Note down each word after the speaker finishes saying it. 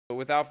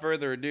without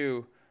further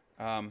ado,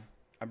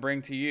 I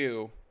bring to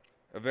you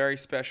a very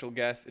special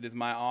guest. It is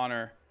my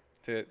honor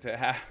to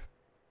have.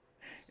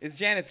 It's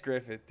Janice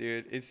Griffith,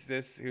 dude. It's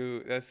this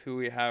who that's who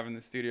we have in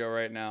the studio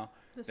right now.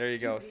 The There you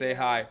go. Say studio.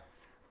 hi.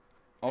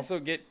 Also,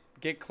 This-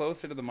 get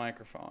closer to the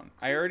microphone.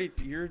 I already.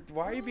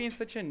 Why are you being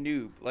such a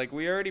noob? Like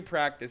we already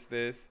practiced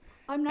this.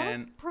 I'm not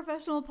and a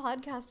professional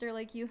podcaster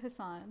like you,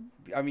 Hassan.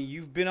 I mean,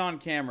 you've been on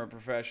camera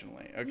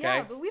professionally. Okay.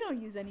 Yeah, but we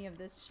don't use any of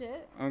this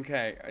shit.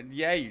 Okay.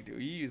 Yeah, you do. You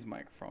use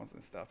microphones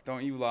and stuff.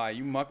 Don't you lie.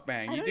 You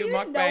mukbang. I You don't do even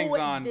know mukbangs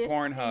what on this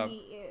Pornhub.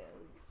 thingy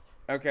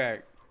is. Okay.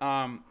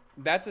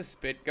 That's a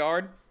spit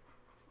guard.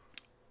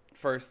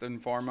 First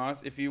and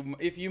foremost, if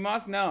you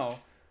must know,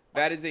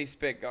 that is a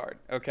spit guard.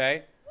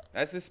 Okay,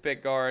 that's a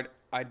spit guard.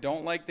 I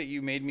don't like that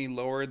you made me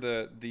lower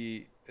the Do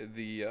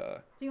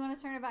you want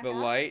to turn it back the up?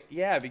 light.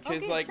 Yeah,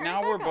 because Okay, like turn it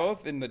now we're back up.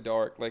 both in the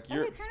dark. Like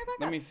you're. Okay, turn it back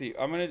Let up. me see.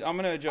 I'm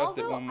gonna adjust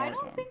Also, it one more I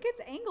don't time. think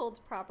it's angled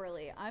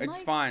properly. It's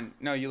like, fine.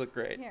 No, you look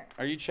great. Here.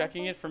 Are you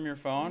checking That's it from your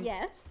phone?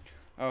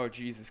 Yes. Oh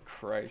Jesus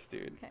Christ,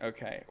 dude. Okay.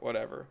 Okay,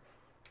 whatever.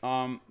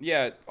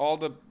 Yeah, all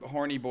the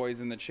horny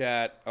boys in the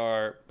chat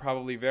are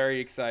probably very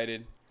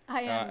excited.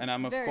 I am. And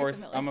I'm very of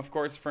familiar.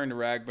 course a friend of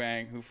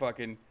Ragbang who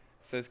fucking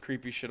says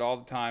creepy shit all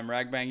the time.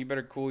 Ragbang, you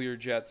better cool your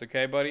jets,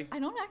 okay, buddy? I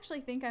don't actually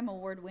think I'm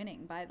award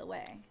winning, by the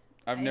way.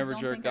 I've I never don't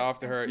jerked think I've off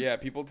to her. ever- Yeah,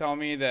 people tell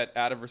me that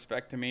out of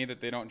respect to me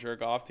that they don't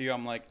jerk off to you.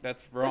 I'm like,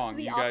 that's wrong. That's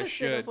the You opposite guys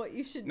should. of what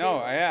you should No,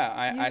 do.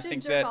 yeah, You I should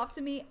think jerk that. off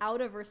to me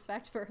out of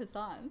respect for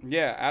Hassan.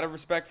 Yeah, out of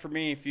respect for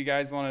me, if you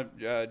guys want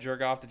to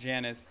jerk off to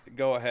Janice,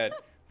 go ahead.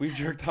 We've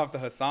jerked off to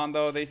Hassan,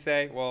 though, they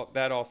say. Well,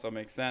 that also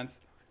makes sense.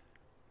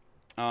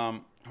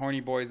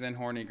 Horny boys and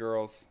horny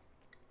girls.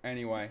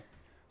 Anyway.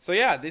 So,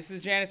 yeah, this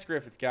is Janice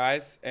Griffith,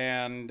 guys.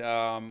 And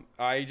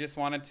I just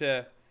wanted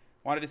to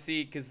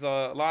see, because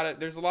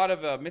there's a lot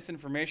of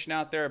misinformation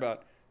out there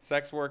about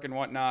sex work and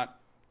whatnot.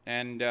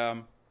 And,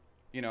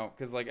 you know,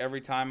 because, like,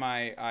 every time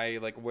I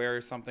like, wear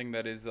something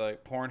that is,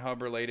 like,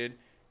 Pornhub related,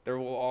 there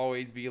will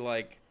always be,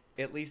 like,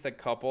 at least a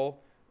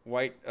couple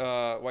white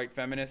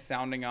feminists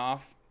sounding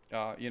off,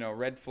 you know,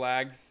 red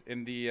flags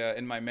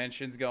in my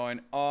mentions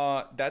going,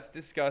 that's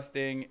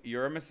disgusting.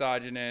 You're a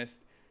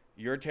misogynist.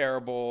 You're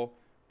terrible.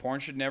 Porn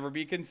should never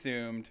be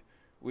consumed.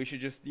 We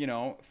should just, you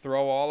know,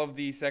 throw all of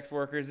the sex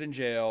workers in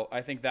jail.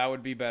 I think that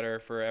would be better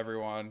for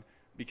everyone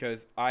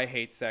because I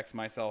hate sex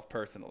myself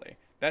personally.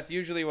 That's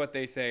usually what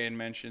they say in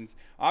mentions.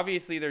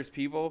 Obviously, there's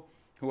people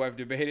who I've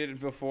debated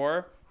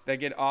before that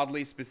get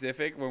oddly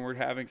specific when we're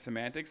having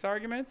semantics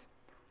arguments.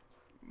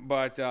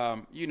 But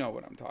you know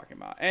what I'm talking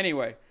about.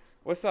 Anyway,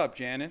 what's up,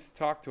 Janice?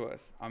 Talk to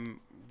us. I'm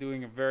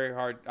having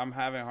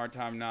a hard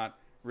time not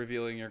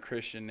revealing your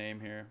Christian name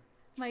here.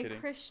 Just My kidding.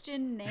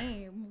 Christian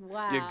name.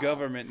 Wow. Your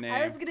government name. I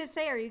was gonna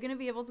say, are you gonna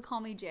be able to call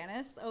me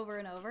Janice over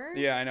and over?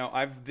 Yeah, I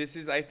know. This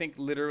is I think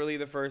literally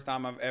the first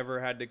time I've ever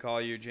had to call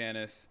you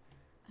Janice,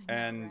 I know,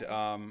 and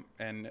right?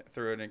 and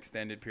through an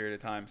extended period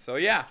of time. So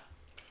yeah.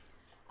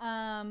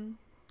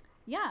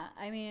 Yeah.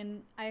 I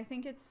mean, I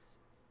think it's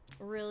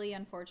really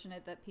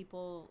unfortunate that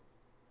people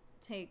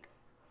take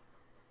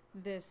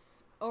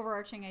this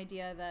overarching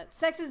idea that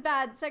sex is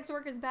bad, sex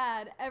work is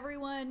bad,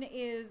 everyone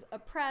is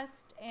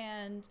oppressed,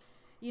 and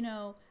you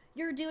know,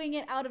 you're doing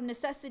it out of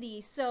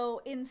necessity.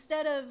 So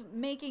instead of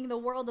making the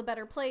world a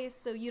better place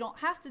so you don't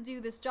have to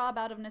do this job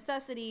out of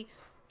necessity,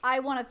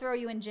 I want to throw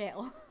you in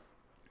jail.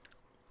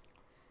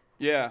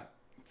 Yeah,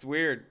 it's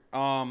weird.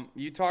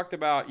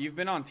 You've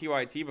been on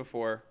TYT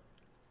before,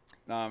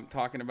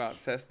 talking about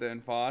Sesta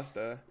and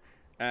Fosta.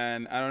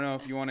 And I don't know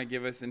if you want to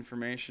give us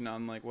information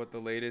on like what the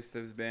latest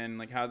has been,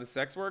 like how the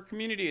sex work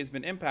community has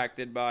been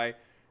impacted by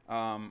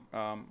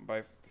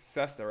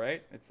Sesta,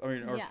 right? Or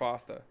Yeah.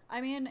 Fosta.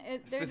 I mean, they're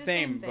the the same,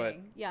 same but-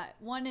 thing. Yeah,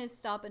 one is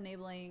stop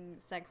enabling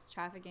sex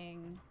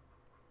trafficking,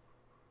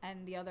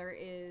 and the other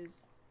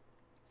is,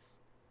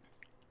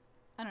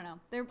 I don't know.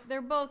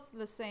 They're both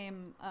the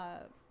same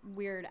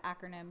weird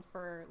acronym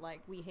for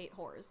like we hate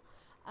whores.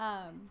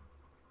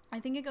 I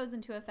think it goes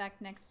into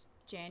effect next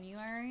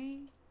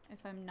January,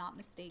 if I'm not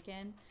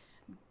mistaken.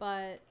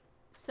 But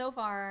so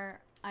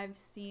far, I've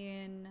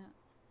seen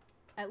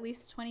at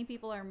least 20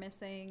 people are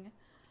missing.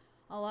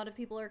 A lot of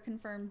people are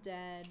confirmed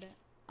dead.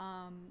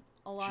 A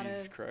lot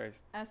Jesus of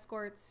Christ.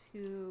 escorts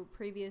who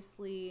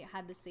previously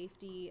had the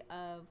safety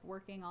of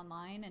working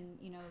online and,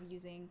 you know,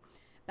 using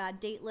bad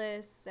date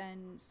lists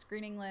and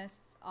screening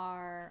lists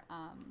are,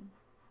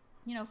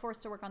 you know,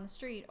 forced to work on the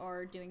street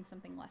or doing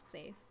something less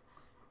safe.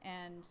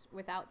 And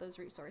without those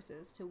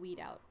resources to weed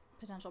out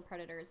potential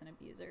predators and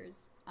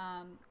abusers.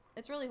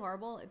 It's really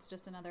horrible. It's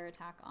just another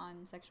attack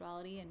on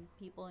sexuality and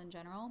people in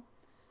general.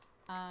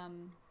 I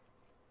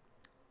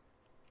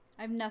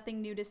have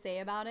nothing new to say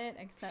about it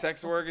except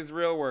Sex work is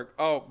real work.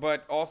 Oh,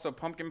 but also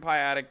Pumpkin Pie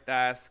Addict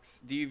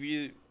asks, do you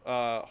view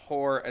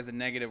whore as a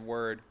negative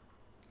word?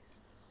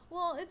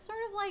 Well, it's sort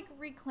of like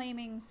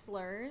reclaiming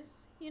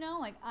slurs, you know,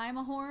 like I'm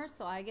a whore,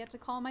 so I get to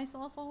call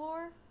myself a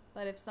whore.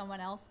 But if someone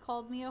else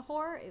called me a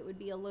whore, it would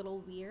be a little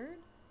weird.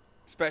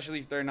 Especially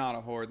if they're not a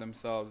whore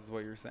themselves, is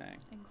what you're saying.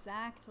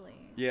 Exactly.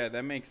 Yeah,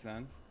 that makes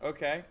sense.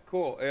 Okay,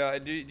 cool.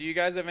 Do you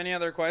guys have any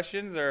other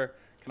questions, or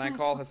can I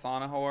call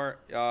Hassan a whore?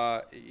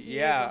 He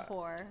Yeah, is a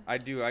whore. I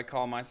do. I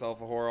call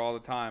myself a whore all the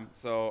time,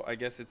 so I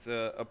guess it's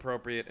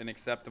appropriate and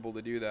acceptable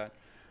to do that.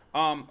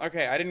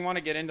 Okay, I didn't want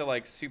to get into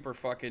like super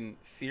fucking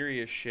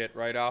serious shit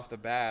right off the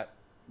bat,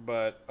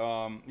 but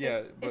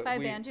yeah. If I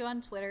banned you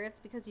on Twitter, it's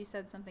because you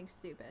said something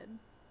stupid.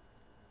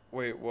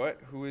 Wait, what?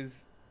 Who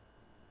is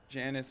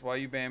Janice? Why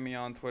you banned me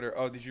on Twitter?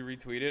 Oh, did you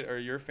retweet it? Are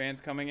your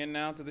fans coming in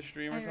now to the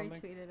stream or something?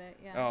 I retweeted it.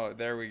 Yeah. Oh,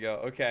 there we go.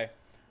 Okay.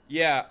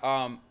 Yeah.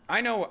 I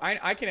know.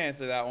 I can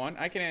answer that one.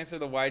 I can answer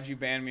the "Why'd you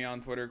ban me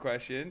on Twitter"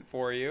 question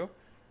for you.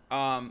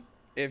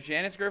 If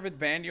Janice Griffith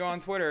banned you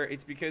on Twitter,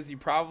 it's because you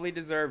probably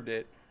deserved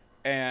it.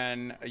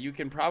 And you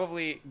can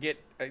probably get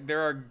there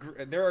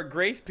are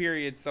grace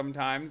periods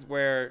sometimes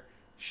where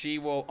she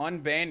will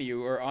unban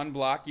you or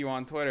unblock you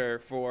on Twitter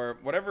for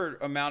whatever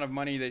amount of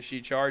money that she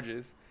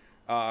charges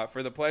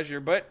for the pleasure.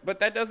 But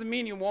that doesn't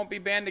mean you won't be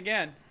banned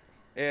again.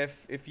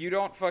 If you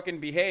don't fucking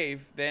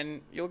behave,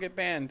 then you'll get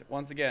banned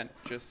once again.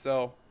 Just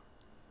so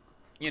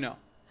you know.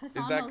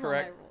 Hassan Is that knows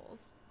correct? all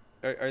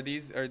my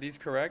rules. Are these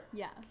correct?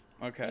 Yeah.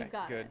 Okay. You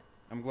got Good. it.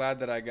 I'm glad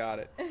that I got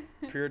it.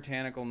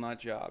 Puritanical nut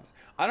jobs.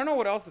 I don't know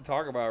what else to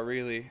talk about,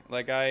 really.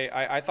 Like,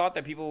 I thought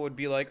that people would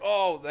be like,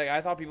 oh, like, I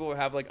thought people would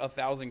have, like,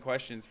 1,000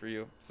 questions for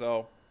you.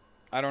 So,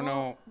 I don't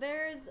know.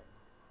 There's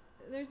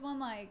one,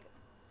 like,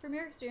 from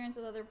your experience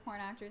with other porn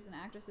actors and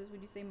actresses,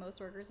 would you say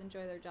most workers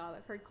enjoy their job?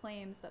 I've heard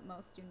claims that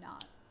most do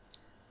not.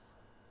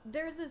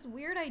 There's this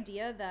weird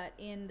idea that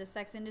in the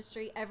sex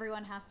industry,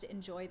 everyone has to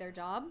enjoy their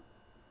job.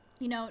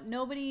 You know,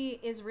 nobody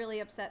is really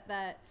upset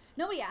that...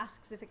 Nobody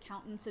asks if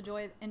accountants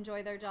enjoy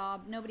their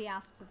job. Nobody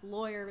asks if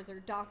lawyers or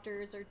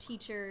doctors or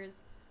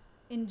teachers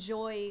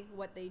enjoy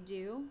what they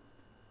do.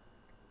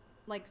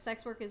 Like,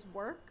 sex work is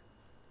work.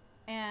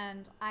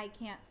 And I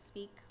can't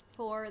speak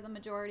for the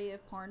majority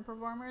of porn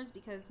performers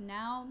because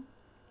now,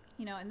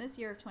 you know, in this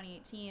year of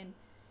 2018,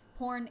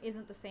 porn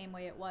isn't the same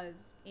way it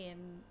was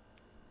in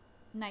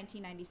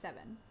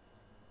 1997.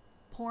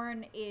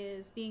 Porn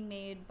is being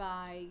made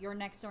by your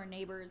next door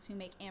neighbors who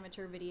make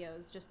amateur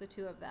videos, just the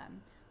two of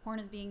them. Porn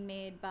is being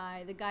made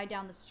by the guy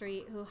down the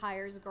street who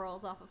hires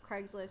girls off of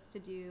Craigslist to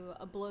do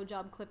a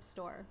blowjob clip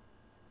store.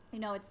 You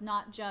know, it's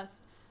not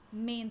just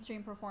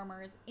mainstream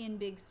performers in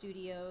big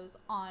studios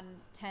on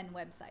 10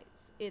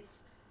 websites.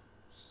 It's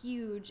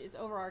huge, it's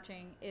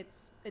overarching,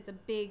 it's a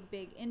big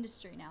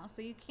industry now.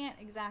 So you can't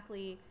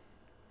exactly...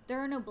 There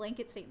are no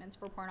blanket statements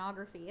for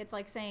pornography. It's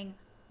like saying,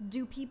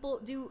 do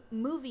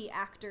movie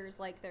actors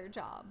like their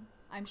job?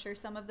 I'm sure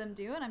some of them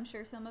do, and I'm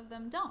sure some of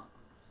them don't.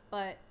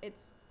 But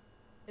it's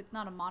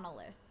not a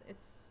monolith.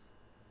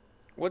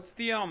 What's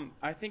the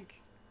I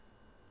think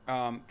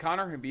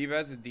Conor Habib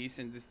has a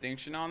decent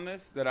distinction on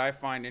this that I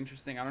find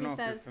interesting. I don't know if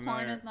you're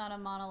familiar. He says porn is not a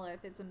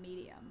monolith, it's a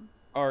medium.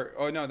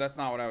 Oh no, that's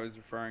not what I was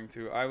referring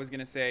to. I was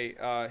gonna say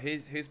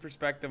his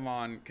perspective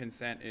on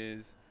consent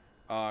is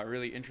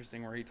really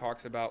interesting, where he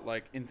talks about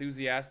like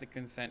enthusiastic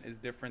consent is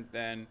different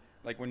than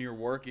like when you're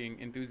working.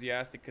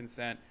 Enthusiastic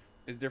consent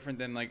is different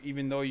than like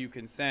even though you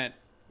consent,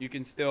 you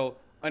can still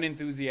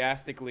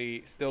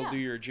unenthusiastically still do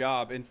your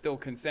job and still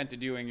consent to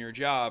doing your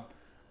job,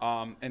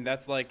 and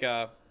that's like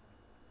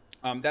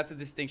that's a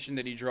distinction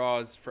that he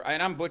draws for.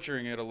 And I'm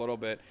butchering it a little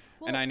bit,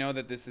 and I know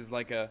that this is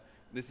a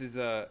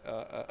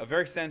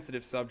very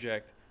sensitive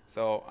subject,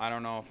 so I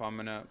don't know if I'm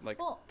gonna like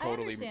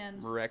totally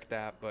wreck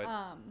that, but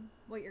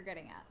what you're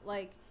getting at,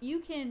 like,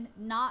 you can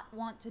not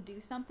want to do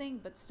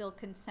something but still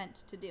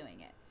consent to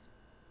doing it.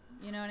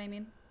 You know what I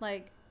mean?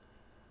 Like,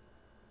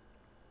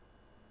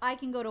 I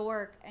can go to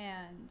work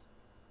and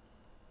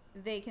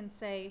they can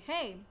say,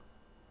 hey,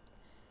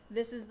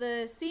 this is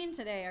the scene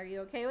today, are you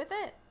okay with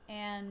it?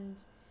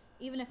 And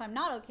even if I'm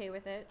not okay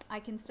with it, I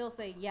can still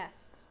say,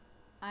 yes,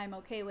 I'm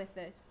okay with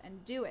this,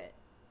 and do it.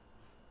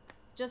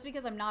 Just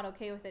because I'm not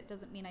okay with it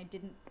doesn't mean I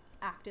didn't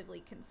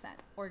actively consent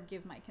or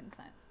give my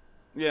consent.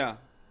 Yeah.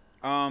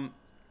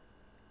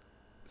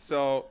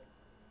 So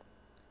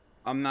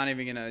I'm not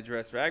even gonna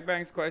address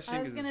Ragbang's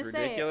question because it's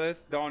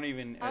ridiculous. Don't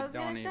even. I was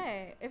gonna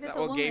say, if it's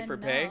a woman, gay for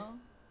pay.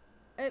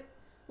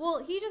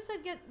 Well, he just said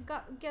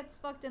gets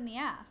fucked in the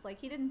ass.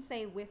 Like, he didn't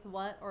say with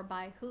what or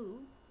by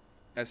who.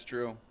 That's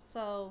true.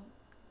 So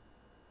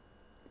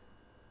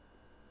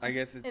I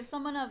guess it's... If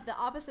someone of the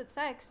opposite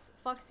sex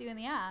fucks you in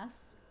the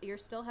ass, you're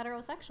still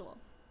heterosexual.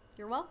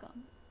 You're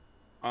welcome.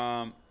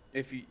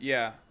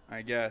 Yeah,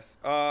 I guess.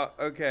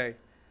 Okay.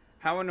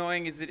 How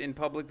annoying is it in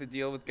public to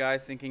deal with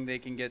guys thinking they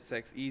can get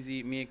sex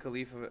easy? Mia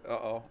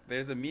Khalifa.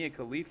 There's a Mia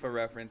Khalifa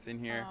reference in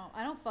here. Oh,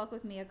 I don't fuck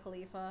with Mia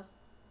Khalifa.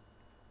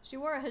 She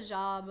wore a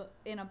hijab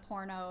in a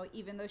porno,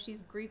 even though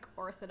she's Greek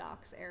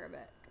Orthodox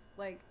Arabic.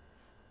 Like,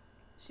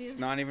 she's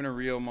not even a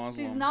real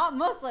Muslim. She's not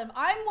Muslim.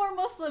 I'm more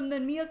Muslim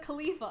than Mia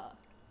Khalifa.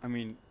 I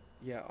mean,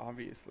 yeah,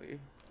 obviously.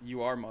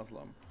 You are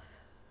Muslim.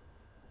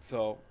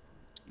 So,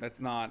 that's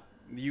not...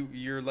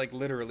 You're, like,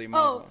 literally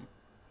Muslim.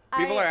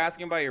 People are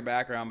asking about your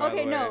background, by the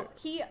way. Okay, no.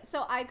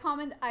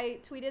 I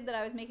tweeted that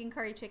I was making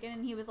curry chicken,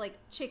 and he was like,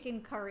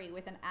 chicken curry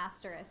with an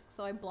asterisk,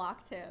 so I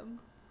blocked him.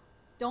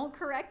 Don't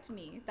correct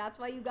me. That's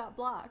why you got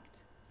blocked.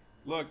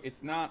 Look,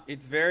 it's not.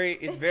 It's very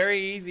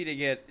easy to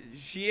get.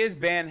 She is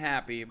band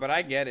happy, but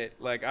I get it.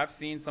 Like I've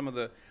seen some of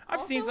the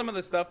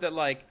stuff that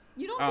like.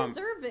 You don't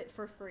deserve it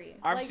for free.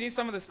 I've seen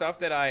some of the stuff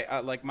that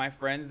I like my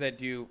friends that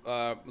do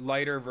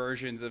lighter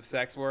versions of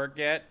sex work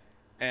get,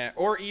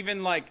 or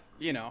even like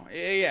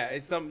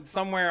it's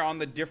somewhere on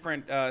the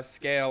different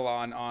scale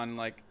on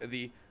like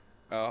the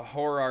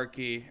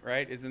hierarchy,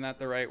 right? Isn't that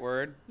the right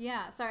word?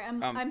 Yeah, sorry,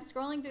 I'm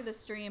scrolling through the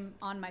stream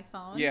on my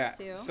phone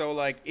too. So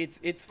like it's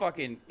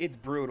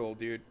brutal,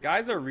 dude.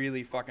 Guys are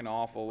really fucking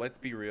awful. Let's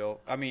be real.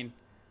 I mean,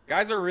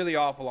 guys are really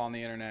awful on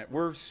the internet.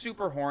 We're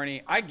super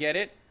horny. I get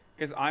it,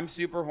 because I'm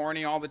super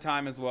horny all the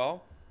time as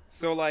well.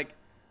 So like,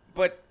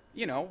 but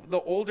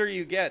the older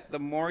you get, the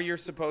more you're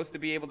supposed to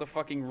be able to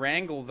fucking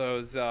wrangle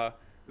those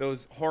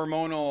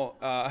hormonal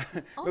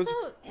those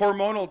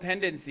hormonal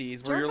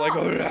tendencies where you're like,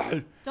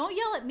 oh, don't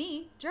yell at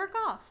me, jerk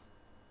off.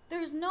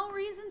 There's no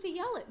reason to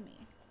yell at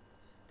me.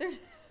 There's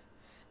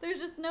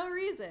just no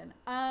reason.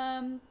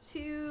 I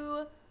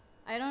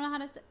don't know how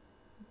to say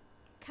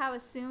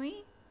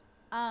Kawasumi.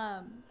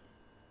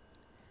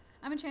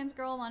 I'm a trans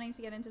girl wanting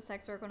to get into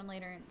sex work when I'm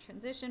later in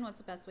transition. What's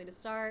the best way to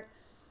start?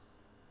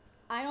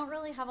 I don't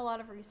really have a lot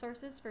of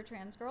resources for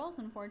trans girls,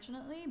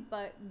 unfortunately,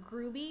 but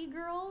Groovy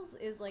Girls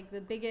is like the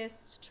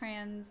biggest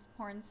trans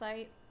porn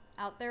site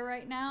out there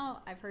right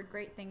now. I've heard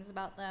great things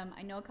about them.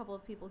 I know a couple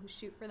of people who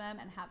shoot for them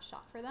and have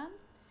shot for them.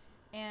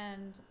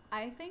 And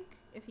I think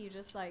if you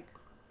just like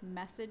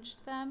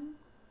messaged them,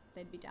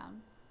 they'd be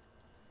down.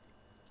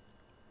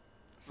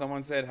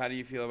 Someone said, how do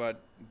you feel about,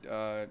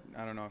 I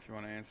don't know if you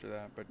want to answer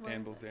that, but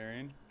Dan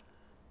Bilzerian?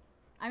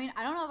 I mean,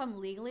 I don't know if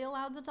I'm legally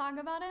allowed to talk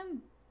about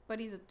him, but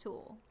he's a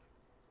tool.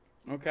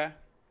 Okay.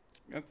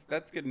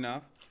 That's good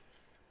enough.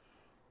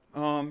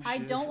 I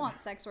don't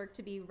want sex work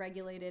to be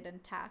regulated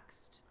and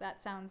taxed.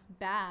 That sounds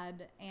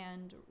bad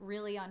and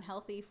really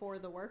unhealthy for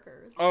the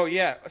workers. Oh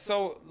yeah.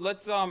 So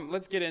let's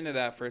get into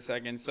that for a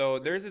second. So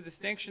there's a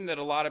distinction that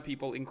a lot of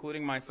people,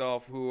 including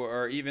myself, who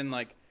are even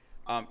like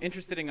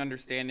interested in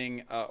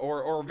understanding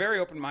or very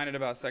open-minded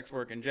about sex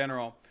work in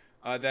general,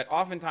 that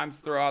oftentimes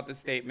throw out the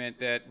statement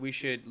that we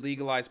should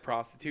legalize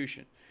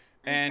prostitution.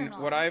 And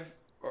what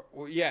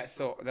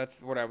so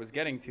that's what I was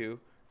getting to,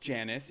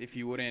 Janice. If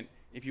you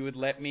would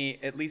let me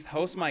at least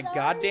host my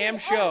goddamn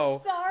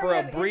show for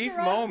a brief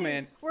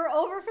moment. We're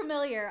over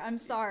familiar. I'm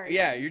sorry.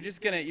 Yeah, you're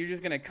just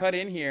gonna cut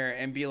in here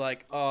and be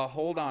like,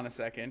 hold on a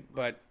second.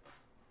 But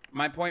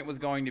my point was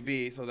going to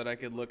be, so that I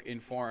could look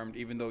informed,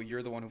 even though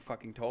you're the one who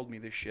fucking told me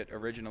this shit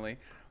originally,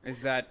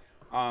 is that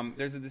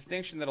there's a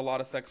distinction that a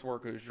lot of sex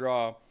workers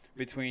draw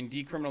between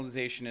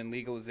decriminalization and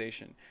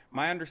legalization.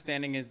 My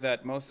understanding is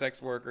that most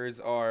sex workers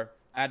are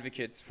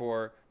advocates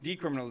for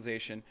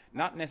decriminalization,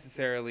 not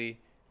necessarily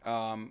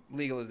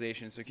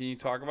legalization. So can you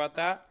talk about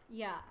that?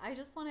 Yeah, I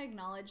just want to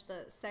acknowledge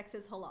that sex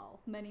is halal.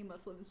 Many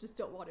Muslims just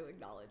don't want to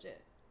acknowledge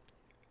it.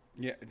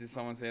 Yeah, did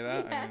someone say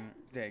that? Yes. I mean,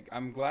 dang,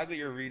 I'm glad that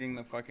you're reading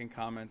the fucking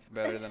comments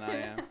better than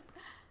I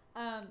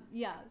am.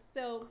 Yeah,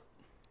 so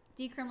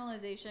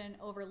decriminalization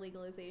over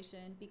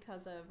legalization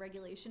because of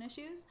regulation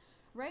issues.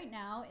 Right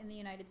now in the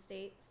United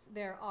States,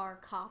 there are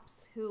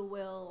cops who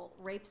will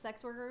rape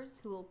sex workers,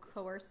 who will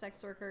coerce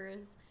sex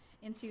workers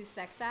into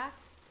sex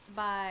acts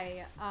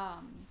by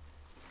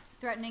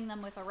threatening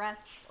them with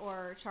arrests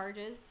or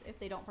charges if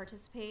they don't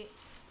participate.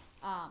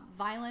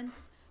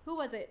 Violence. Who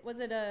was it? Was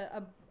it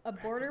a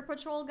border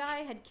patrol guy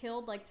had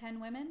killed like 10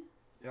 women?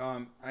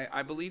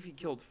 I believe he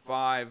killed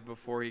 5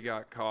 before he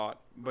got caught.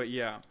 But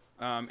yeah.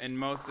 And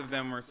most of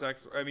them were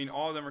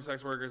all of them were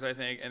sex workers, I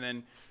think, and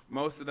then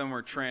most of them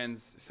were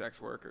trans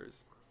sex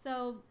workers.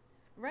 So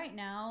right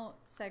now,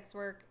 sex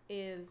work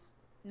is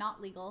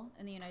not legal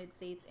in the United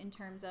States in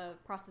terms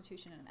of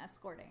prostitution and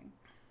escorting.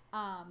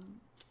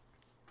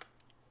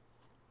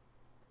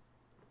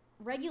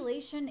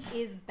 Regulation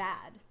is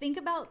bad. Think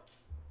about...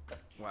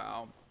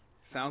 Wow.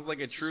 Sounds like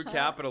a true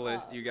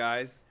capitalist, you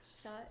guys.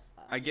 Shut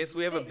up. I guess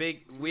we have a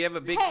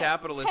big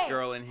capitalist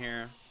girl in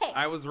here.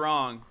 I was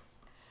wrong.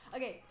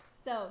 Okay.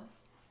 So,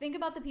 think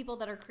about the people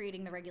that are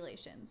creating the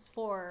regulations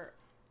for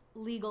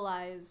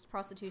legalized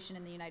prostitution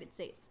in the United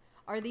States.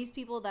 Are these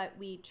people that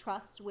we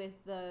trust with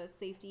the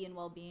safety and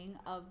well-being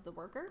of the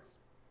workers?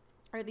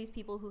 Are these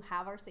people who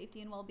have our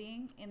safety and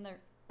well-being in their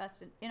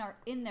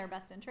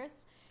best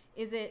interests?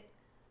 Is it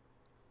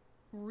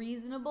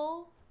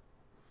reasonable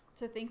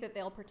to think that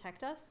they'll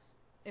protect us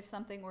if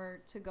something were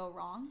to go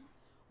wrong?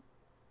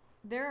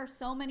 There are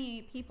so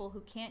many people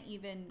who can't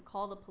even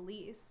call the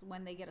police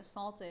when they get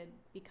assaulted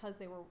because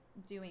they were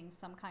doing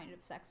some kind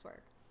of sex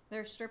work.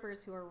 There are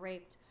strippers who are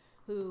raped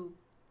who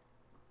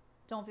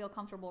don't feel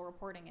comfortable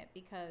reporting it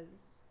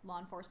because law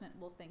enforcement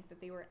will think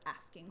that they were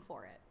asking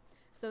for it.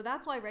 So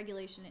that's why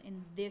regulation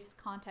in this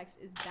context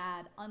is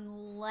bad,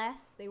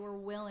 unless they were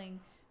willing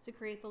to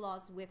create the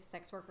laws with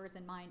sex workers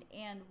in mind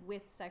and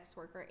with sex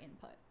worker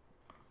input.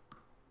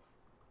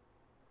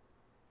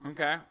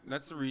 Okay,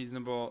 that's a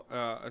reasonable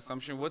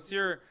assumption. What's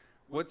your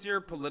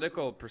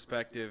political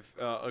perspective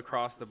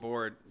across the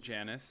board,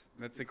 Janice?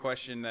 That's a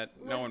question that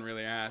no one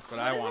really asked, but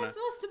I want What is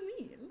that supposed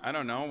to mean? I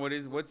don't know. What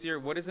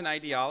is an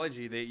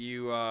ideology that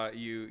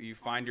you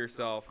find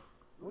yourself?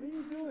 What are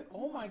you doing?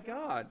 Oh my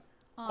God!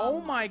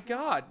 Oh my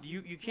God!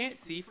 You can't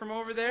see from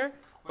over there,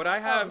 but I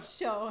have.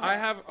 Show her. I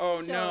have.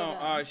 Oh Show no!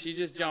 them. She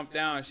just jumped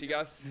down. She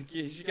got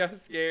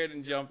scared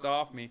and jumped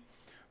off me.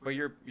 But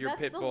your That's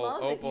pit the bull,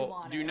 love that you Opal.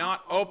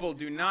 wanted.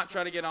 Do not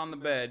try to get on the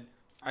bed.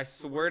 I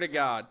swear to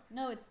God.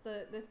 No, it's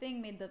the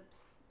thing made the psst,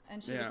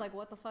 and she Yeah. was like,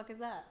 "What the fuck is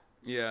that?"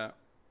 Yeah.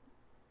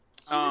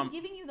 She was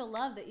giving you the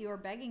love that you were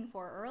begging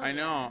for earlier. I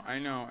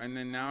know. And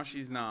then now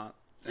she's not.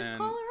 Just And-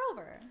 call her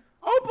over.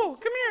 Opal,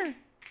 come here.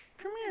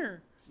 Come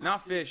here.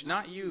 Not fish,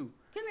 not you.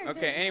 Come here, Okay,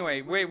 fish.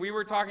 anyway, wait, we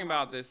were talking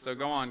about this, so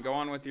go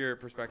on with your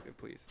perspective,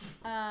 please.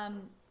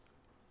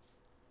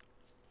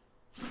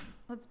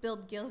 Let's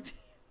build guillotines.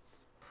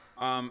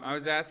 I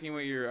was asking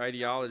what your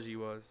ideology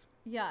was.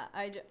 Yeah,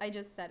 I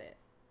just said it.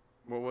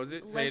 What was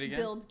it? Say it Let's again.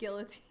 build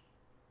guillotine.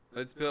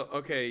 Let's build.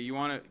 Okay, you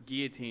want to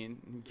guillotine.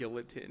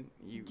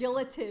 You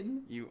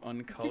Guillotine. you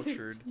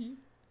uncultured. Guillotine.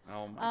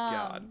 Oh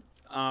my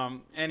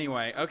God.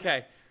 Anyway,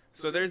 okay.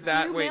 So there's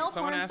that. Do Wait, male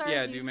someone porn asked. stars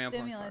Yeah, use do male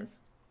porn stimulants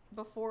stars.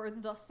 before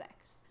the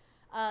sex?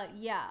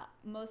 Yeah,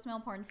 most male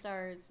porn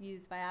stars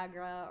use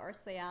Viagra or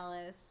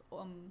Cialis.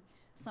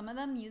 Some of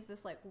them use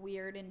this like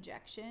weird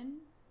injection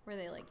where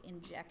they like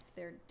inject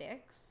their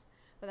dicks,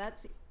 but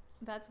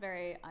that's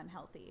very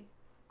unhealthy.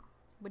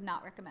 Would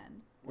not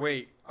recommend.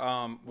 Wait,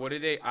 what do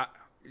they?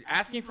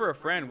 Asking for a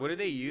friend. What do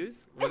they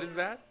use? What is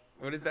that?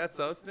 What is that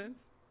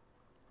substance?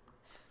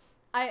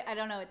 I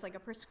don't know. It's like a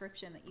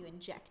prescription that you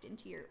inject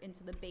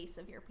into the base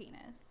of your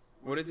penis.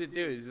 What does it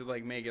do? Does it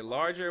like make it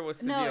larger? What's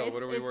the No, deal?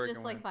 What are we it's working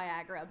just like with?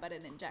 Viagra, but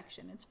an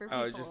injection. It's for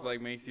people. Oh, it just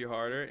like makes you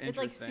harder. It's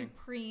like Interesting.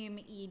 Supreme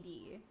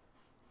ED.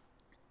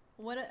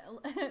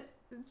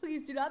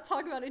 Please do not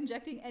talk about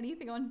injecting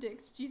anything on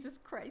dicks. Jesus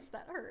Christ,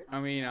 that hurts. I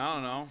mean, I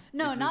don't know.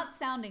 No, It's not just-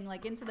 sounding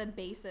like into the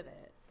base of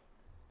it.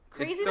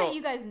 Crazy still- that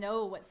you guys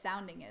know what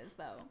sounding is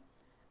though.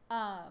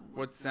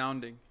 What's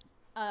sounding?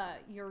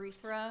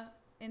 Urethra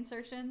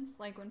insertions,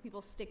 like when people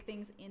stick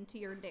things into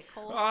your dick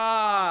hole.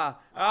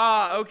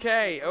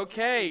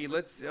 Okay.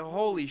 Let's.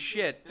 Holy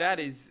shit, that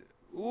is.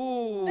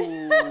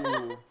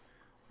 Ooh.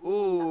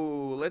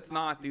 Ooh, let's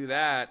not do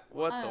that.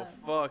 What the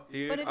fuck,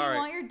 dude? But if All you right.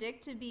 want your dick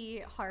to be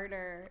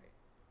harder,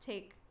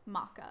 take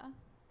maca.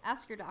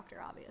 Ask your doctor,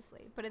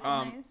 obviously, but it's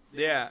nice.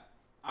 Yeah.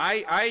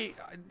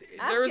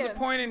 There was a him.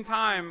 point in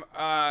time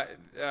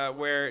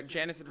where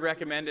Janice had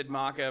recommended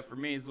maca for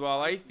me as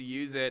well. I used to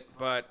use it,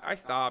 but I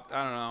stopped.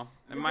 I don't know.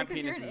 And Is my it 'cause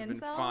penis you're has an been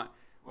incel? fine.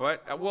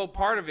 What? Well,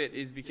 part of it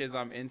is because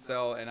I'm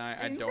incel and I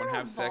think don't you're a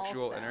have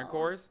sexual volcel.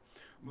 intercourse.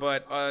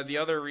 But the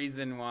other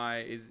reason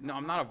why is no,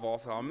 I'm not a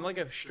volcel. I'm like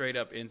a straight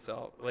up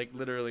incel. Like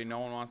literally, no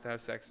one wants to have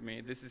sex with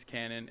me. This is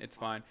canon. It's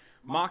fine.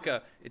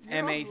 Maca. It's You're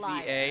a MACA.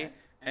 liar.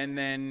 And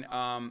then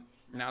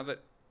now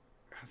that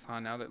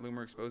Hassan, now that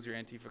Loomer exposed your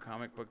Antifa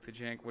comic book to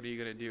Jank, what are you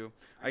gonna do?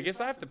 I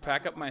guess I have to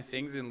pack up my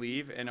things and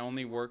leave and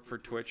only work for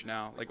Twitch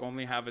now. Like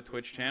only have a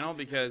Twitch channel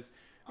because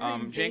You're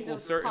in Jank will Bezos'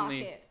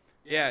 certainly. pocket.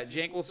 Yeah,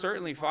 Jank will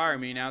certainly fire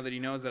me now that he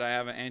knows that I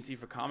have an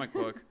Antifa comic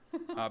book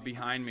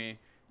behind me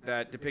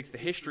that depicts the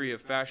history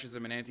of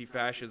fascism and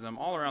anti-fascism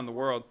all around the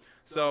world.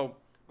 So,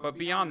 but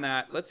beyond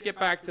that, let's get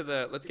back to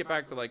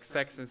like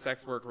sex and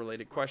sex work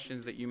related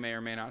questions that you may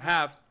or may not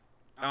have.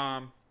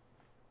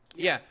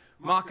 Yeah,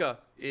 maca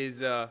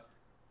is a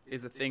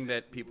thing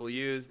that people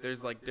use.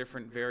 There's like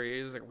different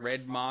variations, like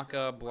red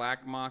maca,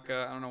 black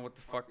maca. I don't know what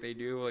the fuck they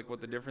do, like what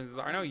the differences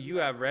are. I know you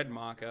have red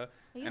maca,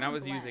 use and I a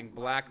was using blend.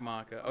 black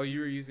maca. Oh, you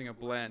were using a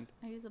blend.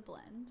 I use a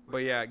blend.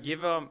 But yeah,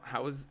 give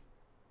how is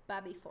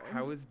Bobby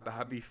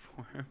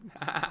formed?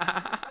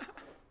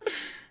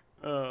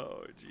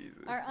 Oh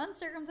Jesus. Are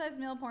uncircumcised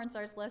male porn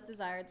stars less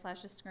desired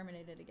 /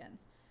 discriminated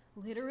against?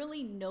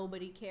 Literally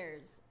nobody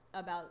cares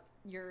about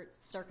your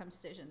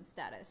circumcision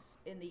status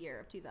in the year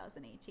of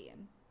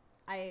 2018.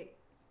 I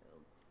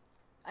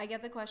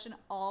get the question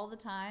all the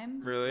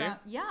time. Really?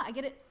 Yeah, I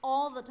get it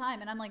all the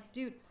time. And I'm like,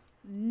 dude,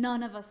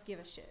 none of us give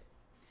a shit.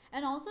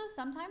 And also,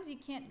 sometimes you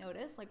can't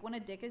notice. Like, when a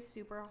dick is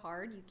super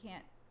hard, you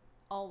can't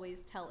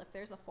always tell if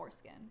there's a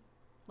foreskin.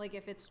 Like,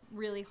 if it's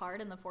really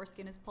hard and the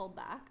foreskin is pulled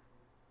back.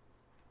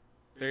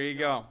 There you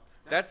go.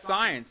 That's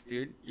science,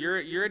 dude. You're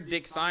a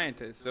dick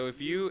scientist. So if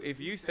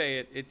you say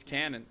it, it's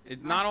canon.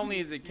 It not only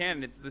is it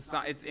canon,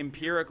 it's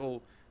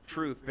empirical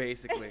truth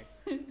basically.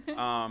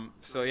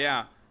 So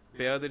yeah,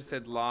 Beatrice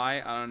said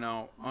lie. I don't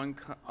know.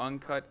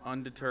 Uncut,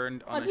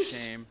 undeterred,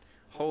 unashamed.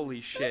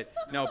 Holy shit.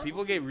 No,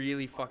 people get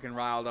really fucking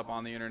riled up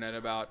on the internet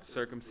about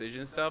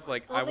circumcision stuff.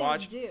 Like Well,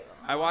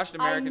 I watched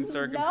American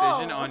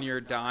Circumcision know. on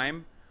your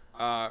dime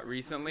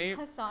recently.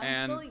 Hassan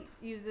and still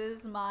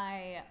uses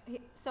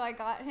so I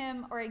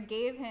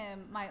gave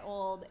him my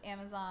old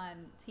Amazon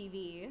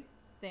TV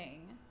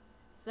thing.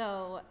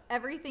 So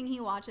everything he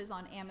watches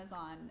on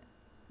Amazon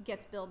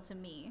gets billed to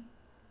me.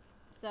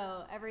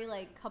 So every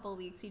like couple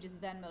weeks he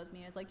just Venmos me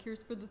and it's like,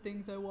 here's for the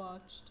things I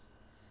watched.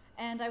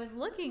 And I was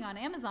looking on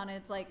Amazon, and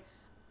it's like,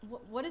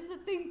 what is the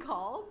thing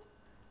called?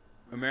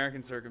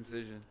 American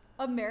circumcision.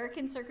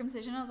 American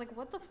circumcision. I was like,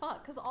 what the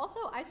fuck? Because also,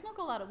 I smoke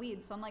a lot of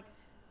weed, so I'm like,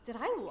 did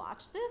I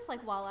watch this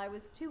like while I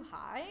was too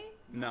high?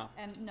 No.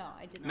 And no,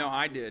 I did not. No,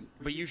 I did.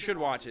 But you should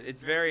watch it.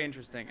 It's very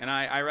interesting. And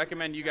I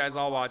recommend you guys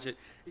all watch it.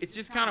 It's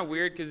just kind of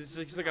weird because it's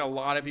just like a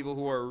lot of people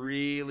who are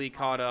really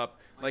caught up,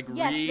 like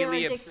Yes, there are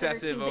really dicks that are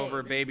obsessive too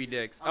over big. baby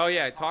dicks. Oh,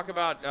 yeah. Talk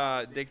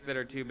about dicks that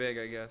are too big,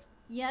 I guess.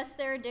 Yes,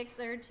 there are dicks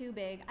that are too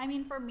big. I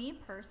mean, for me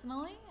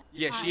personally.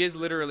 Yeah, she is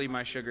literally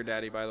my sugar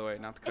daddy, by the way.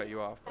 Not to cut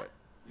you off, but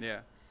yeah.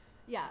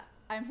 Yeah,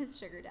 I'm his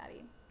sugar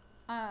daddy.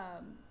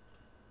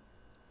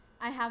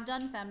 I have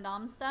done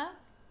femdom stuff.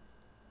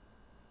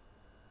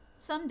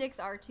 Some dicks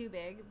are too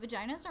big.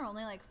 Vaginas are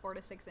only like 4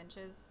 to 6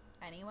 inches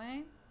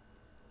anyway.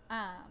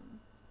 I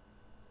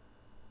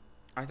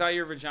thought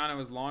your vagina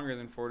was longer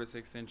than 4 to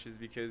 6 inches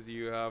because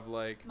you have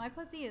like... My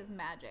pussy is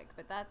magic,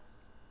 but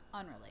that's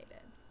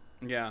unrelated.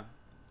 Yeah.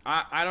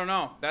 I don't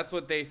know. That's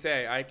what they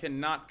say. I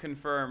cannot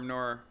confirm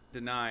nor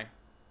deny.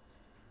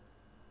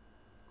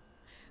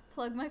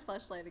 Plug my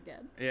fleshlight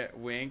again. Yeah,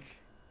 wink.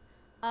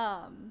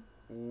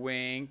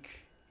 Wink.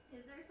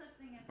 Is there such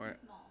thing as What?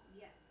 too small?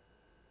 Yes.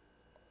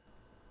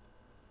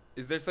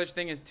 Is there such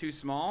thing as too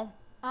small?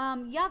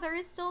 Yeah, there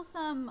is still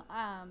some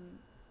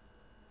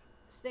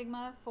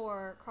stigma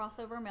for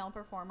crossover male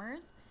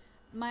performers.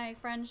 My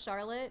friend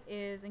Charlotte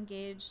is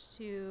engaged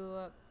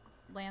to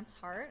Lance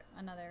Hart,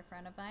 another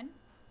friend of mine,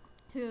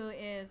 who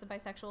is a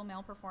bisexual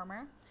male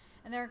performer.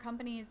 And there are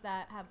companies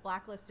that have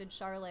blacklisted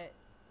Charlotte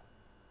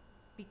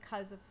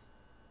because of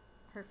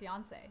her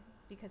fiance,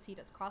 because he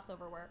does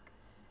crossover work.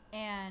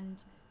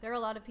 And there are a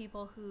lot of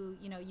people who,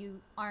 you know, you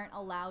aren't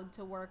allowed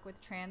to work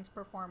with trans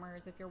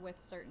performers if you're with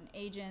certain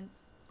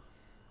agents.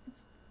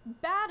 It's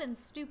bad and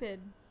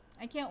stupid.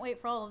 I can't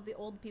wait for all of the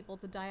old people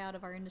to die out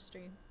of our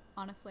industry,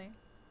 honestly.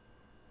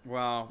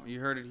 Well, you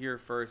heard it here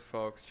first,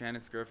 folks.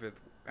 Janice Griffith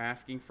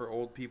asking for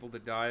old people to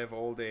die of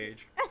old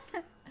age.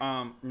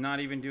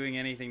 Not even doing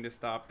anything to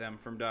stop them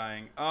from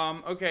dying.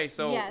 Okay,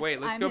 so Yes, wait,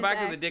 let's I'm go his back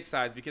to ex. the dick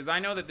size because I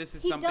know that this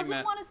is He something doesn't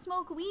that... want to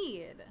smoke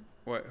weed.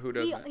 What? Who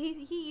doesn't?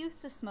 He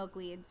used to smoke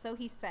weed, so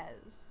he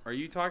says. Are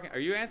you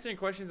answering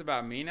questions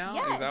about me now?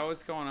 Is that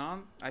what's Yes. going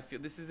on? I feel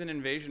this is an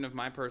invasion of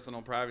my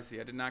personal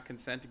privacy. I did not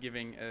consent to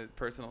giving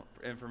personal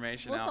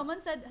information Well, out.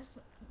 someone said,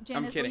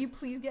 Janice, will kidding. you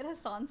please get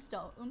Hassan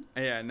stoned?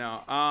 Yeah,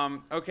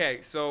 no.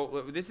 Okay,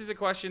 so this is a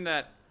question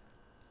that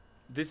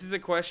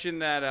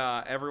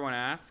everyone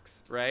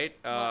asks, right?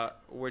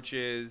 Which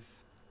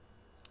is,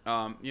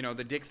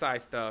 the dick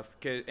size stuff.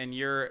 And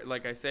you're,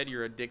 like I said,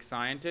 you're a dick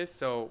scientist.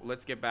 So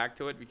let's get back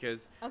to it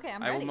because Okay,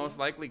 I'm I will ready. most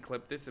likely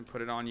clip this and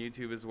put it on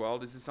YouTube as well.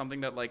 This is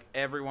something that like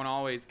everyone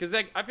always, because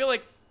like I feel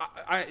like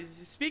I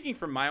speaking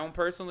from my own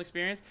personal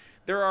experience,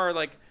 there are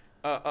like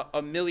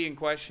a million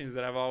questions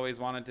that I've always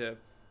wanted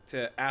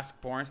to ask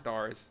porn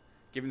stars,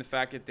 given the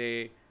fact that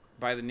they,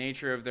 by the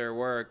nature of their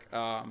work,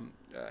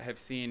 have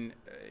seen,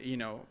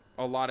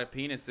 a lot of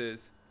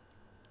penises,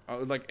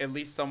 like at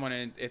least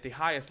someone at the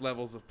highest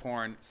levels of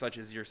porn, such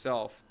as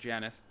yourself,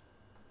 Janice.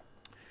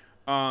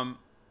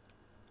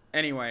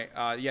 Anyway,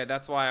 yeah,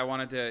 that's why I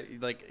wanted to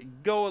like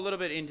go a little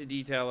bit into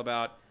detail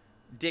about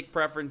dick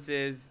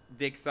preferences,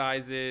 dick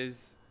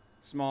sizes,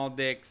 small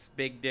dicks,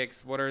 big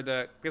dicks. What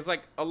are because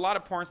like a lot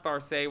of porn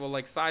stars say, well,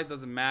 like size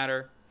doesn't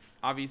matter.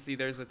 Obviously,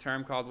 there's a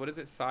term called, what is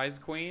it, size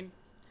queen?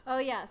 Oh,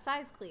 yeah,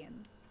 size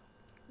queens.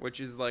 Which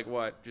is like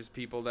what? Just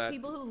people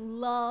People who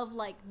love,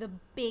 like, the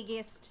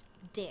biggest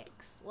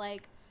dicks.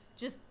 Like,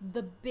 just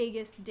the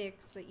biggest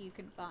dicks that you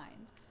can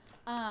find.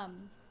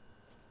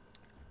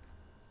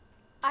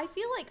 I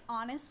feel like,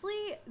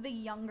 honestly, the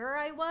younger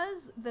I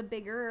was, the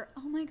bigger...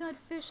 Oh, my God,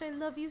 Fish, I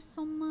love you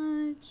so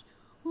much.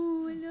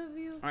 Oh, I love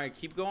you. All right,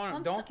 keep going.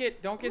 I'm Don't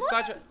get look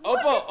such a... at- look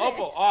at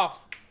Opal, this.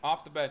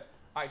 off the bed.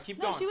 All right, keep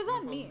No, going. she was Let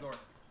on close me. the door.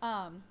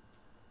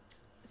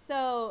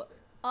 So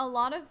a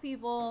lot of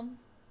people,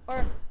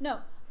 or no,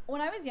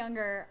 when I was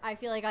younger, I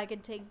feel like I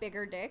could take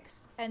bigger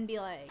dicks and be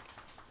like,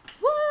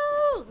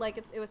 woo, like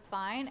it was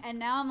fine. And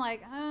now I'm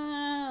like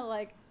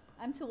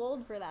I'm too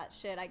old for that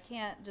shit. I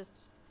can't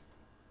just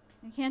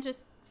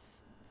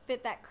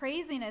fit that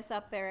craziness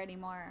up there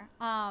anymore.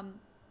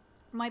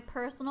 My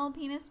personal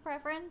penis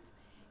preference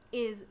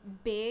is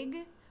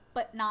big,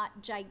 but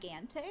not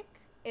gigantic.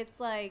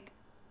 It's like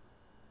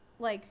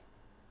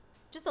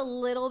just a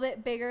little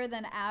bit bigger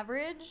than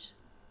average.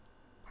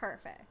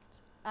 Perfect.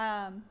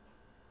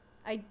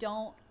 I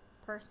don't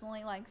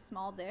personally like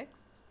small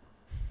dicks.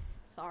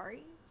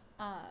 Sorry.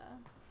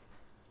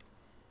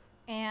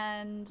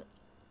 And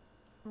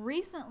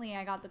recently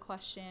I got the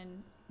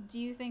question, do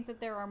you think that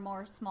there are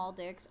more small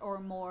dicks or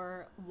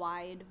more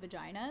wide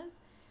vaginas?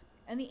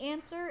 And the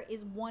answer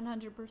is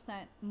 100%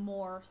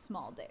 more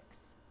small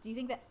dicks. Do you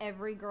think that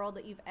every girl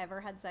that you've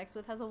ever had sex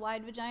with has a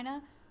wide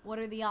vagina? What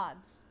are the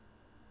odds?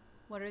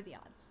 What are the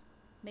odds?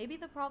 Maybe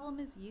the problem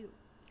is you.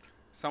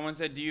 Someone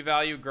said, do you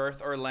value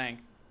girth or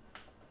length?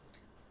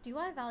 Do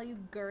I value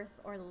girth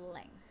or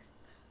length?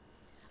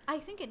 I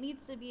think it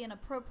needs to be an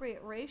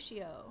appropriate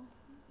ratio.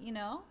 You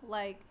know?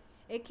 Like,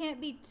 It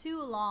can't be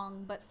too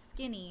long but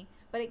skinny,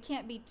 but it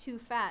can't be too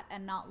fat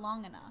and not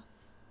long enough.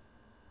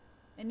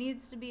 It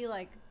needs to be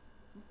like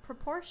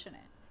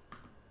proportionate.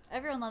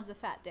 Everyone loves a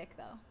fat dick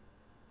though.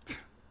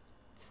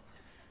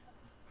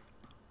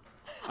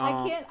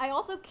 I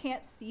also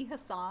can't see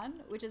Hassan,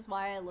 which is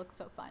why I look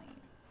so funny.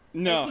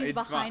 No, like he's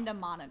it's behind a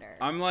monitor.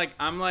 I'm like,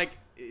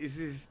 this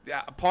is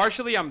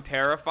partially I'm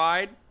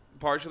terrified.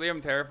 Partially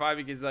I'm terrified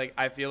because like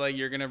I feel like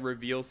you're gonna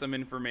reveal some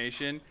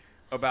information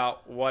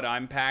about what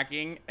I'm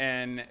packing,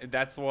 and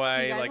that's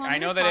why like I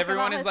know that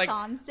everyone is like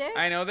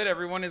I know that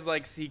everyone is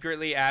like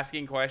secretly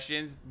asking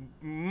questions,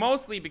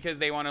 mostly because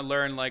they want to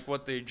learn like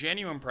what the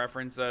genuine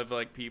preference of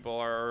like people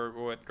are,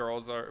 or what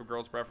girls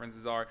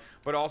preferences are,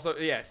 but also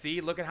see,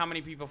 look at how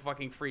many people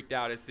fucking freaked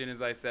out as soon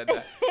as I said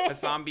that.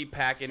 Hassan be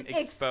packing,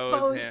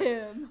 expose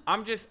him.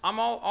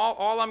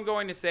 All I'm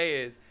going to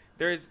say is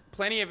there's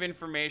plenty of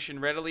information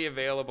readily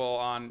available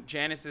on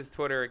Janice's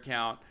Twitter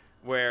account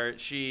where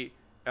she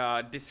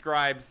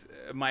describes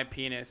my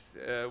penis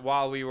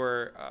while we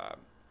were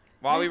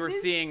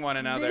seeing one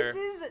another. This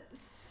is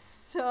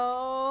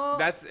so.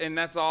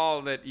 That's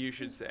all that you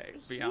should say.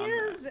 Beyond that, he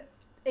is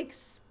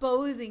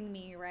exposing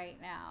me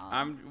right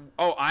now.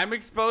 I'm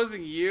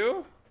exposing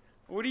you.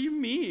 What do you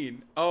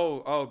mean?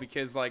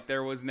 Because like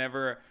there was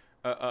never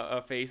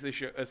a face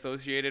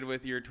associated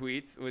with your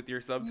tweets, with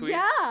your subtweets.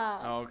 Yeah.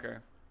 Oh, okay.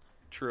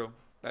 True.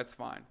 That's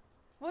fine.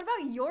 What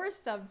about your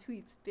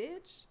subtweets,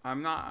 bitch?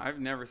 I've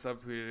never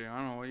subtweeted you. I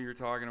don't know what you're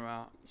talking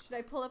about. Should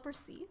I pull up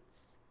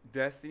receipts?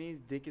 Destiny's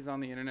dick is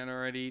on the internet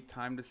already.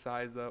 Time to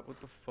size up. What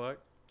the fuck?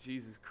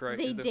 Jesus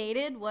Christ. They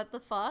dated? What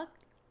the fuck?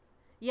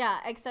 Yeah,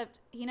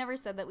 except he never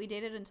said that we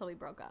dated until we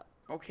broke up.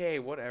 Okay,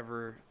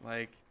 whatever.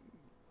 Like,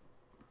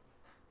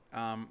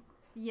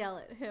 yell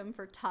at him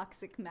for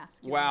toxic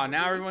masculinity. Wow,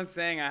 now everyone's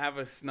saying I have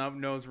a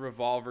snub-nosed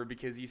revolver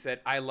because you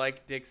said I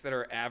like dicks that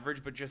are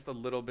average but just a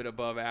little bit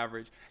above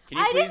average. Can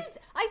you please?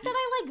 I said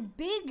I like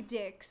big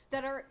dicks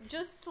that are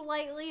just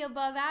slightly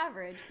above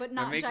average but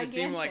not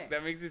gigantic.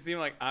 That makes it seem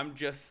like I'm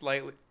just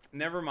slightly.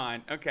 Never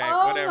mind. Okay,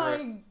 whatever.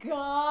 Oh my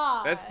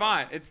god. That's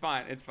fine. It's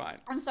fine. It's fine.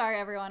 I'm sorry,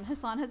 everyone.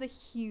 Hassan has a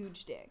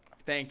huge dick.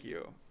 Thank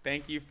you.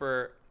 Thank you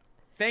for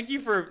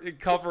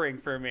covering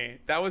for me.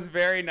 That was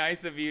very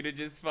nice of you to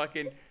just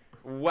fucking.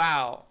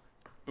 Wow.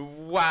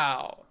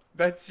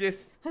 That's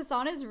just.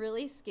 Hassan is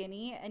really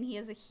skinny and he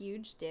has a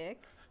huge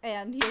dick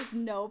and he has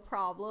no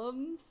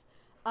problems,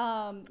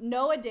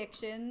 no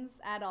addictions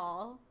at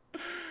all.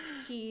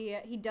 He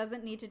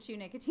doesn't need to chew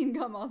nicotine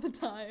gum all the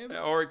time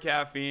or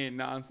caffeine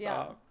nonstop.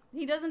 Yeah.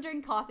 He doesn't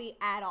drink coffee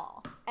at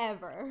all,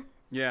 ever.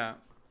 Yeah,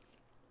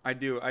 I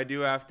do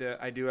have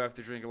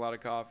to drink a lot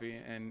of coffee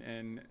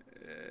and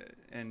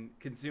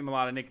consume a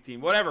lot of nicotine.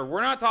 Whatever.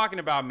 We're not talking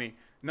about me.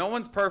 No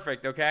one's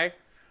perfect, okay?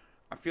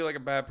 I feel like a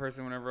bad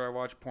person whenever I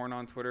watch porn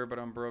on Twitter, but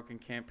I'm broke and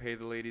can't pay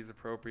the ladies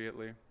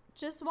appropriately.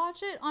 Just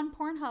watch it on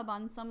Pornhub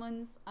on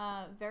someone's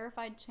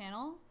verified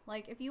channel.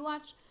 Like, if you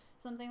watch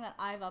something that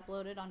I've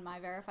uploaded on my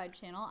verified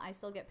channel, I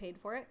still get paid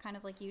for it, kind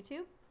of like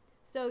YouTube.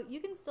 So you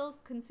can still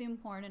consume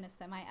porn in a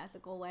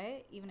semi-ethical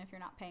way, even if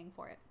you're not paying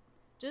for it.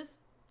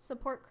 Just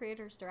support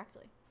creators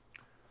directly.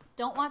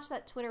 Don't watch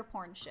that Twitter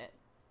porn shit.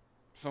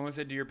 Someone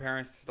said, do your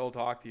parents still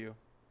talk to you?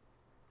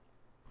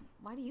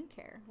 Why do you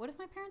care? What if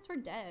my parents were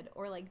dead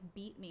or like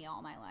beat me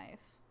all my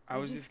life? I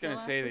was just gonna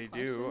say they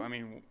do. I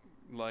mean,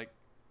 like,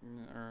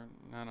 or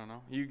I don't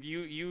know.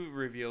 You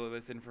reveal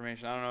this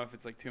information. I don't know if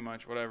it's like too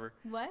much. Whatever.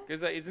 What?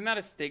 Because isn't that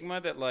a stigma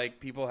that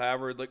like people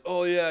have, where like,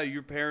 oh yeah,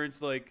 your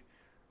parents like,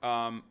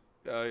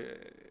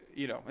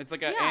 it's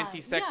like an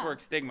anti-sex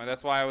work stigma.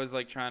 That's why I was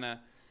like trying to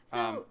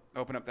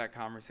open up that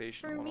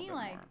conversation. For a little me, bit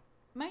like, more.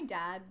 My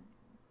dad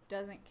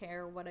doesn't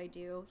care what I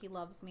do. He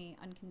loves me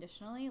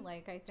unconditionally.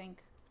 Like, I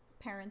think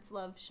parents'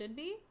 love should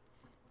be.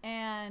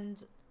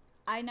 And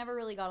I never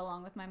really got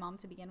along with my mom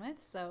to begin with,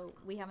 so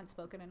we haven't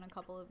spoken in a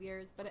couple of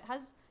years, but it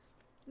has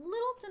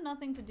little to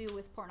nothing to do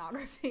with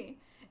pornography.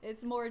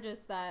 It's more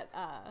just that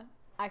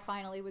I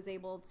finally was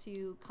able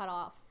to cut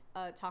off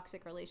a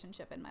toxic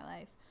relationship in my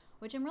life,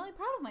 which I'm really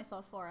proud of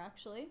myself for,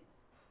 actually.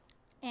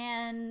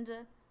 And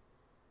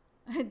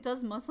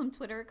does Muslim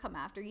Twitter come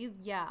after you?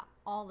 Yeah,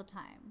 all the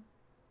time.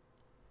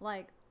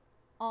 Like,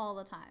 all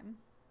the time.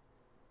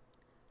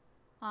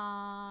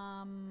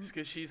 It's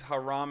because she's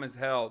haram as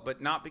hell,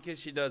 but not because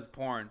she does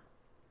porn,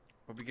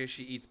 but because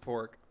she eats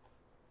pork.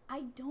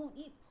 I don't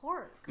eat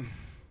pork.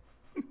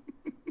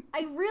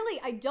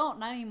 I don't,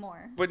 not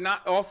anymore. But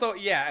not also,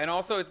 yeah, and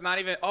also it's not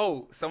even.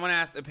 Oh, someone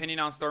asked opinion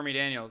on Stormy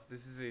Daniels.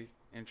 This is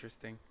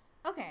interesting.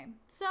 Okay,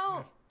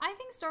 so I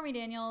think Stormy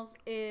Daniels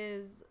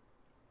is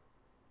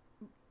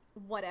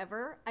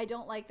whatever. I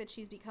don't like that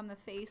she's become the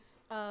face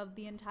of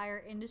the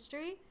entire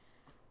industry.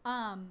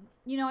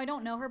 I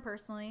don't know her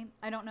personally.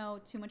 I don't know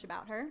too much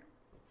about her.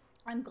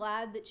 I'm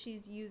glad that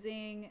she's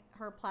using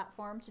her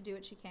platform to do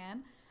what she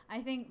can.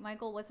 I think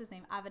Michael, what's his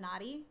name?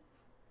 Avenatti?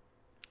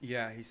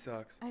 Yeah, he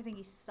sucks. I think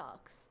he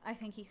sucks.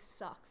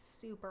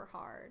 Super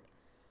hard.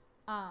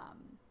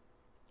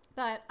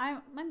 But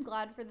I'm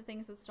glad for the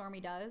things that Stormy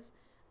does.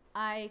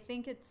 I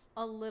think it's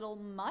a little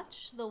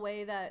much the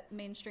way that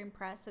mainstream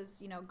press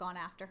has, you know, gone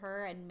after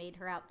her and made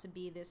her out to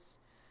be this.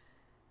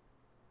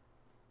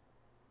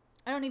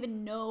 I don't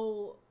even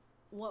know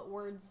what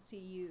words to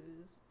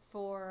use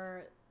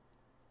for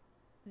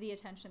the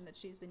attention that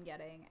she's been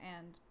getting.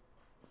 And,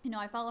 you know,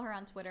 I follow her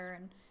on Twitter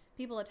and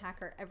people attack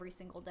her every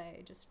single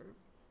day just for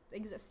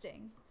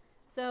existing.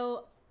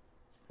 So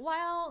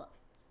while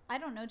I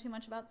don't know too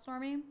much about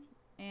Stormy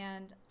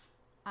and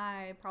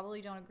I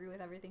probably don't agree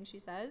with everything she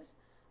says,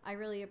 I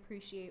really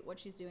appreciate what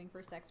she's doing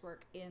for sex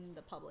work in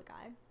the public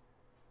eye.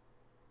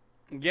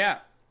 Yeah.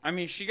 I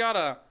mean,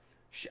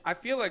 I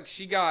feel like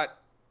she got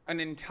an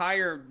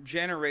entire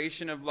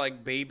generation of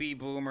like baby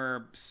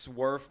boomer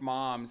swerf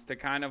moms to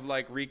kind of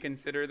like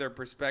reconsider their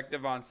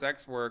perspective on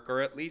sex work,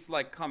 or at least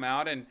like come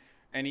out and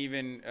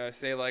even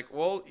say like,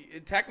 well,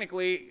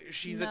 technically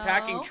she's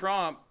attacking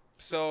Trump,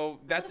 so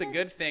that's a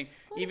good thing.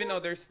 Even though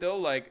there's still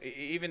like,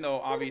 even though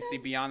obviously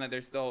beyond that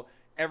there's still,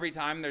 every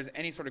time there's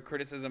any sort of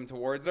criticism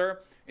towards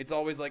her, it's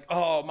always like,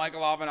 oh,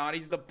 Michael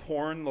Avenatti's the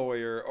porn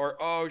lawyer, or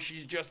oh,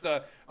 she's just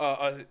a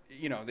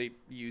you know, they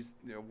use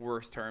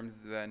worse terms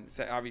than,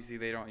 obviously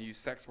they don't use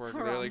sex work.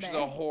 They're like, she's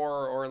a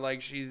whore, or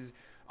like she's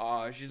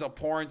a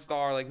porn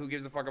star, like who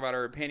gives a fuck about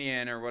her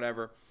opinion or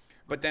whatever.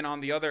 But then on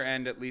the other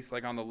end, at least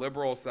like on the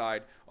liberal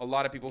side, a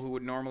lot of people who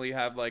would normally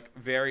have like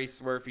very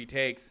swerfy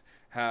takes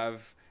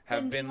have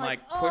been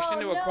like pushed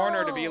into a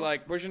corner to be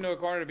like,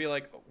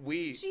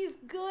 she's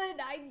good,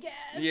 I guess.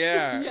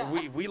 Yeah.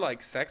 we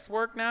like sex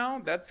work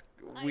now. That's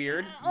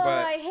weird. But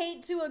I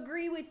hate to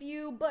agree with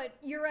you, but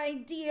your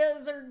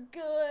ideas are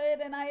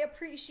good and I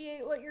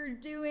appreciate what you're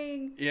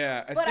doing.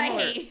 Yeah.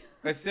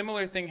 A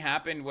similar thing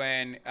happened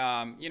when,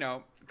 you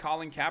know,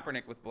 Colin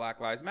Kaepernick with Black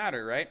Lives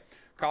Matter, right?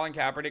 Colin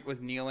Kaepernick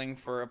was kneeling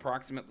for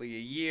approximately a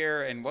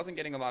year and wasn't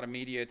getting a lot of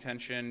media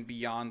attention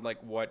beyond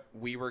like what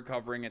we were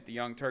covering at the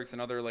Young Turks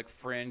and other like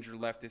fringe or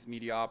leftist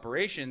media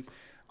operations.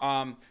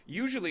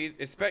 Usually,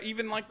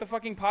 even like the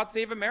fucking Pod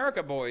Save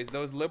America boys,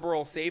 those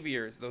liberal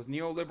saviors, those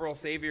neoliberal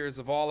saviors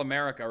of all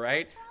America,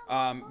 right?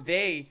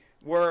 They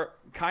were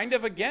kind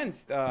of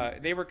against Colin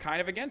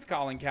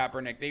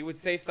Kaepernick. They would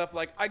say stuff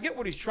like, I get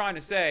what he's trying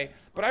to say,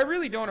 but I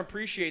really don't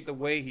appreciate the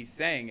way he's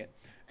saying it.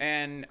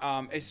 And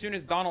as soon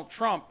as Donald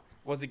Trump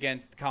was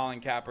against Colin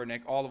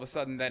Kaepernick, all of a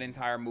sudden that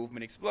entire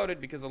movement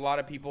exploded, because a lot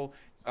of people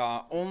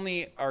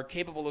only are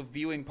capable of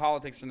viewing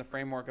politics from the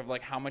framework of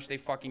like how much they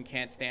fucking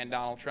can't stand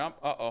Donald Trump.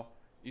 Uh-oh,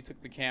 you took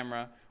the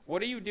camera.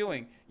 What are you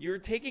doing? You're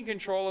taking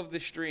control of the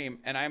stream,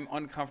 and I'm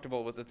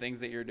uncomfortable with the things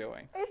that you're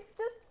doing. It's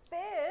just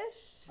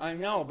fish. I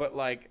know, but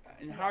like,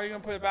 how are you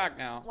gonna put it back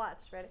now?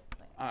 Watch, ready?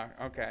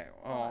 Okay.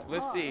 Oh,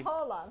 let's see.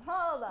 Hold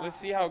on. Let's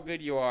see how good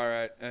you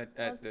are at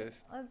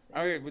this. Let's see.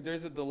 Okay, but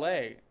there's a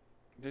delay.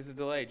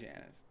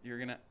 Janice. You're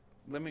gonna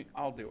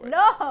I'll do it.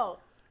 No.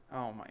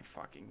 Oh my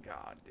fucking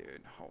god,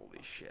 dude. Holy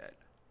shit.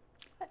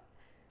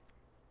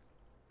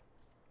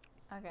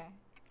 Okay.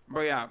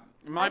 But yeah,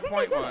 my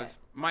point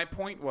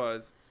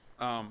was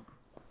a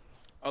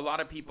lot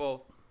of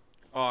people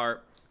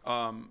are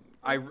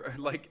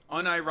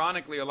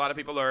unironically a lot of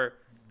people are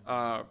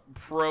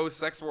pro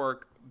sex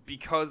work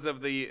because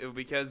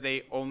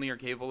they only are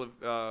capable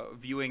of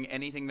viewing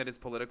anything that is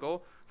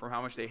political from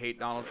how much they hate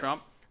Donald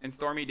Trump. And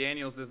Stormy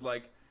Daniels is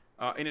like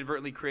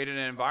inadvertently created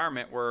an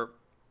environment where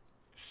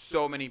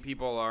so many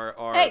people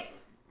are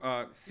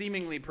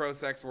seemingly pro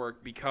sex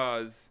work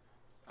because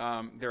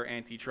they're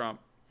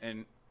anti-Trump,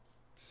 and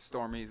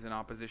Stormy's in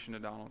opposition to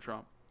Donald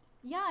Trump.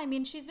 Yeah, I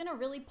mean, she's been a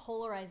really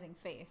polarizing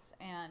face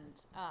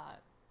and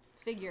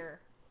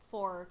figure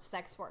for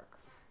sex work.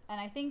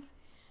 And I think,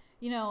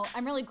 you know,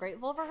 I'm really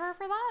grateful for her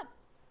for that,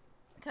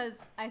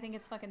 because I think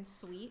it's fucking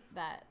sweet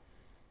that,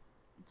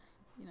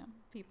 you know,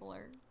 people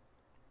are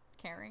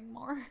caring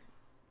more.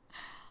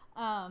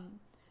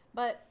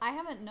 But I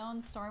haven't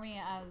known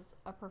Stormy as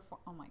a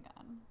oh my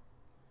god.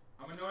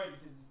 I'm annoyed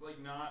because it's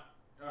like not.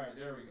 All right,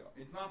 there we go.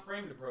 It's not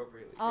framed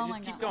appropriately. Oh just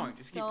my keep god. going. I'm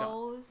just keep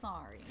going. So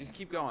sorry. Just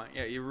keep going.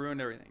 Yeah, you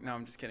ruined everything. No,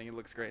 I'm just kidding. It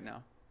looks great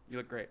now. You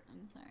look great.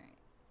 I'm sorry.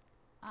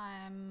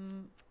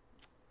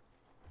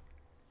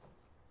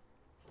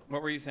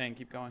 What were you saying?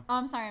 Keep going. Oh,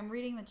 I'm sorry. I'm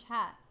reading the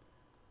chat.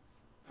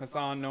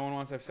 Hassan, no one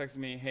wants to have sex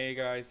with me. Hey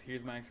guys,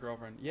 here's my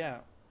ex-girlfriend. Yeah,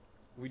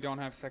 we don't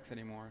have sex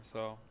anymore,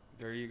 so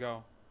there you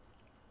go.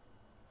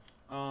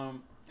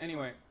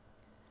 Anyway.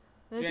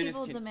 The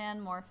people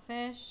demand more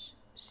fish.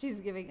 She's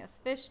giving us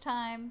fish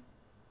time.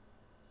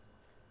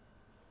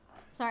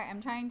 Sorry,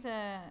 I'm trying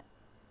to...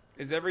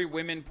 Is every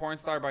women porn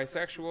star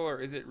bisexual,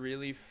 or is it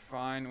really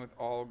fine with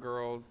all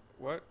girls?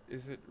 What?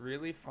 Is it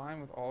really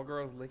fine with all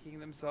girls licking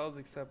themselves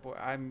except boy?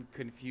 I'm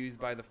confused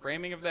by the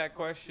framing of that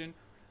question.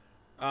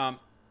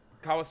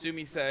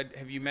 Kawasumi said,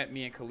 have you met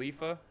Mia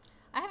Khalifa?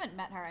 I haven't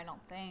met her, I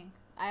don't think.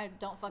 I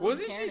don't fucking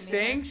Wasn't care she to meet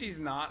saying her. she's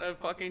not a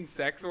fucking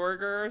sex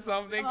worker or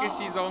something? Because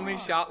she's only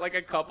shot like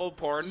a couple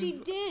porns?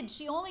 She did.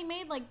 She only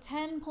made like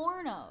 10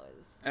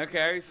 pornos.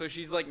 Okay, so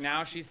she's like,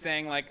 now she's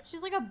saying like...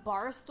 She's like a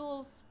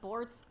Barstool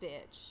sports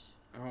bitch.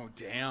 Oh,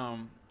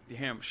 damn.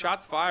 Damn.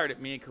 Shots fired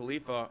at Mia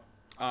Khalifa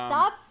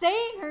Stop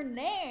saying her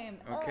name.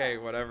 Okay,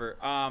 Ugh. whatever.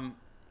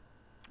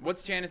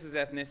 What's Janice's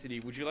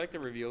ethnicity? Would you like to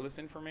reveal this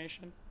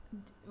information?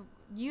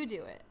 You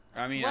do it.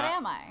 I mean, what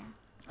am I?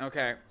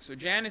 Okay, so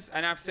Janice,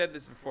 and I've said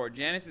this before,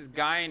 Janice is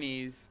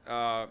Guyanese,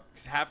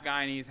 half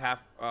Guyanese, half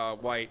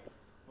white,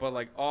 but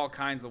like all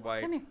kinds of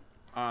white. Come here.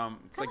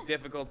 It's like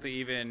difficult to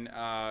even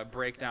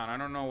break down. I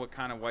don't know what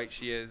kind of white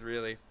she is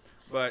really,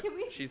 but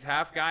she's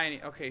half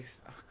Guyanese. Okay,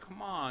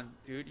 come on,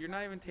 dude, you're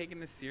not even taking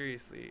this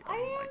seriously. Oh I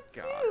my am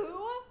God. too.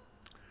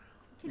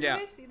 Can Yeah. you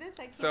guys see this?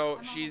 I can't. So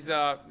I'm she's,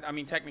 almost- I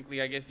mean,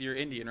 technically, I guess you're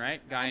Indian,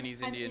 right?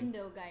 Guyanese I'm Indian.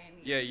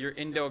 Indo-Guyanese. Yeah, you're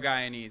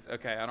Indo-Guyanese.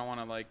 Okay, I don't want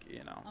to like,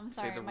 you know, I'm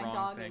say sorry, the my wrong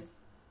dog thing.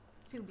 is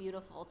too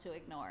beautiful to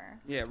ignore.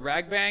 Yeah,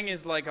 Ragbang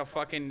is like a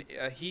fucking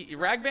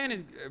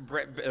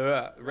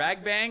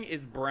Ragbang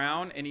is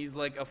brown and he's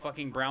like a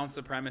fucking brown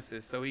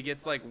supremacist. So he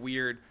gets like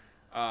weird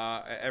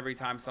every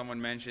time someone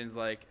mentions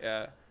like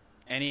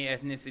any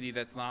ethnicity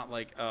that's not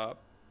like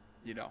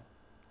you know,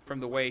 from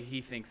the way he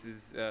thinks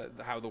is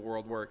how the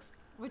world works.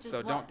 Which is So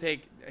what? don't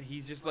take.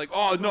 He's just like,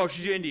 oh no,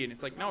 she's Indian.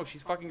 It's like, no,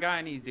 she's fucking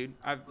Guyanese, dude.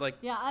 I've like.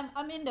 Yeah,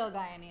 I'm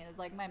Indo-Guyanese.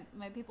 Like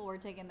my people were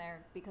taken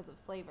there because of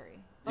slavery,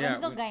 but Yeah, I'm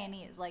still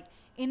Guyanese. Like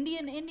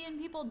Indian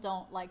people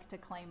don't like to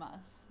claim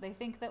us. They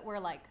think that we're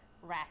like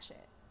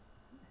ratchet.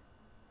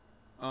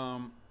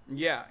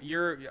 Yeah,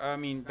 you're. I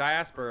mean,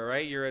 diaspora,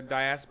 right? You're a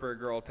diaspora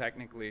girl,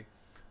 technically.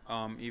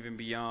 Even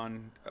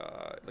beyond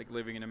like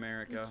living in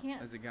America You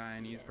can't as a see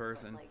Guyanese it, but,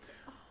 person.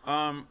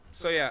 like,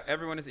 So yeah,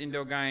 everyone is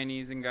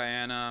Indo-Guyanese in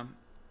Guyana,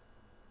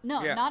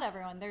 no, Yeah. not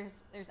everyone.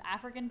 There's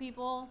African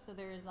people. So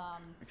there's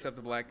except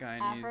the Black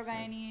Guyanese.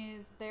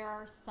 Afro-Guyanese. There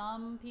are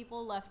some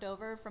people left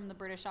over from the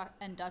British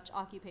and Dutch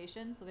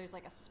occupation. So there's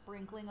like a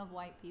sprinkling of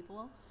white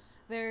people.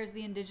 There's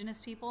the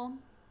indigenous people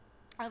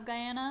of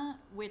Guyana,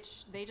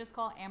 which they just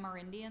call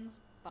Amerindians,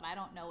 but I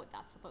don't know what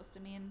that's supposed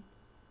to mean.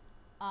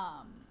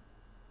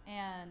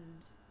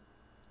 And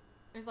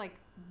there's like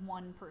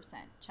 1%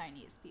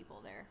 Chinese people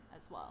there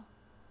as well.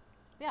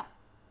 Yeah.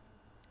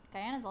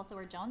 Guyana is also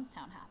where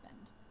Jonestown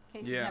happened.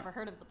 In case Yeah. you've never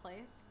heard of the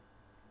place.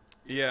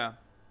 Yeah.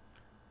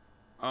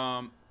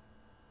 Oh,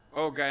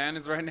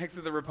 Guyana's right next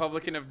to the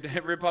Republic of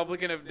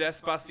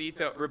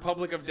Despacito,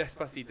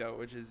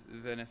 which is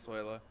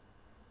Venezuela.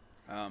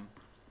 I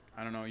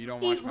don't know. You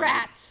don't watch Eat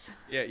rats!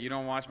 Yeah, you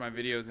don't watch my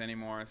videos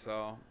anymore,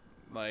 so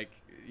like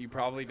you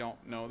probably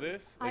don't know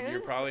this. Like, you're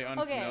was- probably okay,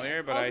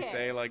 unfamiliar, but I okay.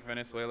 say like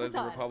Venezuela is the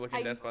Listen, Republic of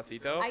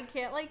Despacito. I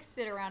can't like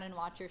sit around and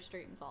watch your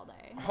streams all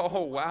day.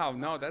 Oh wow,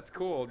 no, that's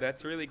cool.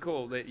 That's really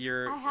cool that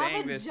you're I have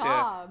saying a this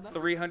job. to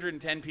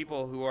 310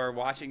 people who are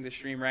watching the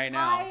stream right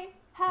now. I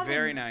have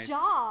Very a nice.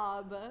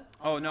 job.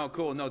 Oh no,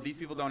 cool. No, these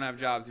people don't have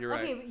jobs. You're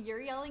Okay, right. but you're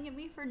yelling at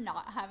me for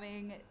not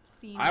having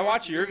seen I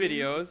watch your streams.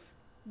 videos.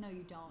 No,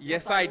 you don't.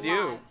 Yes, That's a I do.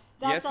 lie.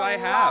 That's Yes, a I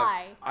have.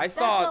 lie. I That's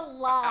saw. a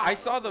lie. I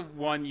saw the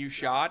one you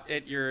shot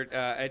at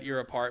your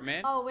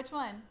apartment. Oh, which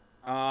one?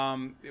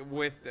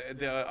 With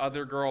the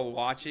other girl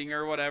watching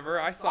or whatever.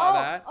 I saw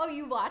that. Oh,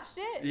 you watched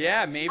it?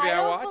 Yeah, maybe I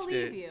don't watched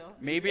believe it. you.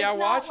 Maybe It's I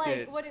watched not like,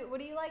 it. What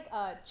do you like?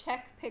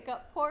 Check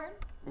pickup porn?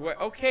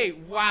 Okay,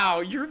 wow,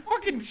 you're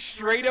fucking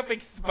straight up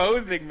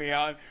exposing me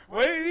on.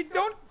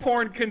 Don't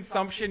porn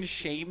consumption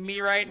shame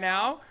me right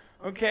now,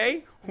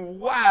 okay?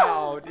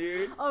 Wow,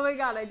 dude. Oh my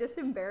god, I just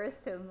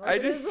embarrassed him. Look I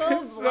at his just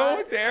little it's so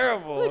blush.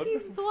 terrible. Look,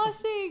 he's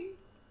blushing.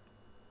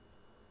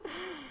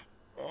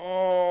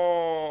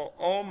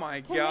 Oh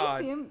my Can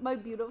god. they see my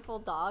beautiful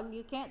dog?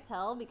 You can't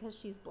tell because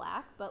she's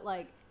black, but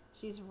like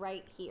she's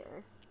right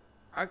here.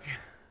 Okay.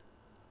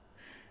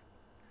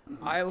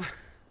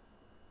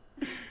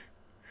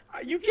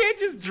 You can't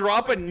just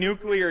drop a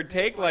nuclear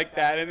take like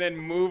that and then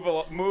move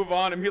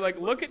on and be like,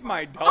 look at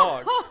my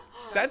dog.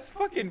 That's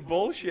fucking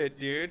bullshit,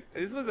 dude.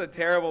 This was a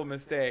terrible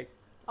mistake.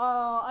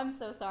 Oh, I'm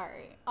so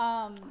sorry.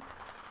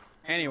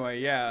 Anyway,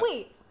 yeah.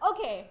 Wait,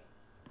 okay.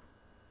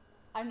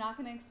 I'm not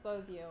gonna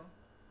expose you,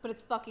 but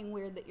it's fucking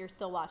weird that you're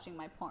still watching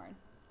my porn.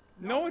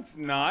 No, it's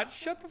not.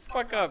 Shut the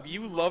fuck up.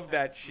 You love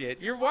that shit.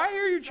 Why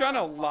are you trying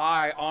to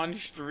lie on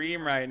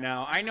stream right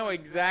now? I know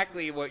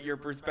exactly what your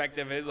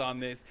perspective is on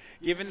this,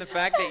 given the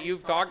fact that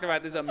you've talked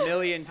about this a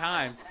million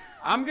times.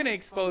 I'm gonna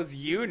expose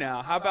you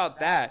now. How about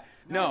that?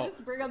 I No.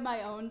 just bring up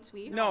my own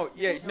tweets.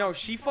 No,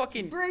 she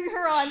fucking Bring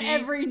her on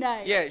every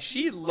night. Yeah,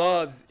 she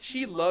loves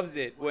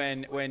it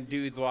when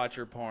dudes watch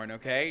her porn,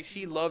 okay?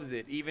 She loves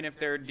it. Even if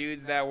there are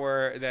dudes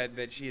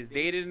that she has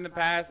dated in the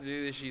past,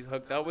 dudes that she's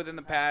hooked up with in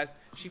the past,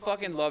 she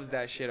fucking loves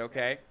that shit,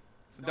 okay?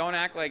 So don't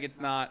act like it's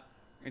not.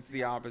 It's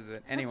the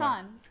opposite. Anyway.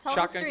 Hassan, tell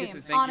the stream,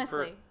 Kisses, thank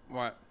honestly. you for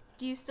what?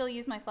 Do you still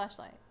use my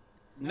flashlight?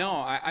 No,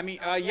 I mean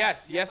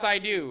yes I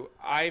do.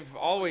 I've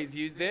always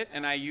used it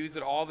and I use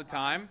it all the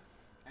time.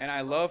 And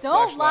I love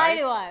Don't lie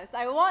to fleshlights. us.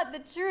 I want the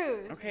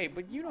truth. Okay,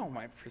 but you know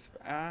my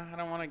perspective. I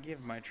don't want to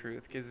give my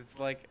truth because it's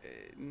like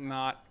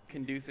not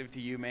conducive to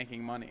you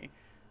making money.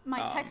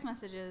 My text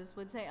messages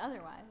would say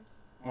otherwise.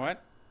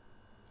 What?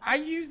 I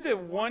used it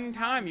one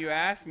time. You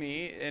asked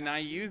me, and I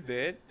used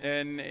it,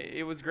 and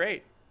it was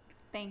great.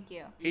 Thank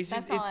you. It's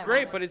That's just all it's I great,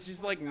 wanted. but it's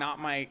just like not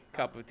my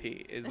cup of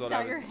tea. Is It's what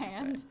not I was your gonna say.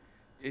 hand.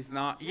 It's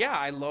not. Yeah,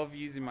 I love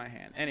using my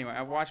hand. Anyway,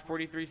 I've watched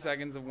 43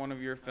 seconds of one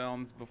of your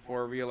films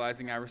before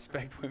realizing I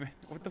respect women.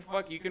 What the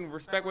fuck? You can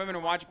respect women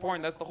and watch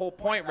porn. That's the whole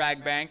point,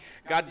 Ragbang.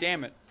 God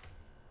damn it.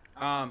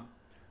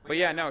 But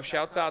yeah, no.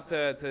 Shouts out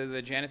to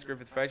the Janice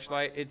Griffith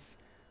fleshlight.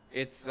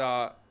 It's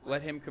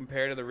let him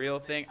compare to the real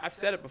thing. I've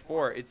said it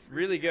before. It's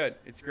really good.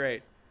 It's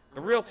great.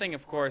 The real thing,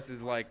 of course,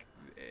 is like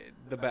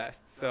the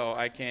best. So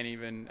I can't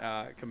even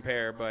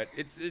compare. But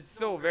it's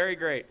still very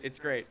great. It's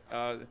great.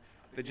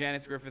 The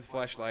Janice Griffith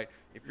fleshlight.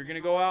 If you're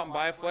gonna go out and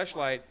buy a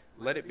fleshlight,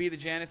 let it be the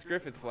Janice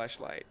Griffith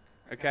fleshlight.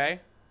 Okay?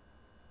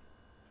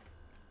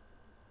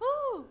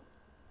 Woo!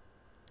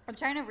 I'm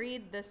trying to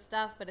read this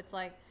stuff, but it's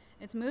like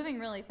it's moving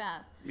really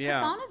fast.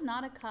 Yeah. Hassan is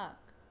not a cuck.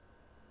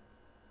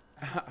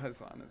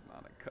 Hassan is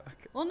not a cuck.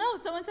 Well, no,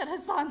 someone said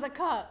Hassan's a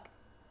cuck.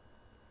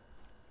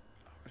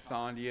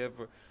 Hassan, do you have?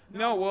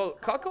 No, well,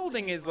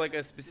 cuckolding is like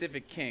a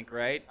specific kink,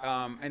 right?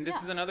 And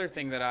this is another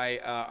thing that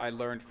I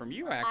learned from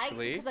you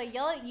actually. Because I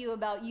yell at you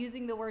about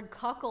using the word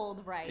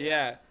cuckold right.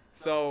 Yeah.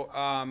 So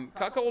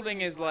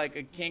cuckolding is like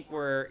a kink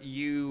where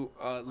you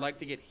like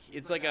to get.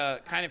 It's like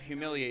a kind of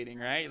humiliating,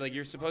 right? Like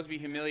you're supposed to be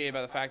humiliated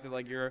by the fact that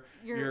like your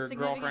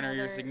girlfriend or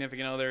your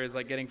significant other is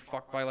like getting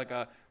fucked by like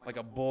a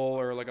bull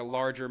or like a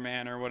larger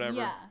man or whatever.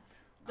 Yeah.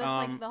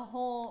 That's like the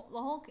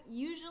whole.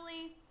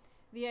 Usually,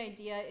 the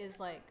idea is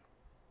like,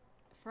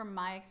 from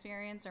my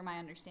experience or my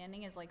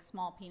understanding, is like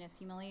small penis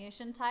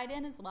humiliation tied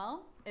in as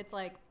well. It's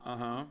like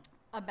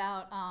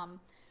about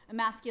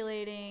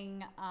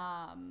emasculating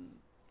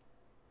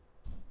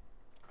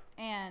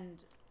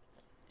and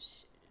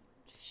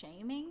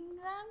shaming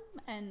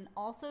them, and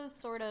also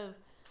sort of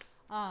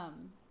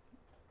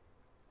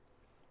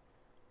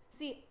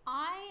see,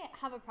 I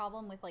have a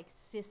problem with like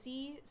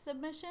sissy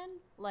submission.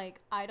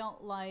 Like I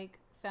don't like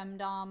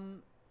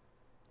femdom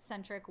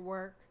centric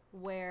work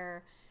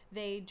where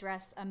they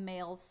dress a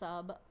male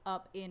sub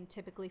up in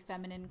typically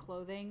feminine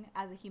clothing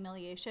as a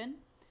humiliation,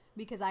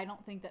 because I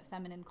don't think that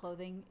feminine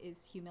clothing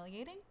is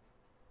humiliating.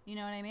 You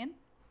know what I mean?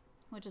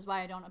 Which is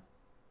why I don't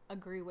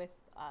agree with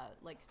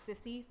like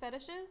sissy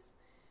fetishes.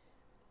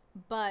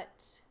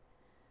 But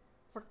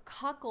for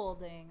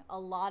cuckolding, a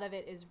lot of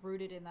it is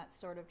rooted in that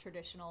sort of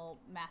traditional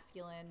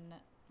masculine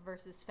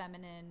versus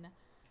feminine,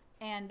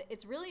 and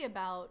it's really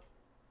about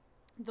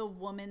the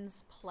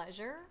woman's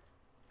pleasure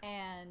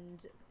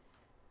and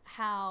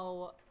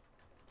how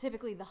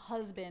typically the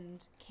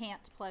husband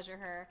can't pleasure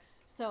her,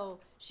 so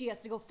she has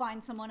to go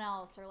find someone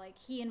else, or like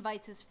he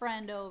invites his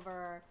friend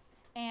over.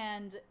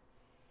 And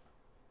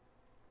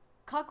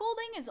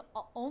cuckolding is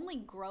only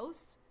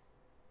gross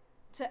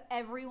to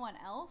everyone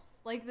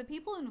else. Like the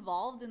people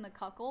involved in the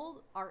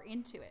cuckold are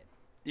into it.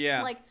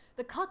 Yeah. Like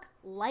the cuck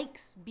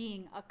likes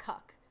being a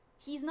cuck.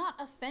 He's not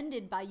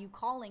offended by you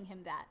calling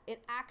him that.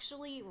 It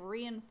actually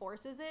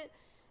reinforces it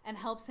and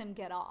helps him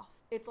get off.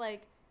 It's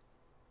like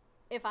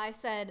if I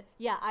said,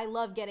 yeah, I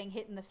love getting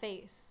hit in the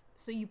face,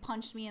 so you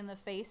punched me in the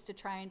face to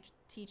try and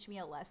teach me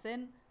a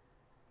lesson,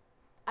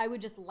 I would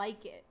just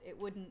like it. It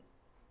wouldn't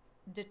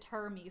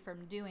deter me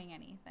from doing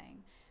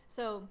anything.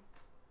 So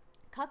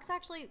cucks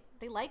actually,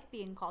 they like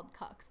being called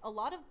cucks. A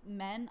lot of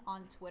men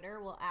on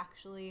Twitter will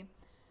actually,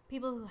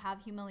 people who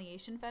have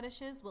humiliation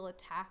fetishes will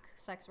attack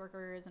sex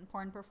workers and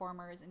porn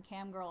performers and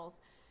cam girls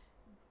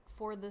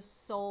for the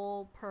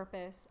sole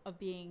purpose of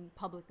being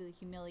publicly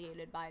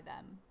humiliated by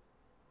them.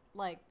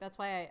 Like, that's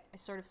why I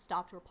sort of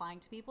stopped replying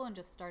to people and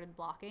just started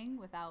blocking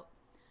without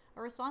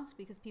a response,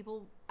 because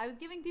I was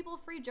giving people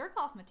free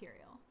jerk-off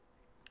material.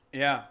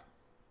 Yeah.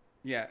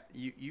 Yeah,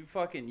 you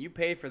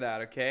pay for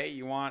that, okay?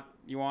 You want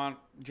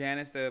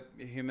Janice to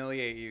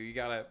humiliate you, you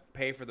gotta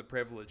pay for the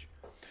privilege.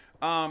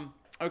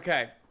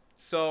 Okay,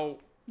 so...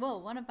 Whoa,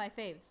 one of my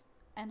faves.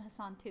 And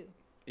Hassan, too.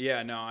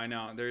 Yeah, no, I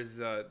know.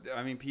 There's, I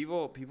mean,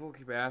 people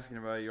keep asking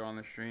about you on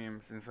the stream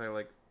since I,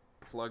 like,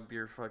 plugged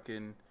your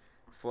fucking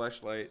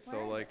fleshlight.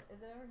 So, like...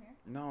 Is it over here?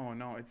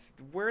 No, it's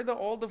where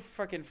all the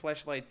fucking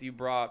fleshlights you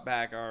brought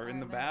back are in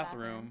the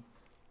bathroom.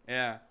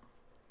 Yeah,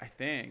 I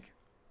think.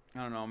 I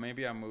don't know.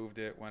 Maybe I moved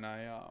it when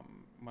I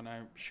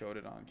showed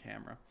it on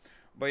camera.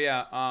 But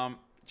yeah,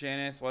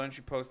 Janice, why don't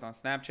you post on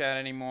Snapchat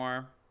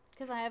anymore?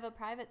 Because I have a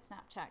private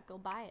Snapchat. Go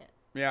buy it.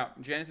 Yeah,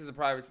 Janice is a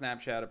private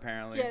Snapchat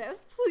apparently.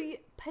 Janice,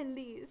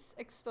 please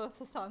expose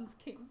Hassan's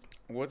kink.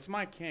 What's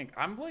my kink?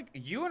 I'm like,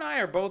 you and I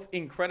are both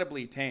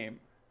incredibly tame.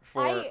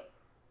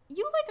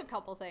 You like a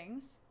couple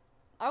things.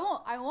 I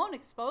won't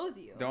expose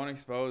you. Don't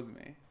expose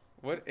me.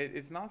 What?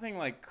 It's nothing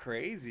like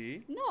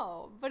crazy.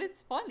 No, but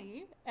it's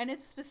funny and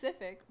it's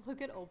specific. Look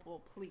at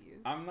Opal,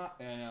 please. I'm not.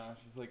 I know.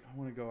 She's like, I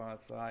want to go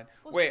outside.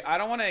 Well, wait, I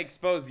don't want to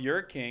expose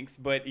your kinks,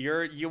 but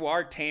you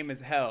are tame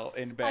as hell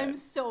in bed. I'm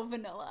so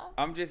vanilla.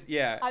 I'm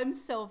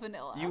so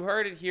vanilla. You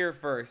heard it here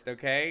first,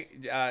 okay?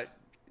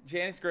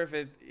 Janice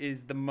Griffith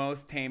is the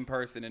most tame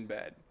person in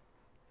bed.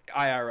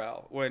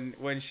 IRL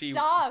when she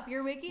stop.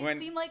 You're making it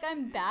seem like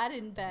I'm bad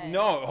in bed.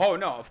 No, oh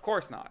no, of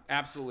course not.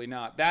 Absolutely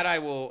not. That I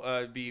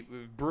will be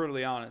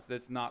brutally honest.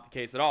 That's not the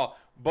case at all.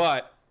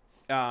 But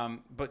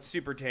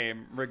super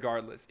tame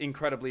regardless.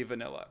 Incredibly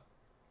vanilla.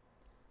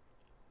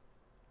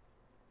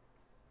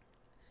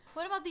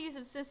 What about the use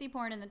of sissy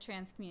porn in the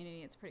trans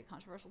community? It's a pretty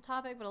controversial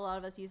topic, but a lot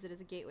of us use it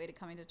as a gateway to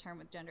coming to terms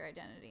with gender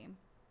identity.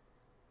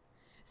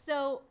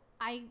 So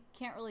I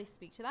can't really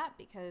speak to that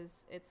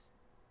because it's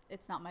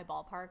not my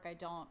ballpark. I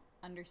don't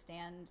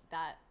understand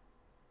that,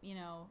 you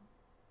know,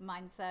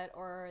 mindset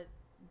or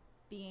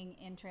being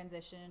in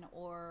transition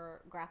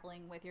or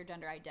grappling with your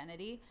gender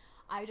identity.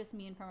 I just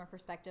mean from a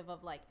perspective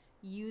of like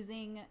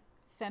using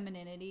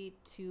femininity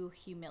to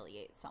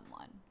humiliate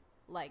someone,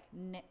 like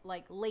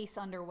lace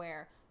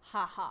underwear,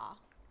 haha,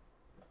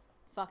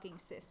 fucking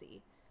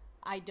sissy.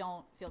 I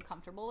don't feel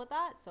comfortable with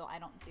that, so I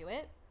don't do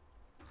it.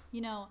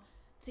 You know,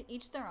 to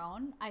each their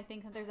own. I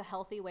think that there's a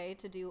healthy way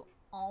to do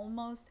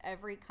almost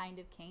every kind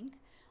of kink.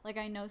 Like,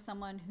 I know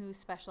someone who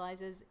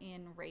specializes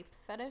in rape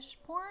fetish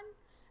porn,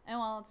 and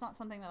while it's not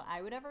something that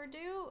I would ever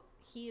do,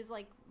 he is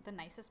like the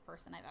nicest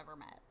person I've ever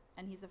met,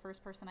 and he's the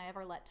first person I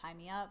ever let tie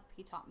me up.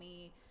 He taught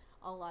me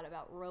a lot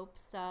about rope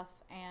stuff,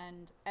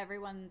 and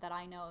everyone that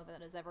I know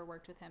that has ever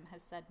worked with him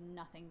has said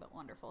nothing but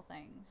wonderful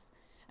things.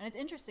 And it's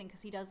interesting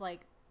because he does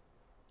like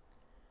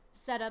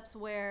setups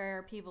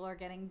where people are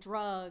getting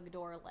drugged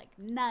or like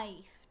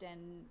knifed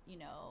and, you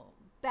know,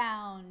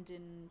 bound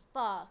and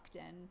fucked,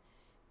 and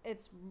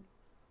it's,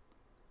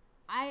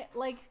 I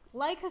like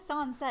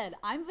Hassan said,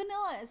 I'm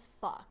vanilla as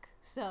fuck.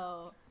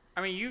 So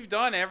I mean, you've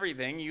done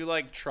everything. You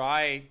like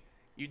try.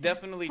 You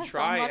definitely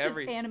try watches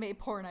everything. Anime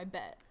porn, I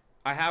bet.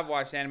 I have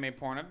watched anime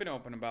porn. I've been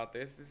open about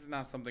this. This is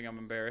not something I'm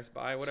embarrassed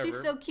by. Whatever.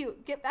 She's so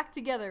cute. Get back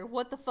together.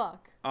 What the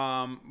fuck?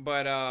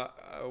 But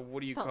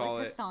what do you Felt call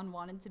like it? Hassan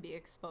wanted to be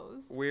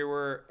exposed. We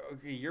were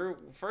okay. You're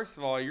first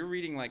of all, you're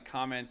reading like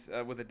comments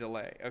with a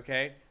delay.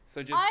 Okay,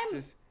 so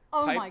just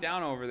pipe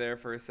down over there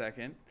for a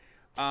second.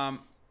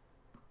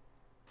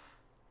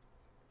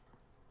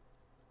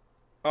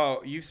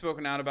 Oh, you've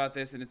spoken out about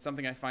this, and it's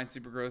something I find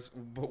super gross.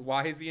 But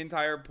why is the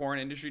entire porn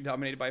industry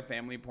dominated by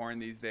family porn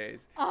these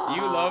days?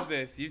 You love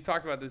this. You've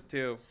talked about this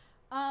too.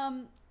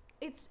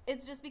 It's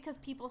just because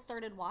people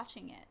started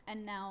watching it,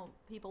 and now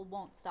people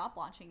won't stop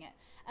watching it.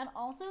 And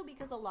also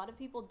because a lot of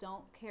people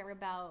don't care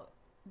about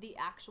the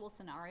actual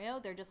scenario.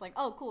 They're just like,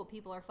 oh, cool,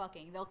 people are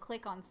fucking. They'll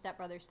click on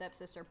stepbrother,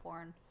 stepsister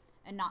porn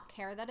and not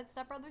care that it's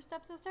stepbrother,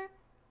 stepsister.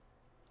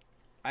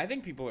 I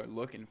think people are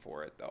looking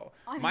for it, though.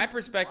 I mean, my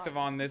perspective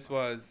on this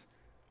was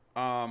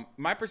that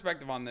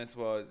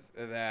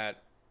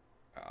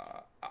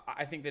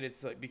I think that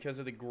it's like because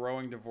of the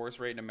growing divorce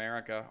rate in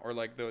America, or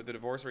like the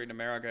divorce rate in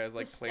America has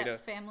like played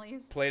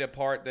a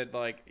part that,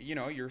 like, you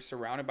know, you're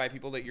surrounded by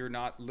people that you're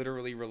not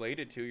literally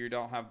related to. You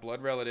don't have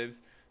blood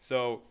relatives,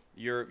 so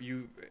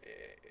you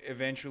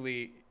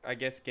eventually, I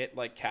guess, get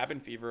like cabin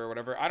fever or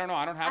whatever. I don't know.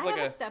 I don't have I have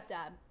a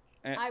stepdad.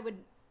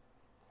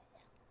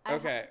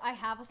 I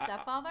have a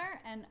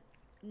stepfather, and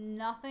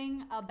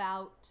nothing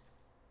about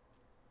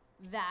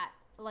that,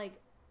 like,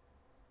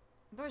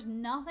 there's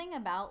nothing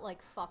about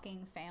like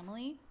fucking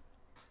family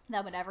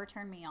that would ever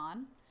turn me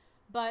on.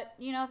 But,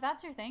 you know, if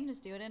that's your thing,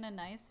 just do it in a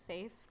nice,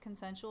 safe,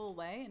 consensual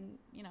way, and,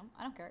 you know,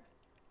 I don't care.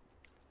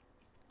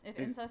 If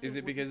incest is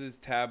it because it's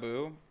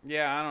taboo?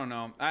 Yeah, I don't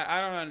know.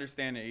 I don't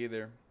understand it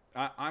either.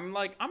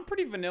 I'm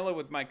pretty vanilla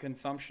with my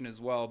consumption as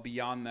well.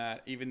 Beyond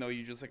that, even though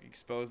you just like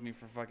exposed me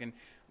for fucking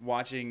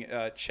watching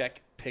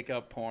Czech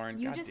pickup porn.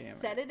 You God just damn it.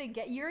 said it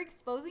again. You're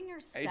exposing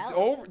yourself. It's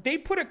over. They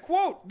put a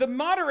quote. The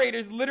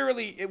moderators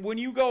literally, when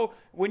you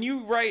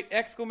write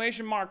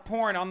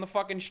 !porn on the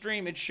fucking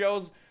stream, it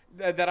shows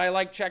that I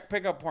like Czech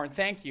pickup porn.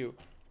 Thank you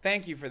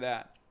for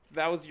that.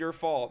 That was your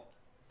fault.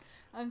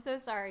 I'm so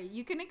sorry.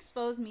 You can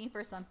expose me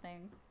for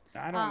something.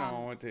 I don't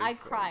know what to expose. I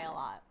cry a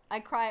lot. I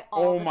cry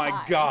all the time. Oh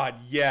my God,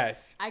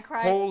 yes. I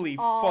cry Holy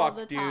all fuck,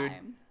 the dude.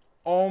 time.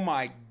 Oh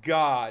my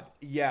God.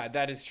 Yeah,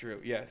 that is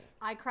true. Yes.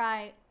 I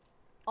cry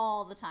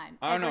all the time.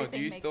 I don't know. Everything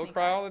Do you makes still me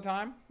cry all the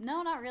time?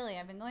 No, not really.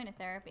 I've been going to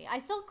therapy. I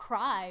still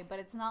cry, but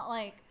it's not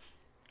like,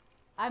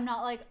 I'm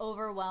not like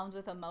overwhelmed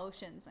with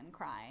emotions and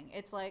crying.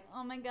 It's like,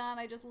 oh my God,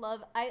 I just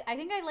love, I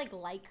think I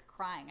like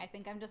crying. I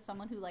think I'm just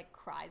someone who like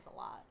cries a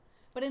lot.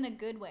 But in a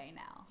good way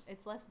now.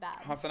 It's less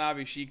bad.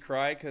 Hasanabi, she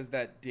cry because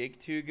that dick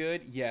too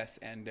good? Yes,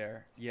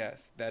 Ender.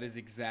 Yes, that is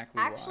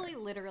exactly Actually,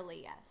 why.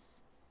 literally,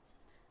 yes.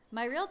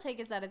 My real take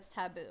is that it's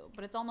taboo,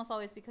 but it's almost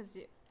always because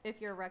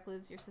if you're a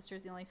recluse, your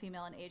sister's the only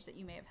female in age that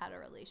you may have had a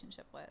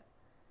relationship with.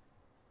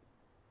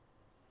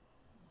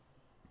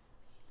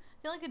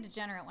 I feel like a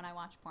degenerate when I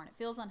watch porn. It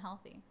feels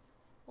unhealthy.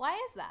 Why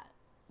is that?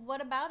 What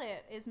about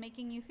it is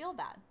making you feel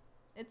bad?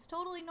 It's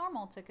totally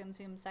normal to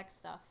consume sex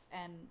stuff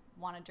and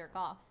want to jerk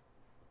off.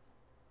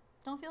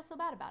 Don't feel so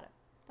bad about it.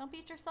 Don't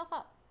beat yourself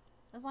up.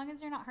 As long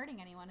as you're not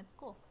hurting anyone, it's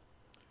cool.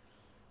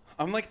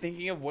 I'm like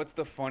thinking of what's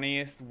the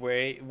funniest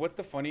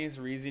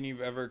reason you've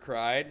ever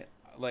cried?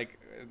 Like,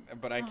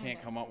 but I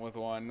can't come up with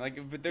one.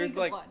 Like, but there's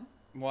like, one.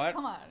 What?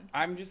 Come on.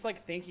 I'm just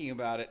like thinking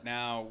about it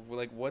now.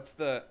 Like,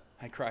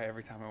 I cry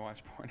every time I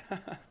watch porn.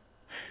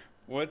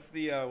 What's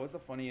the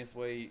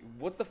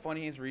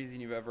funniest reason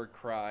you've ever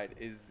cried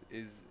is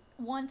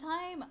one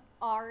time,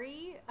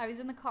 I was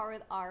in the car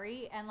with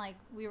Ari, and like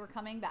we were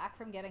coming back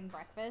from getting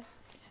breakfast,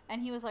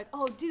 and he was like,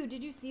 oh dude,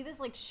 did you see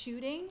this like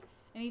shooting?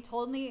 And he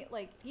told me,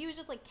 like, he was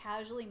just, like,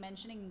 casually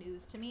mentioning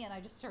news to me, and I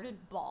just started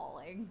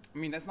bawling. I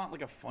mean, that's not,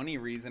 like, a funny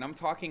reason. I'm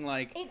talking,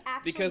 like, It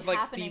actually because, like,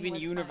 happening Steven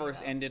was Universe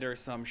funny, though. ended or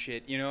some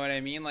shit. You know what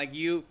I mean? Like,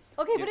 you...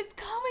 Okay, but it's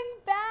coming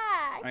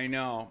back! I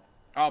know.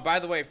 Oh, by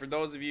the way, for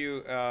those of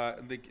you,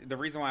 the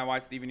reason why I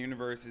watch Steven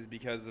Universe is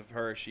because of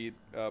her. She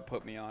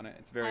put me on it.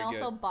 It's very good. I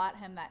also bought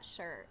him that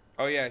shirt.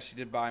 Oh, yeah, she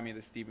did buy me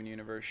the Steven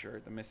Universe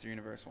shirt, the Mr.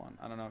 Universe one.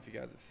 I don't know if you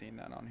guys have seen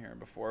that on here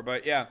before,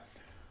 but yeah.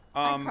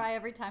 I cry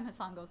every time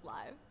Hassan goes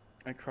live.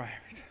 I cry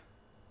every time.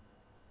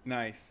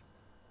 Nice.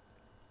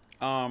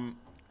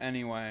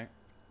 Anyway.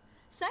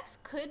 Sex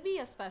could be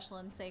a special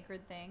and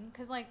sacred thing,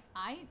 because, like,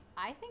 I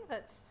think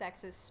that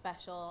sex is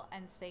special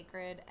and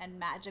sacred and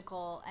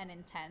magical and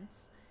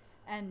intense,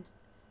 and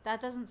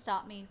that doesn't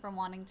stop me from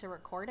wanting to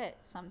record it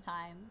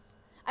sometimes.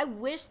 I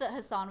wish that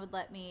Hassan would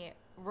let me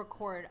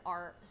record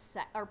our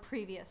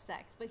previous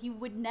sex, but he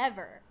would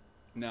never.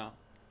 No.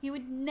 He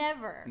would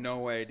never. No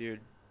way, dude.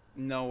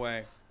 No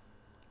way.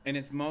 And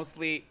it's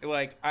mostly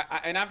like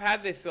I've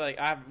had this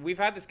we've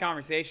had this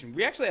conversation.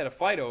 We actually had a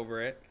fight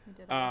over it. We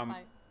did have a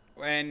fight.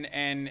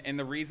 And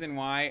the reason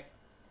why,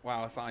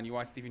 wow, Hassan, you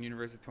watched Steven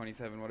Universe at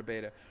 27. What a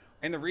beta.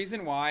 And the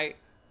reason why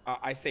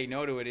I say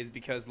no to it is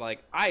because,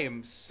 like, I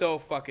am so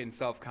fucking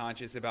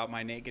self-conscious about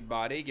my naked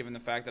body, given the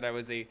fact that I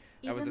was a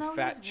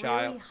fat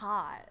child. Really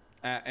hot.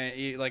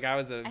 Like, I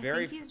was a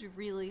very. I think he's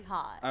really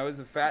hot. I was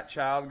a fat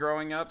child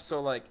growing up,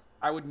 so, like,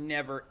 I would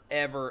never,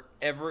 ever,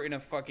 ever in a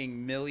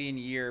fucking million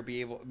years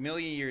be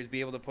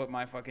able to put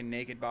my fucking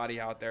naked body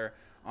out there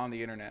on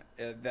the internet.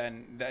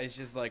 Then that is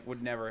just, like,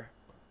 would never.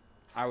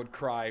 I would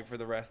cry for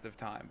the rest of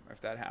time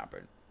if that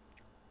happened.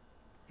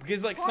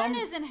 Because, like,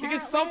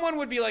 someone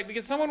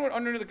would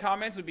under the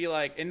comments would be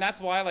like, and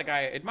that's why, like,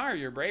 I admire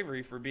your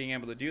bravery for being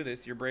able to do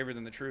this. You're braver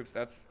than the troops.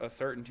 That's a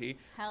certainty.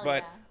 Hell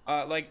but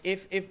yeah. like,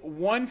 if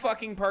one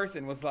fucking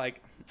person was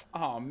like,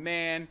 oh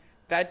man,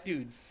 that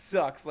dude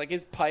sucks, like,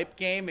 his pipe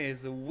game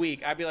is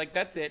weak, I'd be like,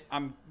 that's it,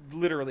 I'm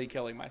literally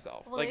killing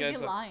myself. Well, like, they'd be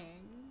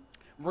lying.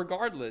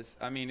 Regardless,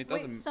 I mean, it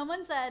doesn't. Wait,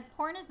 someone said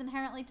porn is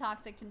inherently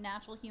toxic to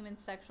natural human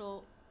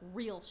sexual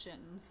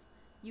relations.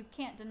 You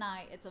can't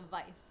deny it's a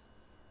vice.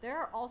 There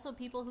are also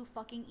people who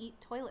fucking eat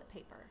toilet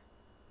paper.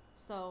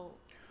 So,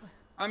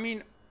 I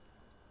mean,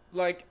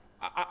 like,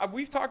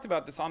 we've talked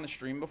about this on the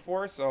stream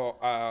before,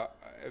 so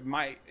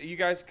you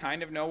guys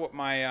kind of know what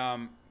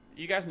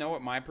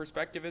my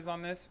perspective is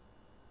on this.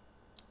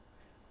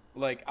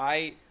 Like,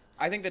 I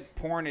think that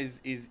porn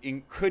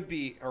could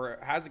be, or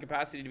has the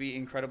capacity to be,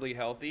 incredibly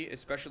healthy,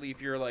 especially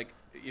if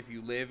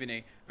you live in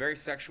a very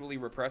sexually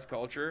repressed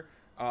culture.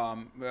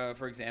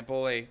 For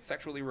example, a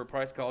sexually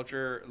repressed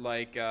culture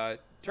like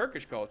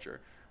Turkish culture,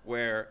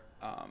 where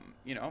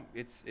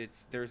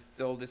there's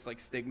still this, like,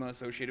 stigma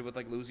associated with,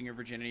 like, losing your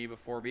virginity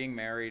before being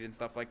married and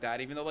stuff like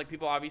that. Even though, like,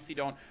 people obviously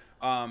don't,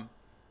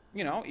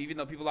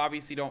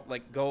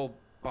 like, go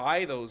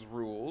by those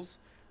rules.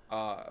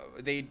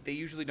 They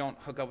usually don't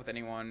hook up with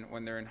anyone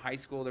when they're in high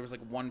school. There was,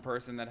 like, one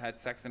person that had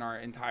sex in our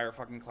entire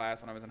fucking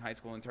class when I was in high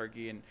school in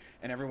Turkey, and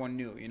everyone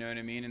knew, you know what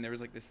I mean? And there was,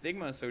 like, the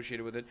stigma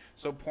associated with it.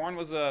 So porn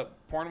was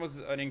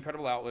an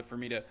incredible outlet for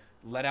me to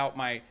let out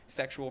my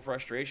sexual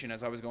frustration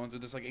as I was going through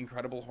this, like,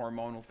 incredible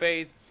hormonal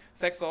phase.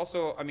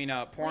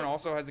 Porn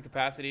also has the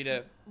capacity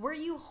to. Were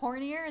you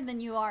hornier than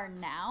you are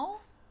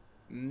now?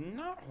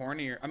 Not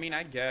hornier. I mean,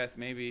 I guess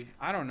maybe.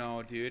 I don't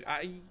know, dude.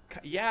 I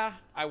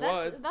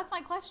was. That's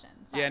my question.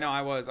 Sorry. Yeah, no,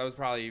 I was. I was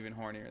probably even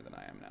hornier than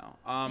I am now.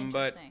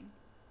 Interesting.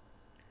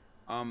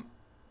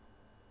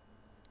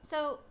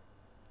 So,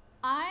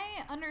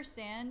 I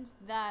understand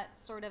that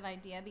sort of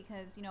idea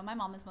because, my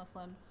mom is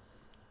Muslim,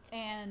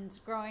 and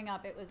growing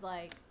up, it was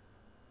like,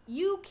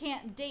 you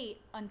can't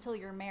date until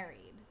you're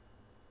married.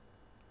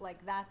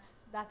 Like,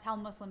 that's how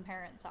Muslim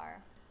parents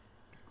are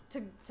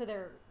to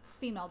their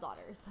female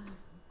daughters.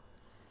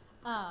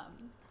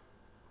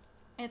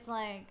 It's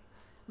like,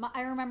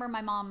 I remember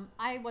my mom,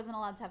 I wasn't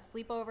allowed to have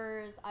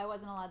sleepovers. I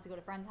wasn't allowed to go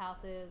to friends'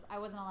 houses. I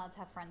wasn't allowed to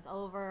have friends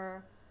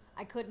over.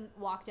 I couldn't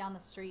walk down the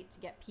street to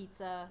get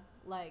pizza.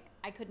 Like,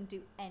 I couldn't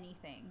do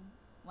anything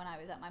when I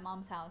was at my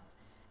mom's house.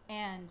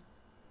 And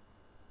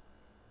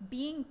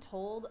being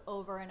told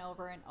over and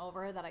over and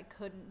over that I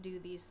couldn't do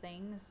these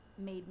things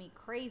made me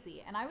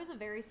crazy. And I was a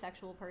very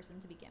sexual person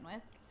to begin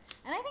with.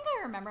 And I think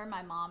I remember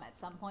my mom at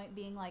some point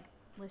being like,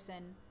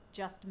 listen,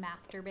 just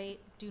masturbate.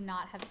 Do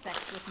not have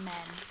sex with men.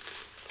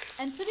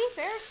 And to be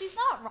fair, she's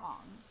not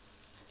wrong.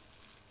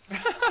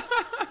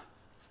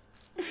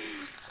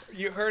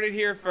 You heard it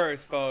here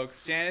first,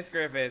 folks. Janice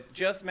Griffith,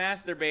 just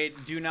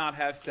masturbate, do not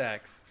have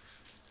sex.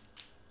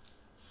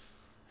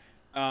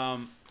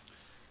 Have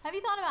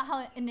you thought about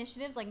how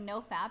initiatives like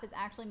NoFap is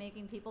actually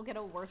making people get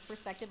a worse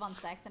perspective on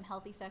sex and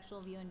healthy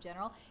sexual view in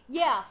general?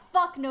 Yeah,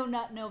 fuck No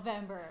Nut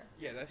November.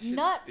 Yeah, that's shit's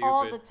nut stupid.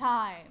 all the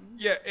time.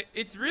 Yeah,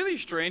 it's really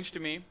strange to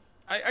me.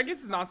 I guess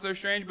it's not so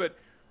strange, but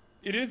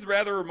it is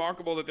rather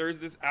remarkable that there is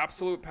this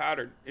absolute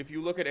pattern. If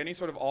you look at any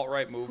sort of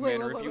alt-right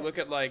movement, or if you look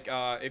at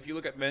if you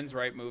look at men's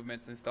right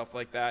movements and stuff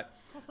like that,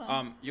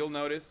 you'll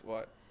notice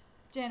what?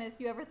 Janice,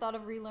 you ever thought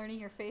of relearning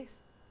your faith?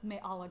 May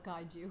Allah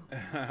guide you.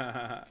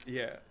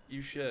 Yeah,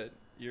 you should.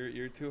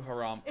 You're too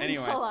haram. Anyway,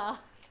 Inshallah.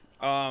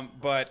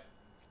 but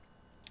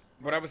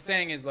what I was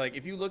saying is, like,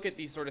 if you look at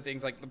these sort of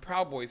things, like the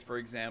Proud Boys, for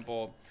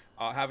example,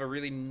 have a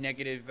really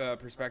negative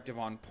perspective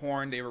on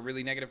porn. They have a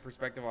really negative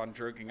perspective on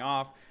jerking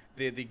off.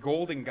 The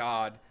Golden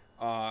God,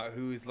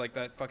 who's like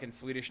that fucking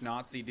Swedish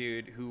Nazi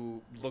dude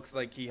who looks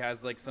like he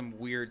has like some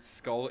weird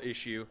skull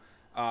issue.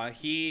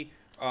 He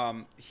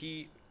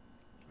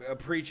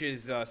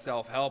preaches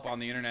self-help on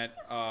the internet,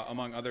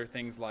 among other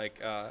things like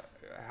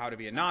how to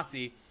be a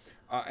Nazi,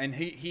 and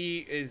he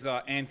is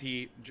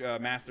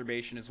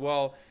anti-masturbation as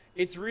well.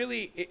 It's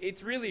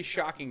really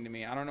shocking to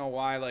me. I don't know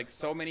why, like,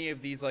 so many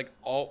of these like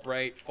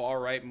alt-right,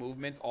 far-right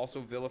movements also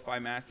vilify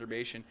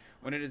masturbation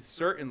when it is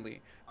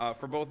certainly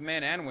for both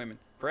men and women,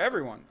 for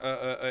everyone,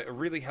 a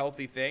really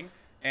healthy thing.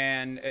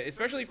 And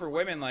especially for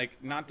women,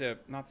 like, not to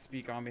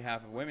speak on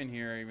behalf of women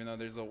here, even though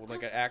there's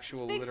like an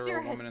actual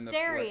literal woman in the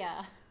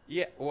hysteria.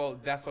 Yeah, well,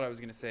 that's what I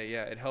was gonna say.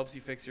 Yeah, it helps you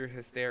fix your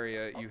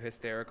hysteria, you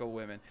hysterical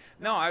women.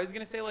 No, I was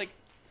gonna say, like,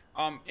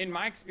 in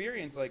my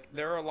experience, like,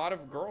 there are a lot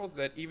of girls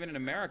that even in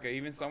America,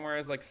 even somewhere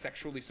as like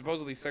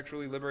supposedly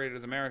sexually liberated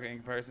as America in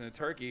comparison to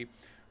Turkey,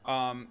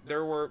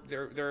 there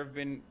have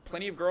been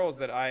plenty of girls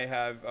that I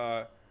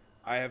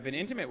have been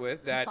intimate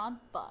with that Hassan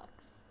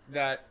Bucks.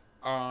 that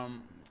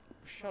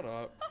shut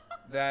up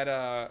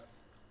that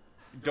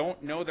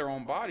don't know their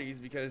own bodies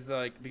because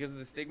of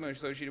the stigma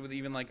associated with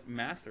even like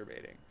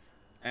masturbating,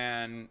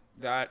 and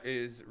that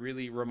is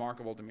really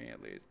remarkable to me,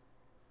 at least.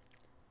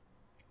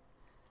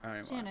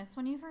 Anyway. Janice,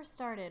 when you first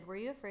started, were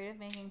you afraid of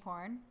making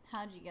porn?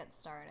 How'd you get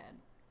started?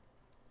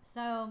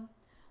 So,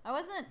 I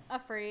wasn't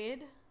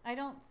afraid, I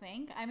don't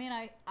think. I mean,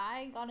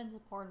 I got into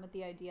porn with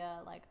the idea,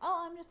 like,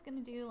 oh, I'm just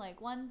going to do, like,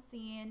 one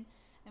scene.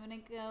 I'm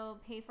going to go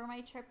pay for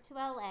my trip to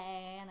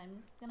LA, and I'm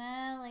just going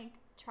to, like,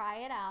 try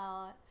it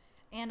out.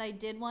 And I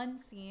did one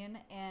scene,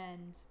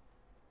 and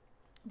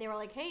they were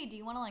like, hey, do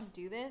you want to, like,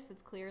 do this?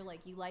 It's clear,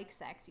 like, you like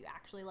sex. You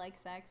actually like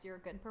sex. You're a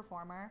good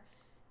performer.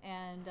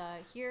 And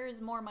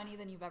here's more money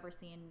than you've ever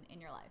seen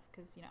in your life.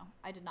 Because, you know,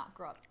 I did not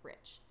grow up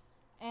rich.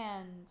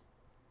 And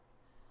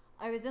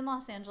I was in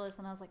Los Angeles,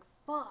 and I was like,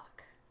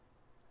 fuck.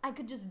 I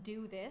could just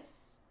do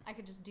this. I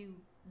could just do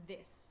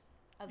this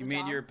as a job.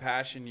 You made your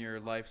passion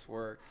your life's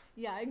work.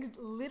 Yeah,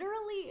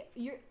 literally,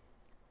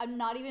 I'm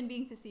not even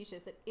being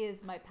facetious. It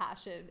is my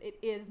passion. It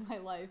is my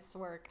life's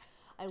work.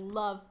 I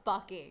love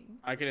fucking.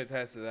 I can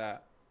attest to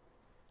that.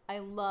 I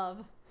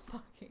love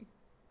fucking.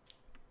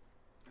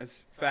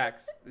 It's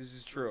facts. This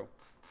is true.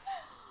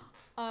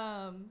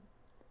 My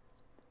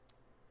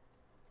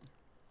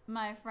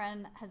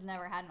friend has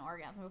never had an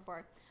orgasm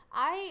before.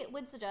 I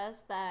would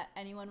suggest that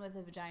anyone with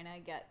a vagina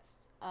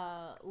gets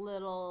a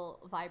little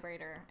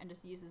vibrator and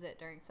just uses it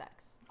during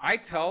sex. I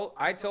tell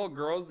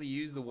girls to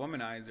use the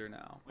womanizer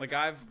now. Like,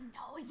 No,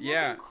 isn't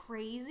that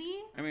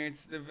crazy? I mean,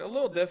 it's a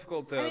little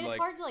difficult to. I mean, it's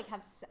hard to like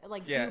have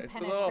do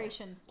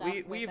penetration stuff.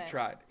 We've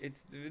tried.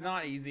 It's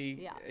not easy.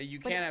 Yeah, you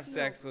but can't it have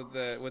sex with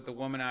the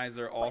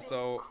womanizer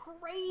also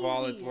crazy.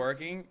 while it's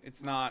working.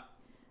 It's not.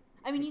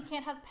 I mean, you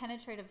can't have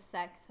penetrative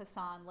sex,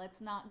 Hassan.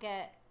 Let's not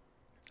get.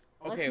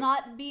 Okay. Let's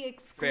not be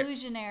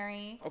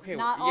exclusionary. Okay.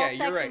 Not all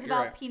sex right, is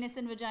about penis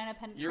and vagina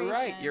penetration.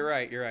 You're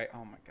right.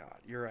 Oh my God,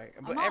 you're right.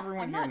 But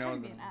everyone here knows. I'm not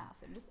trying to be an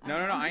ass. No.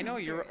 I know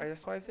you're.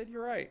 That's why I said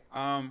you're right.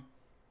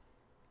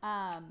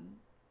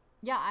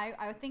 Yeah,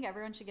 I think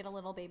everyone should get a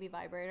little baby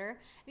vibrator.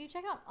 If you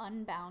check out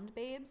Unbound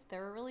Babes,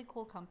 they're a really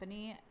cool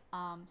company.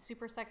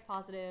 Super sex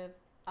positive.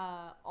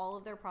 All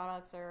of their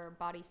products are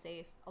body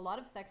safe. A lot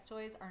of sex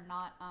toys are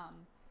not.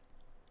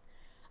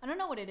 I don't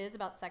know what it is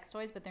about sex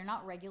toys, but they're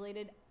not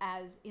regulated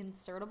as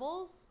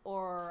insertables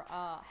or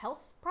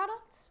health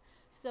products.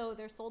 So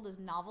they're sold as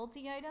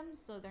novelty items,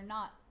 so they're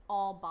not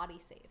all body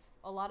safe.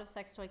 A lot of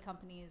sex toy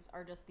companies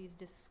are just these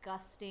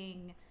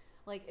disgusting,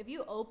 like, if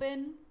you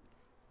open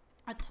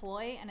a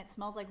toy and it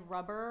smells like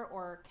rubber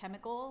or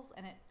chemicals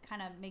and it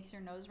kind of makes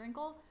your nose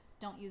wrinkle,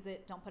 don't use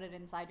it. Don't put it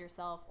inside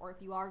yourself. Or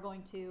if you are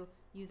going to,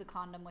 use a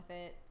condom with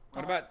it.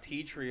 What about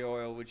tea tree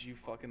oil, which you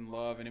fucking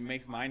love, and it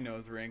makes my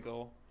nose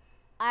wrinkle?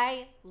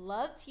 I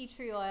love tea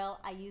tree oil.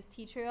 I use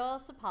tea tree oil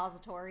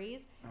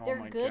suppositories.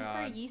 They're good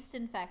for yeast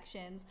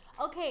infections.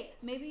 Okay,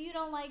 maybe you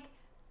don't like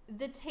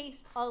the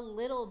taste a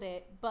little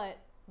bit, but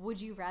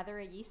would you rather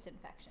a yeast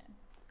infection?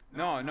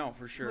 No,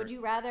 for sure. Would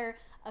you rather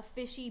a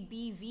fishy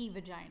BV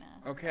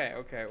vagina? Okay.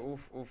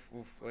 Oof.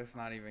 Let's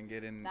not even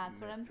get into that. That's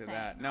what I'm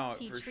saying. No,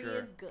 tea for tree sure.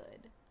 is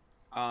good.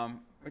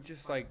 It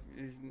just like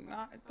is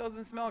not. It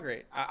doesn't smell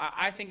great.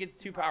 I think it's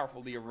too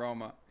powerful. The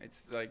aroma.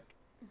 It's like,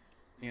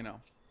 you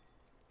know.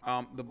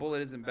 The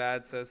bullet isn't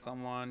bad, says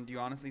someone. Do you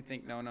honestly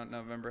think No Nut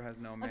November has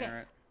no merit?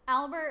 Okay.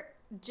 Albert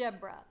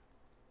Jebra.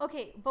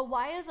 Okay, but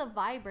why is a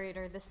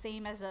vibrator the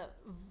same as a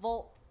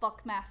Volt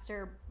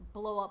Fuckmaster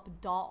blow-up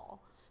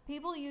doll?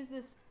 People use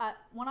this.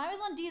 When I was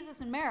on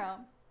Deezus and Mero,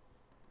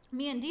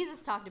 me and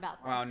Deezus talked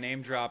about this. Wow,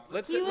 name drop.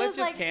 Let's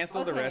just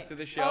cancel the rest of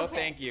the show.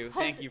 Okay.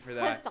 Thank you for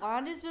that.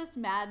 Hassan is just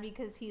mad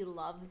because he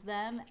loves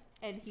them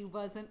and he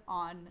wasn't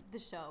on the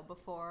show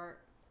before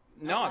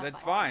No, left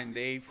that's by fine. saying.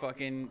 They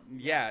fucking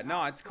yeah.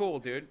 No, it's cool,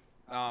 dude.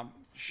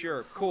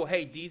 Sure, cool.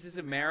 Hey, Deezus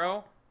and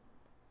Marrow.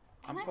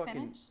 Can I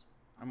finish?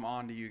 I'm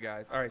on to you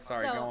guys. All right,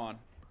 sorry, So, go on.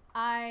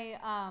 I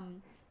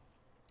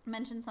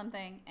mentioned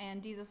something,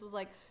 and Jesus was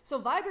like, "So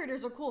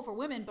vibrators are cool for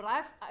women, but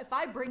if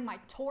I bring my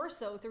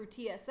torso through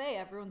TSA,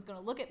 everyone's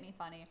gonna look at me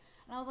funny."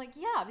 And I was like,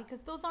 "Yeah,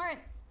 because those aren't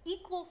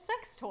equal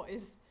sex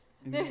toys."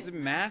 And this is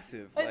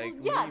massive. Like,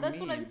 Yeah,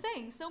 that's what I'm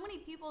saying. So many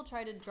people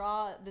try to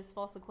draw this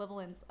false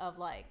equivalence of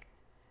like,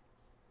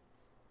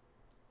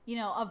 you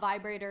know, a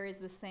vibrator is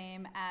the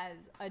same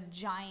as a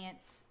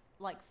giant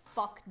like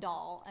fuck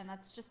doll, and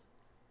that's just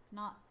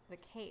not the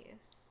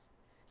case.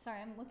 Sorry,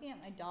 I'm looking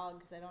at my dog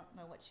because I don't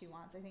know what she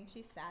wants. I think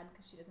she's sad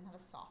because she doesn't have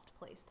a soft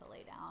place to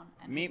lay down.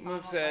 And Meat Hassan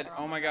Move won't said, let her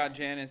 "Oh on my the God, bed."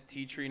 Janice,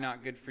 tea tree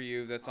not good for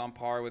you. That's on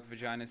par with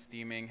vagina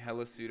steaming.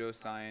 Hella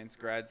pseudoscience.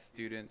 Grad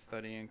student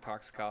studying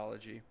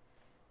toxicology."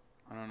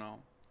 I don't know.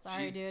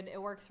 Sorry, dude.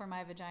 It works for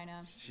my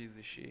vagina. She's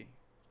a she.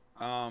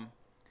 Well,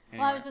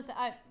 I was just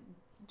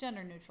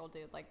gender neutral,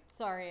 dude. Like,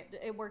 sorry,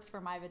 it works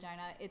for my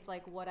vagina. It's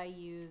like what I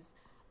use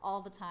all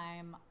the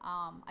time.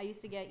 I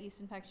used to get yeast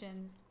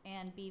infections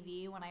and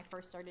BV when I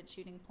first started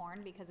shooting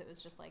porn because it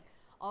was just like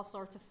all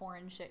sorts of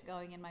foreign shit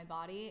going in my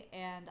body,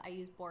 and I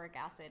use boric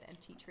acid and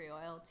tea tree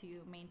oil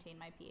to maintain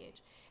my pH.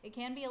 It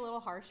can be a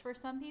little harsh for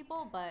some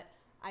people, but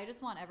I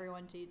just want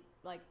everyone to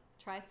like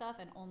try stuff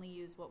and only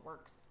use what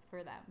works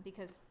for them,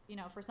 because, you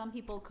know, for some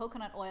people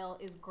coconut oil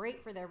is great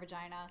for their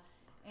vagina,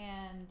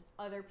 and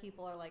other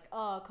people are like,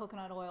 "Oh,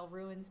 coconut oil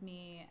ruins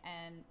me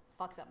and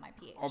fucks up my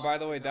pH." Oh, by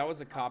the way, that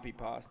was a copy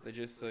pasta,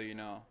 just so you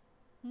know.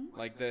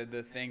 Like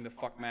the thing, the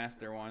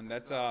Fuckmaster one.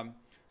 That's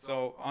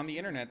so on the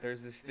internet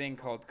there's this thing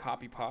called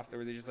copy pasta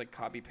where they just like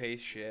copy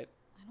paste shit.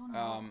 I don't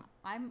know.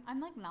 I'm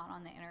like not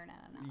on the internet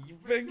enough.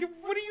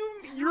 What do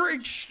you? You're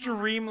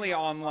extremely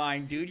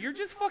online, dude. You're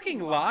just fucking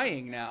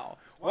lying now.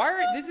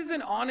 This is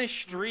an honest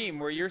stream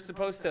where you're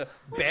supposed to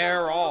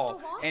bear all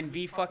and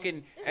be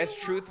fucking as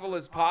truthful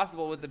as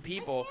possible with the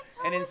people,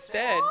 and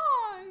instead,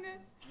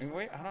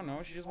 wait, I don't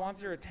know. She just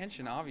wants your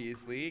attention,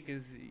 obviously,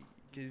 because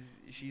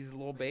she's a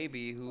little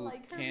baby who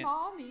Like her can't.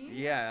 mommy.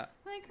 Yeah.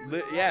 Like her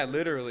mommy. Yeah,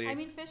 literally. I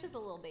mean, Fish is a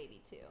little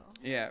baby too.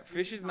 Yeah,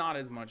 Fish is not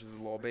as much as a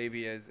little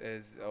baby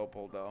as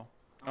Opal though.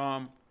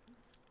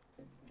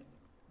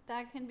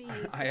 That can be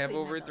used to I have clean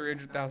over my belly.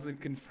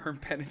 300,000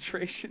 confirmed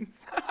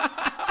penetrations.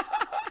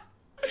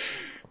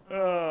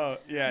 Oh,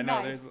 yeah,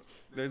 no, Nice.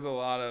 there's a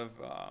lot of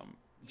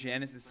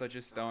Janice is such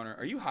a stoner.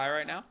 Are you high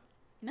right now?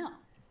 No.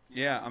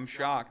 Yeah, I'm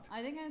shocked.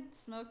 I think I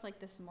smoked like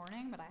this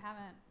morning, but I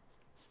haven't.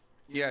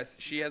 Yes,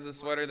 she has a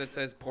sweater that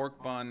says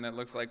pork bun that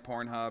looks like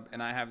Pornhub,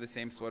 and I have the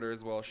same sweater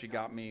as well. She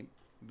got me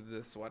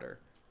the sweater.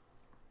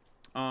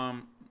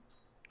 Yeah,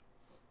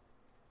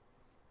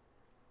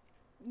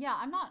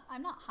 I'm not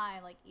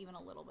high like even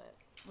a little bit,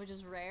 which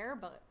is rare,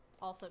 but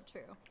also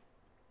true.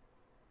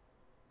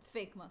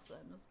 Fake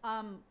Muslims.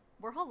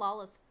 We're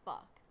halal as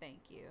fuck, thank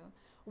you.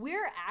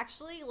 We're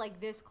actually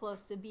like this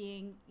close to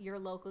being your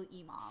local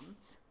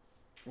imams.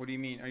 What do you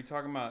mean? Are you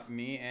talking about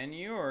me and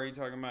you, or are you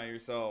talking about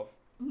yourself?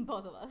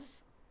 Both of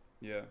us.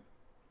 Yeah,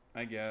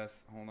 I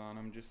guess. Hold on,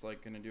 I'm just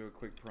like gonna do a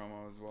quick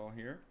promo as well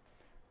here.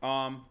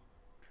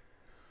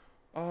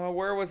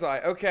 Where was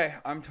I? Okay,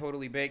 I'm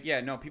totally baked. Yeah,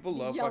 no, people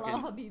love Yalla,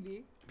 fucking.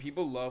 Habibi.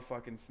 People love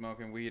fucking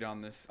smoking weed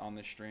on this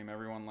stream.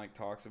 Everyone like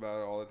talks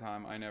about it all the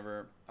time. I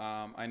never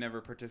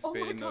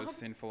participate in those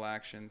sinful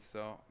actions.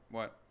 So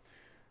what?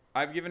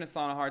 I've given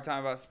Hassan a hard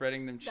time about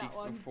spreading them cheeks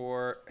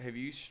before. Have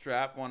you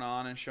strapped one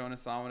on and shown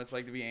Hassan what it's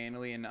like to be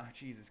anally and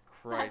Jesus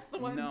Christ? That's the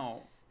one.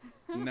 No,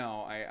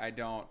 no, I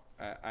don't.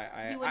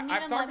 He wouldn't I've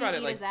even talked let about me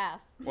it eat his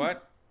ass.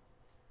 What?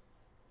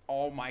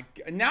 Oh my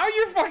God! Now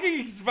you're fucking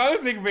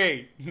exposing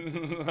me. He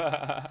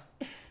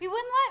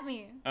wouldn't let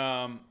me.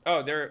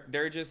 Oh,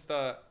 they're just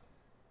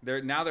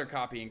they're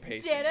copying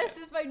pasting. Janice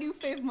is my new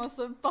fave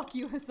Muslim. Fuck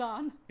you,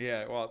 Hassan.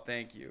 Yeah, well,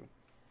 thank you.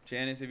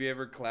 Janice, have you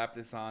ever clapped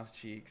Hassan's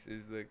cheeks?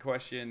 Is the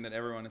question that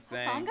everyone is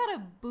saying. Hassan got a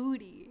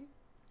booty.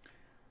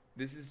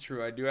 This is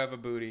true. I do have a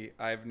booty.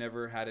 I've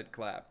never had it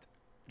clapped.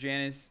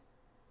 Janice,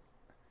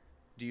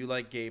 do you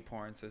like gay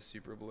porn? Says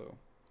Super Blue.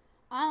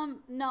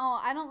 No,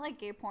 I don't like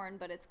gay porn,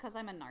 but it's because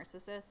I'm a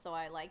narcissist, so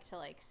I like to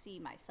like see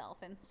myself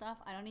and stuff.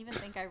 I don't even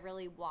think I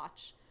really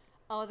watch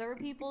other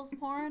people's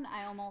porn.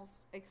 I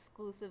almost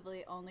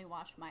exclusively only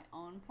watch my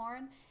own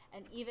porn,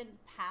 and even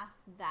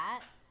past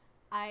that,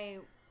 I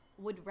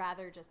would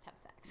rather just have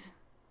sex.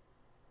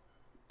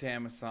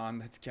 Damn, Hassan,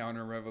 that's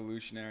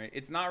counter-revolutionary.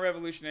 It's not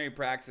revolutionary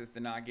praxis to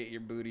not get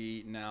your booty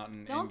eaten out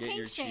and Don't get kink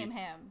your shame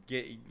him.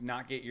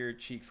 not get your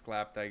cheeks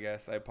clapped, I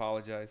guess. I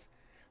apologize.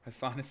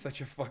 Hassan is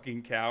such a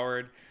fucking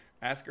coward.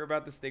 Ask her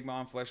about the stigma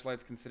on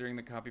fleshlights considering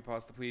the copy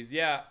pasta, please.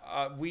 Yeah,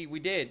 we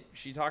did.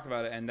 She talked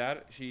about it, and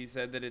that she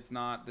said that it's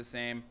not the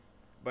same,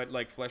 but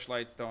like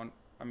fleshlights don't.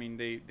 I mean,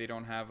 they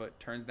don't have a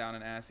turns down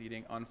an ass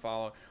eating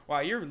unfollow. Wow,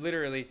 you're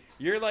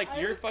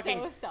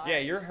fucking so sorry. yeah,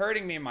 you're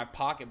hurting me in my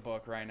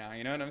pocketbook right now.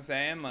 You know what I'm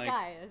saying? Like,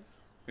 Guys,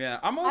 yeah,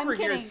 I'm over I'm here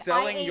kidding.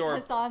 selling I ate your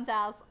Hassan's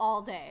ass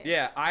all day.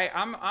 yeah,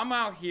 I'm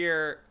out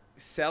here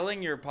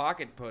selling your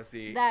pocket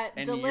pussy. That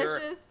and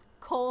delicious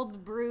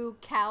cold brew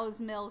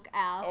cow's milk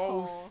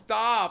asshole. Oh,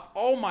 stop.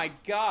 Oh, my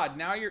God.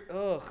 Now you're,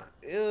 ugh,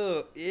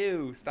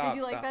 ew, stop. Did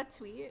you like stop. that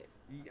tweet?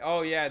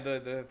 Oh, yeah,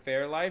 the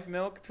Fairlife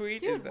milk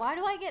tweet? Dude, why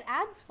do I get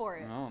ads for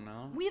it? I don't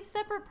know. We have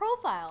separate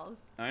profiles.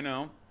 I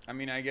know. I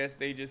mean, I guess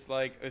they just,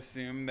 like,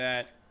 assume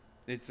that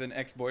it's an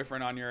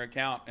ex-boyfriend on your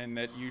account and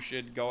that you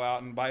should go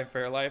out and buy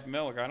Fairlife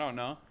milk. I don't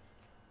know.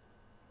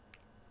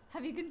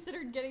 Have you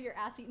considered getting your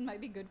ass eaten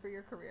might be good for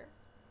your career?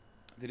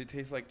 Did it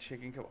taste like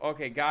chicken?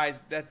 Okay,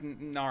 guys, that's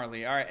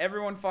gnarly. All right,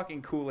 everyone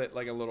fucking cool it,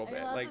 like, a little bit. Are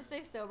you allowed Like, to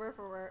stay sober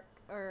for work?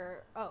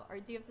 Or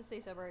do you have to stay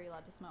sober or are you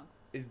allowed to smoke?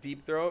 is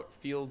Deep Throat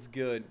feels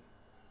good.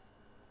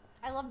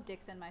 I love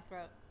dicks in my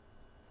throat.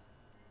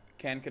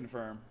 Can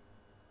confirm.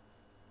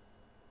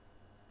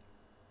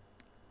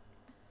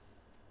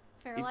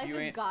 Fairlife you is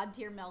ain't- god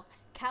tier milk.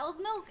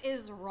 Cow's milk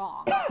is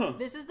wrong.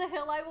 This is the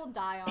hill I will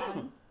die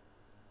on.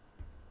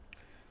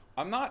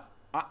 I'm not.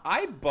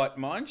 I butt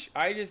munch.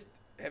 I just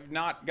have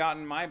not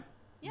gotten my.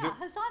 Yeah,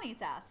 Hassan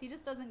eats ass. He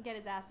just doesn't get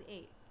his ass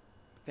ate.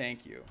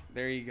 Thank you.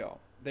 There you go.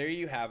 There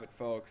you have it,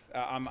 folks.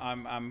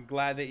 I'm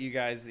glad that you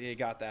guys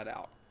got that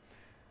out.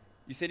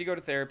 You said you go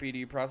to therapy. Do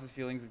you process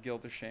feelings of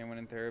guilt or shame when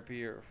in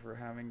therapy, or for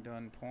having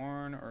done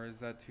porn, or is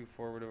that too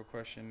forward of a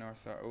question? No,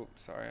 sorry. Oh,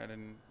 sorry. I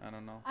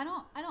don't know. I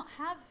don't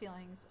have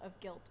feelings of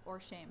guilt or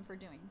shame for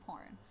doing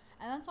porn.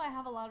 And that's why I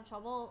have a lot of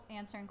trouble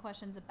answering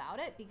questions about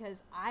it,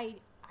 because I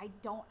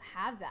don't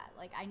have that.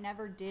 Like, I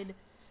never did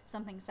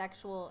something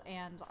sexual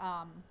and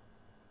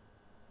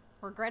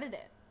regretted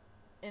it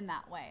in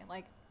that way.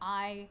 Like,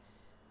 I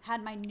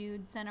had my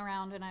nudes sent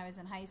around when I was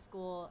in high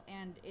school,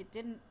 and it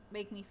didn't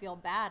make me feel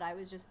bad. I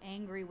was just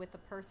angry with the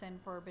person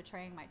for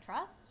betraying my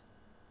trust.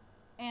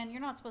 And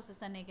you're not supposed to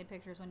send naked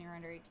pictures when you're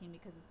under 18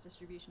 because it's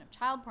distribution of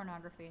child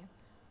pornography.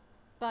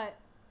 But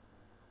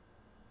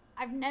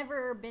I've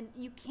never been,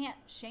 you can't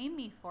shame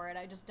me for it.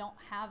 I just don't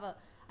have a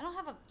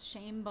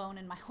shame bone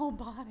in my whole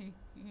body.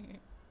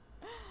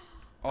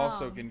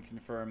 Also can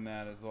confirm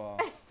that as well.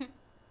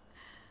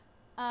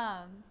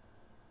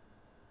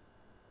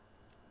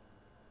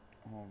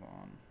 Hold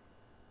on.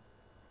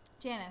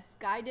 Janice,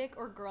 guy dick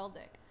or girl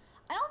dick?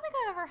 I don't think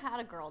I've ever had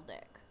a girl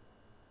dick,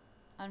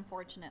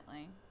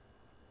 unfortunately.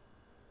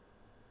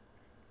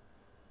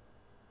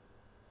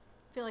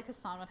 I feel like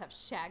Hassan would have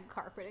shag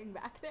carpeting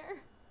back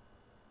there.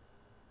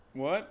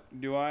 What?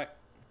 Do I?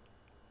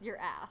 Your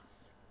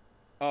ass.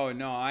 Oh,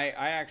 no. I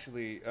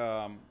actually,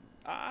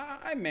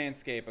 I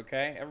manscape,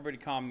 okay? Everybody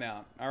calm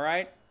down, all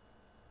right?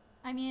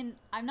 I mean,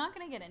 I'm not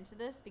going to get into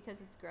this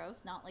because it's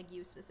gross, not like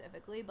you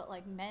specifically, but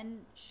like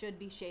men should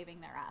be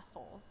shaving their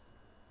assholes.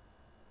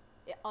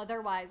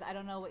 Otherwise, I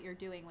don't know what you're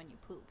doing when you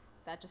poop.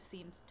 That just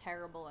seems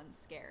terrible and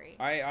scary.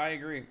 I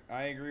agree.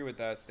 I agree with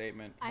that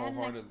statement. I had an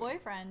wholeheartedly.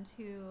 ex-boyfriend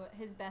who,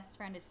 his best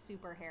friend is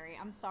super hairy.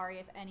 I'm sorry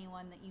if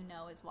anyone that you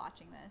know is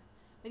watching this.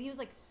 But he was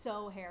like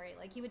so hairy.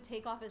 Like, he would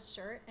take off his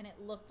shirt and it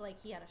looked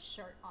like he had a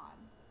shirt on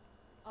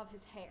of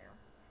his hair.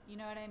 You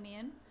know what I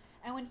mean?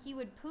 And when he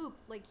would poop,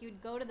 like, he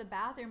would go to the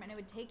bathroom and it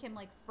would take him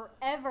like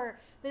forever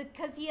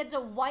because he had to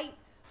wipe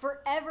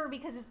forever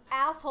because his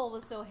asshole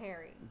was so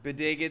hairy.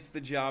 Bidet gets the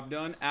job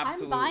done.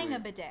 Absolutely. I'm buying a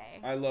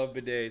bidet. I love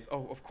bidets.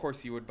 Oh, of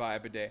course you would buy a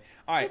bidet.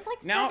 All right. It's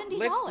like now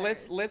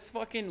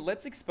 $70.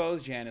 let's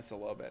expose Janice a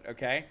little bit,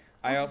 okay?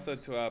 I also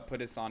put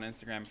this on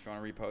Instagram if you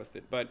want to repost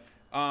it. But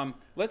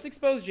let's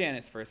expose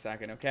Janice for a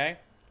second, okay?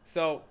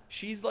 So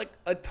she's like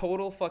a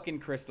total fucking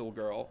crystal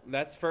girl.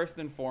 That's first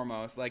and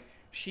foremost. Like,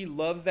 she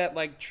loves that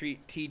like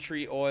tea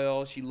tree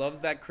oil. She loves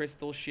that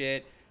crystal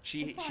shit.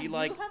 She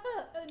like. You have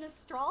an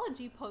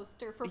astrology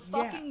poster for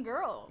fucking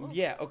girls.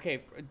 Yeah,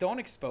 okay. Don't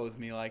expose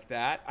me like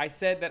that. I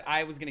said that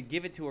I was gonna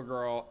give it to a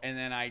girl, and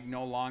then I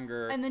no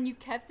longer. And then you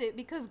kept it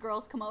because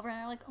girls come over and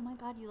they're like, "Oh my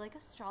god, you like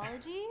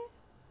astrology?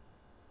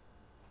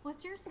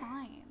 What's your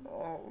sign?"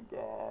 Oh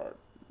god.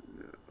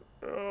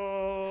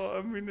 Oh,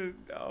 I mean,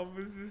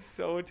 this is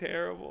so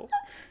terrible.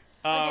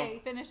 Okay,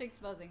 finish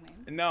exposing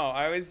me. No,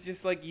 I was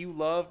just like, you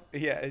love.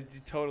 Yeah,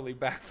 it totally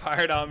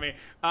backfired on me.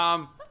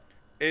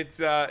 It's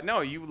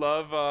no, you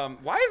love.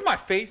 Why is my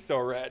face so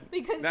red?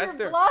 Because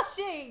you're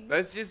blushing.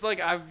 That's just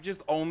like, I've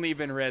just only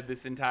been red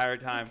this entire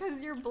time.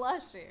 Because you're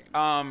blushing.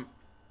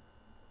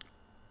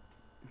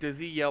 Does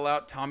he yell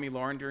out Tommy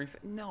Lauren during?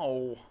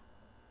 No,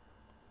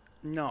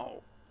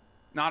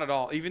 not at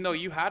all. Even though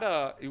you had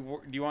a.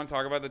 Do you want to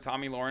talk about the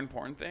Tommy Lauren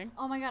porn thing?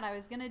 Oh my god, I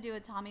was gonna do a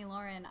Tommy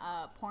Lauren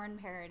porn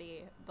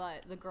parody,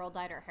 but the girl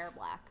dyed her hair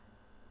black.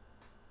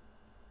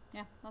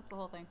 Yeah, that's the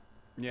whole thing.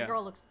 Yeah. The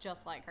girl looks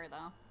just like her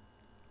though.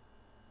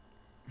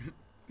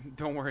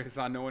 Don't worry,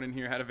 Hassan. No one in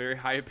here had a very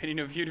high opinion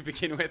of you to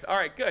begin with. All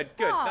right, good,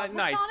 Stop. good,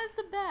 nice. Hassan is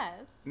the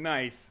best.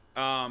 Nice.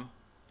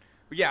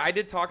 Yeah, I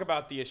did talk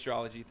about the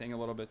astrology thing a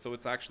little bit, so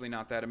it's actually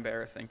not that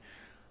embarrassing.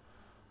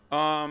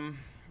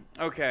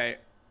 Okay.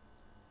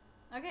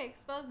 Okay,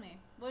 expose me.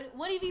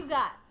 What have you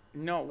got?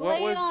 No, what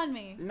Lay was? it on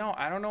me. No,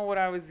 I don't know what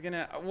I was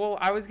gonna. Well,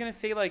 I was gonna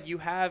say like you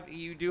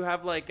do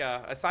have like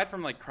aside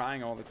from like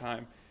crying all the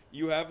time,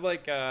 you have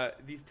like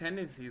these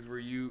tendencies where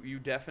you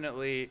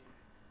definitely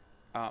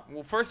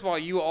Well, first of all,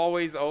 you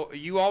always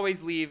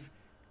leave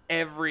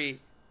every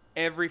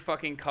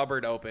fucking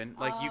cupboard open.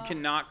 Like you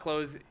cannot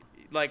close.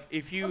 Like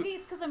if you Okay,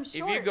 it's because I'm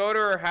short. if you go to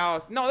her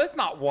house, no, that's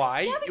not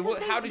why. Yeah,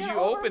 because How did they're you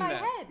over open my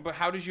them? head. But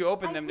how did you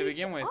open I them to reach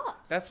begin with? up.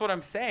 That's what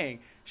I'm saying.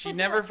 She But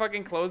never no.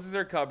 fucking closes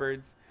her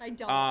cupboards. I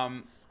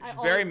don't. She's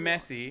I very always do.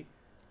 messy.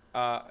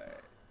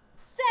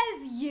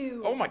 Says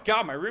you. Oh my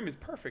god, my room is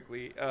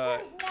perfectly.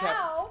 Right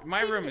now.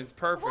 My room is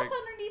perfect. What's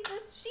underneath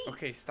this sheet?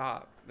 Okay,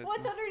 stop.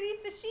 What's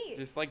underneath the sheet?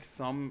 Just like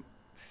some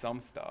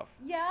stuff.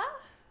 Yeah.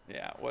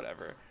 Yeah,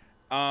 whatever.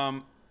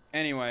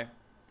 Anyway.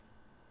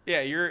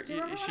 Yeah, Do you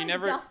remember she when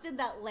never I dusted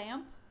that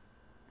lamp?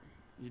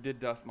 You did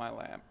dust my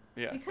lamp.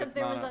 Yes. Because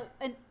there was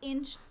an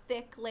inch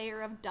thick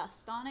layer of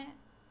dust on it.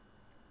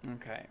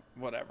 Okay,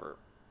 whatever.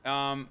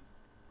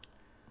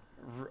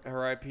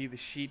 R.I.P. the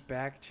sheet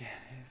back,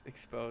 Janice.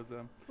 Expose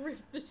them.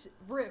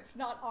 Rip,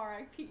 not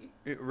R.I.P.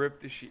 It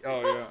ripped the sheet.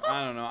 Oh yeah.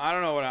 I don't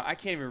know what I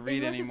can't even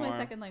read English anymore. is my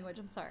second language.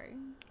 I'm sorry.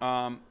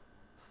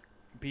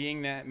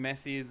 Being that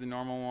messy is the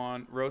normal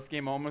one. Roast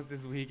game almost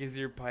as weak as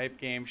your pipe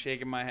game.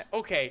 Shaking my head.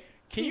 Okay.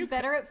 He's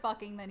better at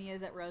fucking than he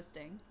is at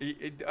roasting.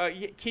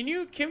 Can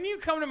you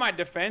come to my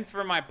defense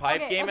for my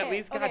pipe game at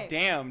least? God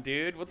damn,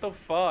 dude. What the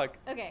fuck?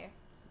 Okay.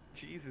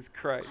 Jesus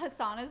Christ.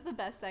 Hassan is the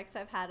best sex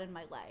I've had in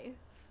my life.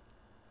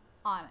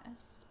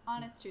 Honest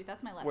truth.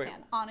 That's my left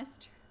hand.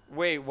 Honest.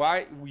 Wait,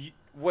 why?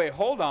 Wait,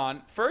 hold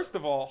on. First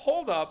of all,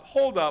 hold up.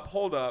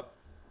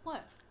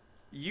 What?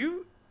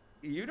 You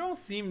don't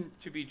seem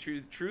to be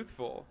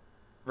truthful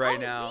right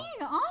now. I'm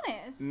being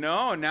honest.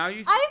 No, now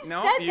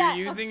you're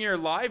using your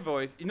live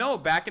voice. No,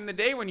 back in the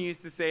day when you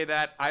used to say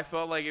that, I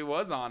felt like it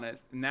was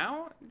honest.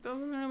 Now it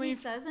doesn't really. He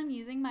says I'm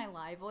using my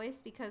live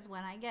voice because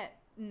when I get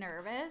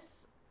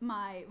nervous,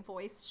 my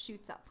voice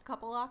shoots up a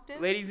couple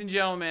octaves. Ladies and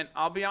gentlemen,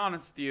 I'll be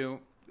honest with you.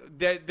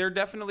 There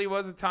definitely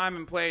was a time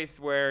and place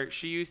where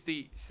she used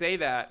to say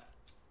that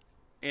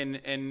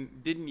and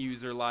didn't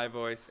use her live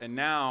voice, and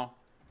now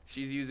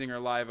she's using her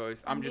live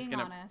voice. I'm just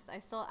gonna. Being honest.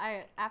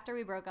 After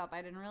we broke up,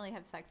 I didn't really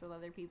have sex with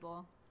other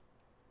people.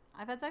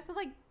 I've had sex with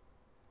like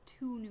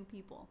 2 new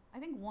people. I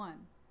think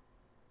one.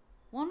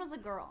 One was a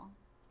girl,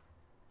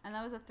 and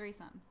that was a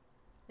threesome.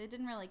 It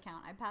didn't really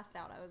count. I passed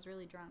out. I was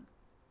really drunk.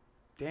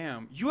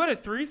 Damn, you had a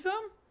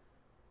threesome?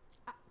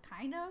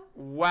 Kind of.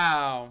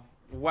 Wow,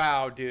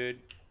 dude.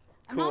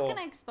 I'm not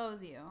gonna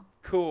expose you.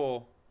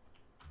 Cool,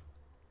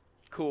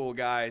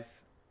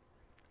 guys.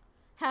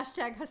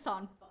 Hashtag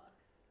Hassan fucks.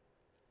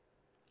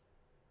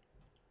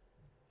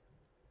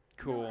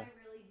 Cool. No, I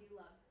really do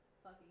love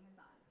fucking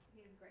Hassan.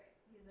 He's great.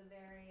 He's a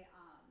very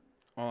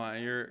Hold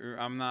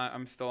on,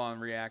 I'm still on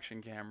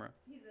reaction camera.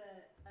 He's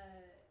a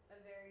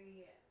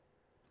very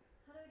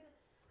how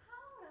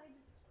would I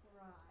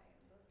describe?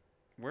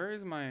 Where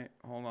is my?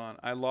 Hold on,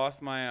 I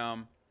lost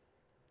my.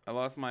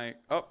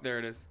 Oh, there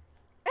it is.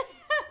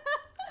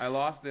 I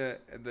lost the.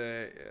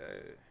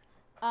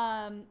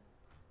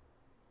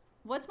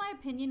 What's my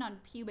opinion on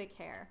pubic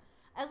hair?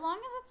 As long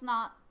as it's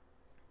not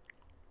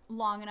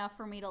long enough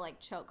for me to like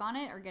choke on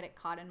it or get it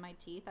caught in my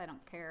teeth, I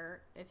don't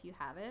care if you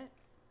have it.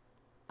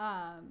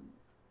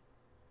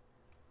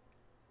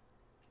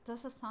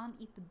 Does Hassan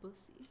eat the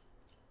pussy?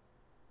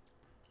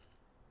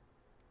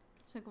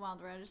 Took a while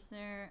to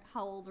register.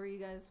 How old were you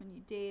guys when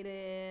you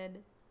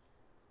dated?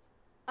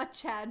 A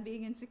Chad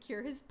being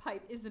insecure his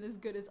pipe isn't as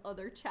good as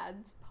other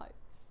Chad's pipes.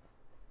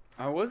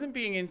 I wasn't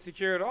being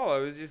insecure at all. I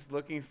was just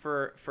looking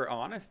for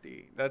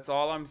honesty. That's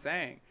all I'm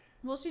saying.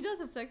 Well, she does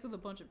have sex with a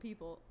bunch of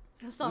people.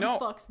 Hassan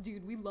fucks,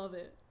 dude. We love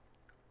it.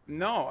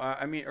 No,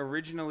 I mean,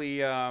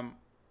 originally, I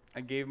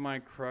gave my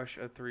crush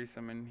a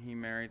threesome and he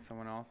married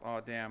someone else.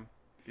 Oh, damn.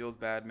 Feels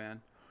bad,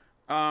 man.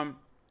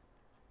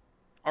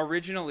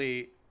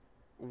 Originally,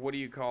 what do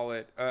you call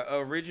it?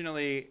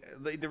 Originally,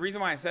 the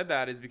reason why I said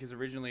that is because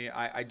originally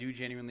I do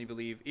genuinely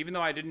believe, even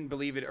though I didn't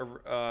believe it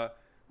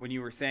when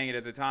you were saying it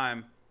at the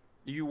time,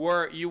 you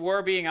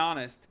were being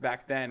honest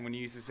back then when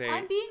you used to say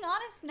I'm being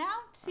honest now,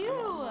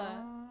 too.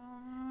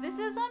 This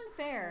is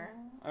unfair.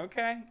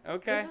 Okay.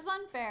 This is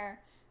unfair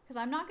because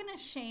I'm not going to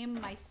shame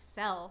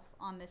myself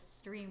on this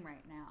stream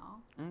right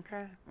now.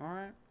 Okay. All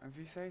right. If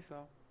you say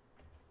so.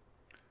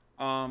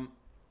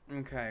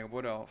 Okay.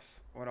 What else?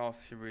 What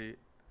else should we...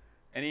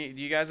 Do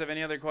you guys have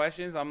any other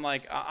questions? I'm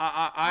like,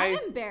 I'm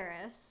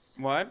embarrassed.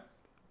 What?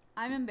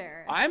 I'm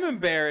embarrassed. I'm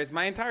embarrassed.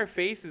 My entire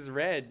face is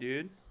red,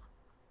 dude.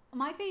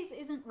 My face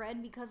isn't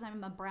red because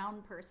I'm a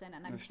brown person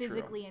and I'm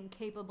physically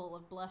incapable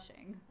of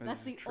blushing.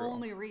 That's the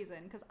only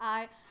reason. Because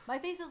my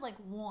face is like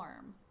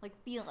warm. Like,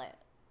 feel it.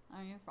 I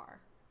mean, you're far.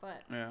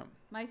 But yeah,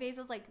 my face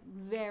is like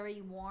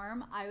very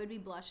warm. I would be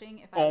blushing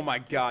if I Oh my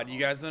god. You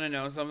guys want to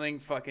know something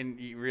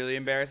fucking really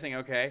embarrassing?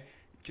 Okay.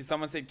 Because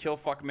someone said kill,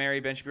 fuck, marry,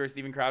 Ben Shapiro,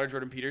 Steven Crowder,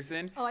 Jordan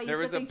Peterson. Oh, I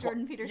used to think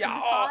Jordan Peterson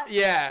was hot?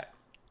 Yeah.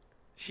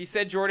 She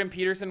said Jordan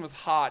Peterson was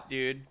hot,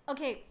 dude.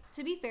 Okay,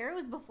 to be fair, it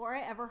was before I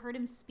ever heard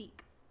him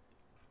speak.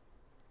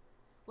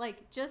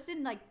 Like, just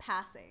in, like,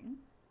 passing.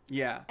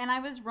 Yeah. And I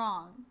was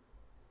wrong.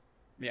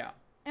 Yeah.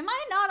 Am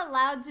I not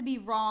allowed to be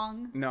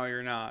wrong? No,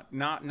 you're not.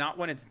 Not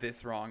when it's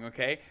this wrong,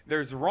 okay?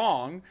 There's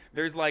wrong.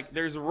 There's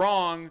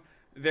wrong.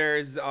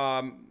 There's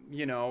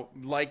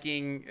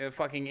liking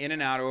fucking In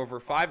and Out over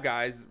Five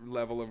Guys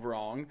level of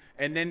wrong.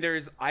 And then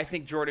there's, I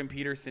think Jordan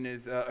Peterson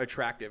is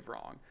attractive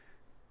wrong.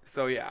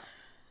 So yeah.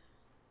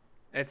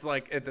 It's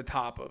like at the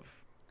top of,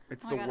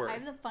 it's the worst. I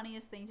have the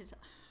funniest thing to tell.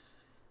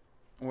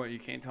 What, you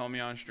can't tell me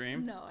on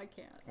stream? No, I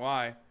can't.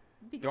 Why?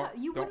 Because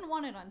you wouldn't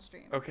want it on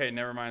stream. Okay,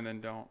 never mind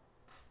then, don't.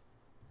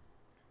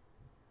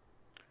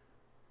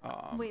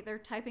 Wait, they're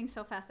typing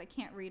so fast I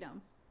can't read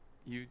them.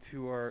 You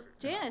two are...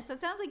 Janice,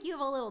 that sounds like you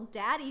have a little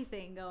daddy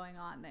thing going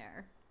on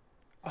there.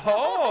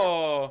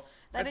 Oh!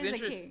 That that's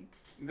is a king.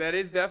 That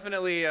is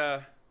definitely...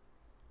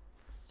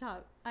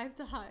 Stop. I have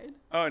to hide.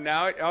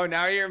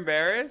 Now you're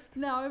embarrassed?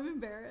 Now I'm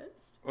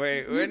embarrassed.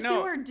 Wait, you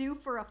no. two are due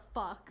for a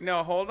fuck.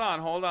 No, hold on.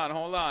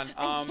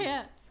 I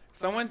can't.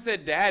 Someone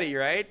said daddy,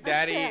 right?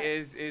 Daddy can't.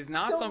 is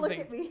not Don't something... look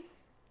at me.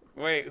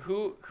 Wait,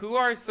 who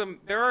are some...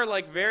 There are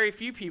like very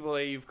few people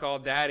that you've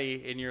called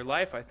daddy in your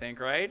life, I think,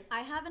 right?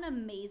 I have an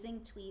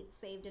amazing tweet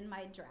saved in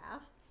my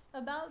drafts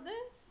about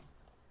this,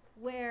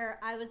 where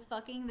I was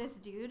fucking this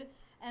dude,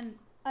 and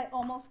I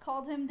almost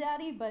called him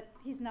daddy, but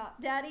he's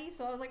not daddy,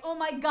 so I was like, oh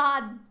my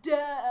god,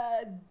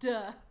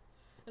 duh.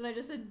 And I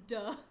just said,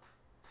 duh.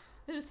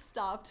 I just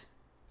stopped.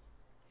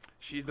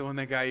 She's the one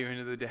that got you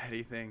into the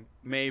daddy thing.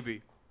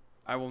 Maybe.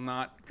 I will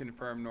not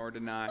confirm nor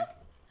deny.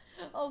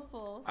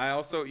 Hopeful. I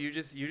also you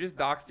just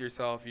doxed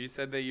yourself. You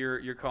said that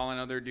you're calling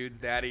other dudes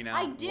daddy now.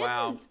 I didn't.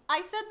 Wow.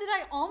 I said that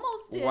I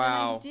almost did,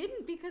 Wow. and I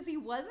didn't because he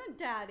wasn't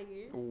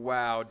daddy.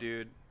 Wow,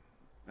 dude.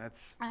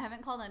 That's... I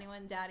haven't called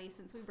anyone daddy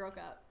since we broke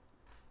up.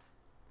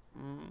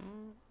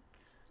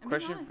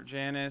 Question for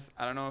Janice.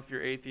 I don't know if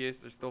you're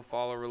atheist or still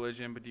follow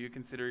religion, but do you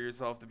consider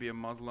yourself to be a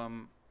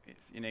Muslim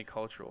in a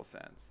cultural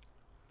sense?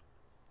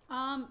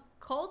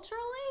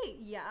 Culturally,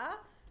 yeah.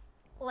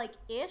 Like,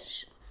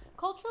 ish.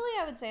 Culturally,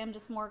 I would say I'm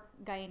just more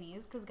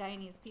Guyanese, because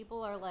Guyanese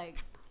people are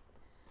like...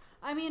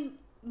 I mean,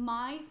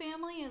 my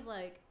family is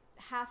like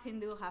half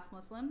Hindu, half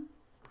Muslim.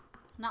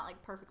 Not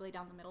like perfectly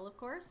down the middle, of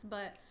course,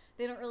 but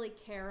they don't really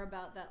care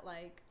about that,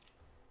 like,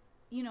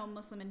 you know,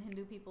 Muslim and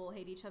Hindu people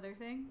hate each other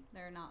thing.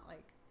 They're not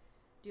like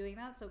doing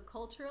that. So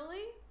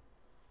culturally,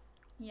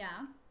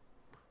 yeah,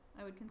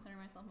 I would consider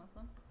myself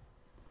Muslim.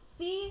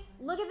 See,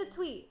 look at the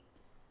tweet.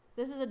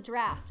 This is a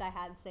draft I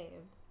had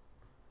saved.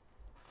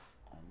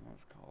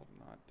 Almost called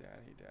not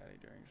daddy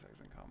during sex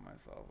and called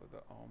myself with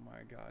the oh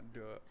my god,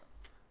 do it.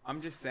 I'm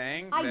just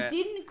saying I that,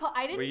 didn't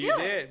do you it.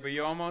 did, but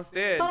you almost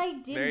did. But I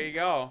didn't. There you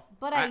go.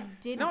 But I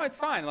didn't. No, it's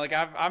fine. Like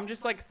I'm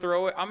just like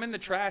I'm in the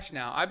trash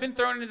now. I've been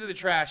thrown into the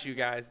trash, you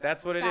guys.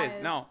 That's what it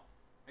is. No,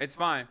 it's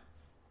fine.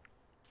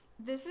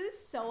 This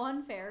is so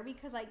unfair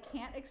because I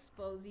can't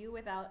expose you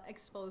without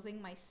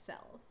exposing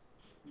myself.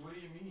 What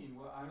do you mean?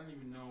 Well, I don't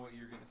even know what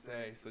you're gonna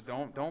say. So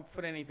don't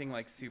put anything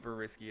like super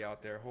risky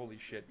out there. Holy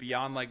shit!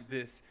 Beyond like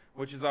this,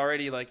 which is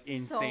already like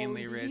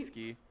insanely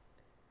risky.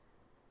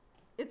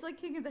 It's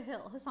like King of the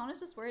Hill. Hassan is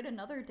just worried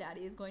another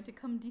daddy is going to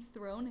come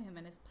dethrone him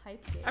in his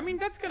pipe game. I mean,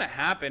 that's gonna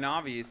happen.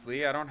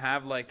 Obviously, I don't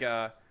have like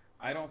I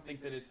don't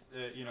think that it's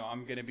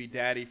I'm gonna be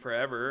daddy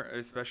forever.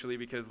 Especially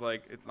because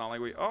like it's not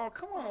like oh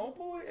come on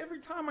Opal. Every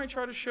time I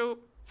try to show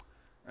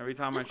her.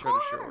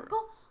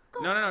 Go.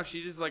 No.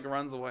 She just like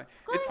runs away.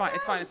 It's fine.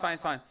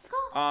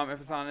 Go. If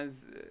Hassan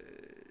is,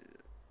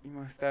 you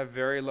must have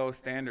very low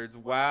standards.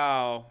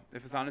 Wow.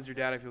 If Hassan is your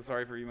dad, I feel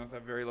sorry for you. You must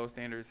have very low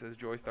standards. Says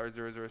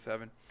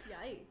Joystar007.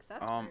 Yikes,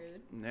 that's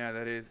rude. Yeah,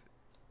 that is.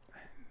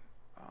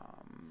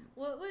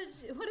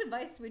 What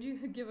advice would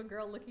you give a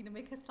girl looking to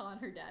make Hassan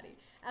her daddy?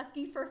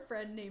 Asking for a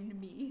friend named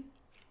me.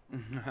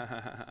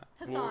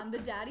 Hassan, the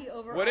daddy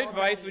over. What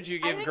advice would you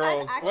give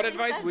girls? What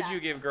advice would you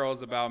give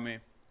girls about me?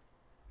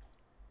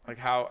 Like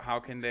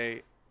how can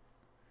they?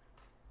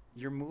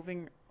 You're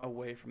moving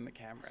away from the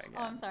camera again.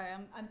 Oh, I'm sorry.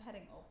 I'm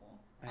petting Opal.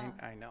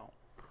 I know.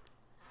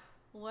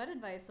 What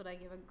advice would I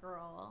give a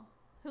girl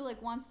who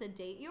like wants to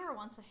date you or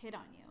wants to hit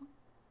on you?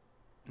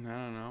 I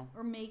don't know.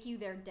 Or make you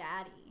their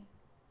daddy?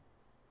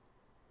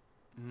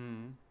 I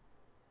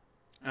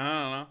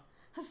don't know.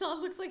 Hassan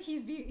looks like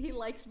he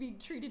likes being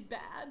treated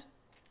bad.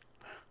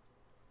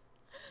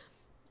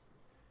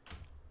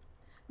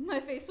 My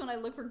face when I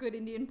look for good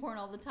Indian porn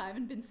all the time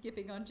and been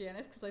skipping on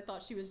Janice because I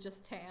thought she was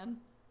just tan.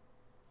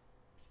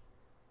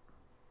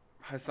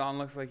 Hassan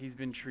looks like he's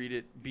been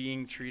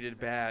being treated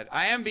bad.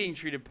 I am being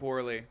treated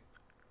poorly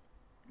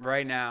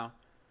right now.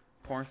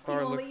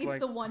 Pornstar looks like... He only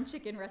eats the one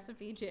chicken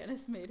recipe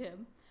Janice made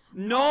him.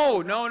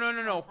 No.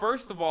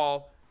 First of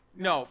all,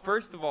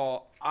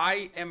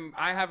 I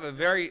have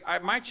a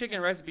my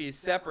chicken recipe is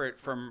separate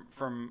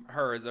from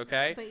hers,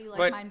 okay? But you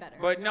like mine better.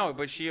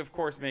 But she of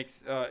course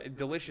makes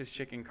delicious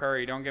chicken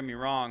curry. Don't get me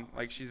wrong.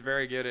 Like she's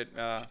very good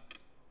at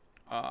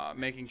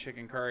making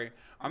chicken curry.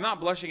 I'm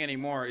not blushing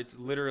anymore. It's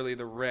literally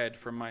the red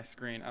from my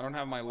screen. I don't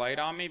have my light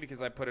on me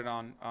because I put it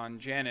on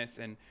Janice,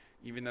 and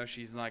even though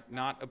she's like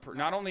not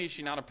only is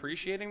she not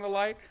appreciating the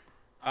light,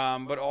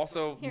 but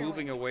also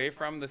moving away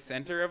from the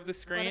center of the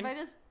screen. What if I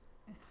just...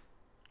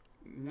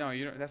 No,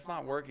 you don't. That's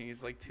not working.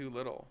 He's like too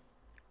little.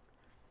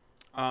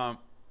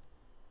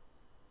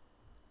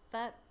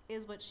 That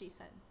is what she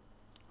said.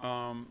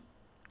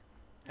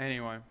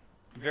 Anyway,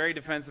 very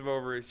defensive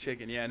over his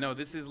chicken. Yeah, no,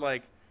 this is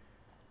like,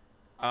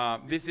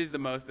 this is the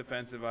most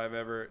defensive I've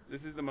ever.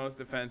 This is the most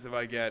defensive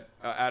I get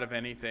out of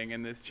anything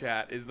in this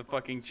chat is the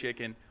fucking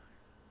chicken.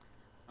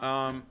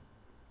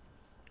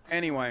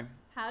 Anyway.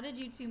 How did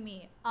you two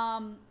meet?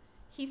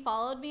 He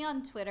followed me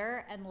on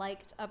Twitter and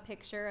liked a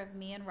picture of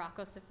me and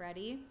Rocco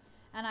Siffredi.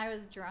 And I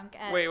was drunk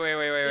at wait.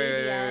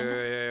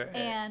 ABN,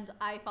 and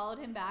I followed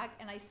him back,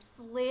 and I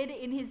slid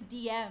in his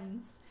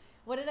DMs.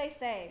 What did I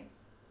say?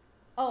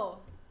 Oh,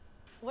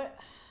 what?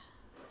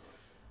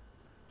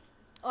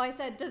 Oh, I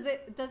said, does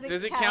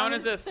it count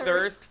as a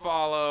thirst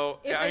follow?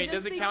 I mean,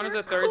 does it count as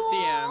a thirst cool?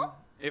 DM?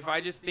 If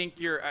I just think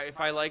if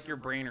I like your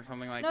brain or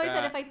something like that. No, I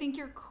said if I think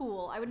you're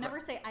cool. I would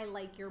never say I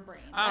like your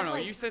brain. I don't know.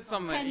 Like you said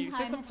something. You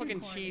said some fucking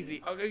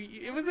cheesy. Okay,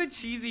 it was a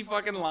cheesy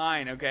fucking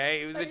line.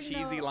 Okay, it was a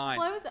cheesy line.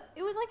 Well,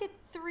 it was like at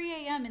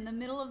 3 a.m. in the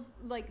middle of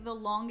like the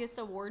longest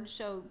award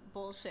show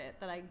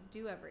bullshit that I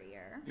do every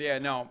year. Yeah,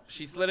 no.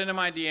 She slid into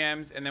my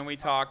DMs and then we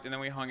talked and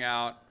then we hung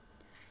out,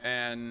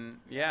 and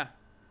yeah,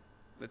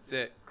 that's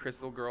it.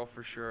 Crystal girl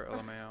for sure.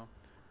 LMAO.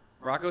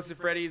 Rocco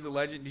Siffredi is a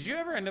legend. Did you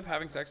ever end up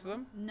having sex with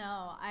him?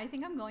 No, I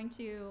think I'm going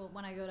to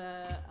when I go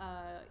to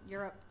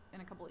Europe in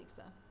a couple weeks,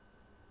 though.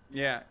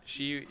 Yeah,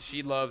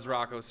 she loves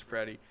Rocco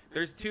Siffredi.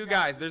 There's two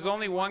guys. There's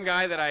only one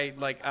guy that I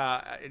like.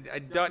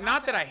 I don't,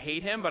 not that I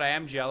hate him, but I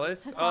am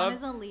jealous Hassan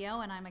is a Leo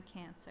and I'm a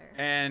Cancer.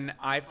 And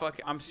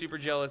I'm super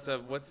jealous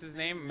of what's his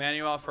name,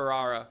 Manuel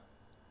Ferrara.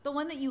 The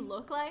one that you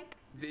look like.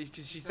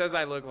 Because she says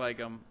I look like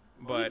him,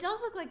 but he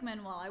does look like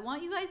Manuel. I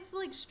want you guys to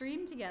like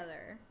stream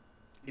together.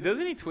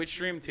 Doesn't he Twitch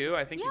stream too?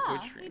 I think he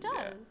Twitch streams. He does.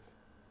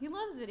 Yeah. He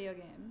loves video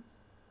games.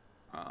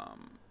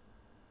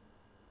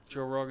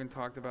 Joe Rogan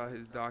talked about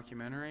his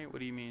documentary. What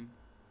do you mean?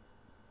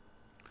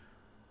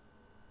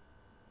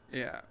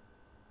 Yeah.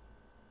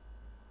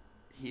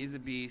 He's a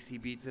beast. He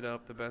beats it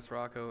up. The best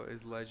Rocco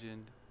is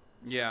legend.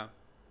 Yeah.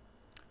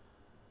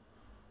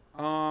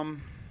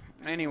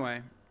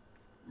 Anyway,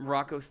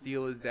 Rocco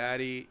Steele is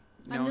daddy.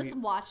 No, I'm just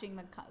watching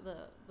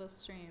the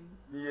stream.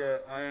 Yeah,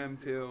 I am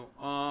too.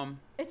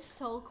 It's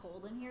so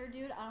cold in here,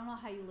 dude. I don't know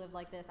how you live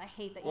like this. I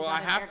hate that you well, got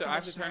I an have air to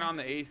conditioner. turn on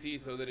the AC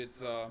so that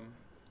it's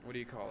what do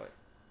you call it?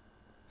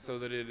 So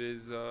that it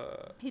is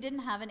He didn't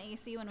have an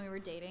AC when we were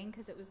dating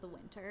because it was the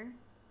winter.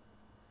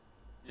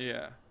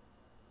 Yeah.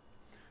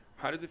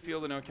 How does it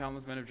feel to know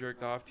countless men have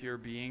jerked off to your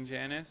being,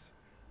 Janice?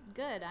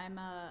 Good. I'm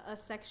a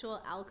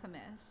sexual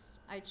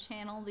alchemist. I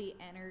channel the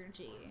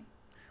energy.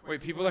 Wait,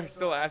 people are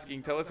still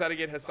asking. Tell us how to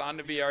get Hassan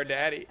to be our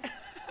daddy. Tell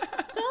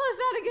us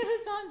how to get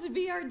Hassan to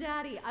be our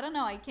daddy. I don't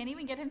know. I can't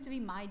even get him to be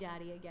my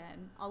daddy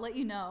again. I'll let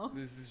you know.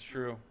 This is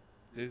true.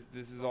 This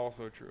is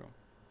also true.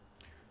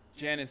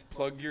 Janice,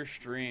 plug your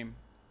stream.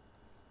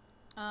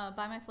 Buy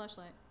my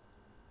fleshlight.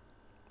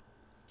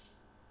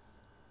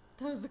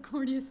 That was the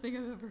corniest thing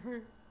I've ever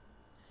heard.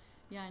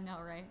 Yeah, I know,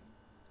 right?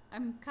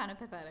 I'm kind of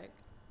pathetic.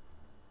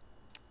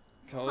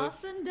 Tell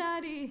us. Hassan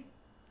daddy.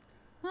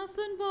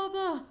 Hassan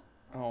Baba.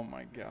 Oh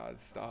my God!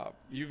 Stop.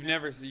 You've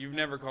never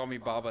called me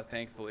Baba.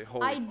 Thankfully,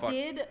 holy fuck. I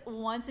did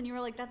once, and you were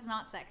like, "That's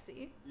not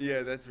sexy."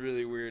 Yeah, that's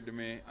really weird to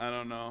me. I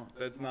don't know.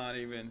 That's not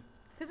even.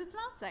 Because it's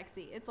not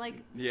sexy. It's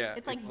like. Yeah.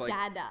 It's like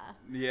dada.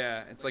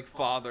 Yeah, it's like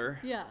father.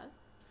 Yeah.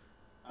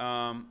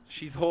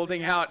 She's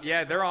holding out.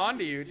 Yeah, they're on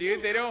to you,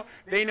 dude.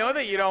 They know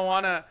that you don't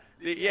wanna.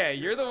 Yeah,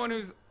 you're the one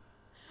who's.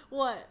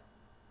 What?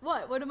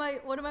 What am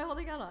I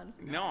holding out on?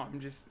 No, I'm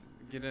just.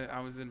 I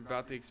was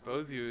about to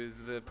expose you as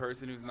the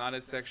person who's not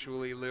as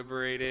sexually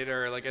liberated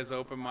or like as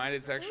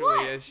open-minded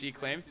sexually as she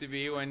claims to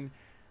be when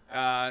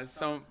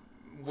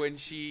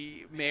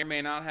she may or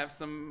may not have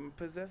some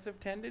possessive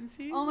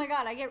tendencies. Oh my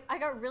God, I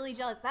got really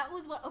jealous. That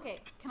was what. Okay,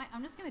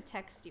 I'm just gonna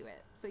text you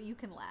it so you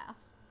can laugh.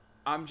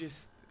 I'm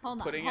just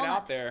putting it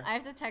out there. I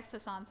have to text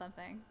Hassan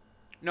something.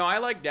 No, I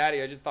like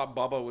Daddy. I just thought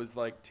Bubba was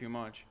like too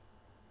much.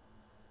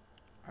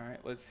 All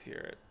right, let's hear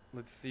it.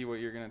 Let's see what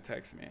you're gonna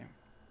text me.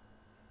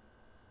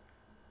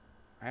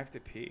 I have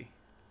to pee.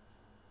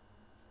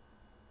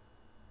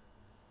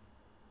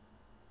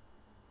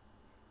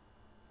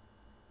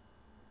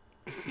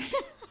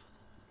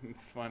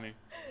 It's funny.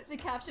 The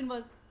caption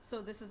was,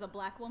 "So this is a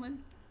black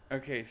woman?"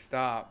 Okay,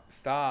 stop.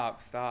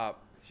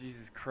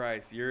 Jesus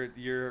Christ,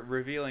 you're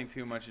revealing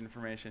too much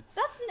information.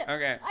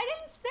 Okay. I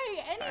didn't say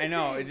anything. I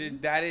know.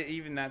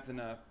 That's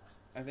enough.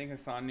 I think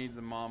Hassan needs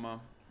a mama.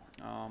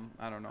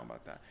 I don't know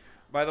about that.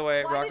 By the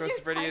way, Why Rocco did you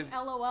Siffredi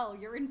type LOL?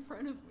 You're in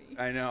front of me.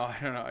 I know.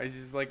 It's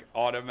just like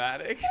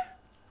automatic.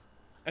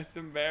 That's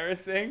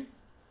embarrassing.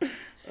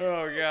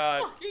 Oh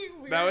God. Fucking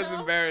weirdo. That was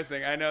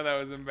embarrassing. I know that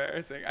was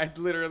embarrassing. I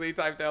literally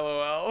typed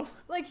LOL.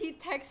 Like he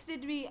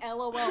texted me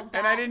LOL back.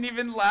 And I didn't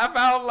even laugh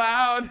out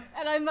loud.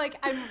 And I'm like,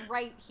 I'm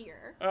right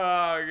here.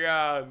 Oh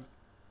God.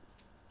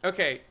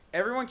 Okay,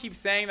 everyone keeps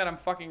saying that I'm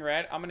fucking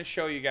red. I'm gonna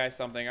show you guys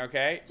something,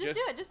 okay? Just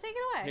do it. Just take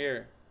it away.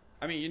 Here.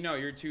 I mean,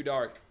 you're too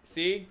dark.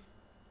 See?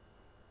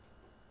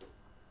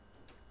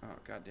 Oh,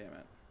 God damn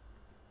it.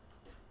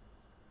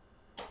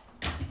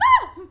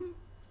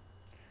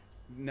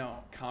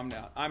 No, calm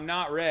down. I'm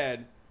not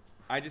red.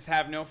 I just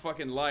have no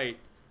fucking light.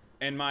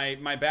 And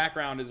my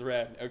background is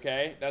red,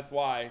 okay? That's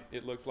why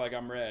it looks like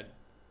I'm red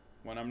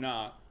when I'm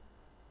not.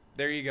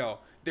 There you go.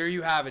 There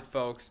you have it,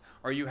 folks.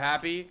 Are you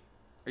happy?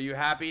 Are you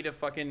happy to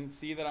fucking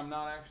see that I'm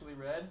not actually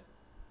red?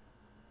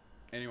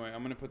 Anyway,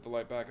 I'm going to put the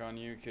light back on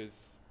you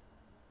because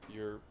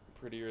you're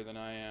prettier than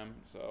I am,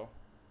 so.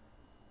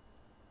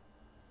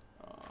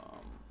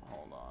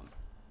 Hold on.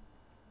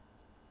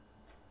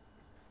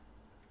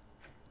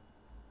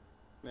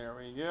 There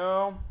we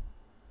go.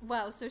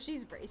 Wow, so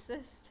she's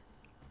racist.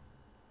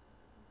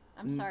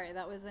 I'm sorry,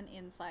 that was an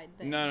inside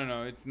thing.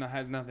 No. It's not,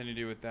 has nothing to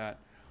do with that.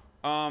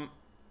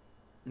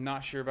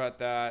 Not sure about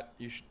that.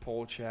 You should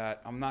poll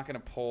chat. I'm not going to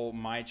poll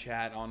my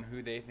chat on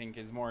who they think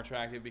is more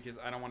attractive because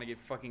I don't want to get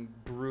fucking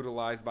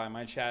brutalized by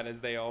my chat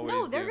as they always do.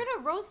 No, they're going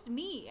to roast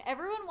me.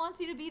 Everyone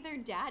wants you to be their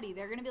daddy.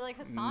 They're going to be like,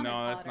 Hassan is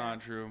hotter. No, that's not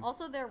true.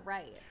 Also, they're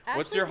right. Actually,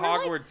 what's your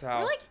Hogwarts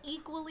house? We're like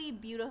equally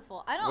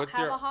beautiful. I don't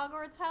have a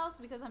Hogwarts house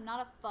because I'm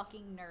not a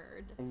fucking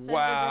nerd. Says the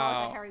girl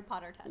with the Harry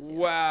Potter tattoo.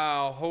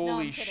 Wow.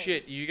 Holy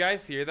shit. You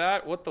guys hear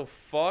that? What the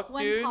fuck,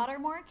 dude? When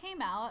Pottermore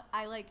came out,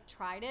 I like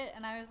tried it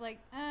and I was like,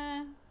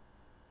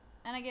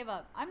 and I gave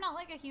up. I'm not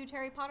like a huge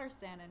Harry Potter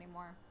stan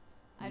anymore.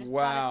 I just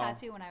got a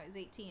tattoo when I was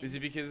 18. Is it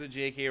because of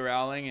J.K.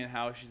 Rowling and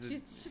how she's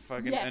just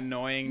fucking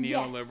annoying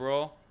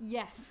neoliberal?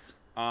 Yes.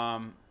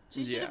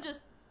 She should have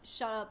just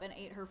shut up and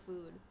ate her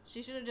food.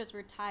 She should have just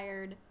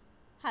retired,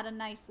 had a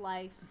nice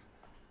life.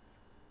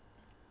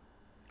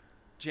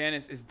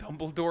 Janice, is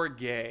Dumbledore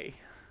gay?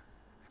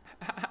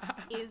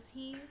 Is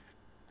he?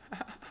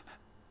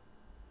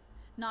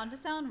 Not to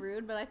sound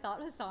rude, but I thought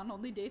Hassan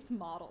only dates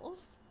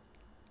models.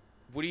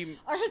 What do you...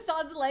 Are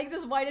Hassan's legs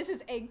as white as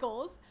his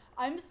ankles?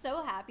 I'm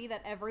so happy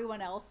that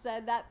everyone else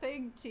said that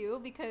thing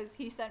too because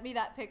he sent me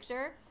that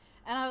picture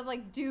and I was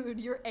like, dude,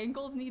 your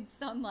ankles need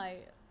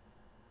sunlight.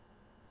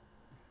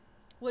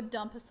 Would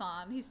dump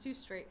Hassan. He's too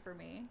straight for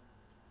me.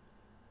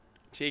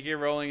 J.K.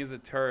 Rowling is a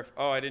turf.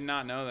 Oh, I did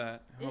not know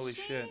that. Is Holy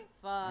she? shit.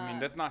 Fuck. I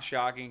mean, that's not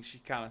shocking. She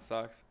kind of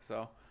sucks,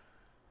 so...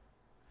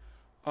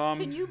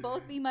 Can you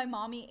both be my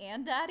mommy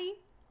and daddy?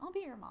 I'll be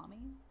your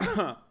mommy.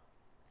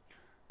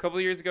 Couple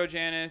of years ago,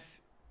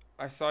 Janice,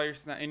 I saw your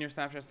in your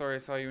Snapchat story. I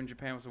saw you in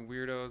Japan with some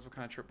weirdos. What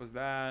kind of trip was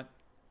that?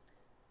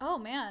 Oh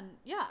man,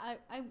 yeah,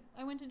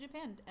 I went to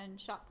Japan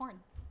and shot porn.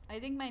 I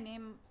think my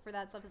name for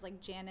that stuff is like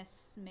Janice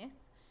Smith,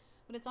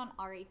 but it's on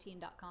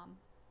r18.com.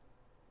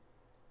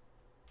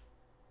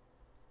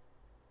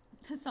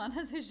 Hassan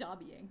has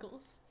hijabi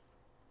ankles.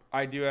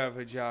 I do have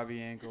hijabi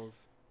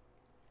ankles.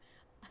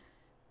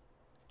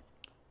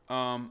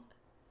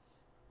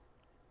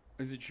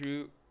 Is it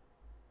true?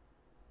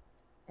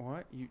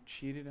 What? You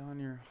cheated on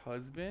your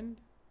husband?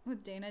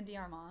 With Dana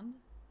D'Armand?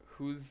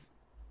 Who's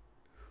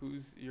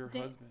your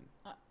husband?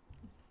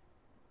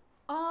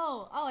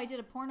 I did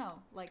a porno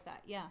like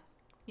that. Yeah.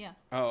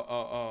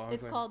 Oh.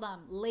 It's called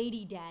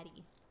Lady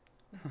Daddy.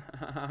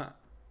 What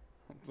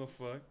the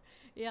fuck?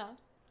 Yeah.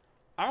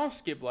 I don't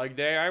skip leg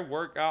day. I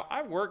work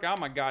out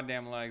my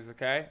goddamn legs,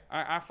 okay?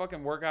 I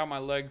fucking work out my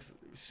legs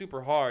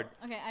super hard.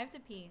 Okay, I have to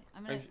pee.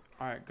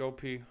 All right, go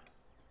pee.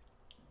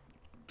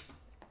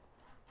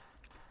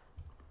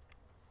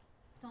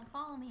 Don't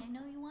follow me. I know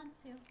you want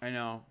to. I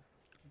know.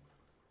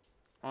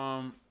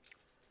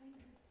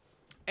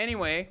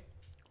 Anyway.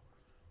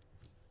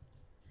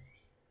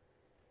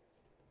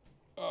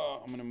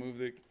 I'm gonna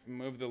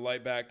move the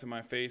light back to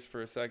my face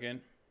for a second.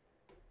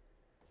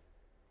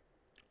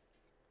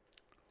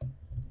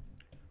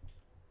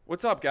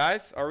 What's up,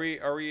 guys? Are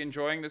we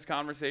enjoying this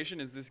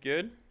conversation? Is this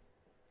good?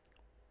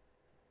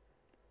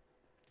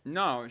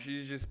 No,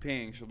 she's just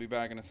peeing. She'll be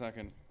back in a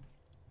second.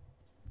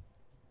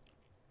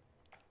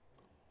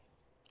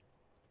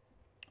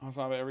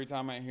 Also, every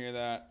time I hear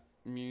that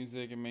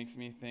music, it makes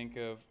me think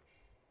of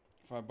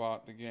if I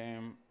bought the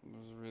game. It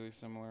was really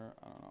similar.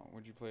 I don't know.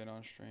 Would you play it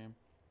on stream?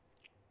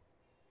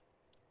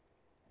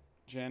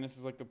 Janice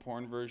is like the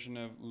porn version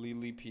of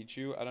Lily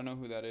Pichu. I don't know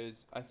who that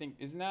is. I think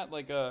isn't that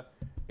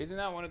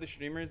one of the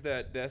streamers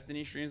that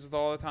Destiny streams with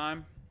all the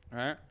time?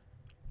 Right?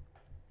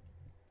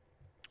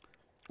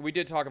 We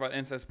did talk about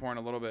incest porn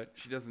a little bit.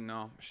 She doesn't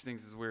know. She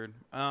thinks it's weird.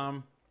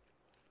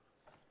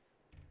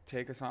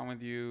 Take us on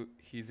with you.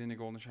 He's into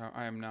golden shower.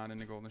 I am not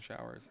into golden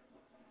showers.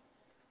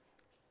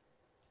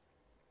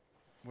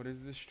 What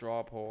is this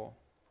straw poll?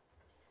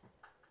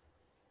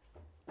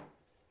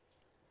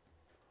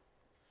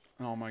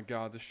 Oh my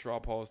god, this straw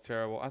poll is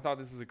terrible. I thought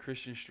this was a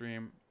Christian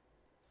stream.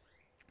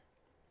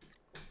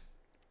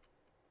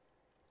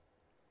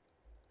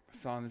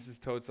 Son, this is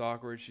totes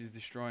awkward. She's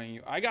destroying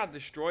you. I got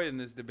destroyed in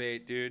this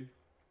debate, dude.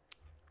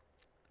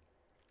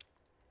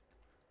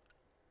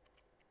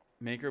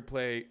 Make her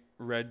play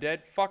Red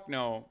Dead? Fuck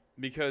no.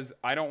 Because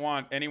I don't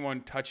want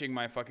anyone touching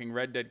my fucking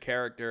Red Dead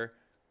character.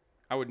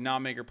 I would not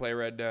make her play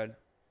Red Dead.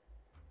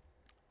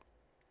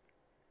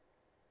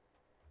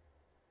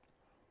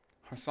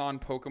 Hassan,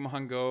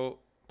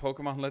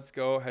 Pokemon Let's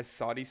Go has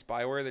Saudi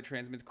spyware that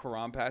transmits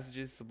Quran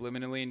passages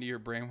subliminally into your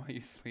brain while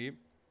you sleep.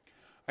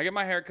 I get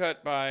my hair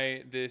cut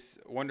by this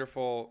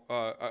wonderful,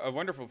 a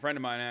wonderful friend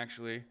of mine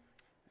actually,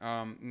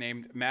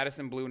 named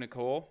Madison Blue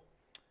Nicole.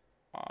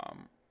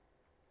 Um,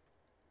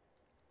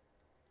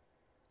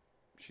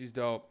 she's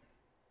dope.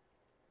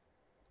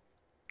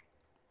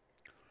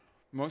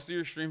 Most of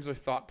your streams are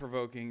thought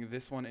provoking.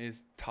 This one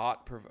is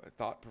thought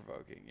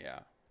provoking. Yeah.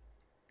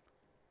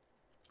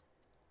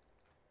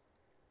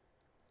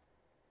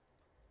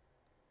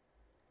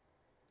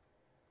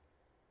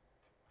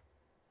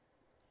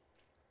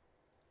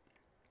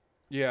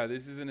 Yeah,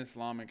 this is an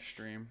Islamic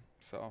stream,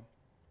 so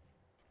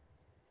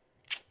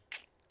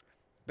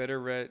better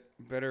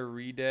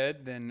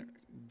re-dead than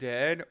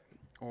dead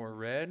or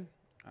red.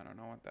 I don't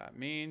know what that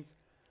means.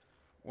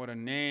 What a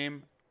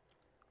name.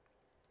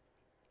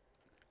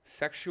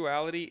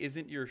 Sexuality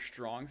isn't your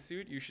strong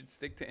suit. You should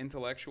stick to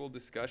intellectual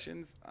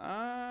discussions.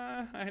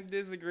 I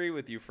disagree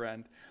with you,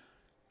 friend.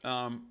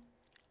 Oh,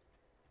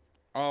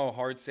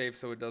 hard save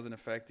so it doesn't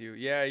affect you.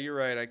 Yeah, you're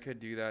right. I could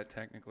do that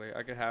technically.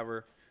 I could have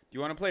her. Do you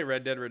want to play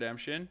Red Dead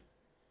Redemption?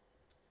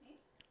 Me?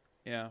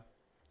 Yeah.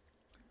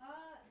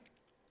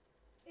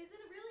 Is it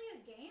really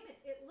a game?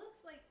 It looks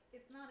like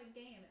it's not a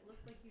game. It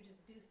looks like you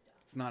just do stuff.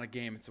 It's not a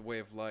game. It's a way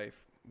of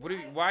life. Well,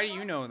 Why do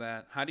you know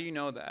that? How do you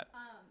know that?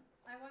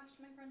 I watched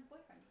my friend's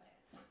boyfriend play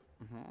it.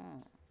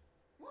 Uh-huh.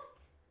 What?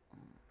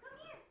 Come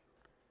here.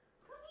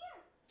 Come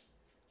here.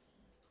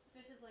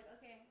 Fish is like,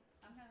 okay,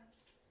 I'm coming.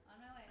 On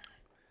my way.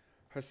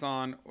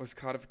 Hassan, was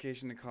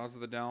codification the cause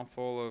of the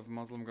downfall of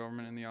Muslim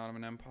government in the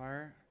Ottoman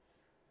Empire?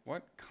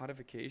 What?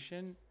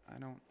 Codification? I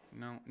don't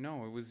know.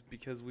 No, it was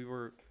because we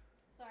were...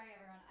 Sorry,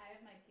 everyone. I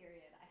have my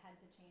period. I had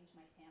to change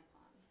my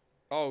tampon.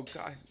 Oh,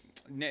 God.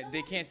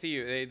 They can't see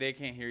you. They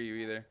can't hear you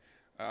either.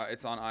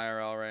 It's on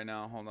IRL right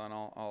now. Hold on.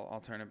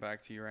 I'll turn it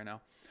back to you right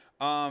now.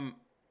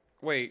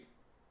 Wait.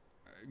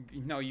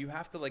 No, you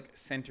have to, like,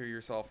 center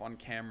yourself on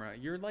camera.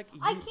 You're, like...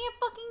 I can't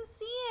fucking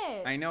see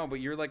it. I know,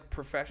 but you're, like,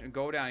 professional.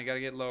 Go down. You got to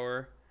get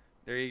lower.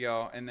 There you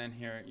go. And then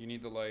here, you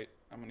need the light.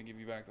 I'm going to give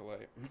you back the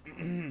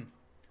light.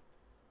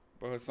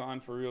 But Hassan,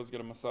 for reals, got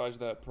to massage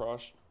that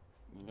prosh.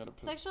 You gotta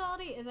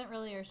Sexuality isn't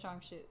really your strong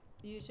suit.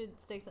 You should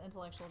stick to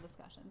intellectual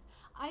discussions.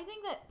 I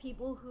think that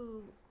people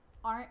who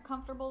aren't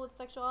comfortable with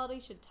sexuality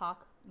should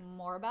talk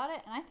more about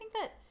it. And I think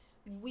that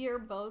we're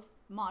both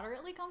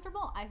moderately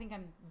comfortable. I think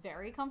I'm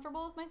very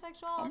comfortable with my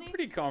sexuality. I'm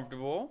pretty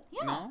comfortable.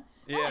 Yeah. No?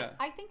 No, Yeah.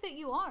 I think that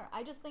you are.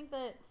 I just think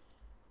that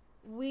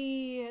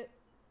we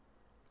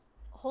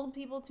hold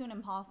people to an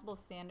impossible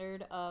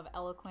standard of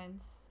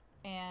eloquence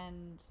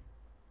and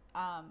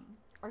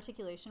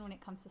articulation when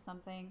it comes to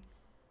something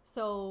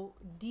so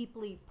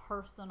deeply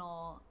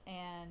personal,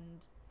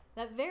 and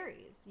that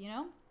varies, you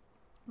know?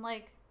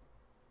 Like,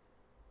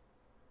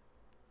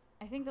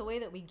 I think the way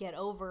that we get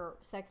over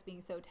sex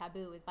being so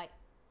taboo is by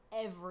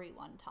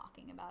everyone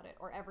talking about it,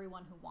 or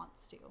everyone who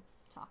wants to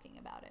talking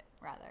about it,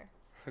 rather.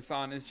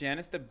 Hassan, is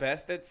Janice the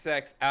best at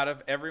sex out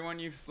of everyone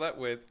you've slept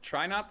with?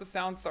 Try not to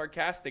sound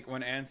sarcastic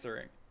when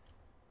answering.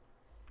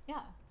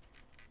 Yeah.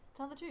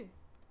 Tell the truth.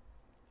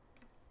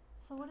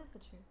 So what is the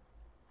truth?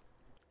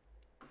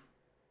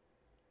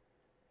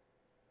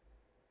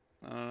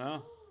 I don't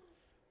know.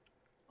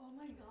 Oh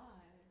my god.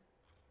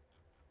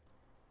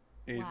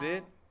 Is Wow.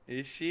 it?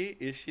 Is she?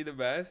 Is she the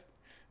best?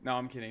 No,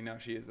 I'm kidding. No,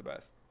 she is the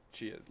best.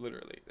 She is,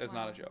 literally. That's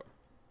not a Wow. joke.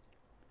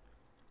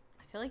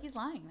 I feel like he's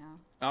lying now.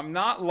 I'm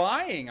not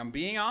lying. I'm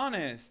being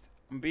honest.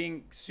 I'm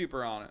being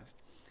super honest.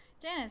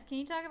 Janice, can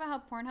you talk about how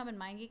Pornhub and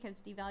MindGeek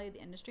has devalued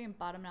the industry and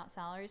bottomed out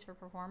salaries for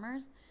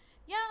performers?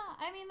 Yeah,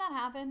 I mean, that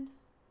happened.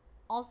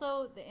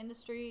 Also, the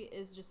industry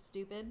is just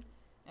stupid.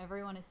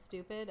 Everyone is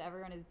stupid.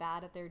 Everyone is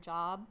bad at their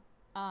job.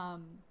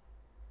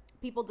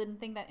 People didn't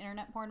think that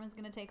internet porn was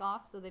going to take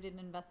off, so they didn't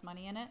invest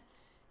money in it.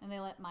 And they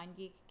let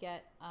MindGeek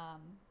get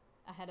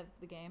ahead of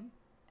the game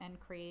and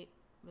create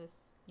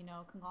this,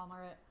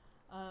 conglomerate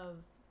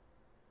of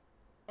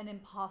an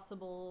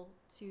impossible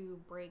to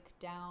break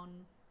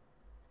down,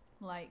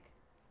 like,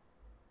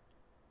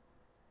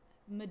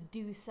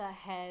 Medusa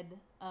head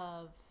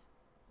of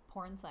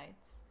porn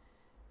sites.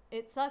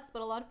 It sucks,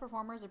 but a lot of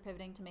performers are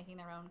pivoting to making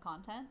their own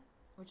content,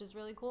 which is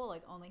really cool,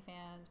 like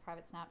OnlyFans,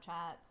 private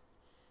Snapchats,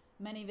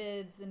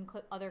 ManyVids, and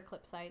other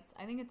clip sites.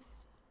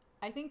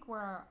 I think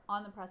we're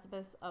on the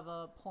precipice of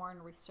a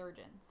porn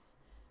resurgence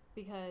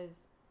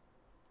because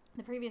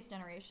the previous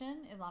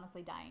generation is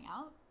honestly dying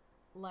out.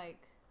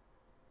 Like,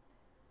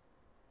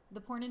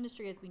 the porn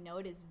industry as we know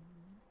it is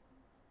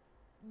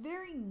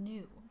very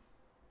new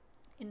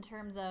in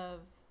terms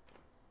of,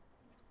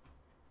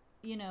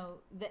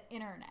 the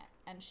internet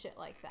and shit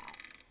like that.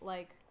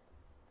 Like,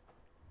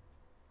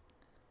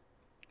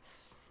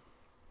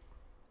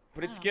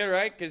 But it's good,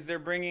 right? Because they're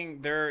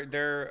bringing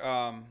they're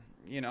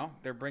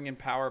bringing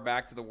power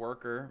back to the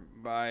worker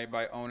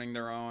by owning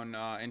their own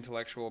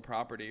intellectual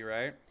property,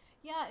 right?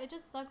 yeah, it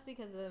just sucks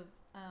because of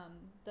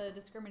the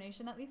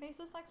discrimination that we face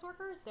as sex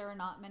workers. There are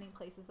not many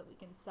places that we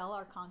can sell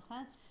our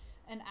content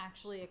and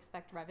actually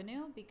expect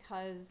revenue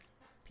because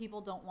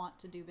people don't want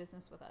to do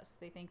business with us.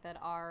 They think that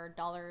our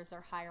dollars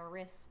are higher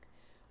risk,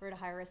 we're at a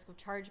higher risk of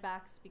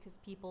chargebacks because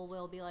people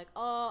will be like,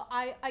 oh,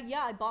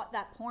 I bought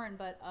that porn,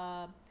 but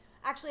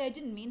actually I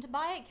didn't mean to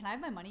buy it. Can I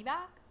have my money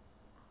back?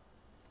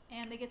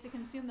 And they get to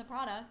consume the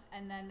product,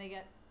 and then they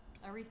get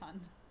a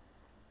refund.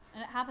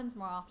 And it happens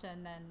more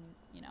often than,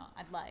 you know,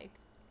 I'd like.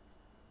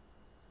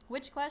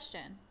 Which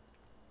question?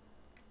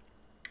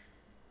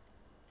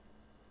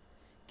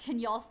 Can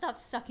y'all stop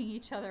sucking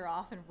each other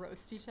off and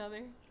roast each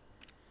other?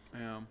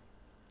 Yeah.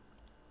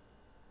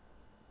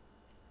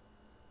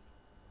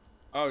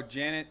 Oh,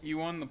 Janet, you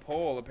won the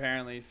poll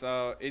apparently.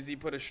 So Izzy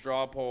put a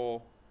straw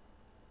poll,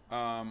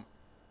 and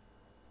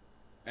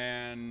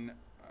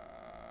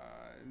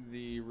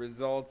the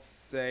results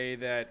say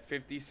that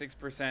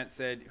 56%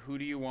 said, "Who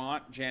do you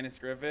want?" Janice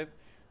Griffith.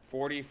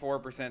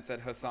 44%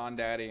 said Hassan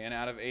Daddy, and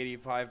out of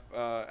 85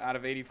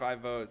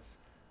 votes,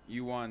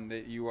 you won.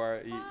 That you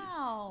are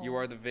Wow. you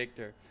are the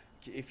victor.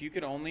 If you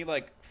could only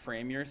like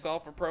frame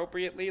yourself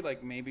appropriately,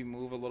 like maybe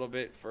move a little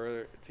bit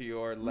further to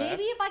your left.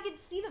 Maybe if I could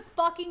see the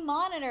fucking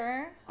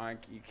monitor.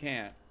 You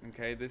can't.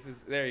 Okay,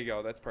 there you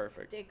go. That's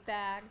perfect. Dick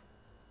bag.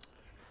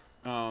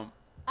 Um,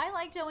 I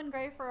liked Owen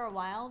Gray for a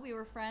while. We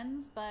were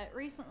friends, but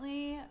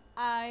recently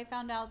I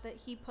found out that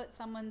he put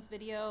someone's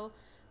video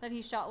that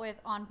he shot with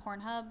on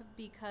Pornhub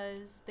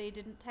because they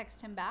didn't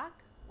text him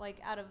back, like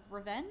out of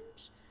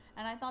revenge,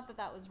 and I thought that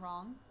that was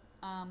wrong.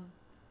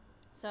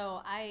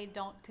 So I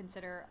don't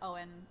consider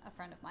Owen a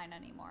friend of mine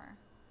anymore,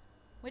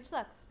 which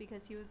sucks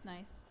because he was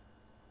nice,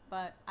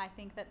 but I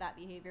think that that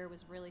behavior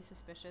was really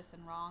suspicious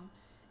and wrong,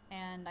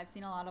 and I've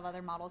seen a lot of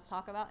other models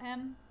talk about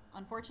him,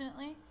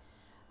 unfortunately.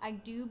 I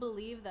do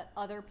believe that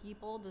other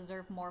people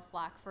deserve more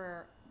flack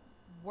for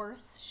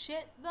worse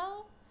shit,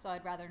 though, so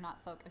I'd rather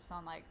not focus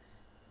on, like,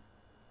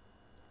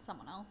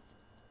 someone else.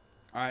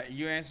 all right,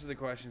 you answer the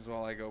questions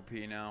while I go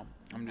pee now.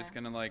 I'm just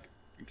Okay. gonna like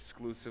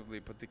exclusively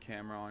put the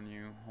camera on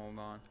you. Hold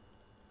on.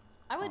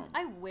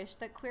 I wish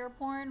that queer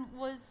porn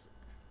was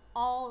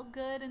all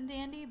good and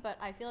dandy, but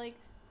I feel like,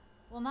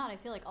 I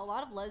feel like a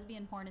lot of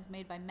lesbian porn is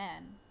made by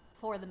men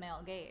for the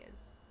male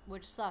gaze,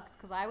 which sucks,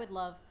 because I would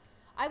love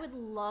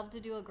to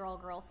do a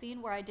girl-girl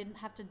scene where I didn't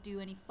have to do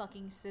any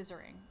fucking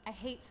scissoring. I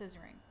hate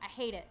scissoring. I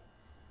hate it.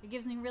 It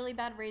gives me really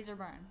bad razor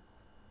burn.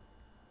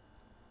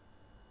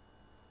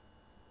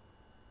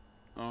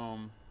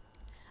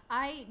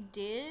 I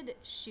did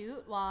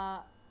shoot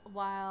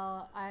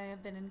while I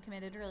have been in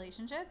committed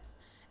relationships,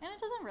 and it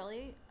doesn't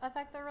really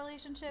affect the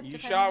relationship. You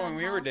depending shot on when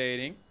we how- were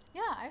dating.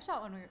 Yeah, I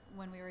shot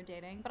when we were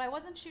dating, but I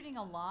wasn't shooting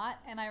a lot,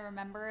 and I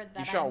remember that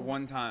You shot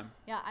one time.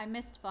 Yeah, I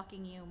missed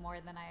fucking you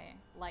more than I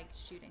liked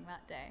shooting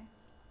that day.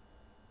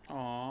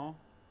 Aw.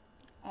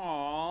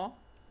 Aw.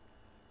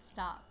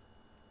 Stop.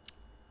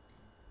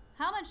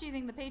 How much do you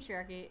think the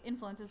patriarchy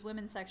influences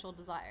women's sexual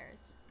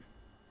desires?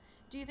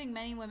 Do you think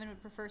many women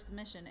would prefer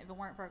submission if it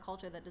weren't for a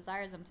culture that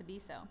desires them to be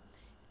so?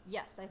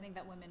 Yes, I think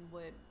that women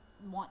would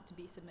want to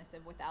be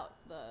submissive without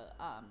the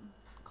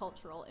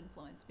cultural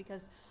influence,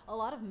 because a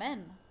lot of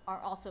men are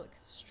also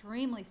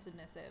extremely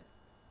submissive.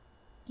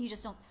 You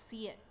just don't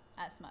see it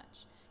as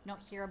much. You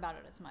don't hear about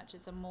it as much.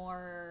 It's a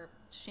more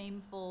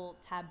shameful,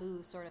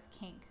 taboo sort of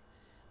kink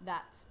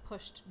that's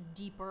pushed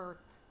deeper,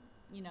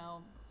 you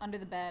know, under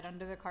the bed,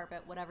 under the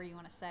carpet, whatever you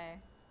want to say.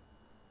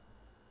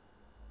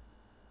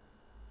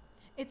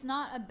 It's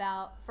not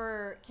about,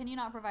 can you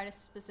not provide a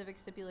specific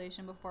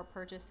stipulation before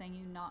purchase saying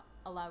you not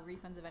allow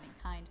refunds of any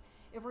kind?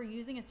 If we're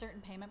using a certain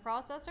payment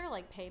processor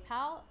like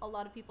PayPal, a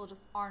lot of people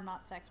just are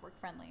not sex work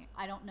friendly.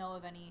 I don't know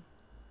of any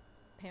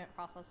payment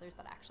processors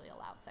that actually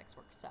allow sex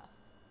work stuff.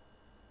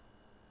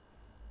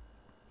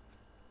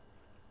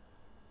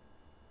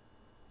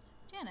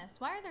 Janice,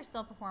 why are there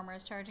still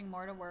performers charging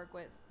more to work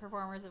with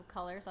performers of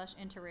color /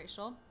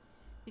 interracial?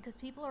 Because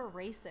people are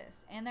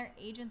racist, and their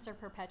agents are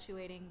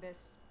perpetuating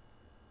this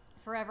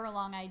forever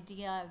long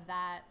idea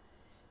that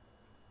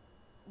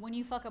when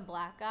you fuck a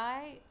black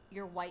guy,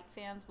 your white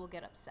fans will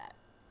get upset.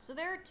 So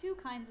there are two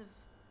kinds of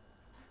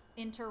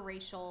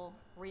interracial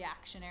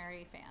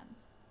reactionary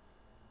fans.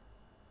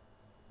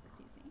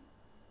 Excuse me.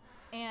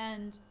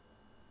 And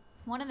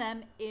one of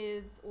them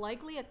is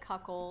likely a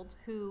cuckold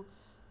who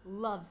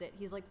loves it.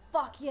 He's like,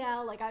 fuck yeah,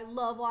 like I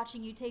love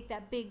watching you take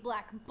that big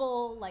black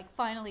bull, like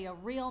finally a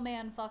real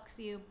man fucks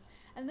you.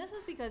 And this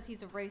is because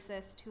he's a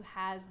racist who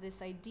has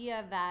this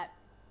idea that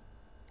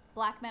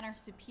black men are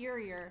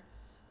superior,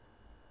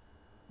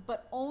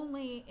 but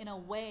only in a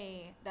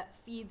way that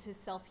feeds his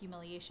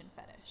self-humiliation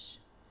fetish.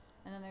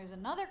 And then there's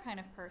another kind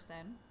of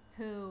person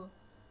who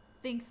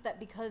thinks that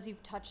because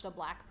you've touched a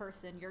black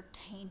person, you're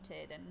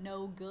tainted and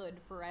no good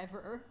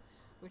forever,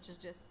 which is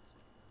just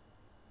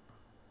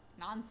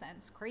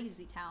nonsense,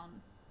 crazy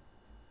town.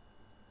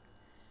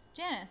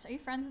 Janice, are you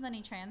friends with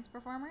any trans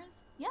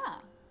performers? Yeah,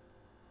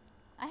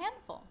 a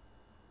handful.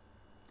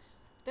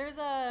 There's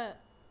a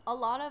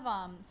lot of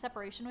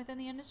separation within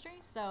the industry,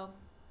 so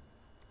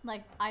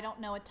like I don't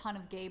know a ton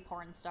of gay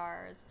porn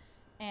stars,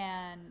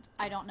 and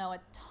I don't know a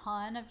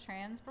ton of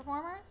trans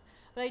performers,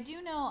 but I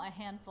do know a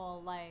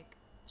handful, like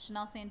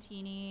Chanel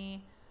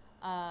Santini,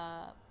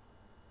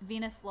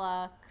 Venus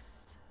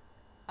Lux,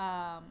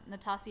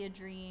 Natasha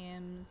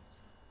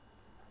Dreams,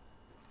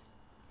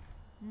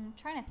 I'm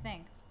trying to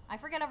think. I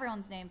forget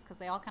everyone's names because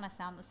they all kind of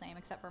sound the same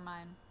except for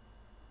mine.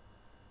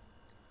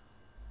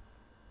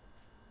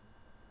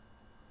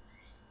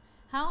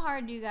 How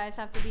hard do you guys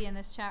have to be in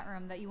this chat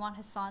room that you want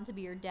Hassan to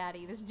be your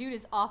daddy? This dude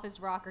is office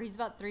rocker. He's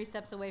about 3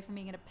 steps away from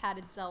being in a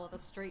padded cell with a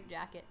straight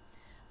jacket.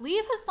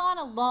 Leave Hassan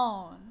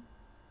alone.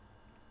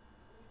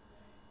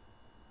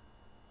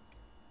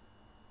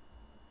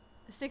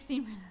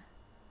 16%.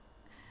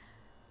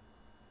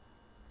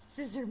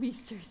 Scissor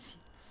Meester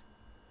seats.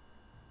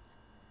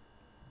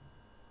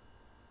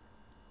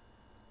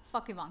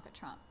 Fuck Ivanka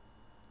Trump.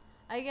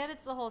 I get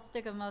it's the whole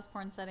stick of most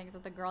porn settings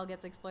that the girl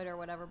gets exploited or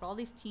whatever, but all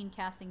these teen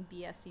casting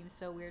BS seems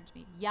so weird to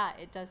me. Yeah,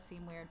 it does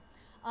seem weird.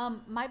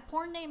 My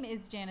porn name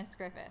is Janice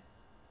Griffith.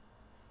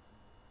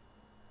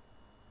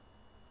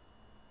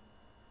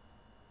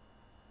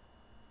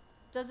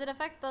 Does it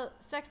affect the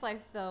sex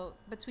life, though,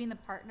 between the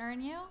partner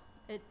and you?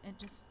 It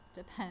just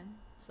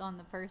depends on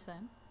the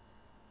person.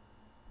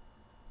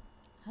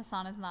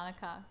 Hassan is not a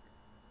cock.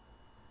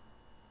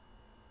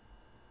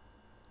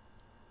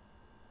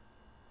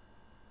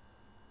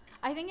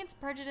 I think it's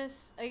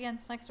prejudice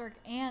against sex work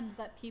and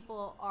that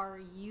people are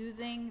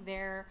using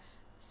their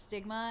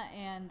stigma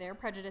and their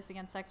prejudice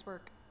against sex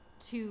work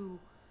to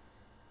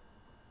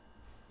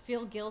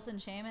feel guilt and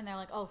shame, and they're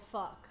like, oh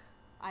fuck,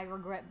 I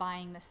regret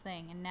buying this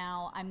thing and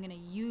now I'm gonna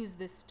use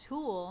this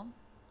tool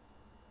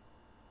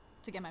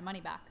to get my money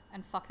back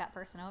and fuck that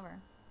person over.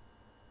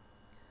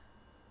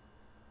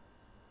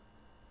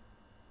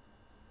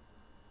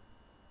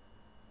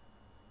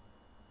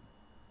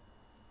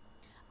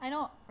 I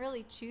don't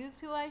really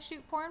choose who I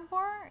shoot porn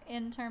for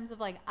in terms of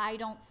like, I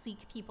don't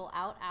seek people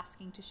out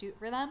asking to shoot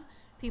for them.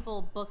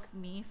 People book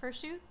me for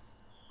shoots.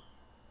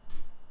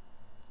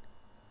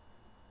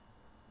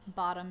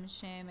 Bottom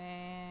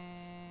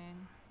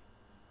shaming.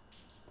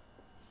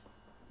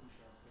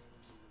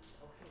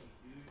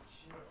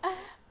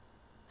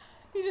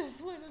 He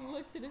just went and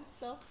looked at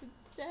himself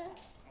instead.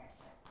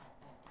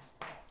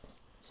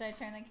 Should I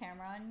turn the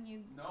camera on,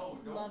 you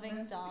loving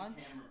dogs? No, don't mess with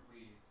the camera,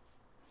 please.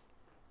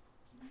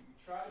 You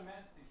try to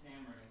mess with the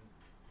camera.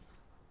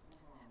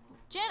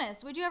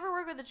 Janice, would you ever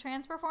work with a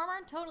trans performer?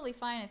 Totally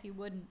fine if you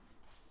wouldn't.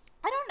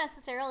 I don't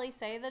necessarily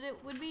say that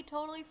it would be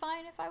totally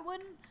fine if I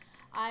wouldn't.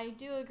 I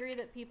do agree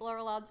that people are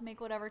allowed to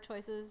make whatever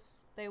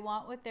choices they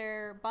want with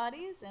their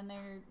bodies and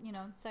their, you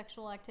know,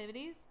 sexual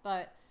activities.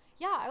 But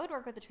yeah, I would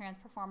work with a trans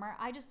performer.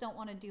 I just don't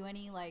want to do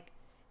any like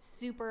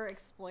super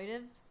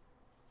exploitative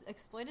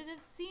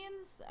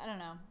scenes. I don't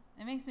know.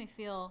 It makes me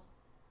feel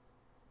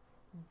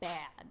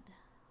bad.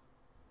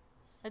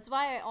 That's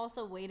why I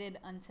also waited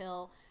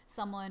until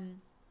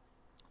someone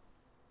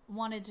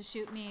wanted to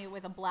shoot me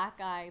with a black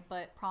guy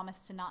but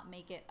promised to not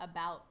make it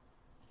about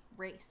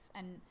race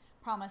and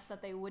promised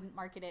that they wouldn't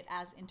market it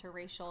as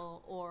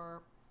interracial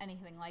or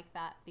anything like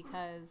that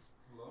because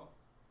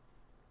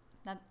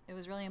that it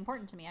was really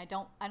important to me. I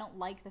don't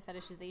like the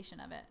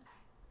fetishization of it.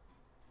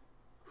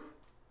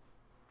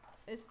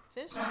 Is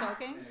Fish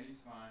choking? Yeah,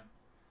 he's fine.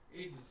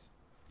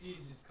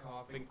 He's just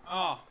coughing.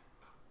 Oh.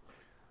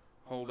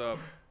 Hold up.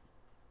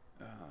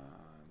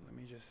 Let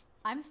me just...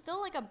 I'm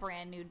still like a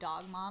brand new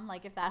dog mom.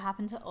 Like if that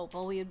happened to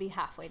Opal, we would be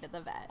halfway to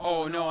the vet.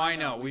 Oh, no, I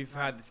know. We've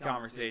had this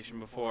conversation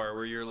before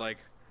where you're like,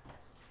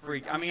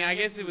 freak. I mean, I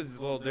guess it was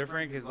a little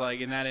different because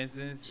like in that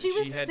instance... She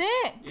was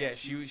sick. Yeah,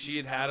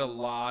 she had a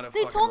lot of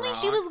They told me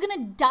rocks. she was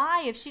going to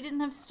die if she didn't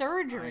have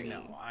surgery.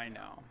 I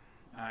know.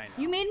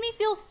 You made me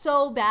feel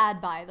so bad,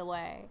 by the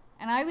way.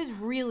 And I was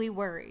really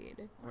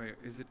worried. Wait,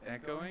 is it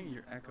echoing?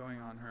 You're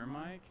echoing on her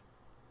mic?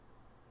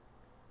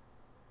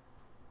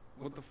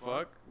 What the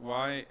fuck?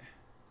 Why?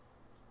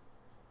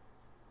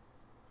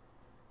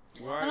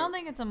 I don't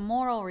think it's a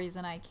moral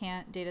reason I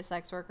can't date a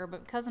sex worker,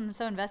 but because I'm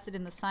so invested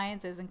in the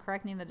sciences and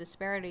correcting the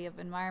disparity of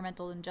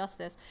environmental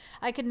injustice,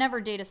 I could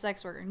never date a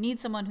sex worker. Need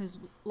someone whose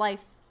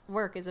life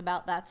work is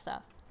about that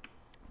stuff.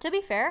 To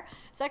be fair,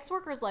 sex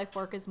workers' life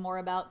work is more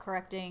about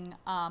correcting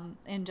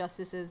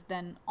injustices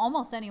than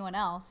almost anyone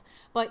else,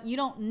 but you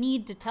don't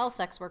need to tell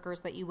sex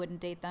workers that you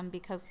wouldn't date them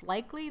because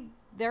likely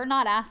they're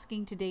not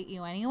asking to date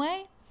you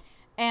anyway,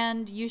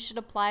 and you should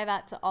apply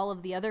that to all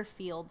of the other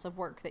fields of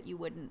work that you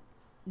wouldn't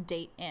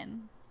date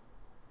in.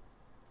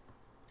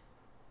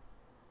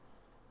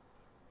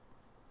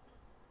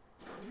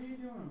 What are you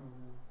doing?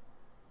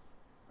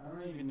 I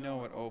don't even know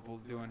what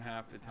Opal's doing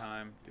half the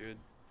time, dude.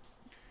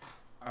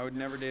 I would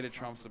never date a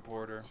Trump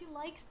supporter. She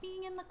likes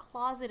being in the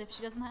closet if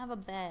she doesn't have a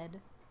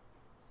bed.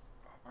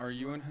 Are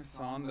you and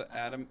Hassan the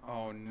Adam?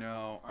 Oh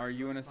no. Are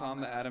you and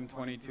Hassan the Adam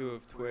 22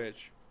 of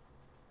Twitch?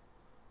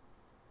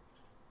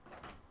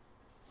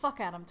 Fuck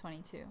Adam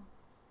 22.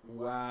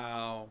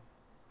 Wow.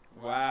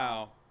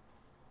 Wow.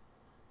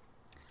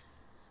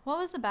 What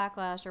was the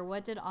backlash, or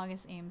what did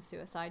August Ames'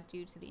 suicide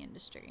do to the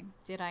industry?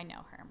 Did I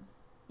know her?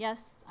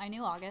 Yes, I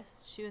knew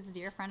August. She was a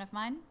dear friend of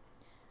mine.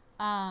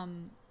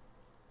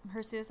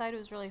 Her suicide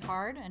was really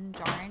hard and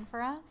jarring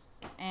for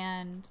us,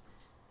 and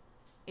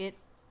it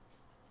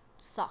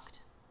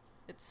sucked.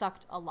 It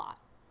sucked a lot,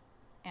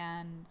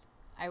 and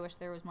I wish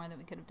there was more that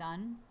we could have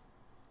done,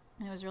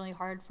 and it was really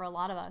hard for a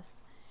lot of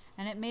us,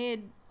 and it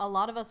made a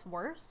lot of us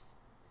worse.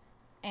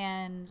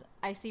 And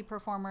I see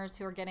performers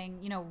who are getting,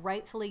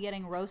 rightfully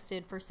getting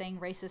roasted for saying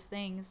racist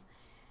things,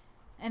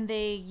 and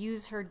they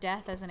use her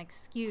death as an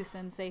excuse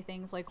and say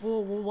things like,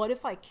 well, what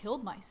if I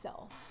killed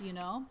myself, And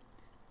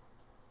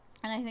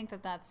I think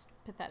that that's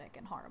pathetic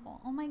and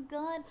horrible. Oh my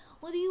God,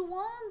 what do you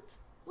want?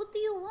 What do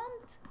you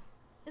want?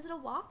 Is it a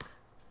walk?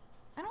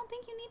 I don't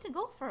think you need to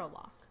go for a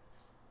walk.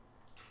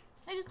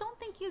 I just don't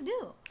think you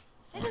do.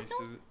 I just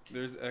don't. So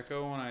there's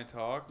echo when I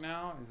talk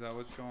now? Is that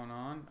what's going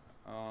on?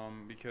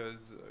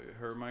 Because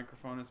her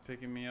microphone is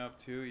picking me up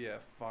too? Yeah,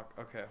 fuck.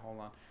 Okay,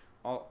 hold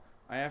on.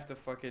 I have to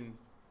fucking...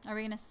 Are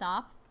we gonna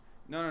stop?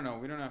 No,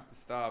 we don't have to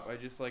stop. I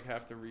just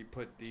have to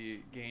re-put the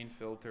gain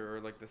filter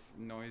or this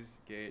noise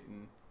gate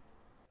and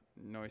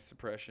noise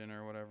suppression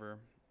or whatever.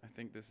 I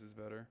think this is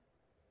better.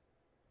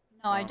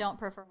 No, I don't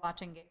prefer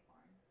watching gay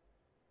porn.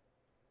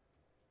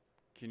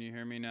 Can you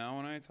hear me now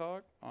when I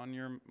talk on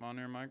your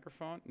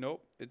microphone?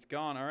 Nope, it's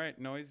gone. All right,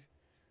 noise.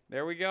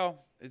 There we go.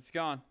 It's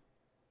gone.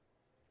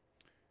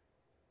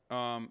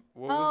 What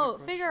was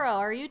the Figaro,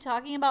 are you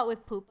talking about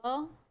with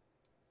Pupo?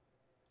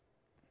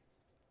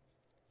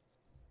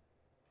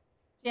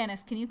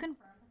 Janice, can you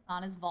confirm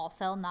Hassan is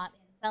Volcel, not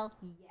Incel?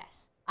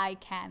 Yes, I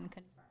can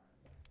confirm.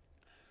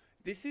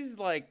 This is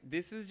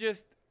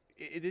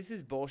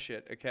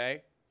bullshit,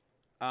 okay?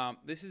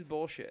 This is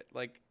bullshit.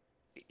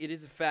 It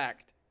is a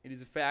fact. It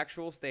is a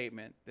factual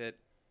statement that...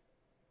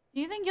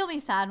 Do you think you'll be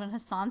sad when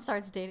Hassan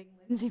starts dating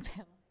Lindsay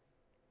Pill?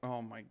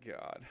 Oh my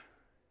God.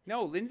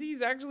 No, Lindsay's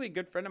actually a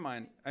good friend of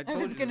mine. I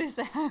was gonna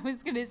say they're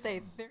just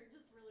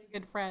really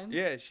good friends.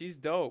 Yeah, she's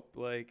dope.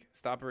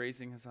 Stop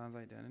erasing Hassan's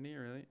identity,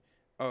 really?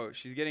 Oh,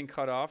 she's getting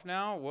cut off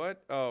now?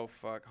 What? Oh,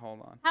 fuck.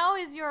 Hold on. How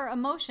is your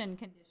emotion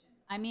condition?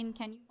 I mean,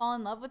 can you fall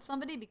in love with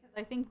somebody? Because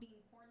I think being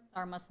a porn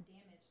star must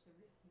damage the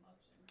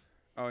emotions.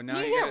 Oh,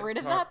 now you get rid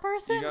of that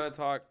person? You gotta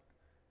talk.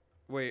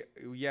 Wait,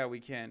 yeah, we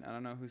can. I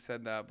don't know who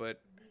said that,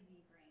 but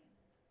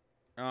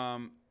I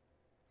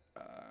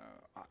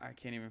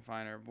can't even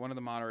find her. One of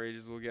the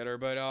moderators will get her,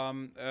 but I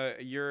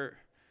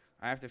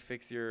have to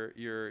fix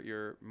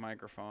your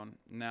microphone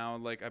now.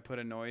 I put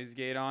a noise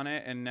gate on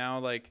it, and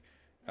now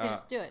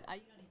just do it.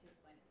 You don't need to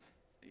explain it to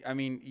me. I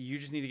mean, you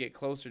just need to get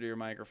closer to your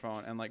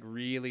microphone and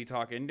really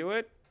talk into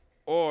it,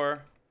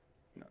 or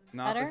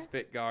not better? The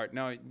spit guard.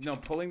 No,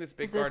 pulling the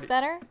spit Is guard. this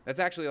better? That's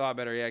actually a lot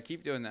better. Yeah,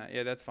 keep doing that.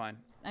 Yeah, that's fine.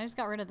 I just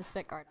got rid of the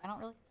spit guard. I don't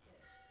really spit.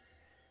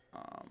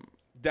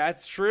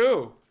 That's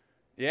true.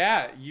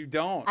 Yeah, you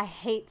don't. I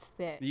hate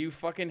spit. You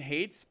fucking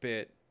hate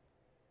spit.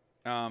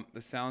 The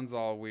sound's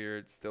all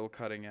weird, still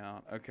cutting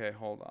out. Okay,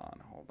 hold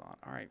on.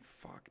 All right,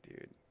 fuck,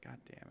 dude. God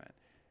damn it.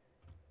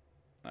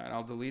 All right,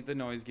 I'll delete the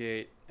noise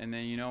gate, and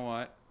then you know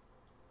what?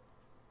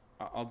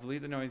 I'll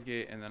delete the noise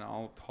gate, and then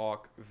I'll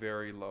talk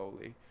very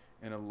lowly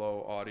in a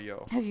low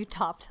audio. Have you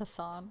topped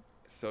Hassan?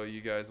 So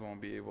you guys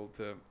won't be able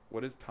to...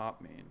 What does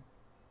top mean?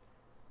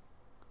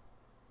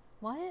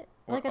 What?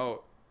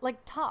 Or, like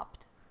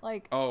topped.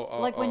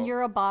 When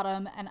you're a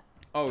bottom and...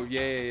 Oh,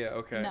 yeah,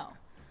 okay. No.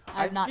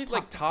 I've not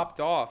topped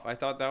off. I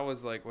thought that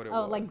was what it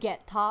was. Oh,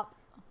 get top?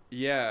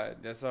 Yeah,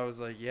 that's why I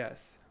was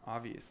yes,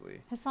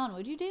 obviously. Hassan,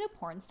 would you date a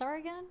porn star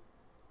again?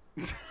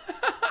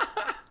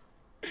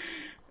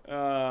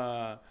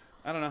 I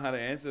don't know how to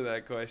answer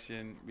that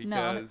question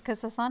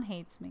because Hassan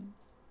hates me.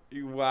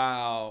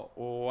 Wow,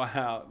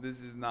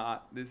 this is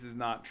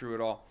not true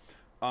at all.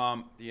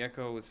 The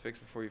echo was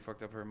fixed before you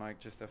fucked up her mic,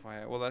 just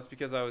FYI. Well, that's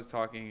because I was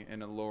talking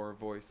in a lower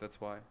voice.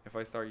 That's why. If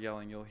I start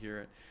yelling, you'll hear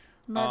it.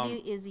 Love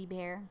you, Izzy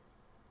Bear.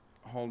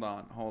 Hold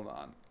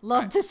on.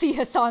 Love to see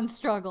Hassan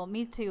struggle.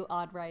 Me too,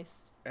 Odd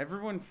Rice.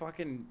 Everyone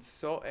fucking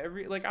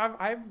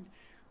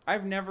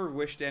I've never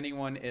wished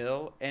anyone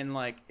ill,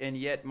 and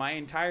yet my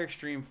entire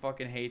stream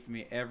fucking hates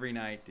me every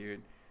night,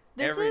 dude.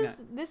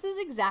 This is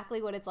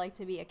exactly what it's like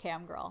to be a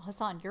cam girl.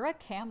 Hassan, you're a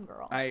cam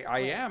girl. I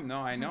am. No,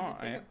 I know.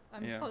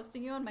 I'm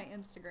posting you on my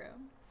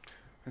Instagram.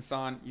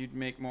 Hassan, you'd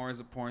make more as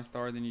a porn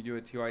star than you do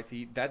at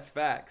TYT. That's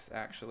facts,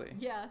 actually.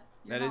 Yeah,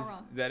 you're not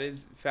wrong. That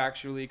is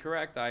factually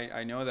correct.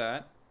 I know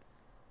that.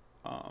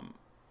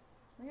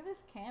 Look at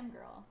this cam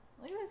girl.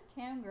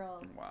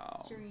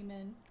 Wow.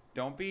 Streaming.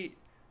 Don't be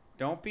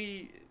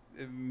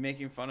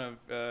making fun of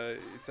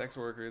sex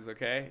workers,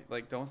 okay?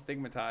 Don't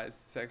stigmatize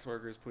sex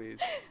workers,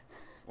 please.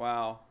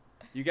 Wow.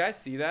 You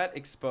guys see that?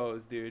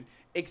 Expose, dude.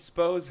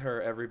 Expose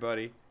her,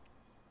 everybody.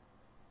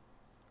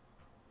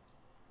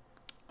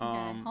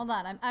 Okay, hold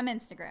on. I'm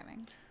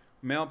Instagramming.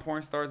 Male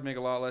porn stars make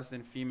a lot less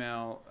than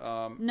female.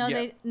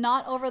 They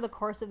not over the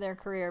course of their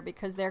career,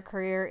 because their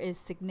career is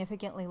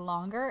significantly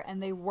longer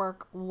and they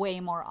work way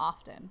more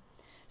often.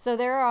 So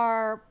there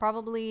are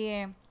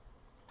probably,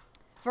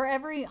 for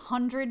every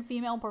 100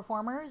 female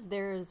performers,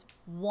 there's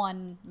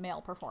one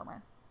male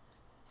performer.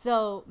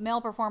 So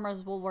male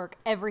performers will work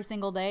every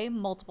single day,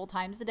 multiple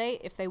times a day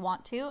if they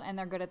want to, and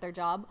they're good at their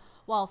job,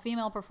 while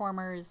female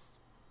performers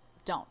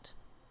don't.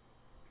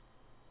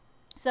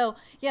 So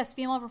yes,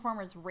 female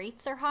performers'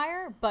 rates are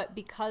higher, but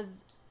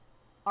because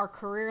our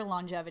career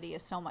longevity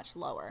is so much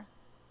lower.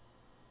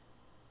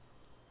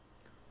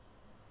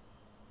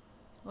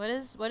 What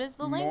is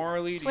the link?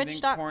 Morally, do you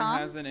think porn Twitch.com?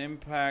 has an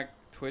impact?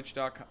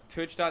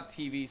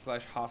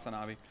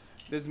 Twitch.tv/Hasanabi.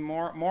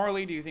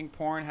 Morally, do you think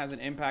porn has an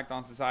impact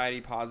on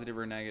society, positive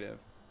or negative?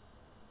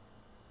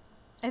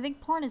 I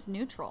think porn is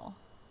neutral.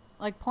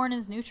 Like, porn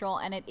is neutral,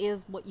 and it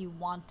is what you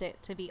want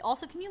it to be.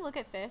 Also, can you look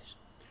at fish?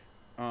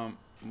 No.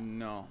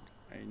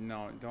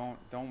 No,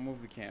 don't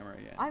move the camera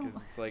again,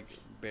 because it's like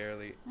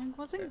barely. I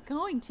wasn't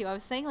going to. I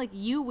was saying, like,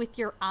 you with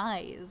your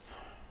eyes.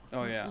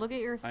 Oh yeah. Look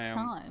at your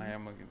son. I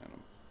am looking at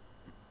him.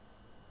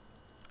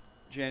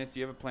 Janice,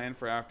 do you have a plan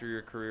for after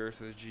your career?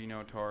 Says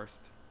Gino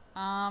Torst.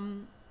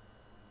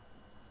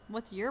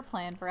 What's your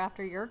plan for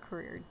after your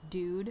career,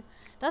 dude?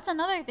 That's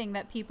another thing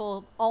that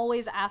people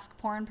always ask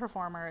porn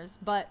performers,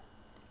 but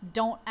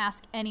don't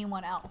ask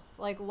anyone else.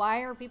 Like,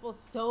 why are people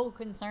so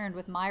concerned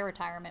with my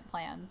retirement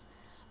plans,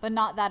 but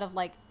not that of,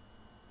 like,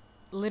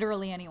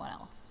 literally anyone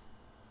else?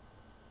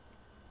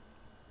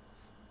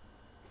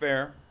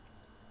 Fair.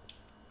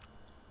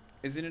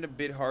 Isn't it a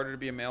bit harder to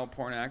be a male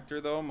porn actor,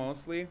 though,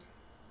 mostly?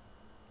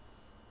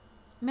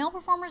 Male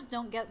performers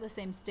don't get the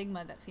same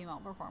stigma that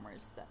female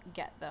performers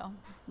get, though.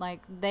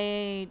 Like,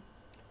 they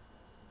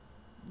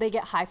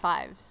get high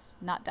fives,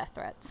 not death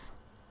threats.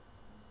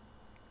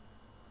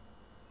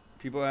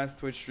 People ask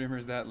Twitch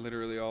streamers that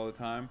literally all the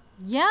time.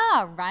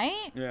 Yeah,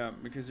 right? Yeah,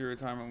 because your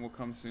retirement will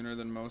come sooner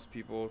than most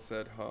people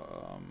said.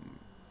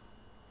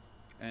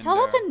 Tell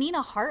that to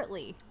Nina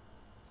Hartley.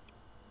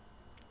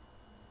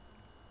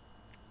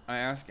 I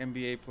ask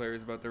NBA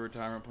players about their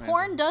retirement plans.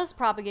 Porn does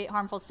propagate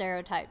harmful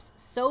stereotypes.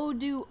 So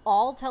do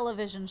all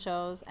television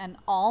shows and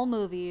all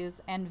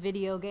movies and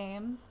video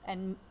games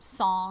and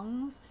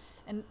songs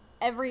and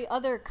every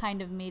other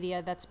kind of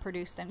media that's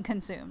produced and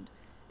consumed.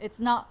 It's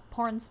not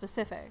porn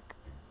specific.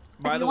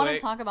 If you want to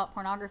talk about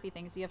pornography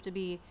things, you have to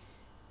be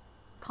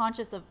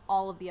conscious of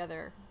all of the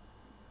other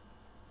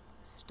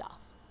stuff.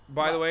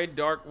 By the way,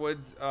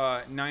 Darkwoods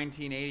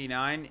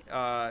 1989,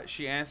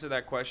 she answered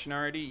that question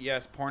already.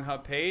 Yes,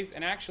 Pornhub pays.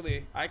 And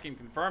actually, I can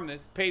confirm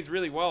this. Pays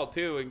really well,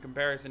 too, in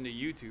comparison to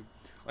YouTube.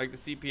 Like, the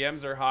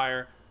CPMs are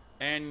higher.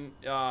 And,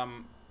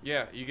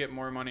 yeah, you get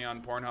more money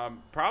on Pornhub.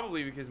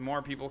 Probably because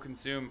more people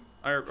consume,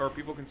 or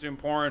people consume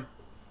porn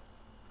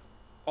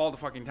all the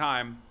fucking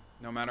time.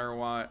 No matter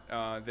what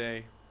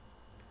they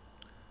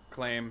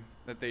claim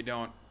that they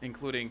don't,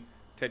 including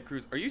Ted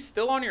Cruz. Are you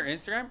still on your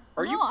Instagram?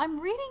 No, I'm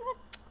reading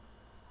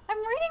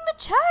the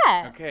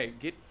chat. Okay,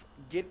 get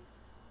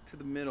to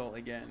the middle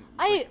again.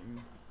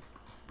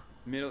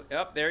 Middle.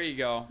 Up there you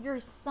go.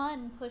 Your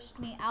son pushed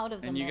me out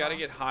of the middle. And you got to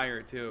get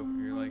higher too.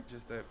 You're like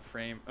just a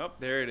frame. Oh,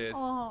 there it is.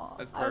 Oh,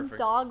 that's perfect. I'm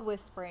dog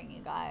whispering,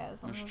 you guys.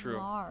 I'm That's true.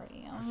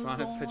 Sorry. Hassan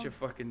is such a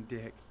fucking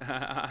dick.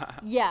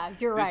 Yeah,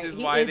 you're right. This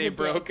is why they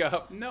broke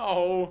up.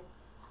 No.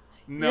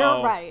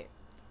 You're right.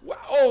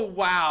 Oh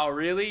wow,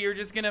 really? You're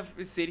just gonna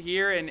sit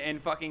here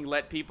and fucking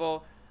let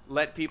people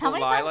lie like How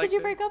many times did you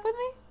break up with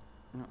me?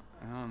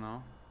 I don't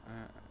know.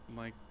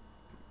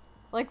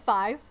 Like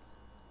 5?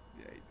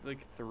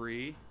 Like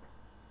 3,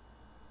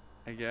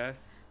 I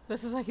guess.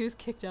 This is why he was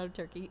kicked out of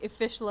Turkey. If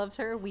Fish loves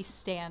her, we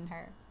stan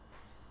her.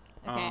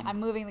 Okay, I'm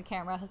moving the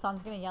camera.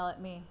 Hassan's gonna yell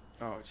at me.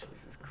 Oh,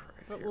 Jesus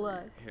Christ. But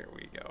look. Here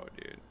we go,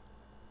 dude.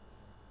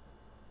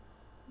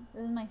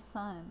 This is my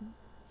son.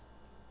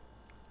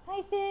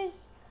 Hi, Fish.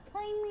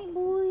 Hi, my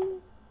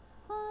boy.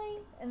 Hi.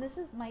 And this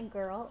is my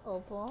girl,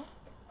 Opal.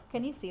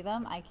 Can you see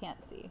them? I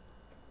can't see.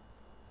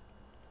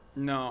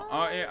 No.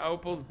 Oh, yeah,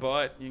 Opal's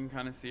butt. You can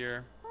kind of see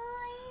her.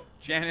 Hi.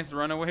 Janice,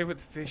 run away with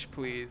Fish,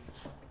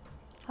 please.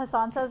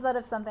 Hassan says that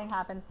if something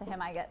happens to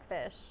him, I get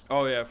Fish.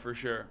 Oh, yeah, for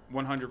sure.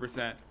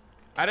 100%.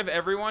 Out of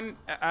everyone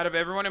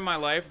in my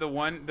life,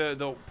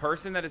 the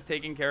person that is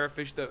taking care of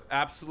Fish the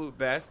absolute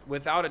best,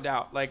 without a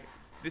doubt. Like,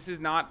 this is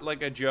not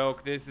like a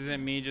joke. This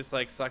isn't me just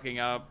like sucking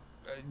up.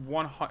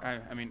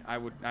 I mean, I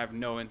have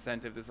no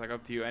incentive to suck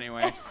up to you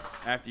anyway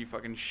after you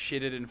fucking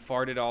shitted and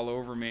farted all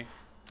over me.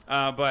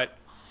 But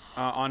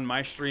on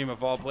my stream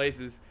of all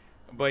places.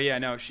 But yeah,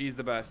 no, she's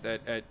the best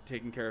at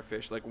taking care of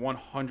Fish, like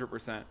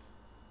 100%.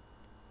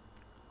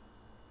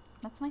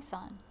 That's my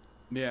son.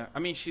 Yeah, I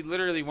mean, she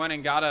literally went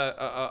and got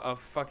a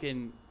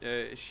fucking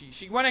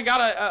she went and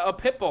got a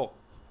pit bull.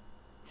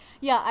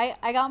 Yeah,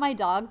 I got my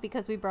dog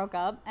because we broke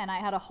up, and I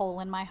had a hole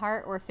in my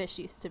heart where Fish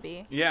used to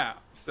be. Yeah,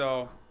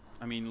 so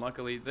I mean,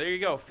 luckily, there you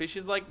go. Fish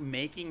is like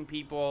making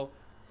people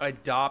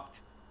adopt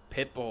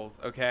pit bulls.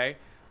 Okay.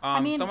 I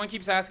mean, someone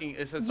keeps asking,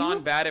 is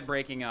Hassan bad at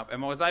breaking up?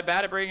 And was I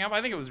bad at breaking up?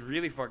 I think it was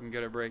really fucking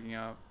good at breaking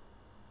up.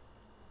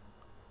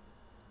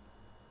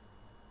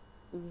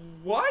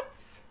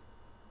 What?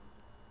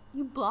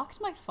 You blocked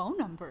my phone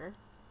number.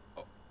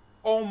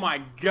 Oh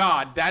my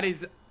God,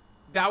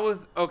 that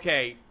was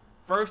okay.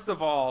 First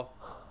of all,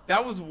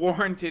 that was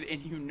warranted,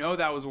 and you know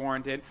that was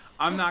warranted.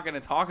 I'm not gonna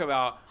talk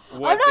about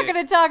what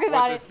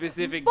the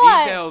specific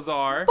details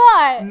are.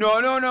 But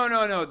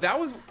no. That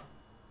was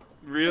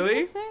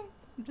really.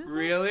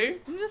 Really?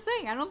 I'm just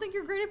saying. I don't think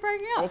you're great at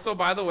breaking up. Also,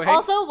 by the way.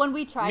 Also, when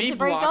we tried to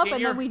break up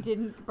and then we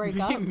didn't break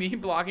up. Me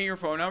blocking your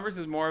phone numbers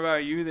is more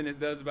about you than it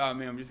does about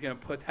me. I'm just gonna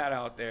put that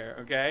out there,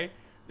 okay?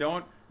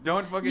 Don't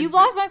Don't fucking. You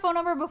blocked my phone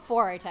number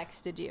before I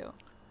texted you.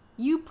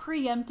 You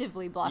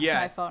preemptively blocked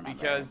my phone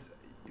number. Yes, because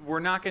we're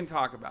not going to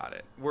talk about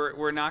it.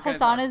 We're not going to.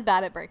 Hassan is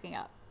bad at breaking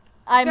up.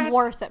 I'm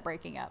worse at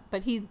breaking up,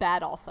 but he's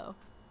bad also.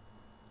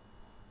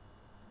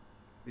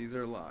 These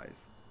are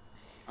lies.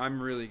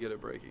 I'm really good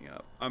at breaking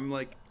up. I'm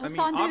like,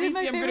 Hassan,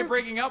 obviously I'm good at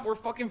breaking up. We're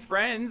fucking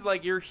friends.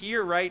 Like, you're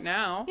here right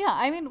now. Yeah,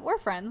 I mean, we're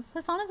friends.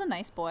 Hassan is a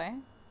nice boy.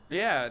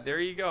 Yeah, there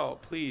you go.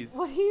 Please.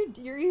 What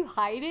are you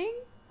hiding?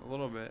 A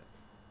little bit.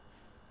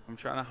 I'm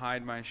trying to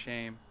hide my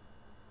shame.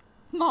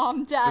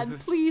 Mom, Dad,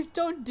 please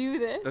don't do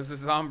this. Does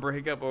Hassan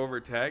break up over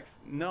text?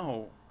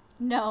 No.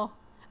 No,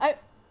 it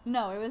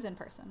was in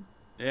person.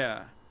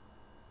 Yeah.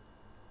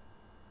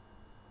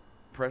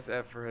 Press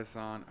F for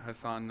Hassan.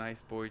 Hassan,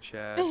 nice boy,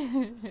 Chad.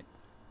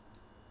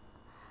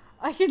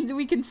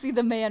 We can see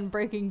the man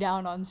breaking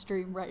down on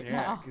stream right now.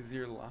 Yeah, because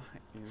you're lying.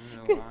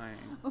 You're lying.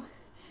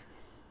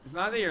 It's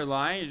not that you're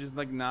lying. You're just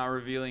like not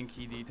revealing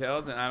key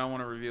details, and I don't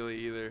want to reveal it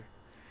either.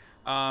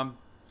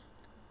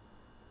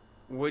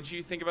 What'd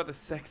you think about the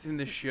sex in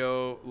the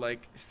show,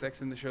 like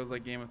sex in the shows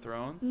like Game of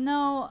Thrones?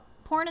 No,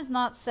 porn is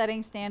not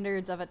setting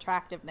standards of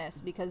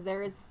attractiveness because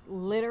there is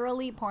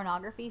literally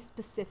pornography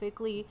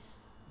specifically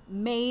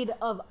made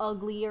of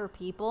uglier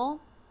people.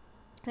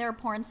 There are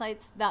porn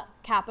sites that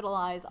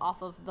capitalize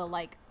off of the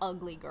like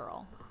ugly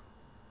girl.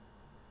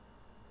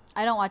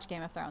 I don't watch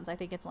Game of Thrones. I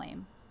think it's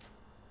lame.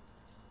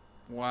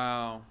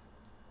 Wow.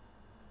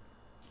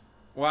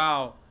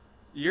 Wow.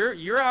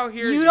 You're out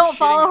here. You don't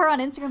follow her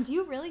on Instagram. Do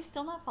you really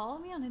still not follow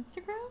me on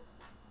Instagram?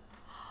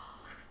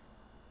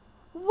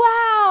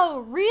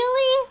 Wow.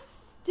 Really?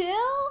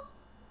 Still?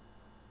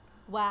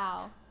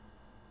 Wow.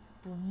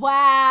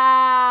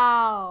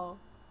 Wow.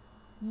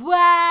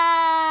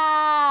 Wow.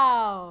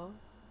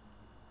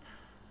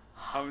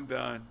 I'm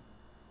done.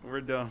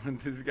 We're done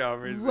with this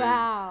conversation.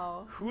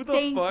 Wow. Who the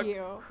Thank fuck?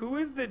 you. Who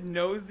is the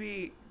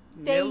nosy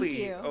Thank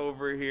Nilly you.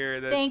 over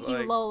here? That's Thank you,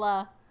 like,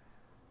 Lola.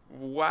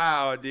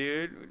 Wow,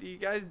 dude. What are you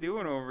guys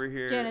doing over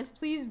here? Janice,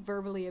 please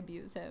verbally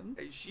abuse him.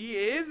 She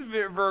is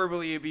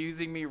verbally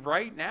abusing me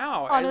right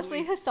now.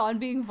 Honestly, Hassan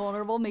being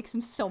vulnerable makes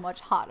him so much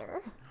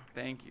hotter.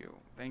 Thank you.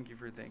 Thank you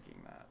for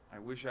thinking that. I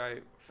wish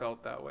I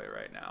felt that way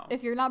right now.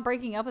 If you're not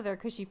breaking up with her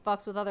because she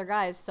fucks with other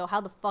guys, so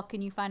how the fuck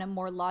can you find a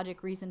more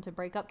logic reason to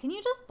break up? Can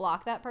you just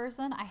block that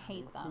person? I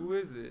hate them. Who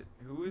is it?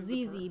 Who is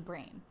ZZ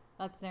Brain.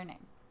 That's their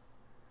name.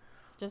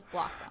 Just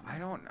block them. I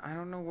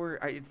don't know where.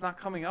 It's not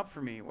coming up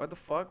for me. What the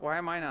fuck? Why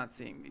am I not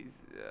seeing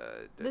these?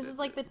 This is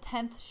like the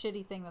 10th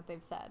shitty thing that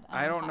they've said.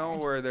 I don't know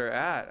where they're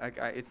at.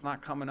 It's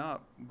not coming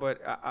up.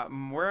 But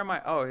where am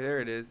I? Oh,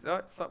 there it is.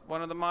 Oh,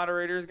 one of the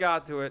moderators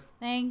got to it.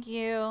 Thank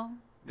you.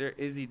 There,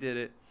 Izzy did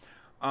it.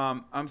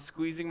 I'm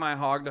squeezing my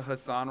hog to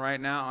Hassan right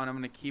now, and I'm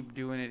gonna keep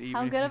doing it. Even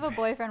How good of a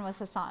boyfriend was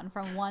Hassan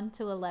from 1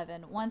 to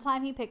 11? One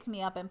time he picked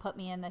me up and put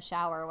me in the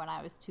shower when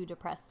I was too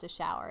depressed to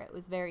shower. It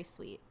was very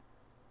sweet.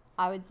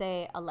 I would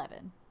say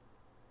 11.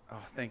 Oh,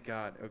 thank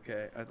God.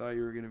 Okay, I thought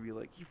you were gonna be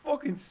like, you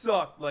fucking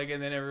suck, like,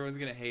 and then everyone's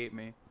gonna hate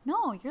me.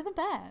 No, you're the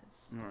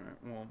best. All right.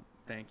 Well,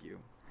 thank you.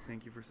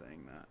 Thank you for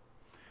saying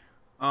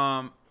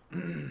that.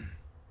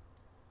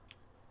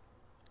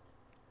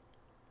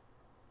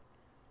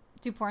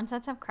 Do porn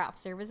sets have craft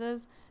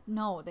services?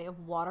 No, they have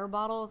water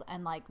bottles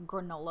and like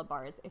granola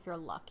bars if you're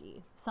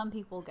lucky. Some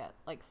people get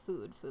like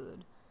food,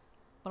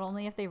 but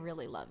only if they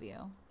really love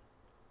you.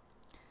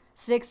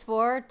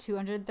 6'4",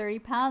 230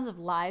 pounds of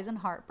lies and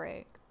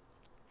heartbreak.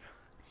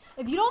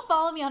 If you don't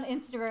follow me on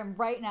Instagram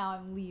right now,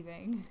 I'm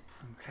leaving.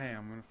 Okay,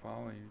 I'm gonna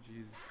follow you.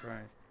 Jesus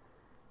Christ.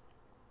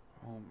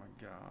 Oh my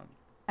God.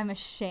 I'm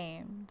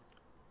ashamed.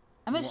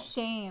 I'm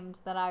ashamed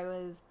that I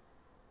was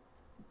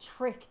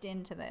tricked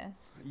into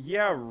this.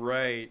 Yeah,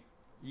 right.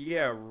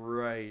 Yeah,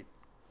 right.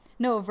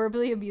 No,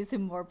 verbally abuse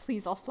him more.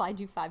 Please, I'll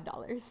slide you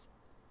 $5.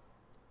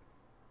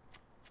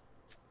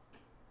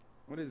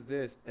 What is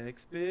this?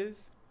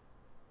 XBiz?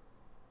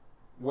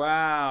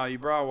 Wow, you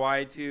brought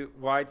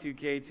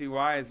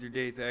Y2K2Y as your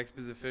date to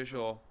XBiz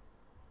official.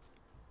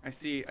 I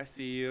see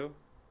you.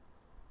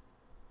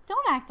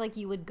 Don't act like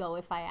you would go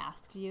if I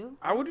asked you.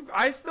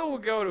 I still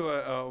would go to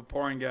a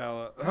porn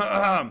gala.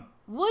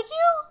 Would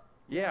you?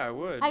 Yeah, I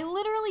would. I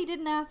literally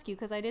didn't ask you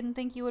because I didn't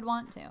think you would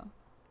want to.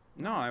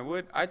 No, I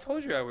would. I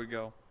told you I would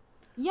go.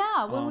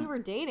 Yeah, when we were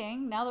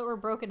dating. Now that we're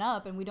broken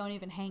up and we don't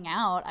even hang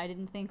out, I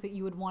didn't think that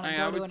you would want to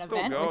go to an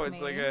event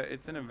with me.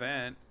 It's an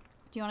event.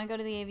 Do you want to go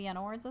to the AVN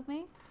Awards with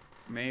me?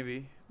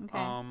 Maybe.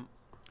 Okay.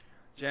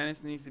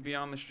 Janice needs to be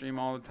on the stream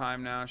all the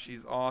time now.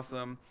 She's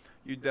awesome.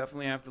 You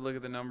definitely have to look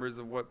at the numbers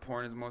of what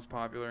porn is most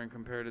popular and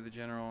compare to the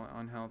general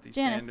unhealthy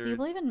standards. Janice, do you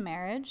believe in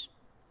marriage?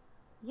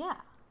 Yeah.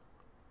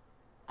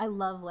 I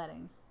love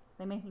weddings.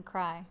 They make me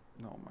cry.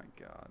 Oh my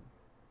God.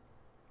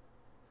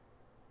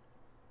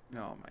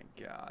 Oh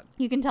my God.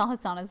 You can tell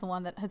Hassan is the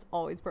one that has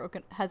always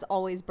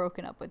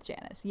broken up with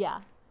Janice.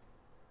 Yeah.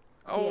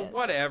 Oh,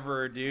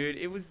 whatever, dude.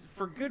 It was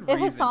for good reason. If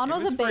Hassan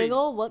was a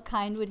bagel, what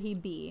kind would he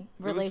be?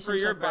 Relationship for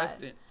your best.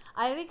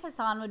 I think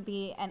Hassan would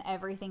be an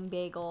everything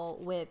bagel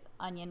with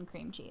onion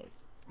cream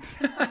cheese.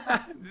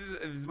 This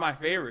is my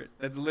favorite.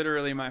 That's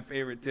literally my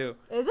favorite too.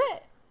 Is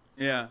it?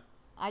 Yeah.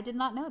 I did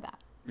not know that.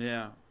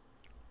 Yeah.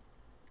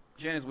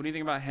 Janice, what do you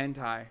think about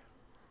hentai?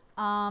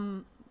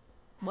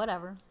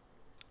 Whatever.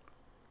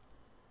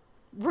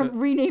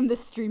 Rename the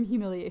stream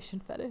humiliation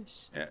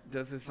fetish. Yeah.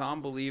 Does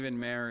Hassan believe in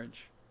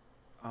marriage?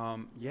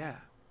 Yeah.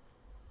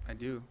 I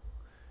do.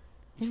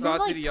 İki He's been,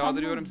 saattir like, 10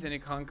 yağdırıyorum months. seni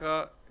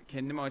kanka.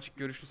 Kendimi açık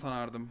görüşlü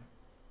sanardım.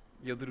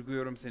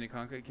 Yadırgıyorum seni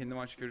kanka. Kendimi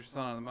açık görüşlü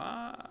sanardım.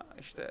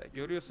 İşte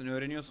görüyorsun,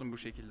 öğreniyorsun bu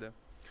şekilde.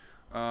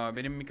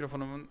 Benim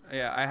mikrofonumun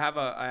I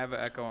have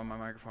a echo on my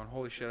microphone.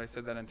 Holy shit, I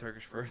said that in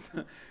Turkish first.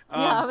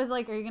 Yeah, I was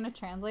like, are you gonna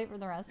translate for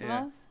the rest of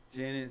us?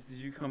 Janice, did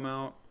you come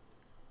out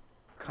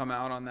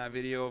on that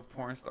video of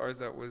porn stars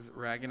that was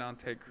ragging on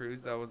Ted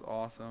Cruz? That was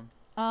awesome.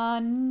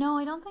 No,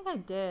 I don't think I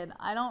did.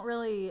 I don't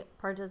really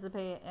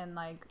participate in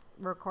like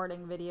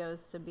recording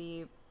videos to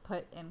be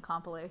put in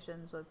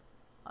compilations with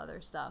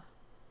other stuff.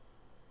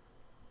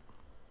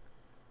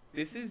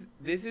 This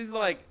is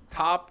like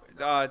top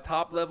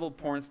level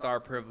porn star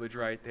privilege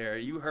right there.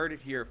 You heard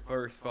it here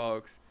first,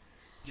 folks.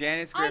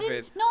 Janice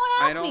Griffith. No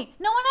one asked me.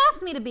 No one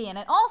asked me to be in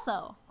it.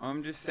 Also,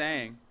 I'm just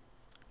saying.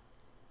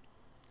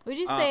 would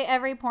you say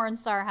every porn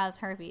star has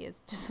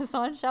herpes? Does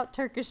someone shout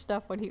Turkish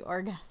stuff when he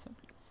orgasms?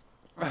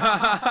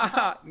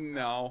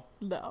 No.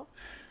 No.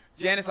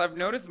 Janice, I've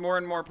noticed more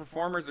and more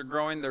performers are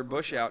growing their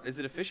bush out. Is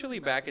it officially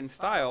back in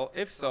style?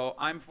 If so,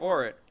 I'm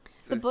for it.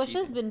 The says bush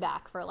has Keegan. been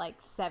back for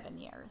like 7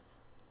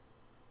 years.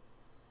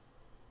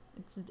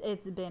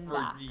 It's been For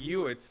back.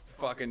 you, it's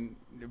fucking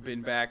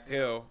been back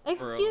too.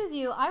 Excuse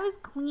you, I was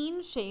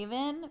clean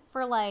shaven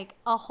for like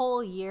a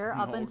whole year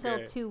up until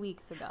Okay. 2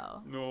 weeks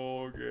ago.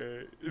 No,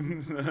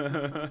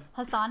 okay.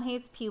 Hassan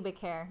hates pubic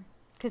hair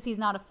because he's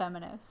not a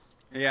feminist.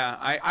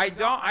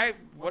 Yeah,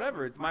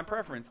 whatever. It's my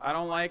preference. I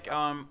don't like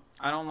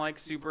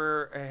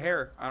super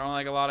hair. I don't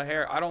like a lot of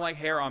hair. I don't like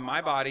hair on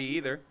my body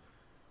either.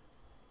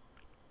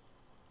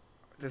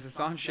 Does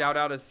Hassan shout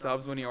out his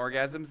subs when he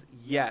orgasms?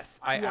 Yes,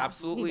 I Yes,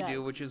 absolutely he do,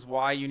 does. which is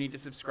why you need to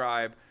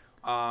subscribe.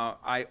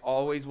 I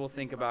always will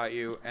think about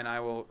you, and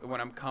I will,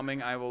 when I'm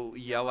coming, I will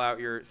yell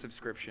out your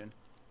subscription.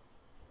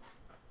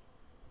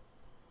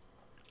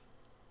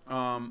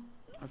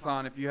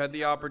 Hassan, if you had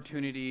the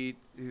opportunity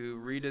to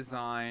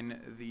redesign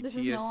the This TSA,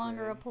 is no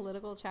longer a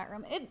political chat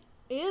room. It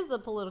is a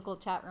political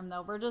chat room,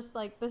 though. We're just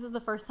like, this is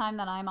the first time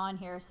that I'm on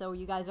here, so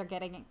you guys are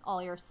getting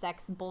all your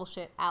sex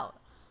bullshit out.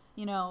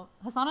 You know,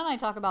 Hassan and I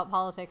talk about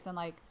politics and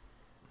like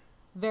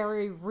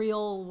very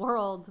real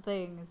world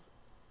things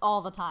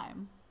all the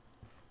time.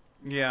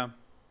 Yeah.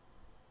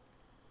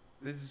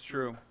 This is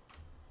true.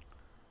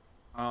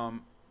 I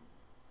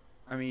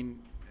mean,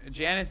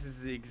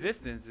 Janice's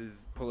existence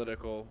is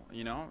political,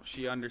 you know?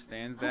 She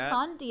understands that.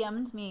 Hassan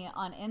DM'd me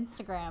on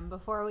Instagram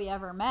before we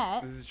ever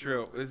met This is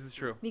true. This is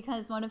true.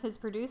 because one of his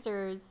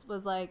producers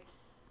was like,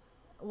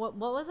 what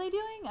was I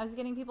doing? I was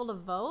getting people to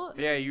vote.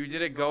 Yeah, you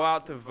did a go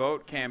out to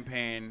vote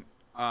campaign,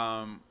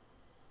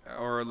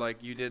 or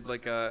like you did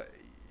like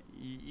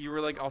you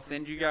were like, I'll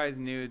send you guys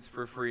nudes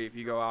for free if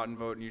you go out and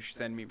vote, and you should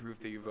send me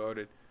proof that you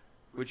voted,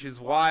 which is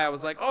why I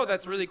was like, oh,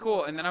 that's really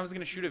cool. And then I was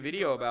gonna shoot a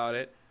video about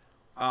it,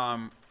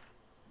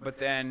 but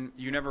then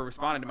you never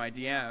responded to my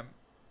DM,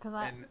 Cause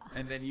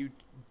and then you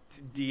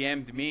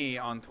DM'd me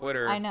on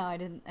Twitter. I know I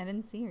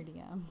didn't see your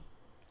DM.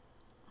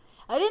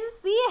 I didn't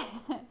see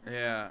it.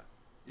 Yeah.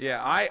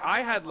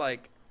 I had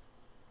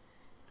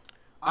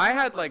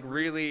like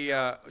really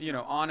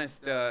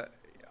honest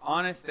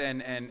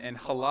and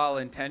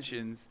halal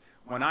intentions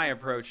when I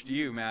approached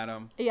you,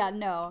 madam. Yeah,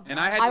 no. And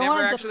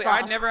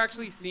I'd never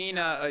actually seen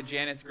a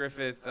Janice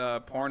Griffith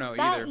porno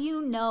that either.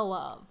 you know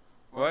of.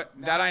 What?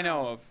 That I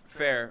know of.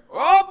 Fair.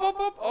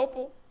 Oh,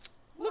 Opal.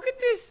 Look at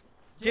this.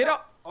 Get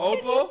up,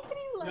 Opal. Can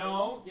you let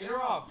No, get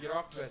her off. Get her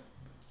off the bed.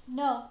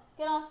 No,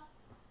 get off.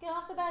 Get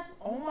off the bed.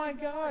 Oh my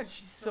God,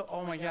 she's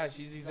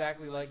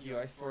exactly like you.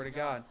 I swear to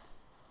God,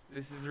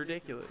 this is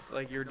ridiculous.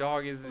 Like your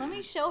dog is. Let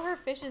me show her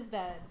Fish's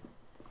bed.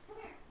 Come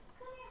here.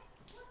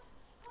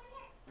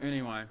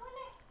 Anyway, Go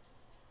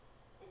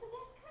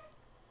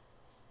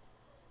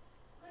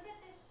to bed,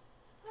 Fish.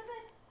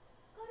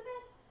 Go to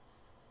bed.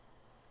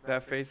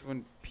 that face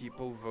when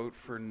people vote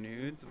for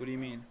nudes. What do you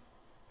mean?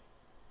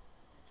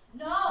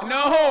 No.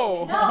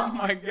 No! Oh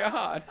my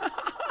God.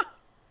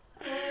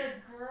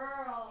 Good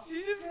girl.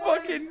 She just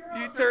fucking.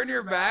 You turn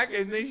your back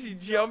and then she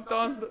jumped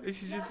on.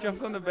 She just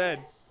jumps on the bed.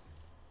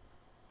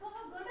 Go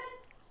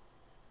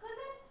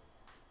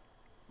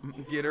to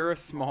bed. Get her a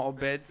small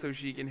bed so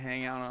she can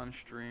hang out on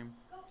stream.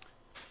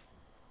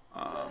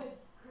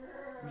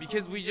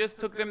 Because we just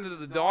took them to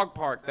the dog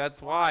park.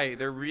 That's why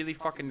they're really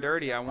fucking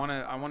dirty. I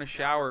wanna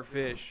shower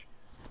Fish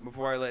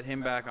before I let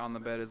him back on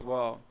the bed as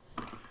well.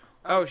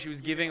 Oh, she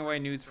was giving away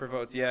nudes for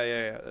votes.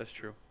 Yeah. That's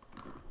true.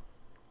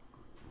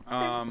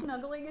 They're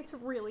snuggling. It's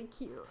really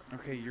cute.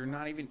 Okay, you're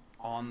not even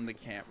on the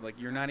cam. Like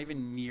you're not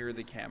even near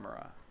the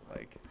camera.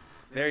 Like,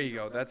 there you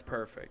go. That's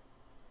perfect.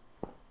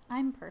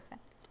 I'm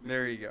perfect.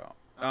 There you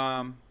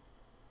go.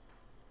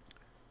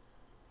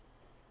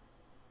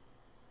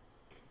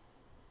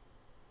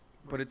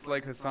 But it's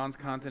like Hassan's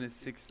content is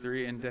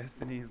 6'3" and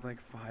Destiny's like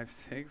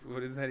 5'6".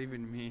 What does that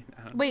even mean?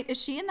 Wait,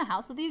 is she in the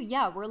house with you?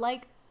 Yeah, we're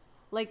like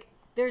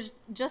there's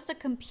just a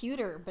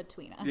computer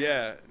between us.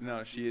 Yeah,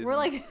 no, she is. We're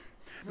like.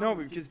 No,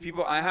 because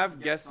I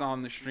have guests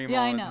on the stream Yeah,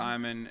 all I the know.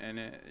 time, and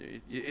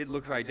it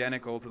looks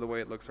identical to the way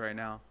it looks right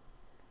now.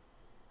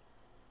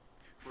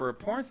 For a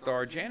porn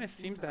star, Janice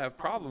seems to have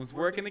problems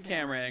working the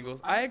camera angles.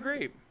 I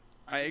agree.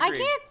 I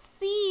can't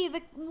see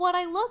what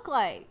I look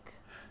like.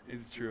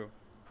 It's true.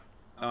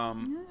 They're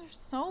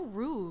so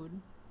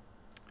rude.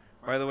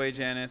 By the way,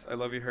 Janice, I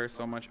love your hair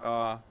so much.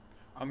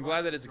 I'm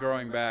glad that it's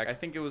growing back. I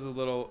think it was a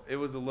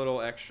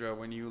little extra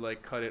when you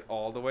like cut it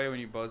all the way, when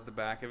you buzzed the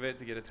back of it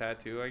to get a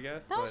tattoo, I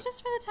guess. That was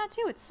just for the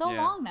tattoo. It's so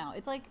Yeah. long now.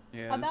 It's like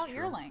Yeah, about that's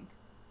your true. length.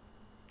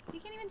 You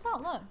can't even tell.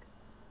 Look.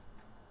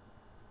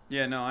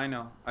 Yeah, no, I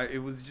know. It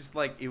was just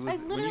like it was.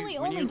 I literally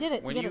only did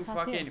it to get a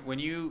tattoo. When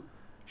you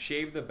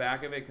shaved the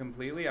back of it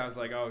completely, I was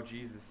like, oh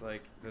Jesus,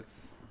 like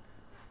that's.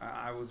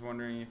 I was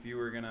wondering if you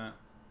were gonna.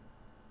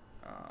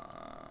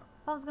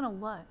 I was gonna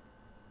what?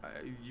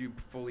 You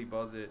fully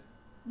buzz it.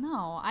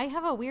 No, I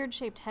have a weird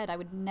shaped head. I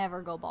would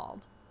never go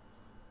bald.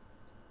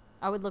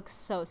 I would look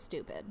so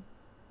stupid.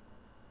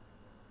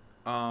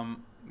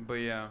 But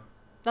yeah.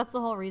 That's the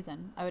whole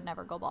reason I would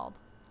never go bald.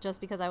 Just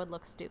because I would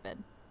look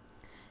stupid.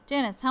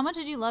 Janice, how much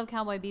did you love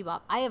Cowboy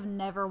Bebop? I have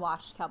never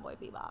watched Cowboy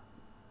Bebop.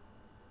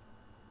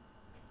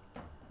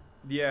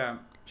 Yeah,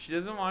 she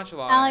doesn't watch a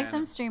lot. Alex, of I'm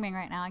anime. streaming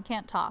right now. I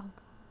can't talk.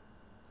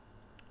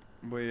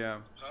 But yeah.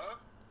 Huh?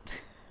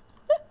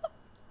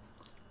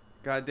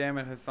 God damn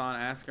it, Hassan!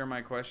 Ask her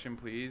my question,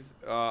 please.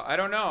 I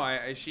don't know.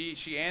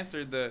 She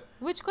answered the.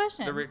 Which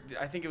question?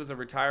 I think it was a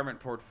retirement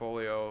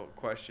portfolio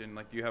question.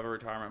 Like, do you have a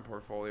retirement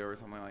portfolio or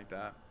something like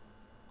that?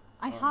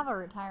 I have a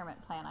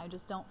retirement plan. I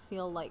just don't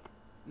feel like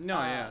No,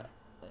 yeah.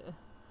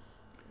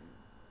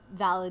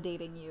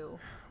 validating you.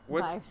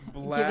 What's by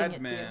giving Blad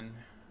it to you. Man?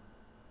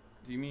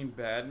 Do you mean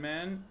Bad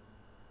Man?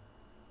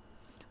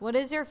 What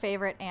is your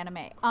favorite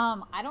anime?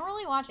 I don't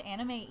really watch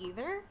anime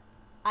either.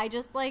 I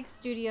just like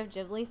Studio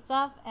Ghibli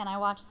stuff, and I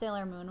watched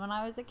Sailor Moon when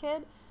I was a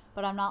kid,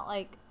 but I'm not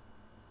like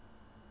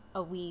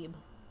a weeb.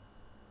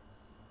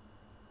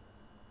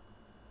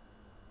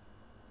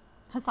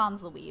 Hassan's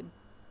the weeb.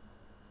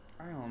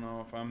 I don't know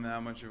if I'm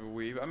that much of a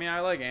weeb. I mean, I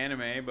like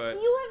anime, but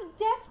You have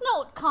Death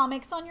Note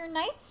comics on your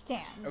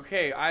nightstand.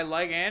 okay, I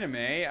like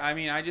anime. I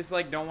mean, I just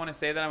like don't want to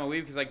say that I'm a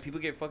weeb because like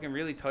people get fucking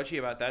really touchy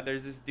about that.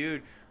 There's this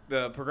dude,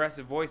 the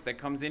progressive voice, that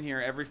comes in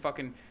here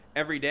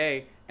every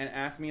day and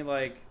asks me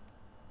like,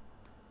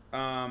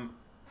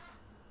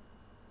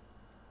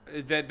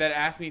 that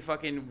asks me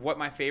fucking what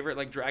my favorite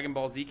like Dragon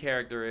Ball Z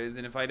character is,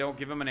 and if I don't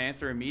give him an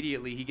answer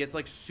immediately, he gets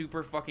like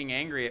super fucking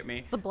angry at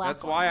me. The black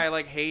That's one. why I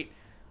like hate.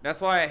 That's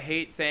why I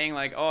hate saying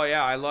like, oh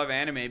yeah, I love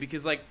anime,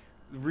 because like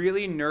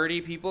really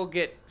nerdy people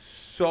get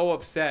so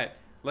upset.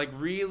 Like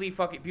really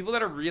fucking people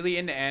that are really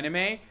into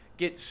anime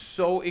get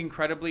so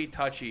incredibly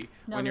touchy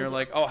No, when they you're do.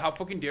 like, oh, how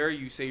fucking dare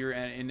you say you're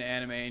into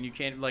anime and you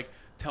can't like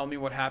tell me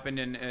what happened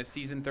in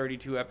season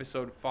 32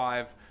 episode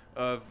 5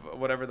 of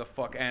whatever the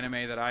fuck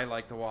anime that I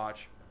like to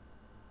watch.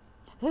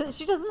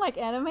 She doesn't like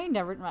anime?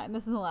 Never mind.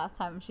 This is the last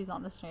time she's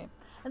on the stream.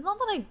 It's not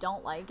that I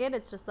don't like it.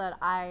 It's just that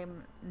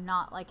I'm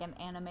not like an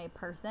anime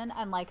person.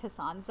 And like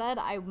Hassan said,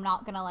 I'm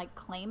not going to like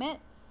claim it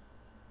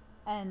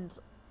and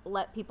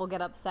let people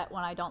get upset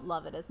when I don't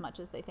love it as much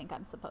as they think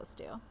I'm supposed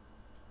to.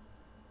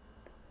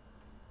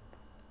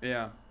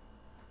 Yeah.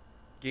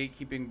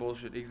 Gatekeeping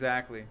bullshit.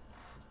 Exactly.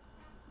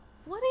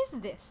 What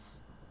is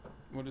this?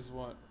 What is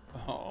what?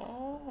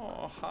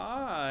 Oh,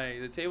 hi.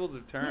 The tables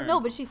have turned. No,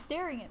 but she's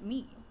staring at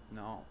me.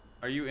 No.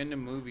 Are you into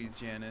movies,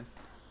 Janice?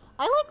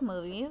 I like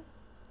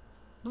movies.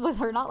 Was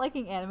her not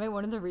liking anime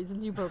one of the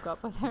reasons you broke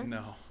up with her?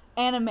 No.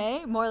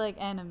 Anime? More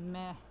like anime.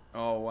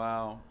 Oh,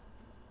 wow.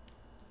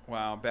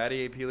 Wow.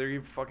 Batty A. Peeler,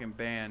 you fucking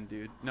banned,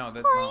 dude. No,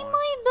 that's Hi, not one.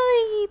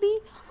 my baby.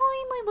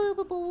 Hi, my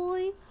baby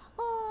boy.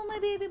 Oh, my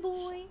baby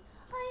boy.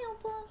 Hi,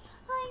 Opa.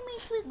 Hi, my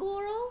sweet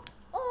girl.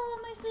 Oh,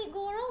 my sweet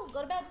girl.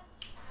 Go to bed.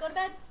 Go to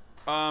bed.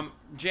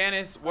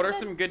 Janice, what are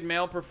some good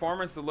male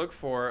performers to look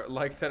for,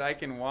 like that I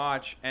can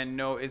watch and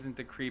know isn't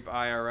the creep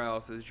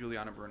IRL, says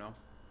Juliana Bruno.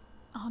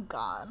 Oh,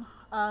 God.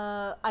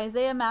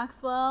 Isaiah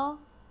Maxwell.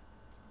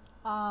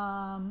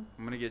 I'm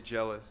gonna get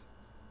jealous.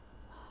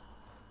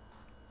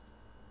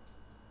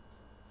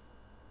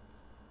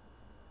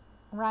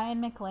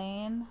 Ryan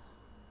McLean.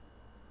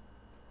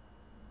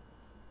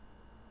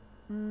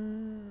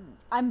 I'm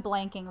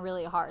blanking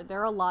really hard.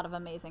 There are a lot of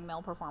amazing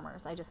male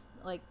performers. I just,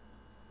 like,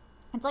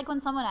 it's like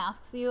when someone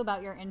asks you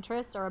about your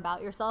interests or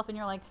about yourself and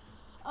you're like,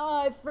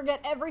 oh, I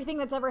forget everything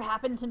that's ever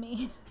happened to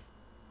me.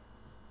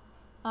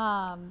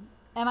 Am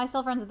I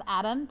still friends with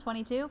Adam,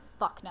 22?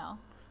 Fuck no.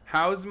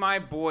 How's my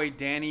boy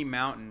Danny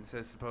Mountain,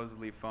 says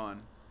supposedly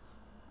fun.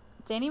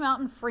 Danny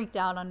Mountain freaked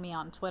out on me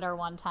on Twitter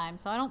one time,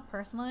 so I don't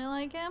personally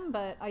like him,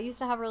 but I used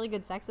to have really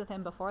good sex with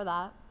him before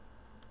that.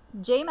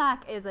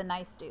 J-Mac is a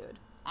nice dude,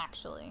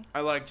 actually. I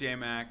like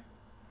J-Mac.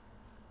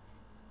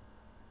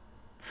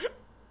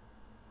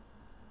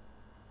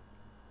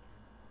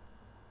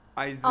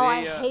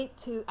 Isaiah.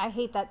 I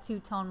hate that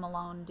two-tone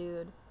Malone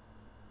dude.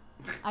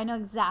 I know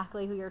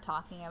exactly who you're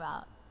talking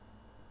about.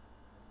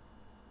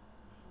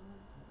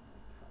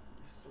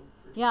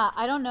 Yeah,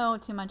 I don't know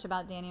too much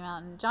about Danny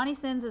Mountain. Johnny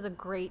Sins is a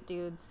great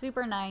dude.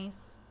 Super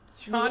nice.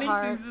 Johnny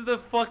Sweetheart. Sins is the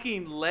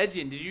fucking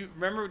legend. Did you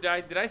remember?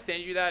 Did I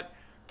send you that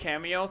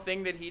cameo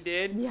thing that he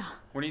did? Yeah.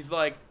 When he's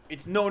like,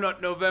 "It's No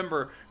Nut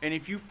November, and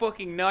if you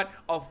fucking nut,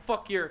 I'll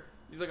fuck your."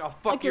 He's like, "I'll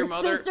fuck your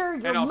mother, sister,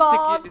 your and I'll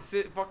mom."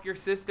 fuck your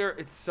sister."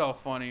 It's so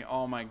funny.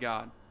 Oh my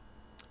god.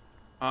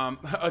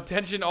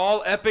 Attention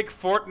all epic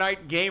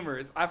Fortnite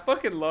gamers. I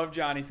fucking love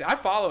Johnny Sins. I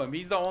follow him.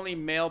 He's the only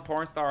male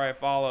porn star I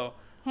follow.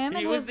 Him He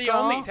and was his the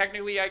girl. only.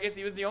 Technically, I guess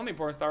he was the only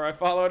porn star I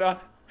followed on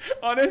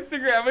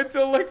Instagram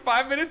until like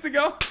 5 minutes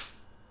ago.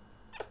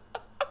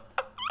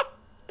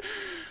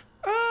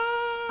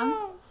 I'm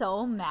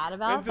so mad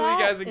about Until that.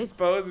 you guys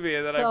exposed me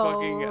that so I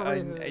fucking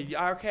rude.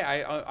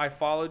 I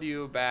followed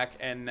you back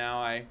and now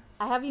I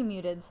have you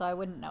muted, so I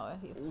wouldn't know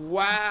if you.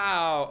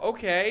 wow,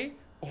 okay,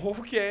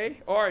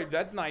 all right,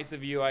 that's nice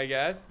of you, I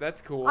guess.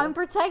 That's cool. I'm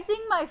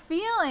protecting my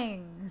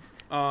feelings.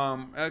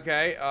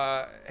 Okay,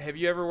 have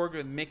you ever worked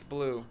with Mick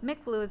Blue?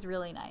 Mick Blue is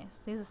really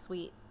nice. He's a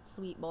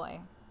sweet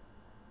boy.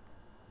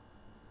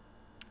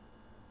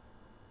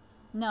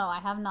 No, I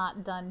have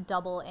not done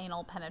double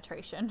anal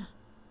penetration.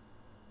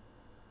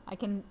 I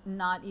can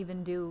not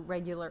even do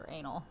regular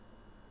anal.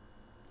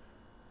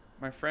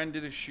 My friend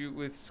did a shoot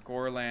with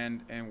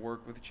Scoreland and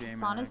worked with J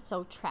Hassan is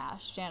so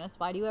trash, Janice.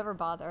 Why do you ever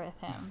bother with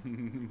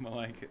him? I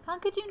like it. How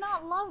could you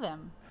not love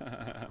him?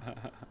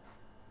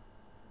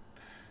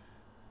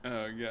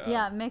 Oh god.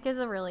 Yeah, Mick is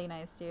a really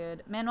nice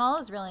dude. Manuel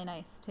is really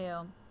nice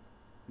too.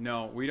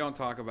 No, we don't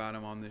talk about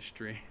him on this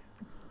stream.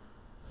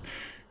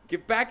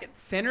 Get back,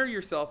 center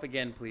yourself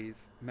again,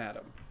 please,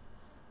 madam.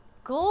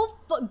 Go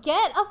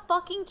get a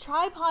fucking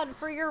tripod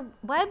for your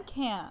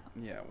webcam.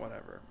 Yeah,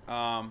 whatever.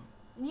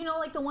 You know,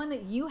 like the one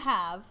that you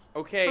have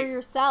Okay. for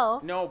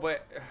yourself. No,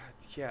 but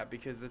yeah,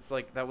 because it's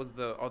like that was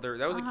a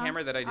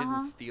camera that I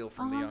didn't steal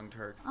from the Young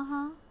Turks.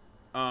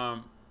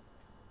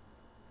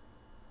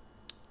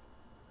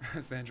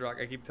 Sandrock,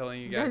 I keep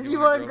telling you guys. Because you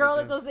want a girl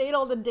that does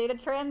anal, then date a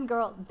trans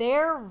girl.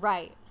 They're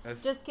right.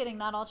 Just kidding.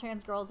 Not all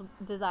trans girls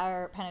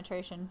desire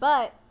penetration,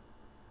 but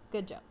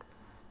good joke.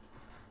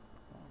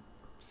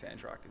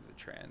 Sandrock is a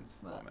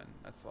trans woman.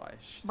 That's why.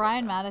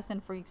 Brian Madison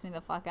freaks me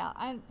the fuck out.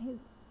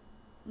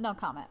 No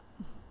comment.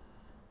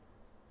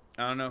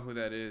 I don't know who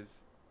that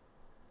is.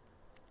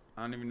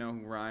 I don't even know who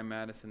Ryan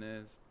Madison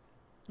is.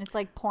 It's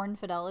like porn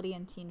fidelity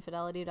and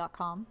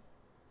teenfidelity.com.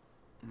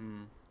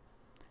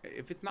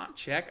 If it's not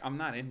Czech, I'm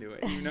not into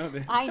it. You know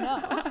this. I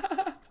know.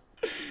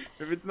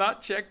 If it's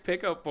not Czech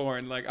pickup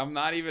porn, like I'm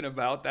not even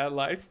about that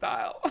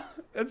lifestyle.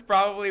 That's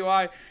probably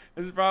why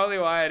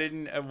I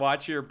didn't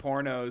watch your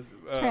pornos.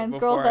 Trans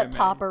girls that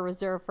top are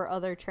reserved for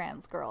other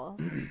trans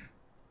girls.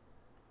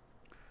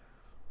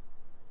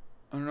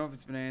 I don't know if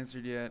it's been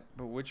answered yet,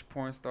 but which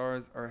porn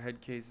stars are head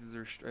cases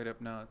or straight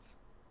up nuts?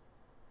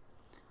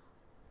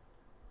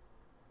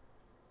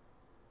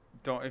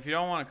 If you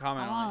don't want to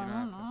comment on it, you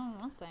don't have to. I'm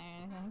not saying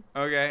anything.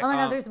 Okay. Oh my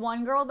god, there's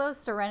one girl though,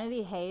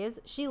 Serenity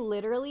Hayes. She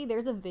literally,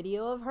 there's a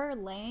video of her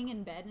laying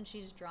in bed and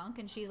she's drunk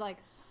and she's like,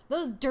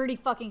 those dirty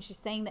fucking, she's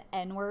saying the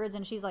N-words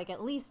and she's like,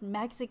 at least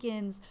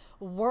Mexicans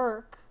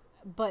work,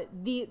 but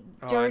the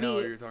dirty I know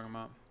what you're talking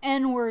about.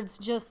 N-words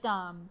just,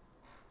 I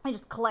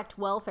just collect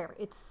welfare.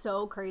 It's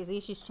so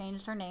crazy. She's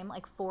changed her name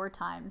like 4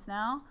 times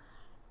now.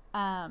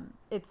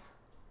 It's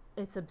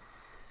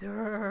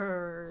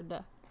absurd.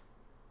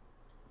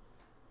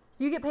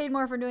 Do you get paid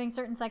more for doing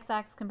certain sex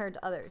acts compared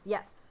to others?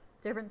 Yes.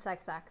 Different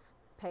sex acts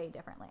pay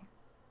differently.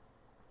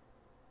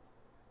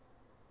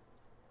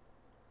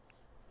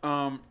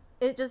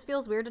 It just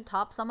feels weird to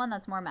top someone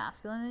that's more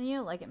masculine than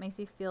you. Like, it makes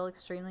you feel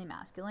extremely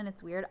masculine.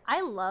 It's weird.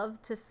 I love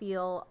to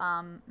feel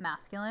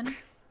masculine.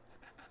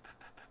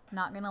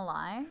 Not gonna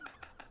lie.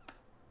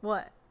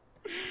 What?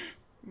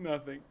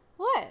 Nothing.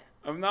 What?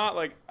 I'm not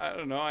like, I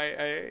don't know.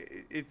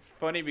 It's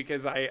funny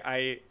because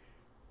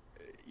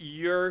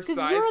your size.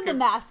 Because you're the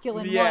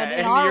masculine one in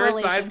and our your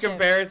relationship. size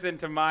comparison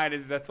to mine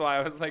is, that's why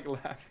I was like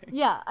laughing.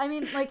 Yeah, I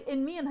mean, like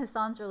in me and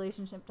Hassan's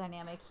relationship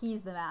dynamic,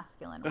 he's the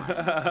masculine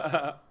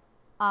one.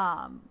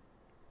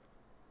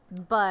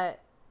 But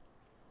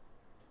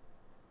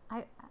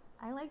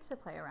I like to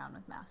play around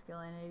with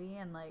masculinity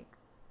and like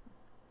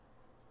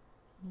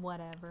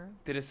whatever.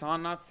 Did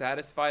Hassan not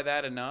satisfy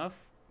that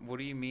enough? What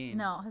do you mean?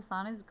 No,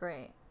 Hassan is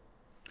great.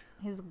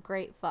 He's a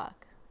great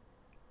fuck.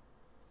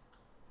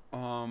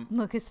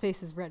 Look, his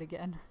face is red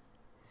again.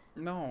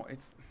 No,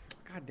 it's,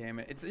 god damn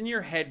it. It's in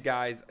your head,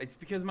 guys. It's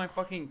because my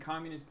fucking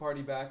Communist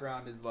Party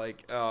background is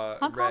like How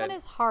red. common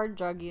is hard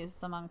drug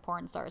use among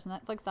porn stars?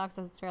 Netflix docs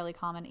says it's fairly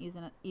common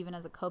even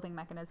as a coping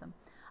mechanism.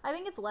 I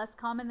think it's less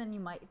common than you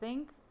might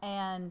think,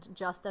 and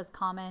just as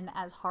common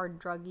as hard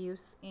drug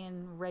use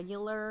in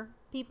regular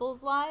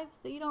people's lives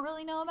that you don't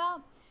really know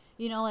about.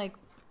 You know, like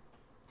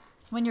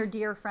when your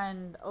dear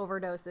friend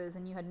overdoses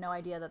and you had no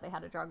idea that they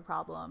had a drug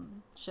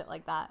problem, shit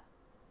like that.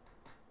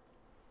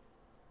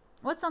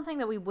 What's something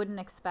that we wouldn't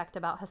expect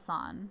about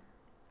Hassan?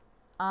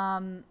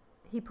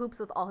 He poops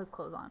with all his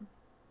clothes on.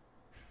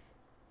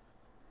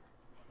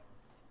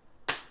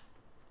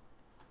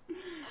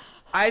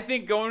 I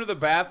think going to the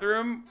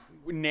bathroom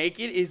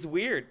naked is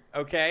weird,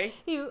 okay?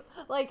 He,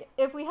 like,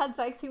 if we had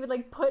sex, he would,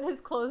 like, put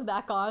his clothes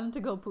back on to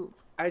go poop.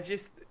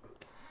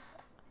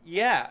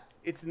 Yeah,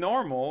 it's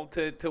normal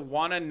to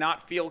want to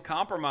not feel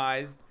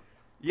compromised.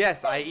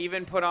 Yes, I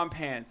even put on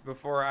pants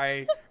before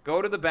I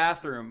go to the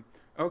bathroom,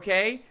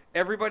 okay?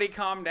 Everybody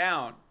calm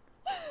down.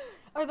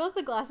 Are those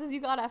the glasses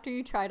you got after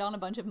you tried on a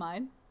bunch of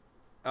mine?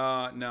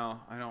 No,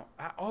 I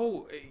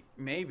don't.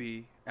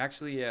 Maybe.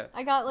 Actually, yeah.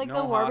 I got like No,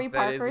 the Warby Haas,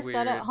 that is Parker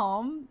set at weird.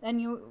 home,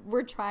 and you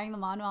were trying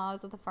them on while I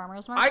was at the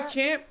farmer's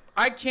market.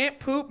 I can't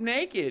poop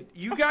naked.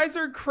 You guys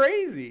are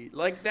crazy.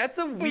 Like, that's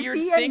a weird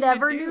Is he thing a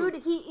never to do.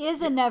 nude? He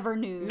is a never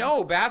nude.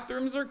 No,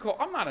 bathrooms are cool.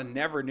 I'm not a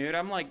never nude.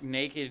 I'm like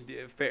naked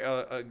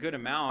a good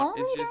amount.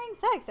 Only It's just during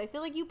sex. I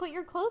feel like you put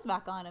your clothes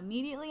back on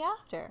immediately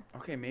after.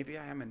 okay. Maybe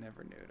I am a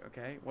never nude.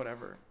 Okay,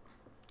 whatever.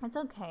 It's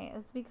okay.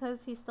 It's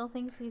because he still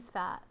thinks he's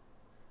fat.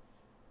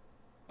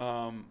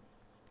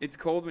 It's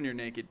cold when you're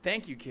naked.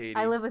 Thank you, Katie.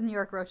 I live with New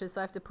York roaches,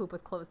 so I have to poop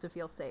with clothes to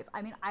feel safe.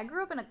 I mean, I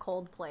grew up in a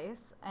cold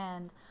place,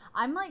 and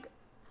I'm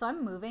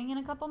moving in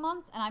a couple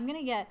months, and I'm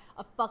gonna get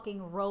a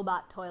fucking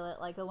robot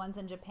toilet like the ones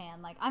in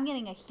Japan. Like, I'm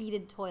getting a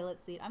heated toilet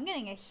seat. I'm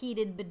getting a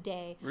heated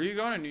bidet. Were you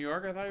going to New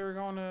York? I thought you were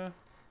going to.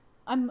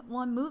 I'm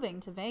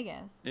moving to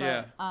Vegas.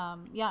 But,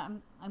 Yeah.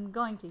 I'm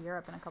going to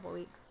Europe in a couple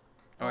weeks.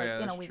 Oh, like, yeah,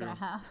 in a that's week true. and a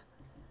half.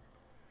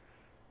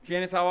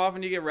 Janice, how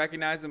often do you get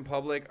recognized in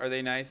public? Are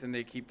they nice and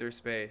they keep their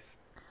space?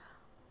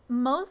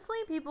 Mostly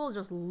people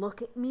just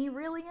look at me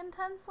really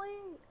intensely.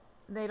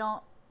 They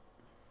don't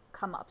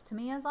come up to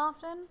me as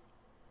often.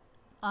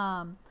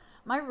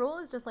 My rule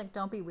is just like,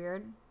 don't be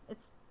weird.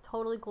 It's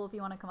totally cool if you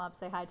want to come up,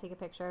 say hi, take a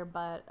picture,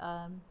 but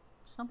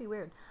just don't be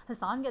weird.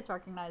 Hassan gets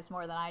recognized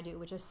more than I do,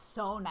 which is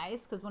so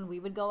nice, because when we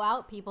would go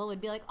out, people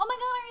would be like, oh my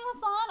god, are you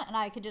Hassan? And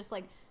I could just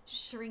like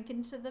shrink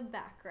into the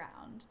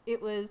background.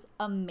 It was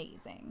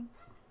amazing.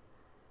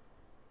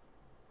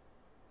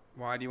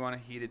 Why do you want a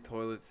heated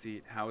toilet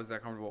seat? How is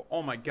that comfortable?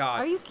 Oh my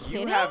god. Are you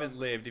kidding? You haven't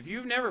lived. If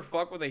you've never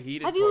fucked with a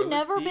heated toilet Have you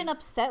never seat, been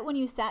upset when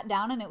you sat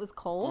down and it was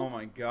cold? oh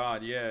my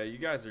god, yeah. You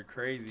guys are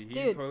crazy. Heated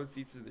Dude, toilet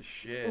seats are the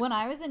shit. When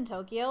I was in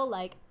Tokyo,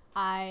 like,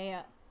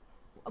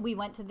 we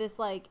went to this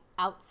like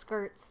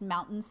outskirts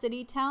mountain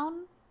city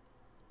town,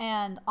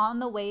 and on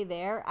the way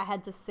there I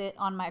had to sit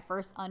on my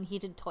first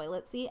unheated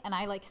toilet seat, and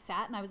I like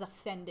sat and I was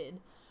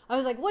offended. I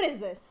was like, what is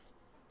this?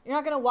 You're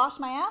not gonna wash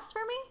my ass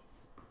for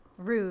me?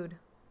 Rude.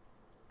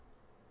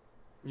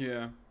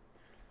 Yeah.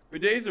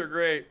 Bidets are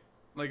great.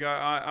 Like,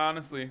 I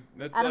honestly,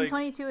 that's Adam like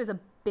 22 is a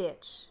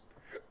bitch.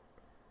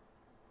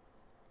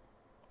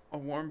 a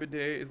warm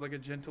bidet is like a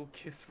gentle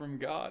kiss from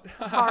God.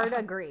 Hard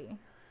agree.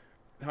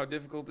 How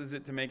difficult is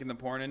it to make in the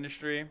porn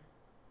industry?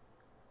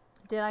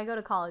 Did I go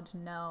to college?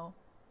 No.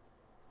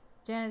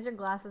 Janice, your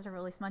glasses are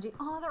really smudgy.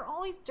 Oh, they're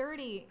always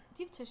dirty.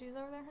 Do you have tissues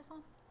over there, Hassan?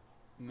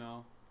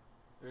 No.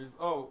 There's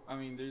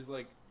there's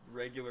like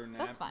regular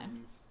napkins. That's fine.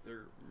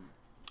 They're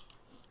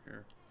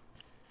here.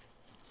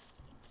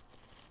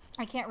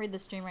 I can't read the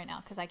stream right now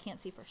because I can't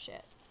see for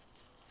shit.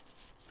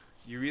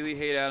 You really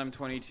hate Adam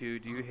 22.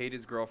 Do you hate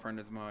his girlfriend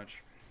as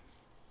much?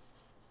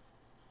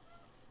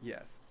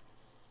 Yes.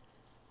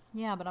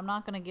 Yeah, but I'm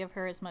not going to give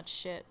her as much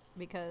shit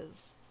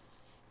because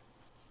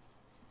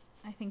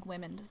I think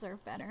women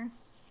deserve better.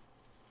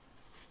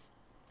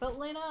 But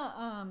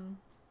Lena,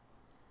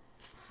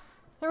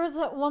 there was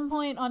at one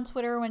point on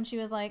Twitter when she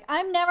was like,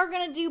 I'm never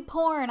going to do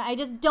porn. I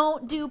just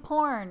don't do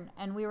porn.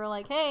 And we were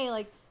like, hey,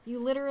 like, you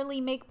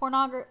literally make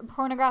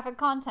pornographic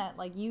content.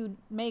 Like, you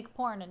make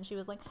porn. And she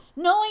was like,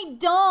 no, I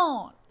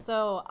don't.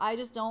 So I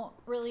just don't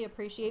really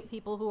appreciate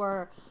people who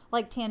are,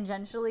 like,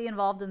 tangentially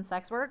involved in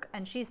sex work.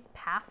 And she's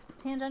past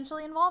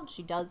tangentially involved.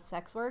 She does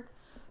sex work.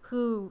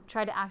 Who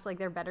try to act like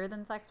they're better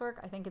than sex work.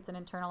 I think it's an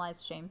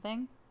internalized shame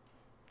thing.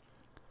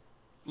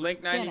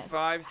 Link 95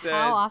 Janice, says...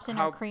 how often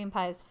are cream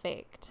pies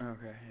faked?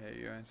 Okay, yeah,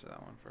 you answer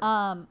that one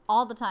first.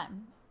 All the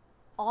time.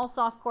 All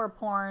softcore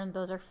porn,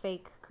 those are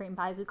fake cream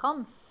pies. We call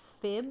them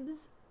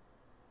fibs.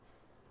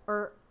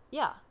 Or,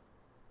 yeah.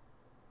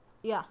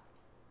 Yeah.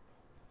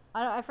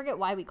 I forget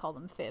why we call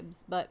them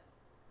fibs, but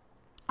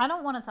I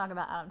don't want to talk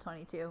about Adam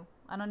 22.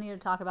 I don't need to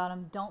talk about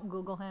him. Don't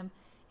Google him.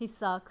 He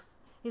sucks.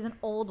 He's an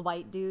old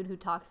white dude who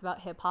talks about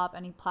hip-hop,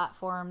 and he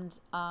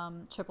platformed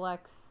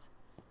XXX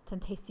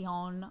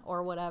Tentacion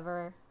or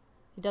whatever.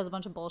 He does a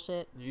bunch of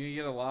bullshit. You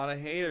get a lot of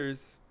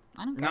haters.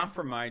 I don't care. Not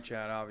from my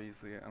chat,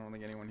 obviously. I don't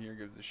think anyone here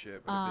gives a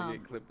shit. But if they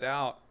get clipped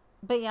out...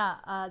 But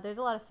yeah, there's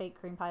a lot of fake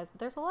cream pies, but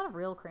there's a lot of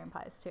real cream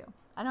pies too.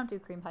 I don't do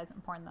cream pies in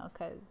porn though,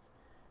 because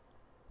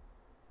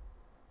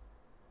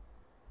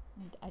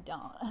I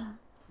don't.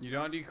 You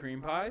don't do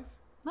cream pies?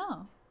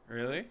 No.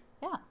 Really?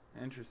 Yeah.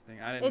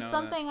 Interesting. I didn't know It's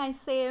something I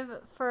save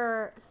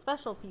for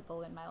special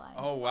people in my life.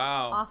 Oh,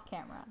 wow. Off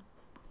camera.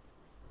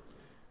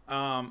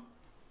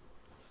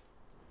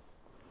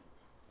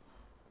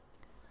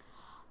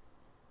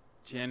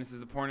 Janice, is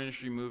the porn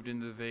industry moved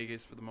into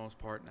Vegas for the most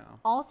part now?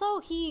 Also,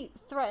 he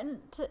threatened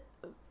to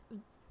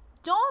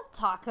Don't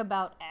talk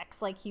about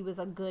X like he was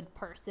a good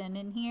person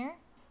in here.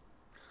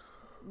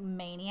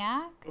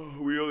 Maniac.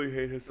 Oh, we only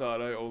hate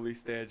Hassan. I only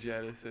stand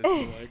Janice and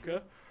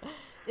Malika.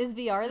 Is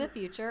VR the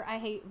future? I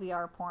hate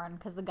VR porn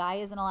because the guy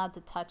isn't allowed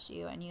to touch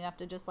you and you have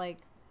to just like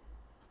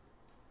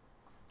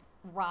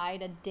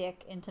ride a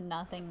dick into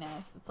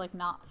nothingness. It's like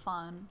not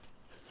fun.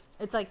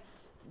 It's like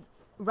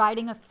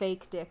riding a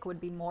fake dick would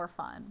be more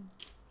fun.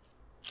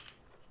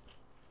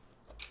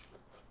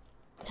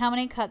 How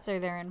many cuts are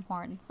there in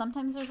porn?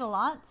 Sometimes there's a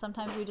lot.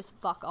 Sometimes we just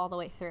fuck all the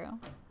way through.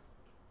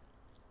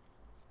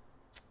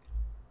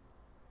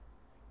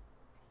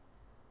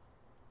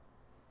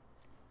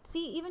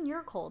 See, even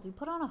you're cold. You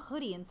put on a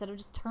hoodie instead of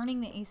just turning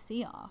the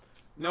AC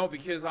off. No,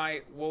 because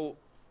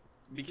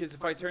because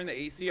if I turn the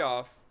AC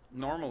off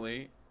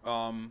normally,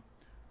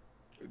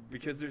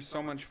 because there's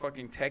so much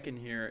fucking tech in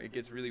here, it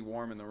gets really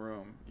warm in the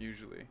room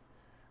usually.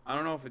 I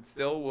don't know if it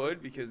still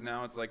would because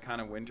now it's like kind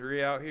of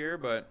wintry out here,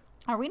 but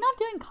are we not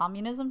doing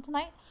communism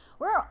tonight?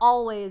 We're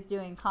always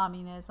doing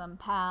communism,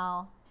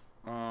 pal.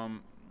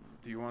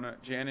 do you want to,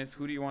 Janice,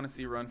 who do you want to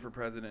see run for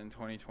president in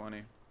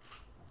 2020?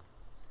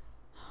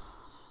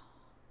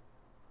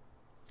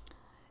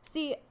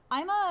 See,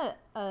 I'm a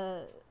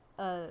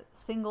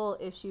single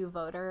issue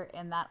voter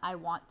in that I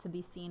want to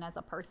be seen as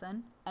a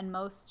person, and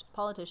most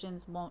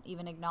politicians won't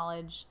even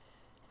acknowledge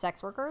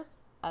sex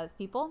workers as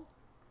people.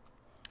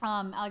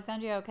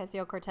 Alexandria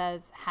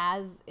Ocasio-Cortez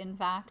has, in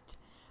fact,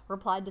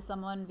 replied to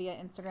someone via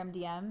Instagram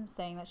DM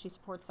saying that she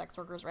supports sex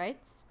workers'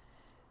 rights.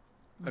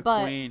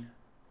 But queen.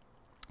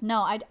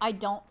 No, I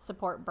don't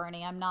support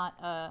Bernie. I'm not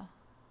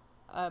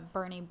a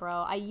Bernie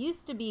bro. I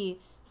used to be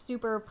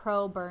super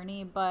pro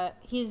Bernie, but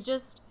he's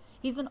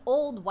an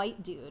old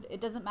white dude. It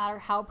doesn't matter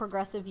how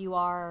progressive you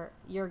are,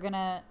 you're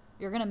gonna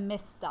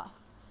miss stuff.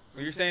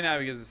 Well, you're saying that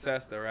because of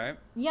SESTA, right?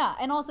 Yeah,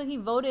 and also he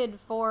voted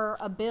for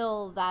a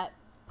bill that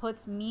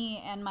puts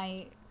me and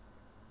my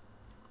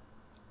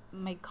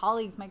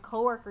colleagues, my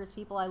coworkers,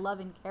 people I love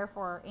and care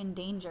for in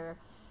danger.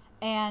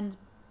 And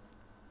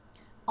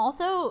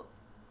also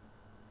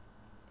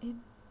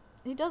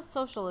he does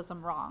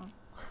socialism wrong.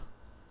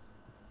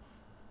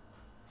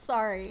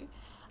 Sorry.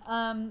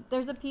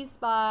 There's a piece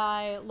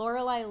by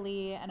Lorelei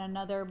Lee and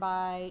another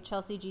by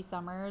Chelsea G.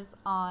 Summers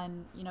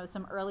on,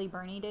 some early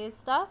Bernie days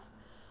stuff.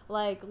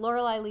 Like,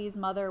 Lorelei Lee's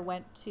mother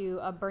went to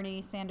a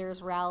Bernie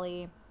Sanders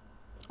rally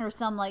or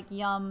some,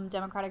 Yum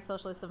Democratic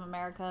Socialists of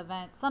America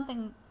event,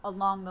 something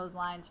along those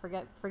lines.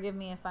 Forgive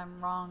me if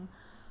I'm wrong.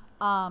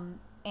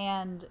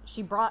 And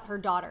she brought her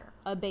daughter,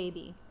 a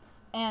baby.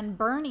 And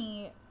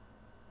Bernie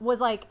was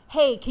like,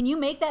 hey, can you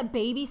make that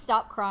baby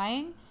stop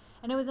crying?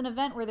 And it was an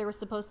event where there was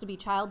supposed to be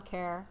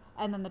childcare,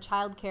 and then the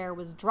childcare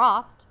was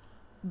dropped,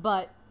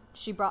 but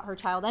she brought her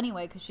child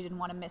anyway because she didn't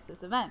want to miss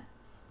this event.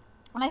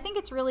 And I think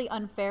it's really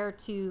unfair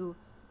to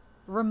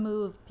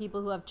remove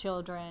people who have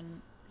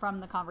children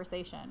from the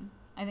conversation.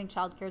 I think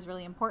childcare is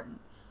really important.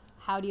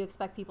 How do you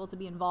expect people to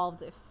be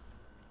involved if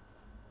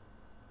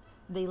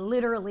they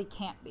literally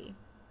can't be?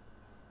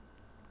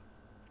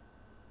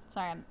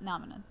 Sorry, now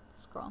I'm going to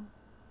scroll.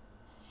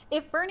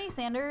 If Bernie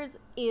Sanders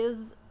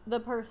is the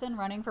person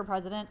running for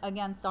president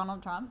against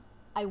Donald Trump,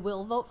 I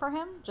will vote for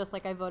him, just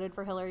like I voted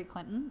for Hillary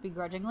Clinton,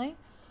 begrudgingly.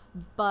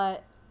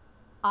 But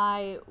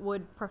I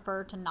would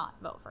prefer to not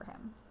vote for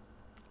him.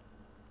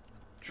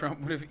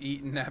 Trump would have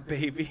eaten that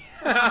baby.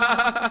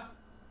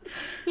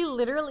 He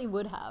literally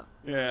would have.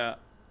 Yeah.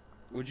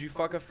 Would you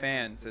fuck a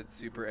fan, said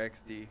Super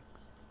XD.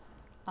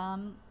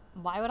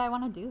 Why would I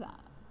want to do that?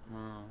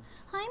 Oh.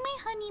 Hi, my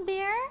honey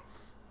bear.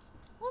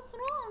 What's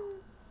wrong?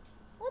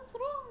 What's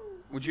wrong?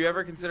 Would you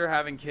ever consider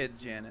having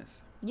kids,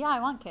 Janice? Yeah, I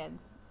want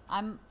kids.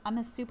 I'm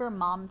a super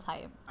mom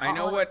type. I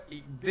know what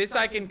this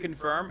I can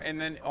confirm, and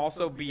then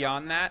also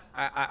beyond that,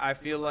 I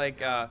feel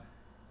like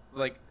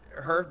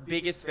her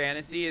biggest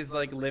fantasy is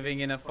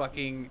living in a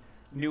fucking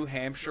New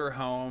Hampshire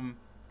home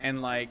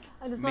and I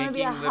just want to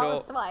be a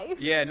housewife.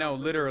 Yeah, no,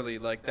 literally,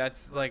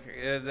 that's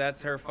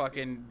her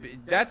fucking,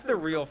 that's the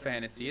real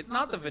fantasy. It's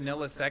not the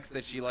vanilla sex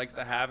that she likes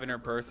to have in her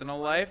personal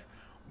life.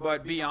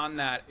 But beyond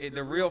that,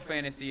 the real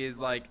fantasy is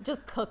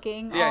just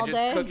cooking all day. Yeah,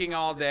 just cooking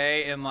all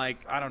day and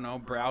I don't know,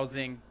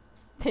 browsing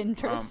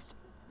Pinterest.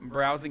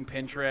 Browsing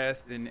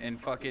Pinterest and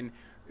fucking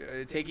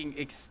taking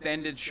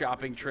extended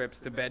shopping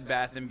trips to Bed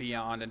Bath &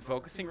 Beyond and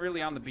focusing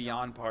really on the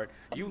Beyond part.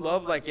 You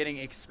love getting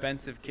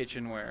expensive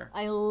kitchenware.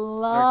 I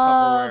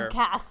love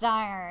cast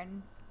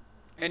iron.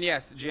 And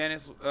yes,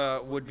 Janice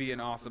would be an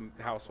awesome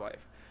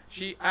housewife.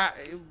 She,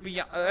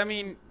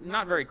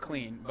 not very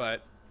clean,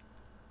 but.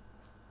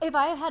 If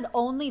I had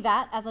only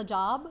that as a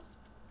job.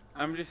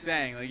 I'm just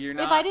saying, you're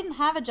not. If I didn't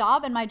have a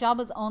job and my job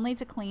was only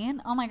to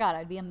clean, oh my God,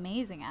 I'd be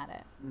amazing at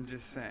it. I'm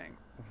just saying.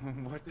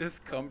 What does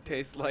cum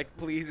taste like?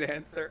 Please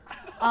answer.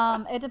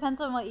 It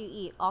depends on what you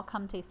eat. All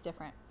cum tastes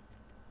different.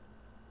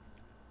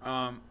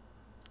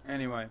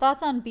 Anyway.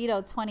 Thoughts on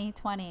Beto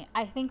 2020?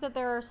 I think that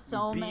there are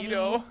so many.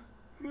 Beto?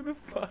 Who the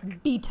fuck?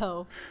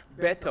 Beto.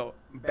 Beto.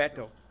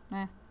 Eh.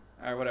 All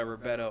right, whatever.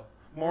 Beto.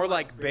 More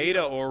like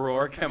Beta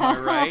O'Rourke, am I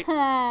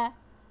right?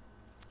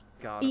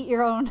 Eat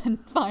your own and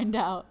find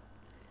out.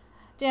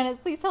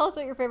 Janice, please tell us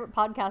what your favorite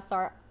podcasts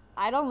are.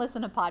 I don't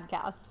listen to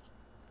podcasts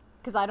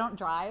because I don't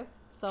drive.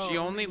 So She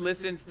only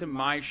listens to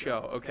my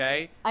show,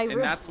 okay? I And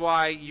re- that's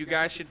why you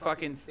guys should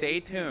fucking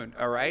stay tuned,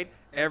 all right?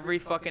 Every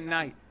fucking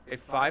night at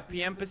 5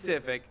 p.m.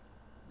 Pacific.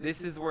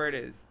 This is where it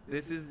is.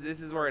 This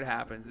is where it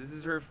happens. This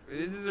is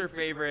her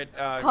favorite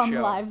Come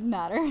show. Lives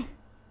Matter.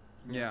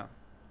 Yeah.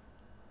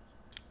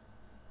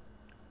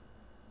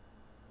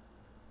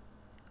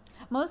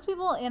 Most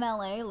people in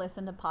LA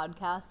listen to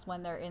podcasts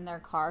when they're in their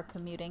car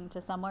commuting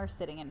to somewhere,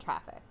 sitting in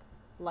traffic.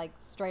 Like,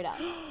 straight up.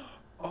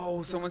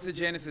 Oh, someone said,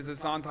 Janice, has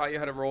Hassan taught you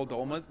how to roll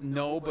dolmas?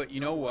 No, but you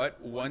know what?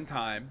 One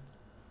time.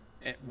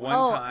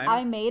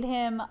 I made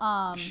him,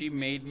 she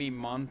made me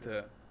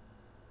manta.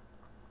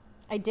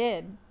 I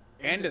did.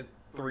 And a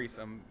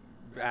threesome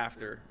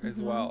after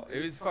as well.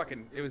 It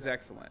was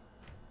excellent.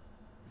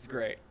 It's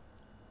great.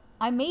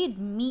 I made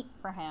meat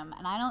for him,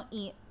 and I don't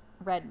eat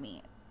red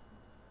meat.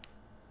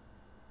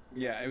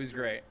 Yeah, it was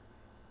great.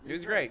 It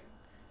was great.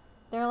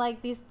 They're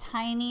like these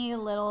tiny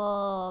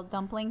little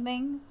dumpling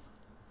things.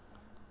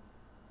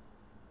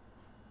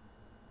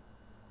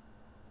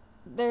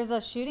 There's a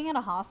shooting at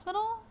a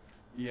hospital?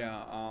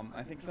 Yeah,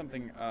 I think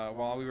something,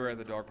 while we were at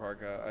the dog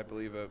park, I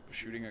believe a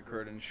shooting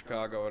occurred in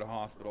Chicago at a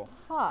hospital.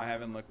 Fuck. I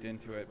haven't looked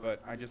into it,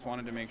 but I just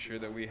wanted to make sure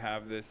that we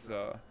have this,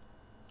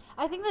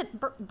 I think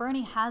that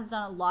Bernie has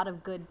done a lot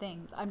of good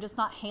things. I'm just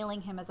not hailing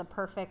him as a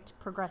perfect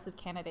progressive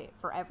candidate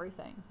for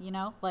everything, you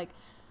know? Like,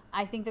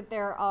 I think that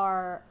there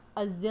are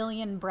a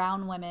zillion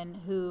brown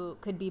women who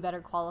could be better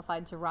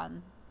qualified to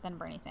run than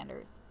Bernie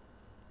Sanders.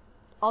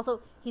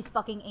 Also, he's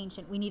fucking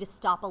ancient. We need to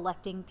stop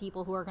electing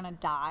people who are going to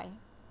die.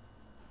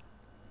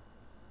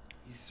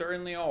 he's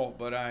certainly old,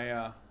 but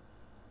I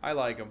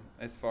like him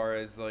as far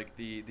as, like,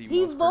 the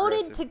He most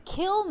voted to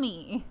kill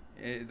me.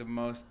 the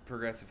most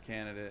progressive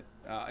candidate.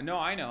 No,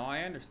 I know,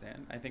 I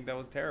understand. I think that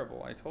was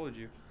terrible. I told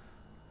you.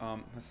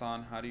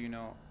 Hassan, how do you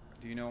know?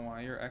 Do you know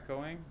why you're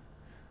echoing?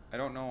 I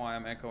don't know why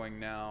I'm echoing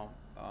now.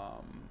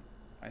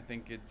 I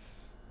think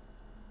it's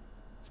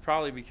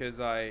probably because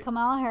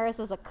Kamala Harris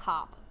is a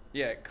cop.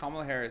 Yeah,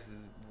 Kamala Harris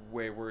is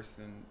way worse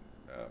than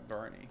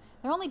Bernie.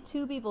 There are only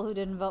two people who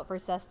didn't vote for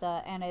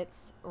SESTA, and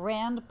it's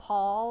Rand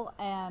Paul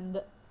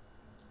and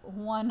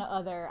one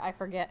other. I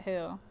forget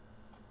who.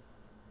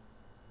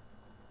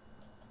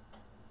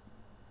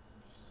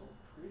 So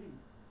pretty.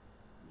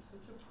 You're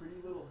such a pretty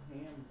little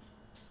ham.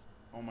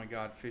 Oh my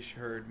God, Fish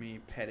heard me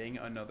petting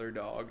another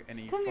dog, and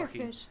he Come here,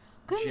 fucking Fish.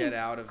 Come jet here.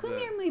 out of Come the...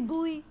 here, my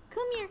boy.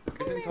 Come here.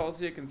 Come Isn't here.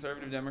 Tulsi a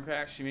conservative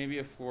Democrat? She may be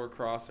a floor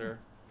crosser.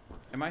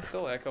 Am I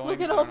still echoing?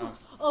 Look at I don't know.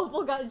 Opal.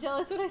 Opal got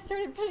jealous when I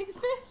started petting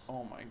Fish.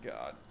 Oh my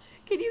God.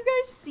 Can you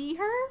guys see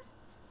her?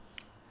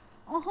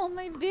 Oh,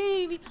 my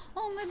baby.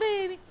 Oh, my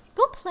baby.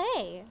 Go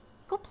play.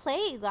 Go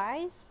play, you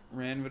guys.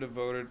 Rand would have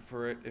voted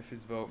for it if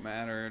his vote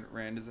mattered.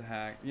 Rand is a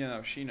hack. You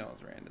know, she knows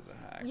Rand is a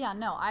hack. Yeah,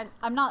 no,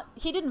 I'm not.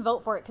 He didn't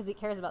vote for it because he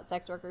cares about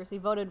sex workers. He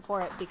voted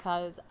for it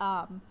because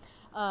of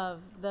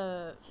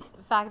the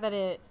fact that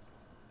it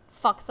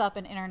fucks up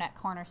an internet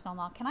cornerstone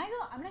law. Can I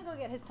go? I'm going to go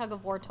get his tug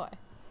of war toy.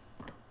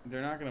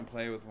 They're not going to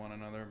play with one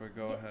another, but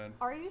go ahead.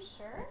 Are you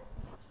sure?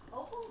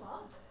 Opal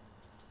loves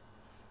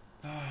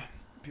it.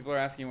 People are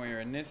asking what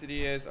your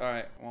ethnicity is. All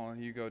right, well,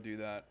 you go do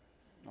that.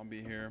 I'll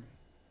be here.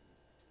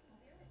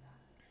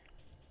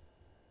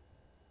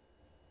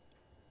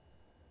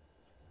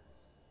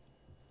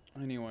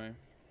 Anyway.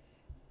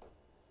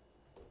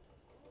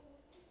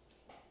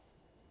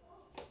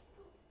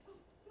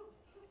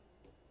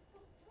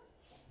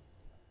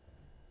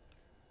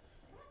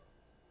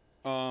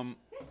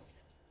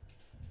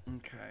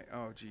 Okay.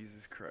 Oh,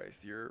 Jesus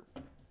Christ.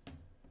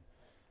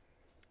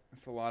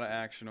 It's a lot of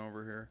action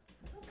over here.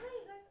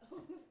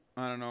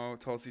 I don't know.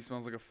 Tulsi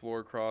smells like a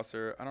floor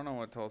crosser. I don't know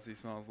what Tulsi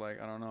smells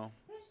like. I don't know.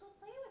 Fish, go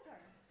play with her.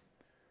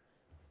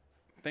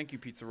 Thank you,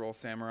 Pizza Roll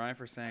Samurai,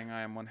 for saying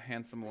I am one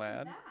handsome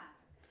lad.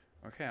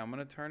 Okay, I'm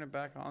going to turn it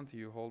back on to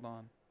you. Hold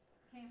on.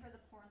 Came for the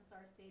porn star,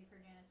 stayed for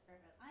Janice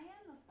Griffith. I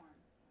am the porn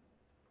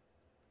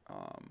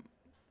star.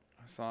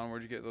 Hassan,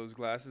 where'd you get those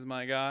glasses,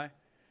 my guy?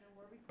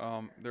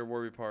 They're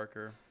Warby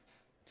Parker.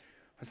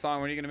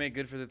 Hassan, when are you going to make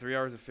good for the 3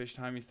 hours of fish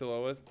time you still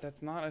owe us?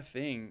 That's not a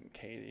thing,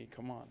 Katie.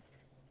 Come on.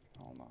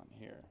 Hold on.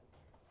 Here.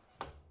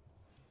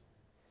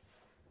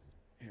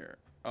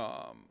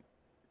 Oh,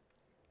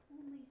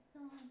 my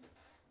son.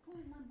 Oh,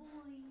 my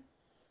boy.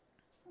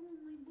 Oh,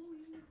 my boy,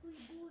 my sweet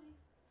boy.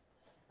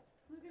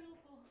 Look at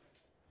Opal.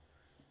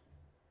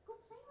 Go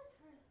play with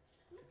her.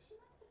 Look, she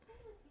wants to play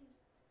with you.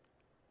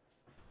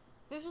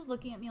 Fish is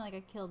looking at me like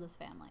I killed his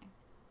family.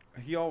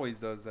 He always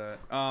does that.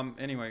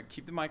 Anyway,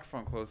 keep the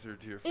microphone closer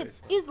to your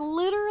face. It is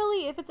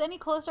literally, if it's any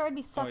closer, I'd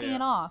be sucking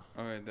it off.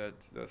 Okay,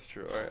 that's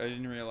true. I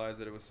didn't realize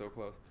that it was so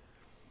close.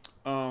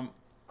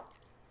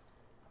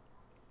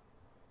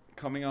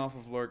 Coming off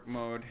of Lurk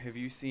mode, have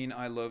you seen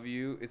I Love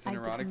You? It's an I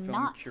did erotic film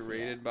not see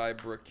curated it. by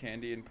Brooke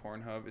Candy and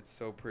Pornhub. It's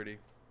so pretty.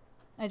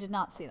 I did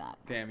not see that.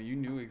 Damn, you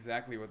knew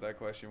exactly what that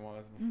question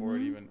was before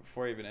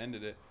I even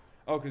ended it.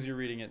 Oh, because you're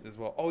reading it as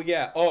well. Oh,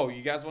 yeah. Oh,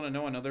 you guys want to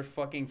know another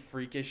fucking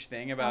freakish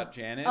thing about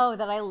Janice? Oh,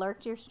 that I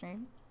lurked your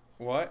stream?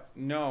 What?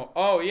 No.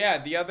 Oh yeah,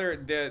 the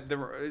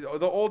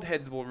old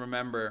heads will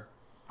remember.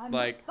 I'm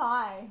Like, a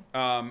spy.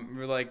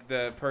 Like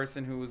the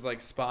person who was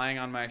like spying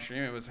on my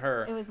stream, it was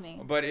her. It was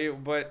me.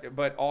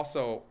 But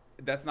also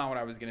that's not what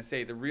I was gonna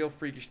say. The real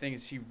freakish thing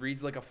is she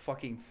reads like a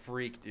fucking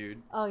freak,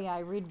 dude. Oh yeah, I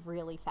read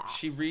really fast.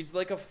 She reads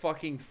like a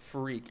fucking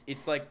freak.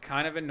 It's like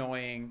kind of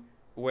annoying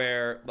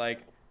where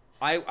like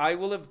I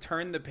will have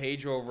turned the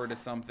page over to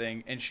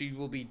something and she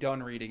will be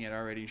done reading it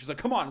already. She's like,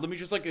 "Come on, let me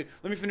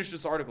finish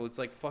this article." It's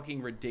like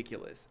fucking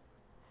ridiculous.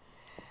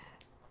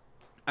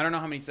 I don't know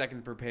how many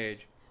seconds per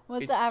page.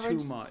 What's It's the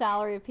average too much.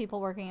 salary of people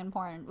working in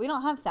porn? We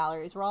don't have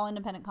salaries. We're all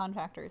independent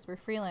contractors. We're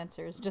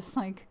freelancers, just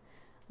like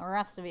the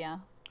rest of you.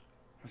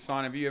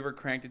 Hassan, have you ever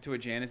cranked it to a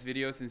Janice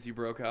video since you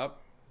broke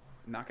up?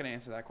 I'm not gonna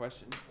answer that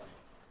question.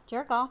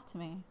 Jerk off to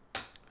me.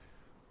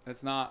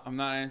 I'm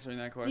not answering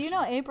that question. Do you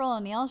know April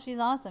O'Neil? She's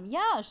awesome.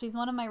 Yeah, she's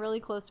one of my really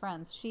close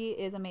friends. She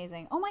is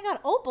amazing. Oh my god,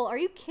 Opal, are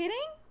you kidding?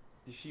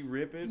 Did she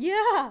rip it?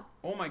 Yeah.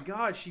 Oh my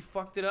god, she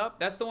fucked it up.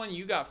 That's the one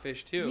you got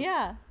fished too.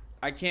 Yeah.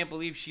 I can't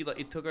believe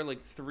it took her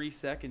like 3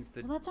 seconds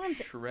to Well, that's what I'm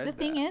saying. shred The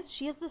thing that. is,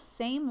 she has the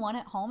same one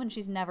at home and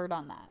she's never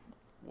done that.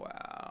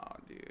 Wow,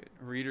 dude.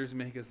 Readers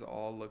make us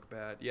all look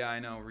bad. Yeah, I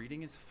know.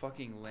 Reading is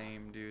fucking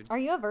lame, dude. Are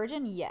you a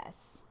virgin?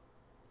 Yes.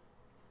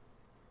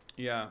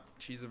 Yeah,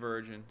 she's a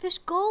virgin. Fish,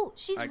 go.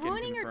 She's I can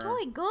ruining your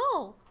confirm. toy.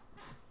 Go.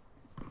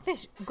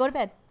 Fish, go to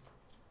bed.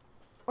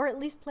 Or at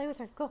least play with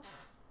her. Go.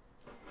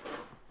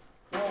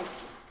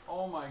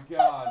 Oh my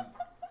god.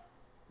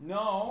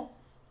 No.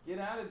 Get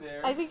out of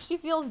there. I think she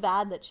feels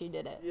bad that she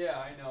did it. Yeah,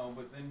 I know,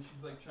 but then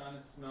she's like trying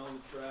to smell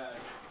the trash.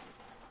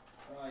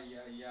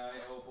 Yeah,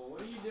 Opal.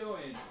 What are you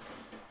doing?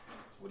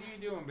 What are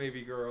you doing,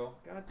 baby girl?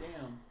 God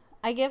damn.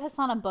 I gave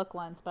Hassan a book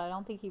once, but I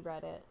don't think he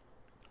read it.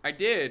 I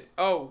did.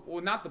 Oh,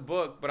 well, not the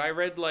book, but I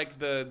read like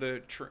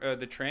the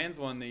trans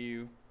one that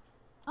you.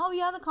 Oh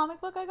yeah, the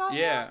comic book I got.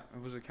 Yeah,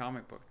 it was a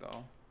comic book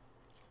though.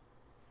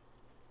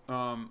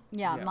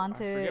 Yeah, I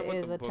Monte forget what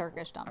is the a book-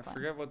 Turkish I dumpling.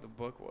 forget what the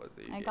book was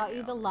that you I gave got me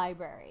you The on.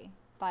 Library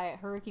by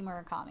Haruki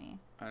Murakami.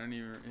 I don't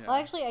even. Yeah. Well,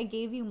 actually, I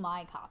gave you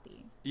my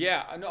copy.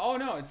 Yeah. Oh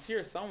no, it's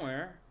here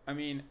somewhere. I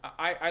mean,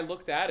 I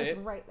looked at It's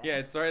it. right there. Yeah,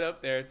 it's right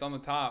up there. It's on the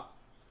top.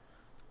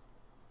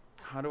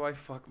 How do I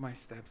fuck my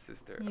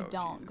stepsister? You Oh,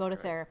 don't. Jesus Go to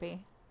Christ.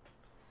 therapy.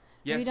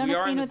 Yes, Have you done we a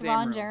are in scene the with same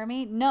Ron room.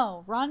 Jeremy?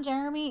 No. Ron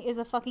Jeremy is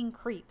a fucking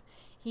creep.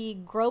 He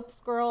gropes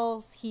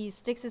girls. He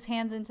sticks his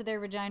hands into their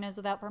vaginas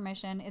without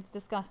permission. It's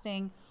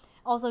disgusting.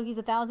 Also, he's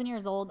 1,000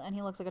 years old and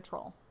he looks like a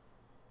troll.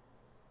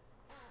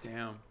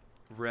 Damn,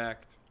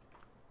 wrecked.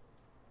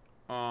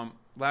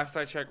 Last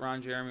I checked,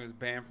 Ron Jeremy was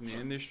banned from the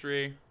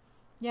industry.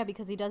 Yeah,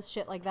 because he does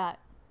shit like that.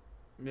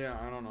 Yeah,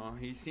 I don't know.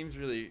 He seems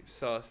really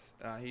sus.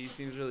 He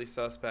seems really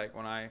suspect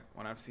when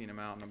I've seen him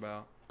out and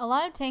about. A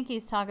lot of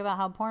tankies talk about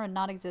how porn would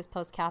not exist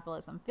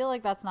post-capitalism. Feel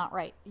like that's not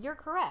right. You're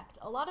correct.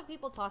 A lot of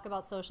people talk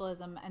about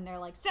socialism and they're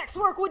like, sex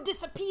work would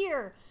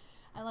disappear.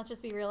 And let's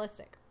just be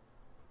realistic.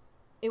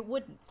 It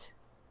wouldn't.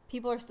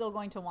 People are still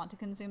going to want to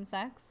consume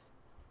sex.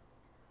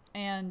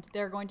 And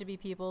there are going to be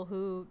people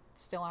who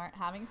still aren't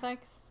having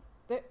sex.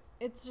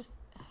 It's just...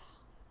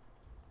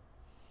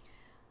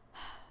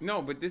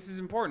 No, but this is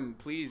important.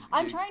 Please.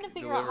 I'm trying to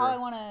figure out how I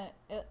want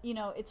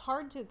to... it's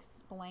hard to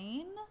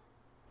explain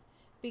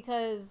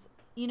because...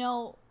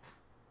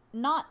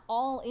 not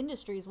all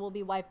industries will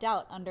be wiped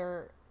out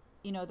under,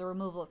 the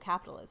removal of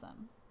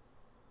capitalism.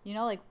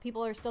 Like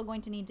people are still going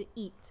to need to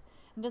eat.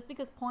 And just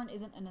because porn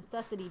isn't a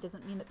necessity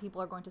doesn't mean that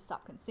people are going to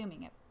stop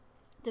consuming it.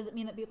 Does it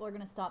mean that people are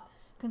going to stop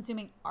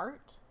consuming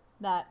art?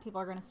 That people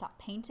are going to stop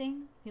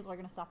painting? People are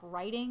going to stop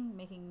writing,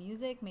 making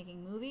music,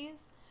 making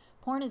movies?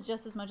 Porn is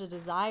just as much a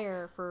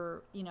desire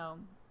for,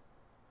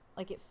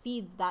 like it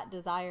feeds that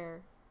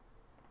desire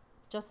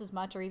just as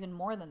much or even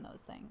more than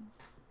those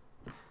things.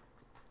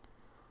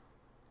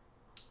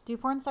 Do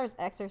porn stars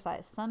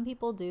exercise? Some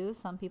people do,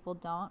 some people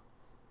don't.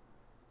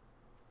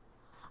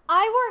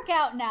 I work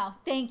out now.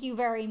 Thank you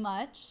very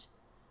much.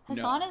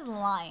 Hassan No. is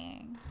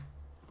lying.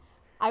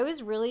 I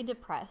was really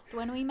depressed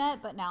when we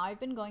met, but now I've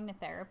been going to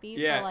therapy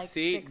for like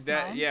 6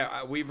 months.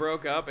 Yeah, we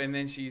broke up and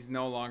then she's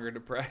no longer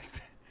depressed.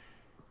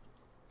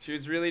 She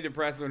was really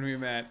depressed when we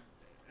met,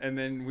 and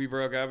then we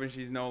broke up and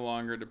she's no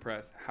longer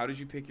depressed. How did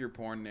you pick your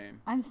porn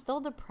name? I'm still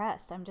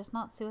depressed. I'm just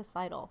not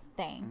suicidal.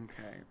 Thanks.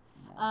 Okay.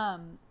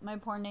 My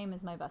porn name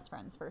is my best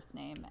friend's first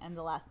name and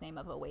the last name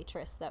of a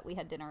waitress that we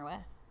had dinner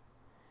with.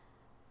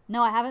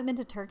 No, I haven't been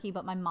to Turkey,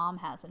 but my mom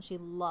has, and she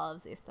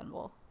loves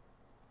Istanbul.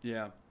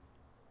 Yeah.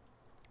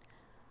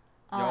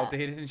 Y'all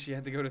dated and she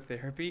had to go to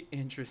therapy?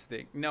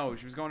 Interesting. No,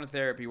 she was going to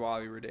therapy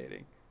while we were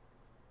dating.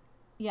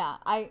 Yeah,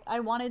 I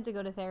wanted to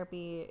go to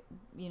therapy,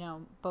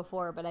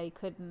 before, but I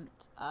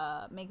couldn't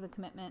make the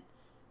commitment,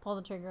 pull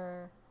the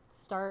trigger,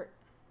 start,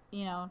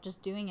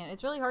 just doing it.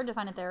 It's really hard to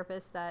find a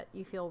therapist that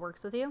you feel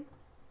works with you.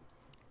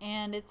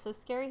 And it's a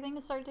scary thing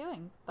to start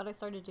doing, but I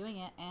started doing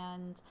it,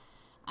 and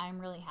I'm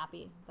really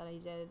happy that I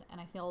did, and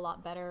I feel a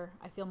lot better.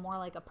 I feel more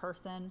like a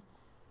person,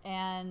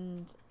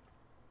 and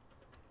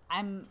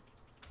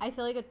I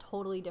feel like a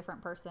totally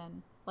different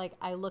person. Like,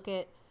 I look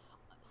at,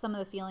 some of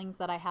the feelings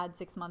that I had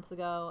 6 months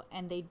ago,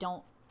 and they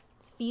don't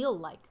feel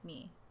like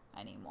me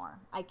anymore.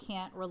 I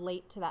can't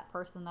relate to that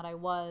person that I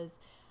was.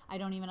 I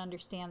don't even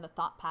understand the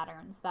thought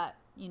patterns that,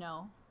 you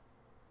know,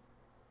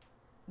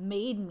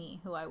 made me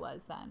who I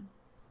was then.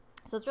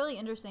 So it's really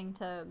interesting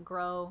to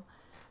grow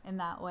in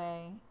that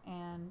way,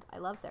 and I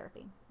love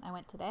therapy. I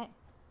went today.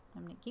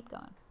 I'm going to keep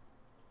going.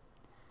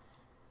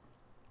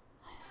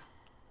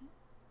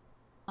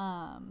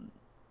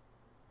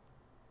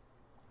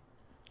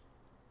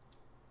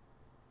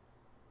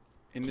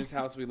 In this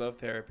house, we love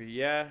therapy.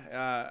 Yeah,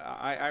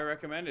 I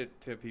recommend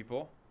it to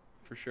people,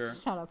 for sure.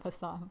 Shut up,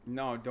 Hassan.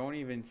 No, don't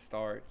even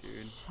start, dude.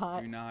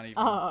 Shut Do not even.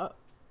 up.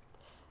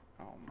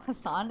 Oh my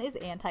Hassan God. is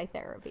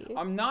anti-therapy.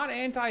 I'm not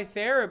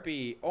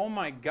anti-therapy. Oh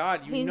my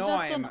God, you He's know just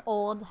I am. an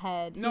old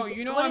head. No, He's,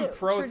 you know what I'm it-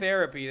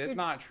 pro-therapy. That's you're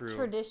not true.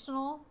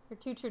 Traditional? You're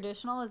too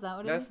traditional? Is that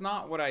what it That's is?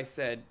 not what I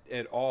said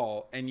at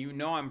all. And you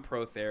know I'm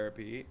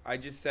pro-therapy. I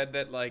just said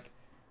that, like,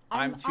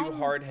 I'm too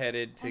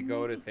hard-headed to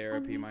go to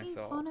therapy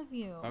myself. I'm making fun of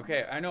you.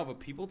 Okay, I know, but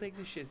people take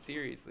this shit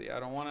seriously. I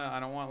don't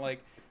want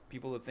like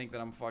people to think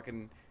that I'm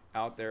fucking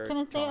out there. Can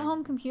a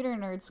stay-at-home computer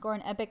nerd score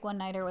an epic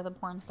one-nighter with a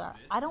porn star?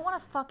 I don't want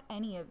to fuck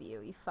any of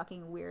you, you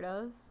fucking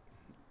weirdos.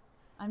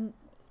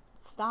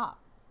 Stop.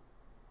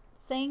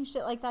 Saying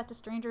shit like that to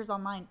strangers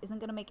online isn't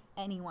gonna make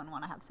anyone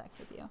want to have sex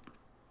with you.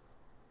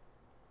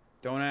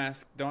 Don't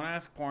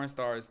ask porn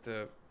stars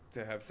to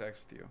have sex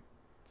with you.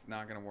 It's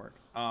not gonna work.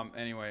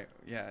 Anyway,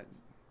 yeah.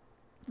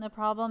 The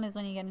problem is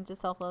when you get into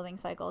self-loathing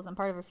cycles, and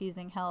part of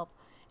refusing help,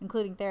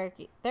 including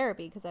therapy,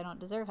 because I don't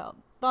deserve help.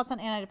 Thoughts on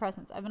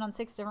antidepressants? I've been on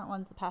 6 different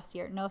ones the past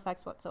year. No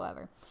effects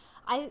whatsoever.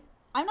 I'm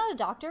not a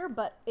doctor,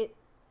 but it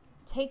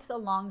takes a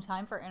long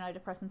time for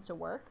antidepressants to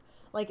work.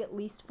 Like at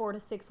least 4 to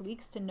 6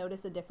 weeks to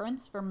notice a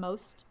difference for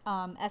most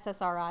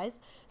SSRIs.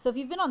 So if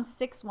you've been on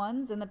 6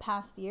 ones in the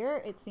past year,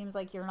 it seems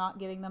like you're not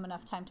giving them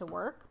enough time to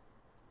work.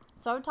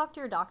 So I would talk to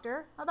your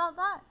doctor about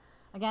that.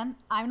 Again,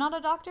 I'm not a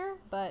doctor,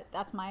 but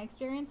that's my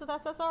experience with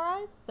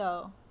SSRIs,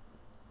 so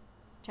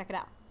check it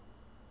out.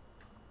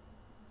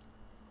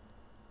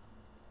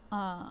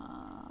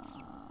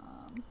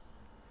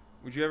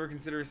 Would you ever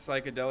consider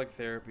psychedelic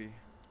therapy?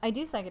 I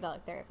do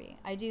psychedelic therapy.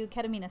 I do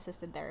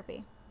ketamine-assisted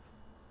therapy.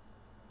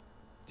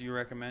 Do you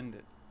recommend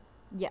it?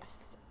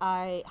 Yes,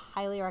 I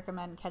highly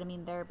recommend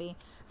ketamine therapy.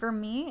 For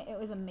me, it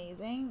was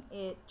amazing.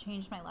 It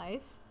changed my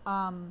life.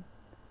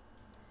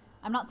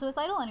 I'm not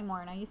suicidal anymore,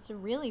 and I used to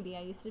really be. I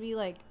used to be,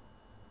 like,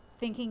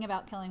 thinking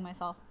about killing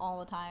myself all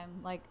the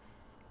time, like,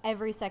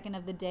 every second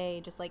of the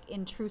day, just, like,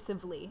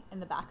 intrusively in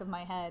the back of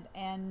my head,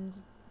 and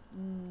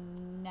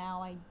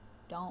now I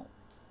don't.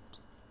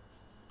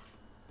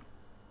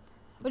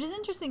 Which is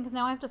interesting, because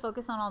now I have to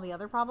focus on all the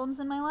other problems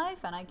in my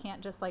life, and I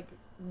can't just, like,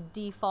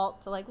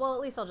 default to, like, well, at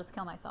least I'll just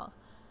kill myself.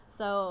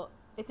 So,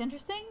 it's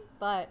interesting,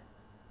 but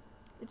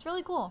it's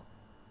really cool.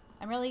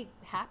 I'm really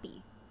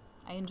happy.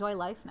 I enjoy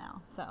life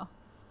now, so...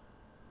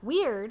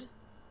 Weird,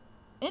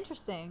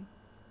 interesting,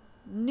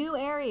 new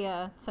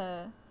area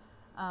to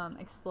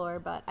explore,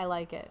 but I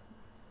like it.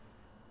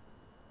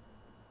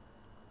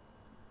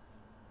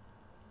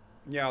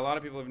 Yeah, a lot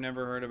of people have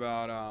never heard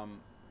about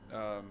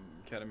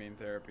ketamine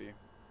therapy.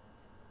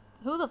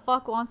 Who the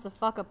fuck wants to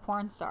fuck a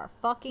porn star?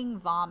 Fucking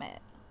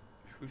vomit.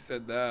 Who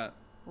said that?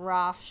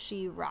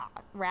 Rashy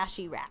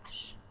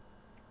rash.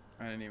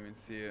 I didn't even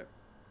see it.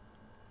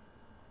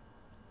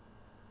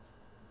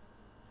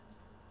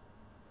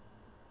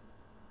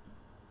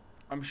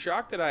 I'm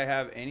shocked that I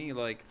have any,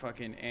 like,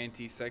 fucking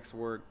anti-sex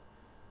work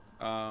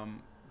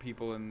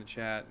people in the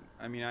chat.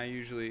 I mean,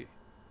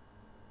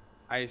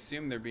 I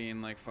assume they're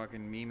being, like,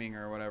 fucking memeing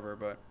or whatever,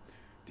 but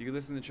do you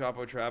listen to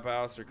Chapo Trap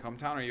House or Come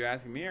Town? Are you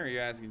asking me or are you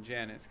asking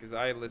Janice? Because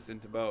I listen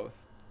to both.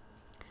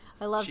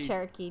 I love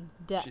Cherokee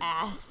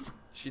ass.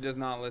 She does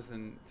not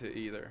listen to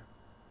either.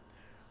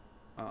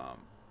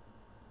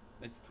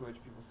 It's Twitch.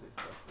 People say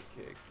stuff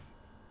for kicks.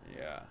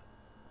 Yeah.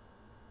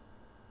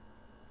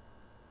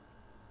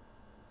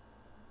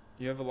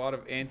 You have a lot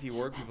of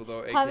anti-work people,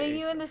 though. Having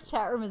you in this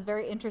chat room is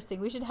very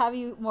interesting. We should have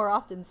you more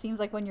often. Seems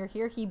like when you're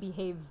here, he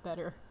behaves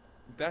better.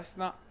 That's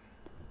not...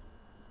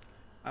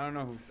 I don't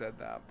know who said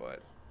that,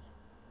 but...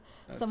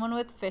 Someone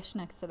with fish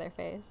next to their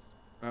face.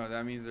 Oh,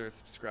 that means they're a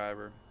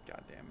subscriber.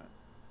 God damn it.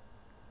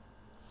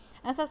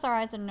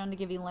 SSRIs are known to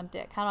give you limp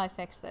dick. How do I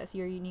fix this?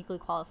 You're uniquely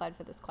qualified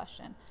for this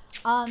question.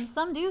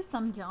 Some do,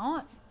 some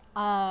don't.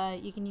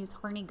 You can use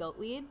horny goat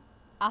weed.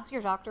 Ask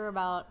your doctor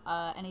about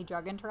any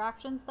drug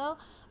interactions, though.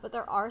 But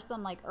there are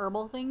some, like,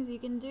 herbal things you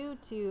can do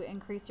to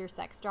increase your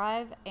sex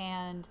drive,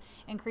 and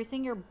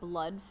increasing your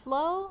blood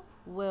flow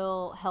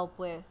will help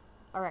with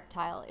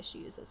erectile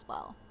issues as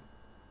well.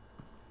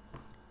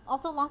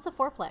 Also, lots of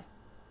foreplay.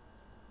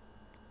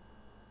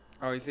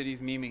 Oh, he said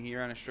he's memeing. He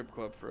ran a strip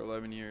club for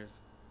 11 years.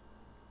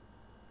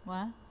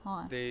 What? Hold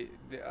on. They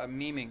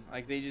memeing.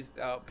 Like, they just...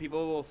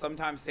 people will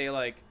sometimes say,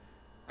 like,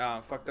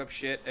 fucked up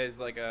shit as,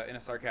 like, in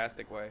a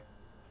sarcastic way.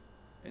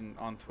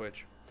 On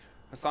Twitch.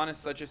 Hassan is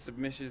such a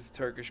submissive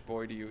Turkish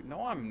boy to you.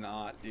 No, I'm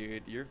not,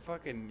 dude. You're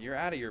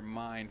out of your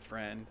mind,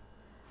 friend.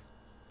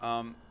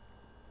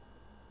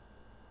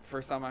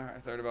 First time I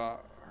heard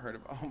about.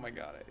 Oh my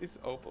god! It's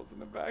Opal's in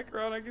the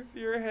background. I can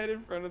see her head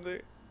in front of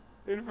the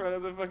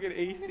fucking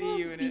AC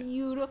unit.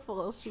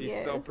 Beautiful she is.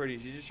 She's so pretty.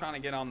 She's just trying to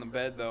get on the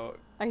bed though.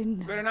 I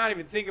know. You better not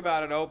even think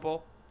about it,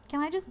 Opal. Can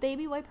I just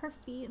baby wipe her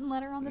feet and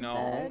let her on the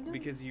bed? No,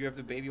 because you have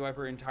to baby wipe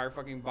her entire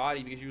fucking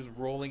body because she was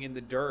rolling in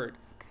the dirt.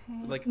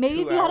 Okay. Like maybe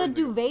 2 if you had a hours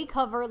ago. duvet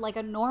cover like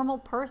a normal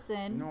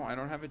person. No, I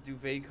don't have a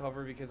duvet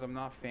cover because I'm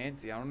not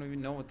fancy. I don't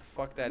even know what the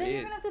fuck that then is.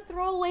 you're gonna have to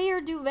throw away your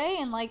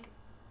duvet in like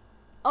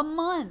a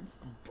month.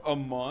 A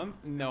month?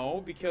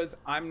 No, because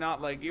I'm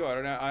not like you.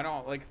 I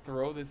don't like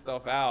throw this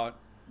stuff out.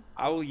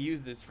 I will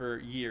use this for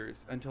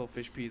years until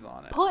fish pees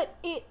on it. Put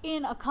it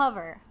in a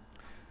cover.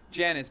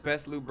 Janice,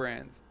 best lube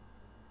brands.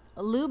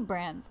 Lube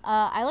brands.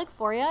 I like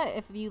Foria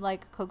if you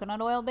like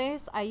coconut oil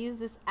base. I use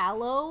this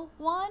aloe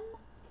one.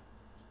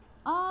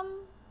 A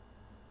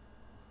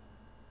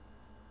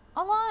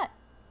lot.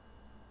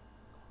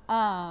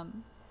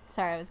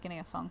 Sorry, I was getting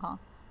a phone call.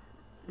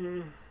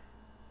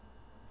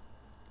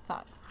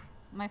 Fuck.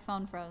 My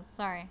phone froze.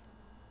 Sorry.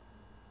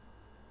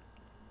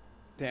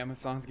 Damn,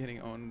 Hassan's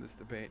getting owned in this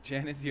debate.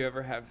 Janice,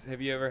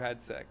 have you ever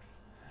had sex?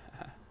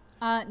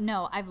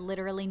 No, I've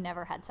literally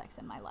never had sex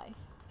in my life.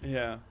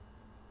 Yeah.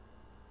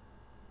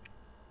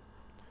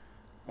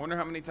 I wonder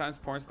how many times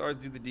porn stars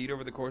do the deed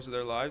over the course of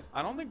their lives.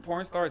 I don't think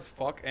porn stars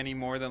fuck any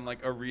more than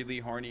like a really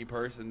horny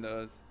person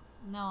does.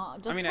 No,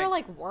 just I mean, for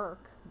like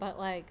work, but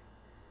like.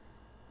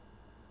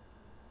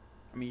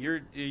 I mean,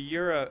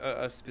 you're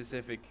a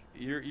specific.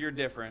 You're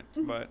different,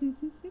 but.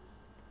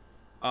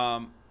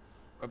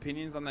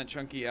 Opinions on that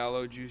chunky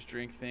aloe juice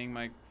drink thing.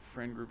 My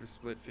friend group is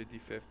split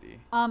 50-50.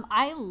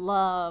 I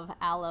love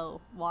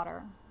aloe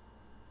water.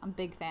 I'm a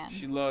big fan.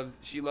 She loves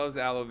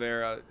aloe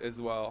vera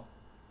as well.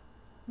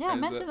 Yeah, I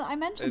mentioned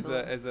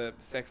it. As a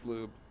sex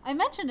lube. I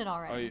mentioned it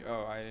already.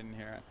 Oh, I didn't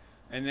hear it.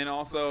 And then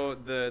also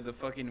the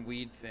fucking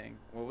weed thing.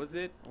 What was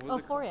it?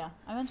 Foria.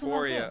 I mentioned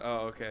Foria. that too. Oh,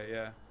 okay,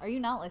 yeah. Are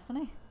you not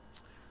listening?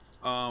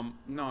 No,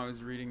 I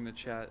was reading the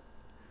chat.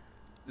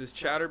 Does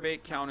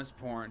chatterbait count as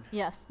porn?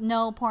 Yes.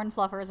 No, porn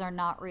fluffers are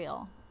not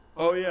real.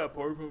 Oh yeah,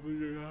 porn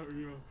fluffers are not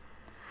real.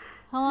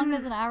 How long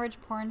does an average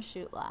porn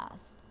shoot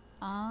last?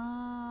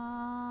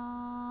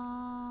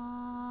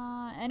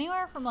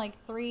 Anywhere from like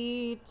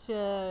 3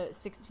 to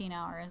 16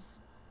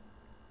 hours.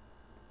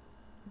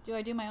 Do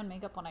I do my own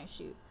makeup when I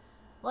shoot?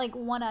 Like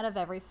 1 out of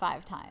every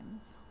 5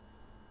 times.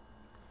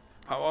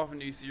 How often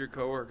do you see your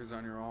coworkers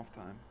on your off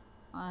time?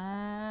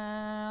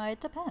 It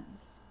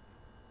depends.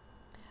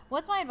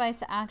 What's my advice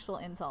to actual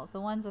incels?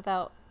 The ones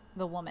without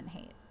the woman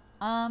hate.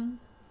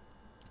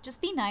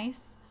 Just be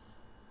nice.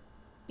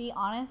 Be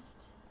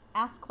honest.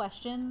 Ask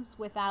questions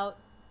without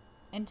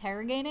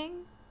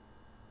interrogating.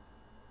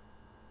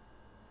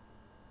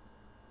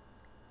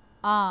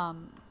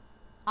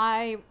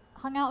 I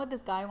hung out with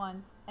this guy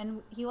once,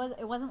 and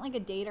it wasn't like a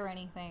date or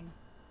anything.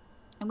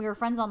 And we were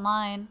friends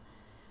online,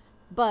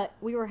 but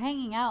we were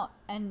hanging out,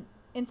 and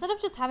instead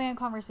of just having a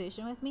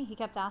conversation with me, he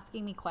kept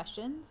asking me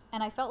questions,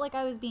 and I felt like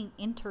I was being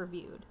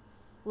interviewed.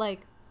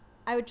 Like,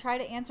 I would try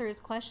to answer his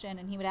question,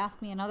 and he would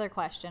ask me another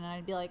question, and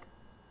I'd be like,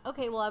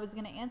 okay, well, I was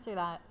going to answer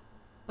that,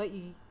 but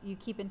you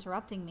keep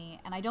interrupting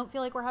me, and I don't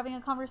feel like we're having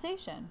a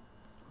conversation.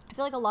 I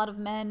feel like a lot of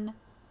men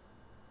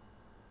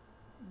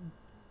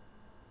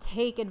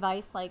take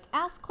advice like,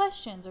 ask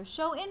questions or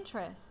show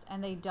interest,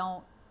 and they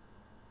don't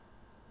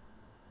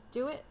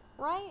do it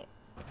right.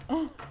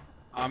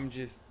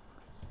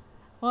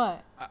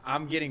 What?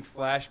 I'm getting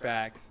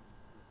flashbacks.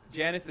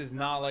 Janice does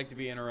not like to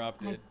be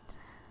interrupted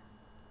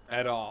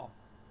at all.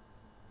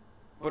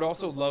 But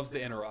also loves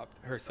to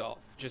interrupt herself.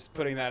 Just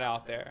putting that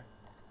out there.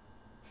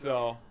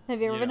 So.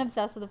 Have you ever been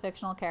obsessed with a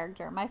fictional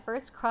character? My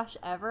first crush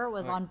ever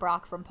was on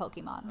Brock from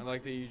Pokemon. I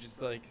like that you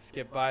just like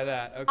skip by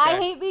that. Okay. I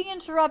hate being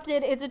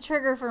interrupted. It's a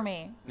trigger for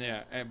me.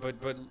 Yeah,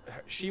 but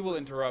she will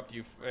interrupt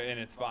you and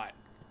it's fine.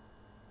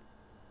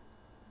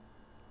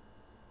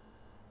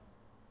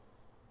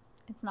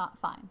 It's not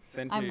fine.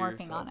 Center I'm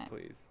working yourself, on it.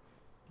 Please.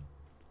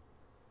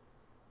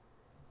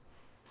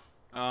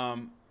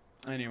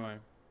 Anyway,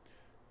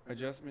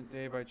 Adjustment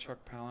Day by Chuck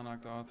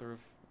Palahniuk, the author of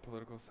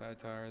political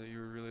satire that you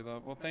really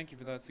love. Well, thank you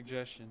for that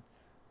suggestion.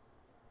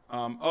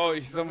 Oh,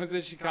 someone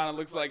said she kind of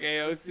looks like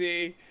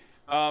AOC.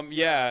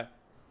 Yeah,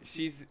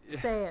 she's.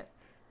 Say it.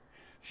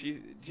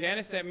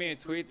 Janice sent me a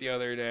tweet the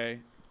other day.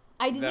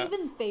 I didn't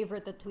even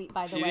favorite the tweet,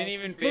 by the way. She didn't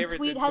even favorite the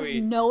tweet. The tweet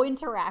has no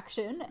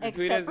interaction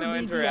except for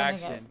me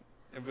DMing it.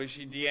 But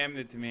she DM'd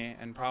it to me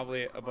and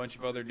probably a bunch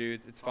of other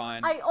dudes. It's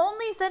fine. I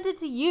only sent it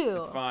to you.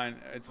 It's fine.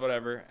 It's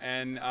whatever.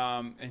 And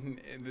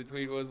the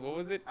tweet was, what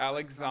was it?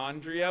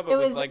 Alexandria, but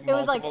with like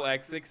multiple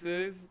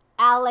X's.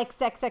 Alex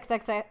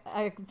XXX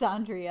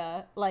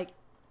Alexandria, like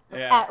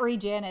at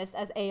Janice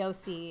as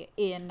AOC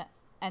in,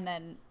 and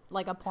then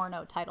like a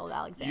porno titled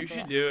Alexandria. You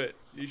should do it.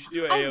 You should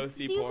do an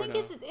AOC porno.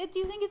 Do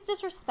you think it's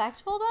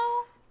disrespectful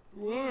though?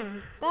 What?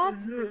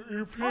 That's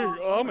you're paying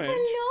homage.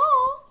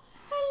 Hello.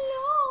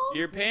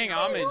 You're paying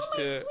homage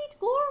to sweet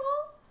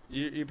girl.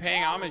 You're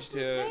paying homage to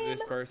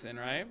this person,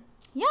 right?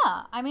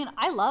 Yeah, I mean,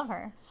 I love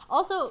her.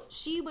 Also,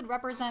 she would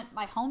represent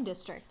my home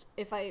district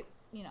if I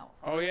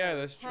Oh yeah,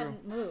 that's true.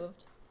 hadn't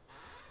moved.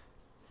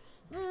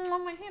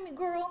 My hammy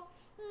girl.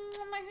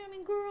 My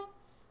hammy girl.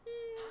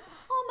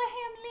 Oh, my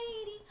ham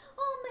lady.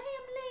 Oh, my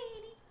ham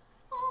lady.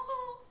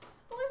 Oh,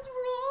 what's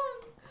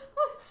wrong?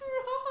 What's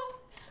wrong?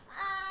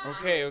 Ah.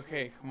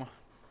 Okay, come on.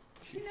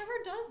 She never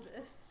does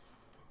this.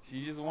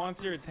 She just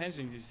wants your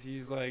attention because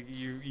she's like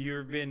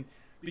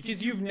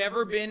because you've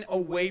never been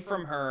away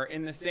from her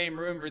in the same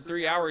room for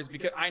 3 hours.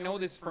 Because I know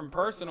this from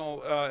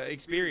personal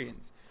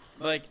experience.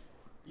 Like,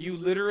 you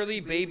literally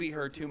baby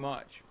her too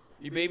much.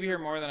 You baby her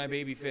more than I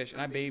baby fish,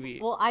 and I baby.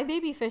 Well, I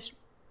baby fish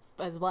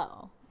as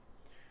well.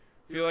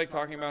 Feel like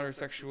talking about her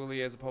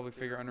sexually as a public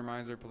figure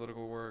undermines her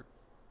political work.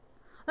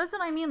 That's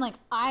what I mean. Like,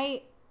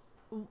 I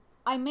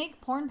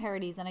make porn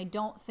parodies, and I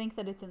don't think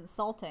that it's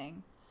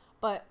insulting,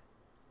 but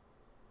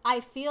I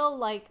feel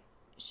like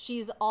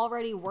she's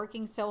already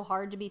working so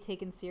hard to be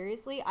taken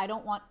seriously. I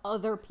don't want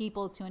other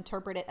people to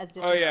interpret it as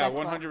disrespectful.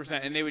 Oh yeah,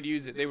 100%. And they would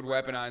use it. They would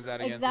weaponize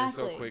that against her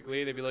so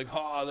quickly. They'd be like,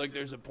 "Oh, look,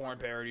 there's a porn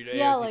parody today."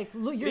 Yeah, like,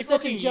 look, you're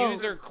such a joke. They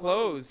use her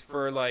clothes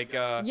for like.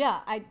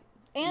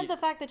 And the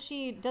fact that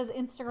she does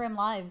Instagram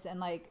lives and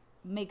like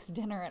makes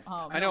dinner at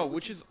home. I know,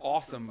 which is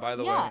awesome, by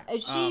the way. Yeah,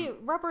 she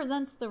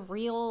represents the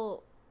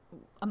real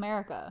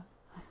America.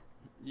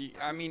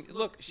 I mean,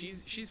 look,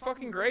 she's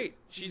fucking great.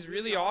 She's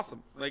really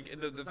awesome. Like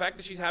the fact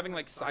that she's having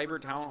like cyber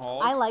town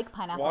halls. I like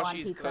pineapple while on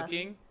she's pizza.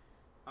 cooking,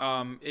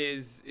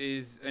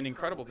 is an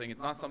incredible thing.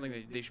 It's not something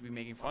that they should be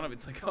making fun of.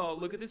 It's like, oh,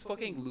 look at this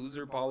fucking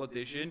loser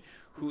politician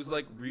who's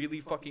like really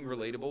fucking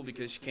relatable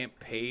because she can't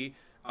pay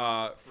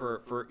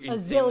for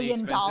insanely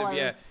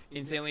expensive,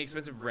 insanely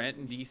expensive rent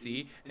in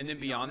DC. And then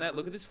beyond that,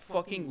 look at this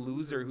fucking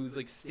loser who's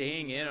like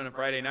staying in on a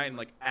Friday night and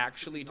like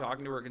actually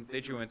talking to her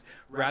constituents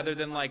rather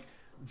than like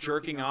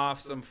jerking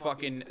off some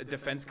fucking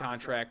defense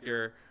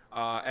contractor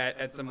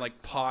at some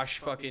like posh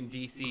fucking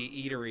DC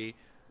eatery.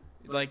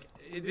 Like,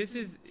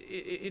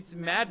 it's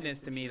madness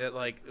to me that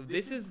like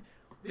this is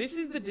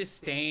the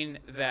disdain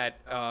that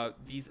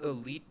these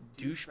elite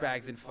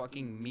douchebags in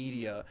fucking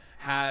media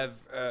have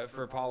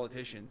for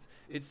politicians.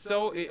 It's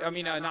so,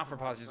 not for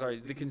politicians, sorry,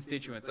 the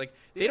constituents. Like,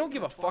 they don't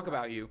give a fuck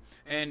about you.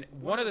 And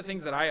one of the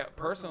things that I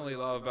personally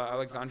love about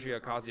Alexandria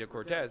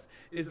Ocasio-Cortez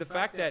is the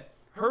fact that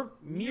her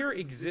mere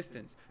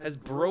existence has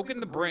broken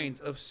the brains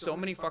of so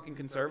many fucking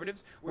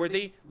conservatives where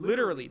they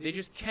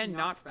just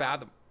cannot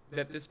fathom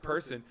that this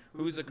person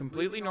who's a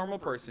completely normal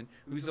person,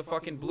 who's a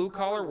fucking blue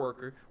collar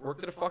worker,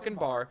 worked at a fucking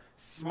bar,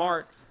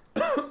 smart.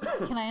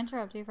 Can I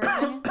interrupt you for a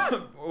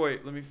second?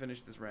 Wait, let me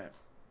finish this rant.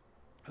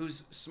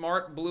 Who's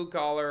smart, blue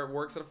collar,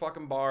 works at a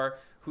fucking bar,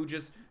 who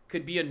just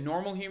could be a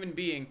normal human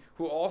being,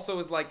 who also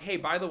is like, hey,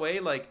 by the way,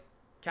 like,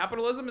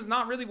 capitalism is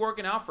not really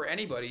working out for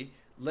anybody.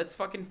 Let's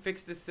fucking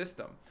fix this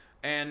system.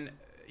 And,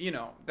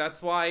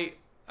 that's why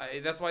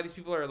these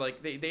people are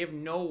like, they have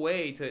no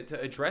way to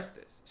address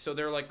this. So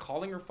they're like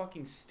calling her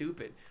fucking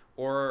stupid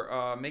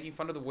or making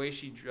fun of the way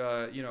she,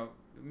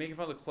 making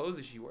fun of the clothes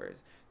that she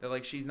wears. That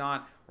like she's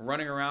not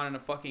running around in a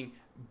fucking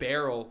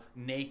barrel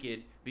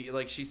naked,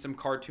 like she's some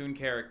cartoon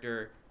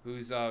character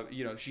who's,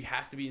 she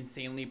has to be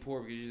insanely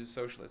poor because she's a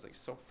socialist. Like,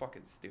 so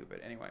fucking stupid.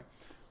 Anyway.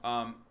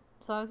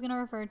 So I was going to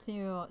refer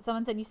to,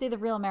 someone said, you say the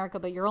real America,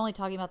 but you're only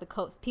talking about the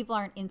coast. People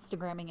aren't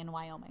Instagramming in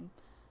Wyoming.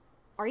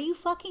 Are you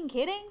fucking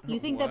kidding? You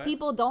think that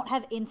people don't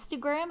have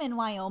Instagram in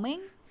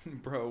Wyoming?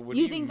 Bro, what do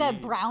you you think mean?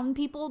 that brown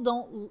people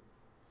don't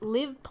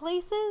live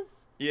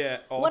places? Yeah,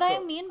 also, what I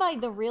mean by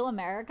the real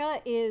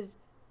America is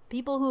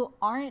people who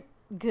aren't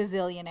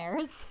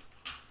gazillionaires,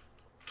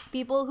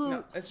 people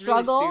who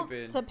struggle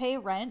really to pay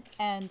rent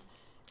and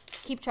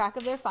keep track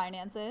of their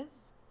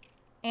finances,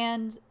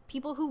 and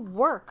people who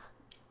work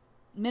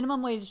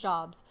minimum wage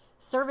jobs,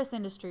 service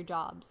industry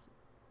jobs,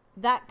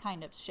 that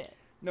kind of shit.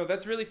 No,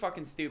 that's really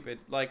fucking stupid.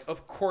 Like,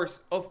 of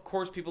course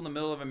people in the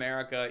middle of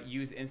America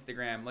use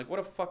Instagram. Like, what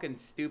a fucking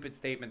stupid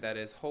statement that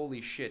is. Holy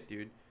shit,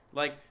 dude.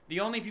 Like, the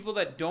only people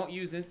that don't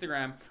use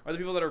Instagram are the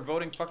people that are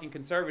voting fucking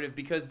conservative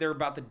because they're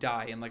about to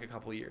die in, like, a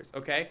couple of years,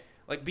 okay?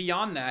 Like,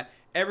 beyond that,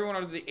 everyone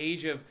under the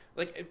age of,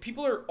 like,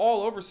 people are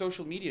all over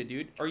social media,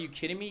 dude. Are you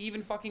kidding me?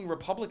 Even fucking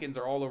Republicans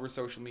are all over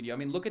social media. I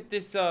mean, look at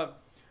this,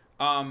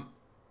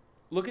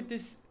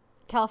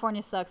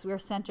 California sucks. We're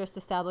centrist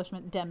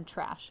establishment dem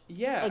trash.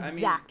 Yeah,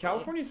 exactly. I mean,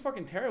 California's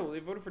fucking terrible. They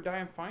voted for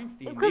Dianne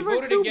Feinstein. It's because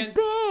we're too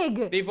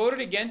big. They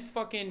voted against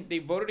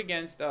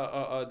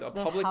a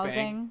public housing.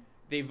 bank.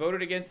 They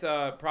voted against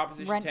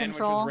Proposition 10, which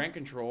was rent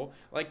control.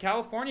 Like,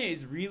 California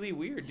is really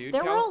weird, dude.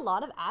 There were a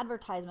lot of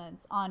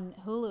advertisements on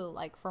Hulu,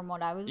 like, from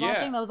what I was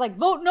watching, that was like,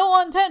 vote no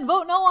on 10,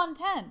 vote no on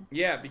 10.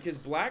 Yeah, because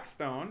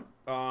Blackstone,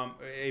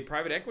 a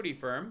private equity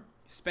firm,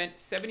 spent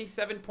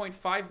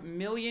 $77.5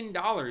 million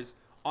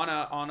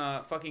on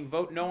a fucking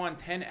vote no on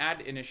 10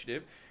 ad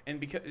initiative, and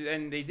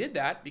they did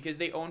that because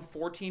they own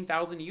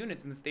 14,000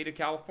 units in the state of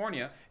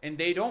California, and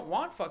they don't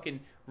want fucking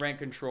rent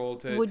control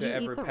to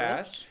ever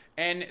pass.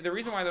 And the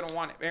reason why they don't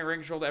want rent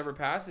control to ever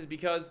pass is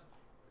because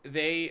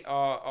they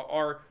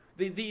are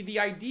the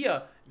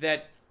idea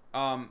that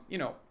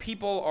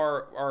people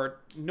are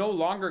no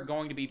longer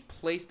going to be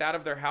placed out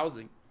of their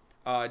housing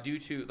due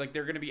to, like,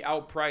 they're going to be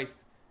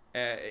outpriced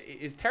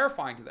is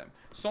terrifying to them.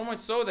 So much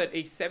so that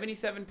a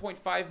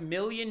 $77.5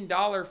 million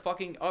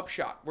fucking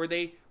upshot where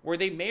they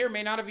may or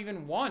may not have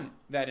even won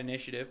that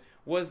initiative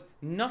was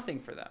nothing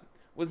for them.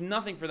 Was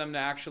nothing for them to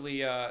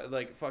actually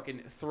like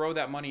fucking throw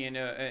that money in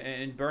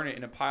and burn it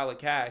in a pile of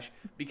cash,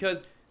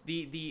 because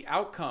the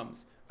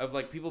outcomes of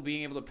like people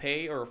being able to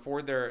pay or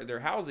afford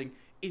their housing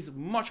is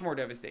much more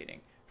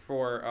devastating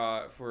for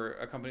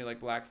a company like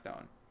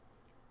Blackstone.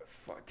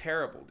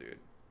 Terrible, dude.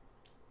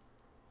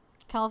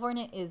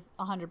 California is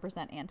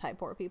 100%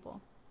 anti-poor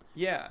people.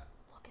 Yeah.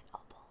 Look at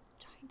Opal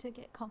trying to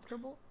get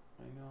comfortable.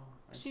 I know.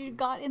 She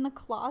got in the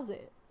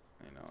closet.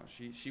 I know.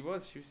 She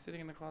was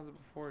sitting in the closet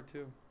before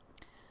too.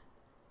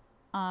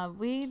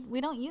 We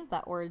don't use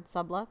that word,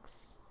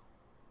 sublux.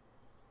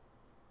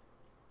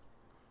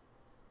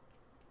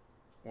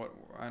 What?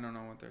 I don't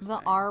know what they're The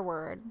saying. R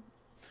word.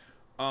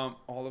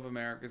 All of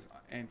America's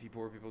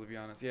anti-poor people, to be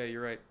honest. Yeah,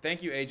 you're right.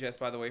 Thank you, AJS,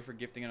 by the way, for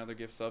gifting another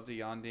gift sub to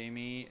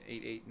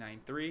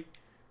Yandami8893.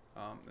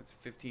 That's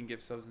 15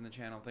 gift subs in the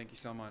channel. Thank you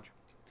so much.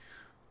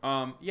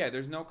 Yeah,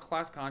 there's no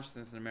class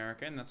consciousness in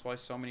America, and that's why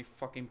so many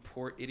fucking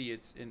poor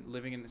idiots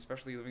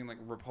especially living in like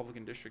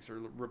Republican districts or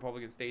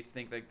Republican states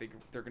think like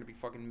they're going to be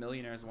fucking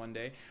millionaires one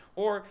day.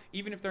 Or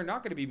even if they're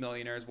not going to be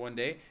millionaires one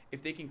day,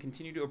 if they can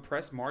continue to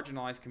oppress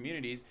marginalized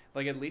communities,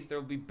 like at least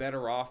they'll be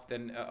better off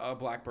than a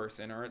black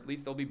person, or at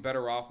least they'll be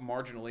better off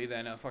marginally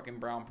than a fucking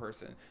brown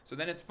person. So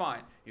then it's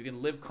fine. You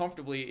can live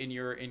comfortably in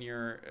your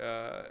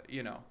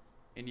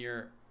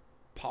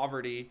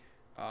poverty,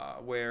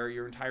 where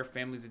your entire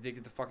family's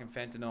addicted to fucking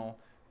fentanyl,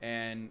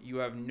 and you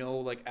have no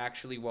like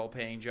actually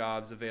well-paying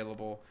jobs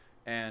available,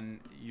 and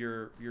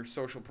your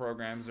social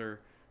programs are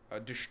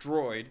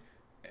destroyed,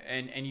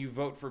 and you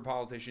vote for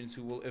politicians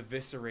who will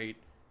eviscerate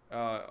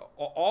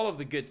all of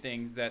the good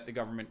things that the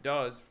government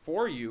does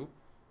for you,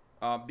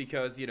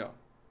 because you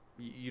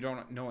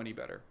don't know any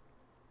better.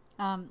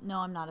 No,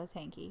 I'm not a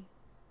tanky.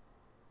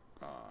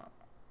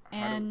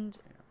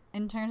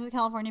 In terms of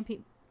California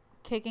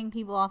kicking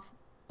people off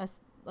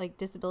like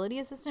disability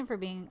assistant for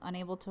being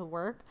unable to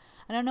work,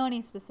 I don't know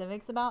any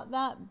specifics about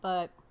that,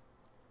 but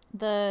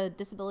the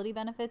disability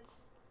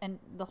benefits and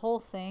the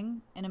whole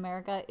thing in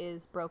America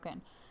is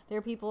broken. There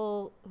are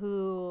people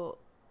who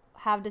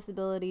have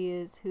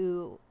disabilities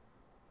who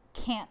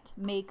can't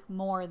make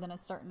more than a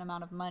certain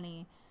amount of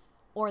money,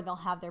 or they'll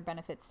have their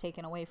benefits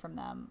taken away from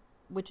them,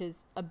 which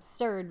is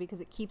absurd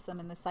because it keeps them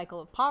in the cycle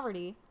of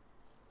poverty.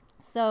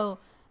 So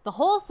the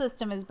whole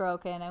system is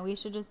broken, and we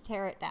should just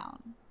tear it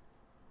down.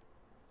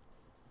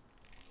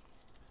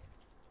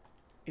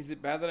 Is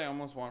it bad that I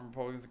almost want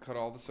Republicans to cut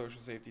all the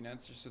social safety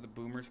nets just so the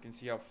boomers can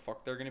see how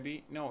fucked they're going to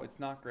be? No, it's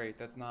not great.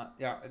 That's not...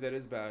 Yeah, that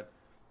is bad.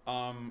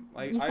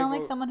 You sound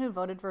like someone who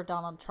voted for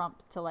Donald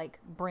Trump to, like,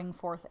 bring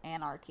forth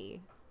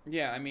anarchy.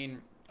 Yeah, I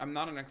mean, I'm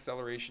not an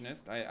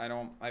accelerationist.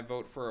 I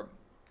vote for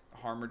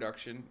harm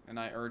reduction, and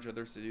I urge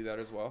others to do that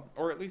as well.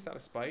 Or at least out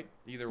of spite.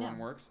 Either one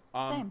works.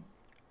 Same.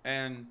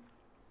 And,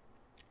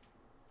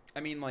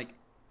 I mean, like...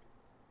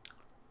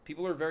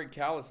 People are very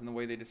callous in the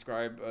way they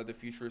describe the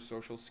future of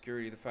Social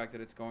Security, the fact that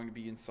it's going to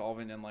be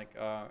insolvent in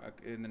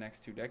in the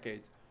next 2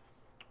 decades.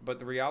 But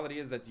the reality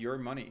is that's your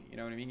money. You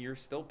know what I mean? You're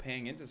still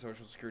paying into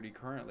Social Security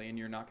currently, and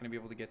you're not going to be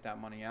able to get that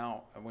money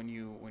out when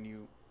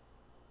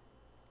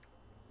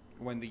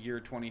the year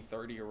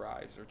 2030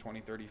 arrives, or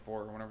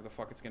 2034, or whenever the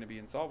fuck it's going to be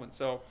insolvent.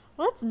 So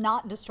let's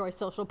not destroy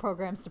social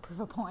programs to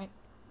prove a point.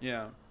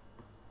 Yeah.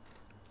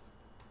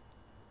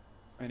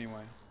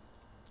 Anyway.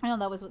 I know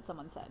that was what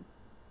someone said.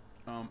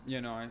 Yeah,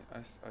 no, I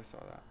saw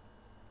that.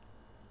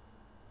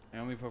 I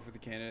only vote for the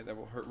candidate that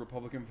will hurt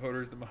Republican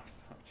voters the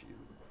most. Oh, Jesus.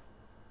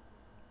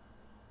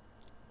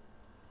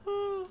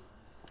 Oh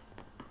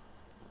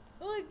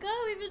my God,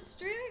 we've been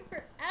streaming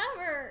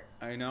forever.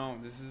 I know.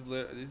 This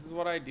is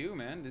what I do,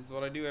 man. This is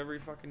what I do every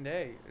fucking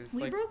day.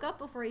 We broke up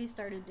before you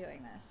started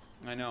doing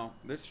this. I know.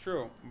 That's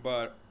true.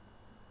 But,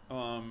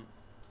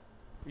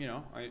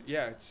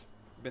 it's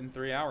been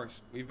 3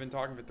 hours. We've been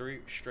talking for 3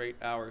 straight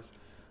hours.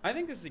 I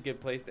think this is a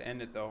good place to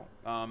end it, though,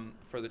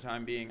 for the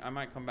time being. I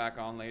might come back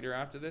on later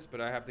after this,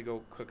 but I have to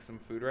go cook some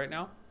food right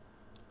now.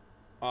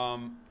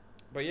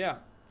 But yeah,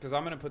 because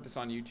I'm going to put this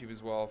on YouTube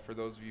as well for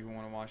those of you who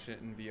want to watch it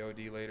in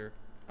VOD later.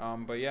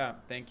 But yeah,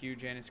 thank you,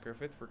 Janice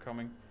Griffith, for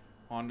coming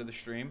onto the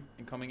stream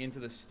and coming into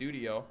the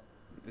studio.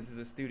 This is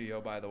a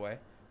studio, by the way,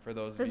 for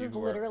those of you who This is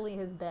literally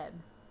his bed,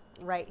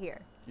 right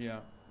here. Yeah,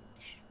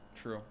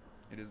 true.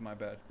 It is my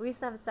bed. We used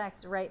to have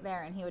sex right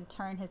there, and he would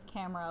turn his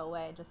camera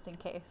away just in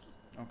case.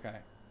 Okay.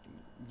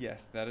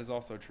 Yes, that is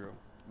also true.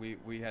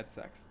 We had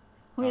sex.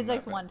 We had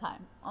sex one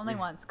time. Only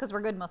once, because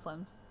we're good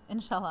Muslims.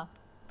 Inshallah.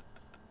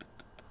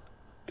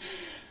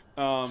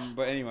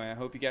 But anyway, I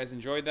hope you guys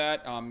enjoyed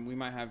that. We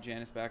might have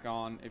Janice back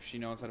on if she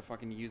knows how to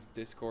fucking use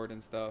Discord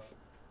and stuff,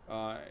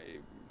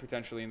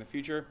 potentially in the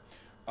future.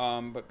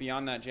 But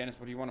beyond that, Janice,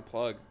 what do you want to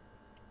plug?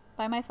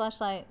 Buy my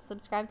fleshlight,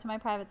 subscribe to my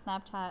private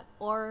Snapchat,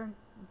 or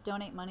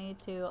donate money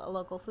to a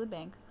local food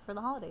bank for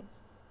the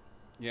holidays.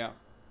 Yeah.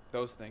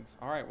 Those things.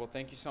 All right. Well,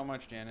 thank you so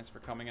much, Janice, for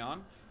coming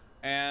on.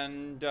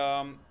 And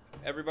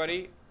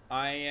everybody,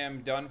 I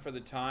am done for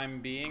the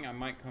time being. I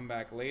might come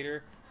back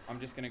later. I'm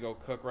just gonna go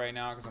cook right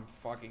now because I'm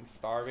fucking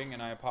starving,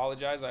 and I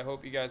apologize. I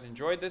hope you guys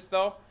enjoyed this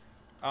though.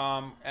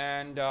 I'm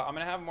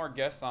gonna have more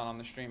guests on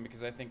the stream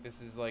because I think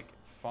this is like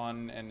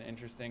fun and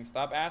interesting.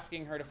 Stop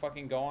asking her to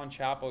fucking go on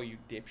Chapo, you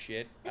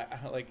dipshit.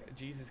 Like,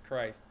 Jesus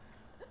Christ.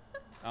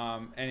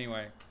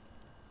 Anyway.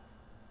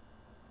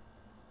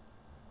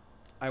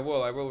 I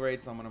will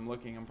raid someone. I'm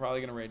looking. I'm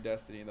probably gonna raid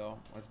Destiny though.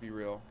 Let's be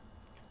real.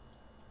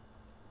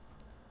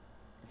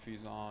 If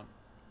he's on.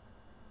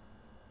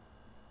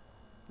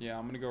 Yeah,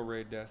 I'm gonna go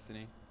raid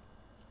Destiny.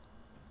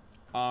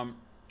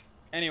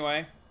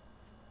 Anyway.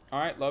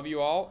 Alright, love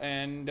you all,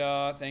 and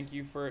thank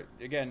you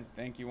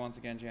once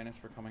again, Janice,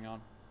 for coming on.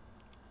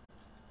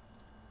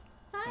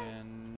 Bye. And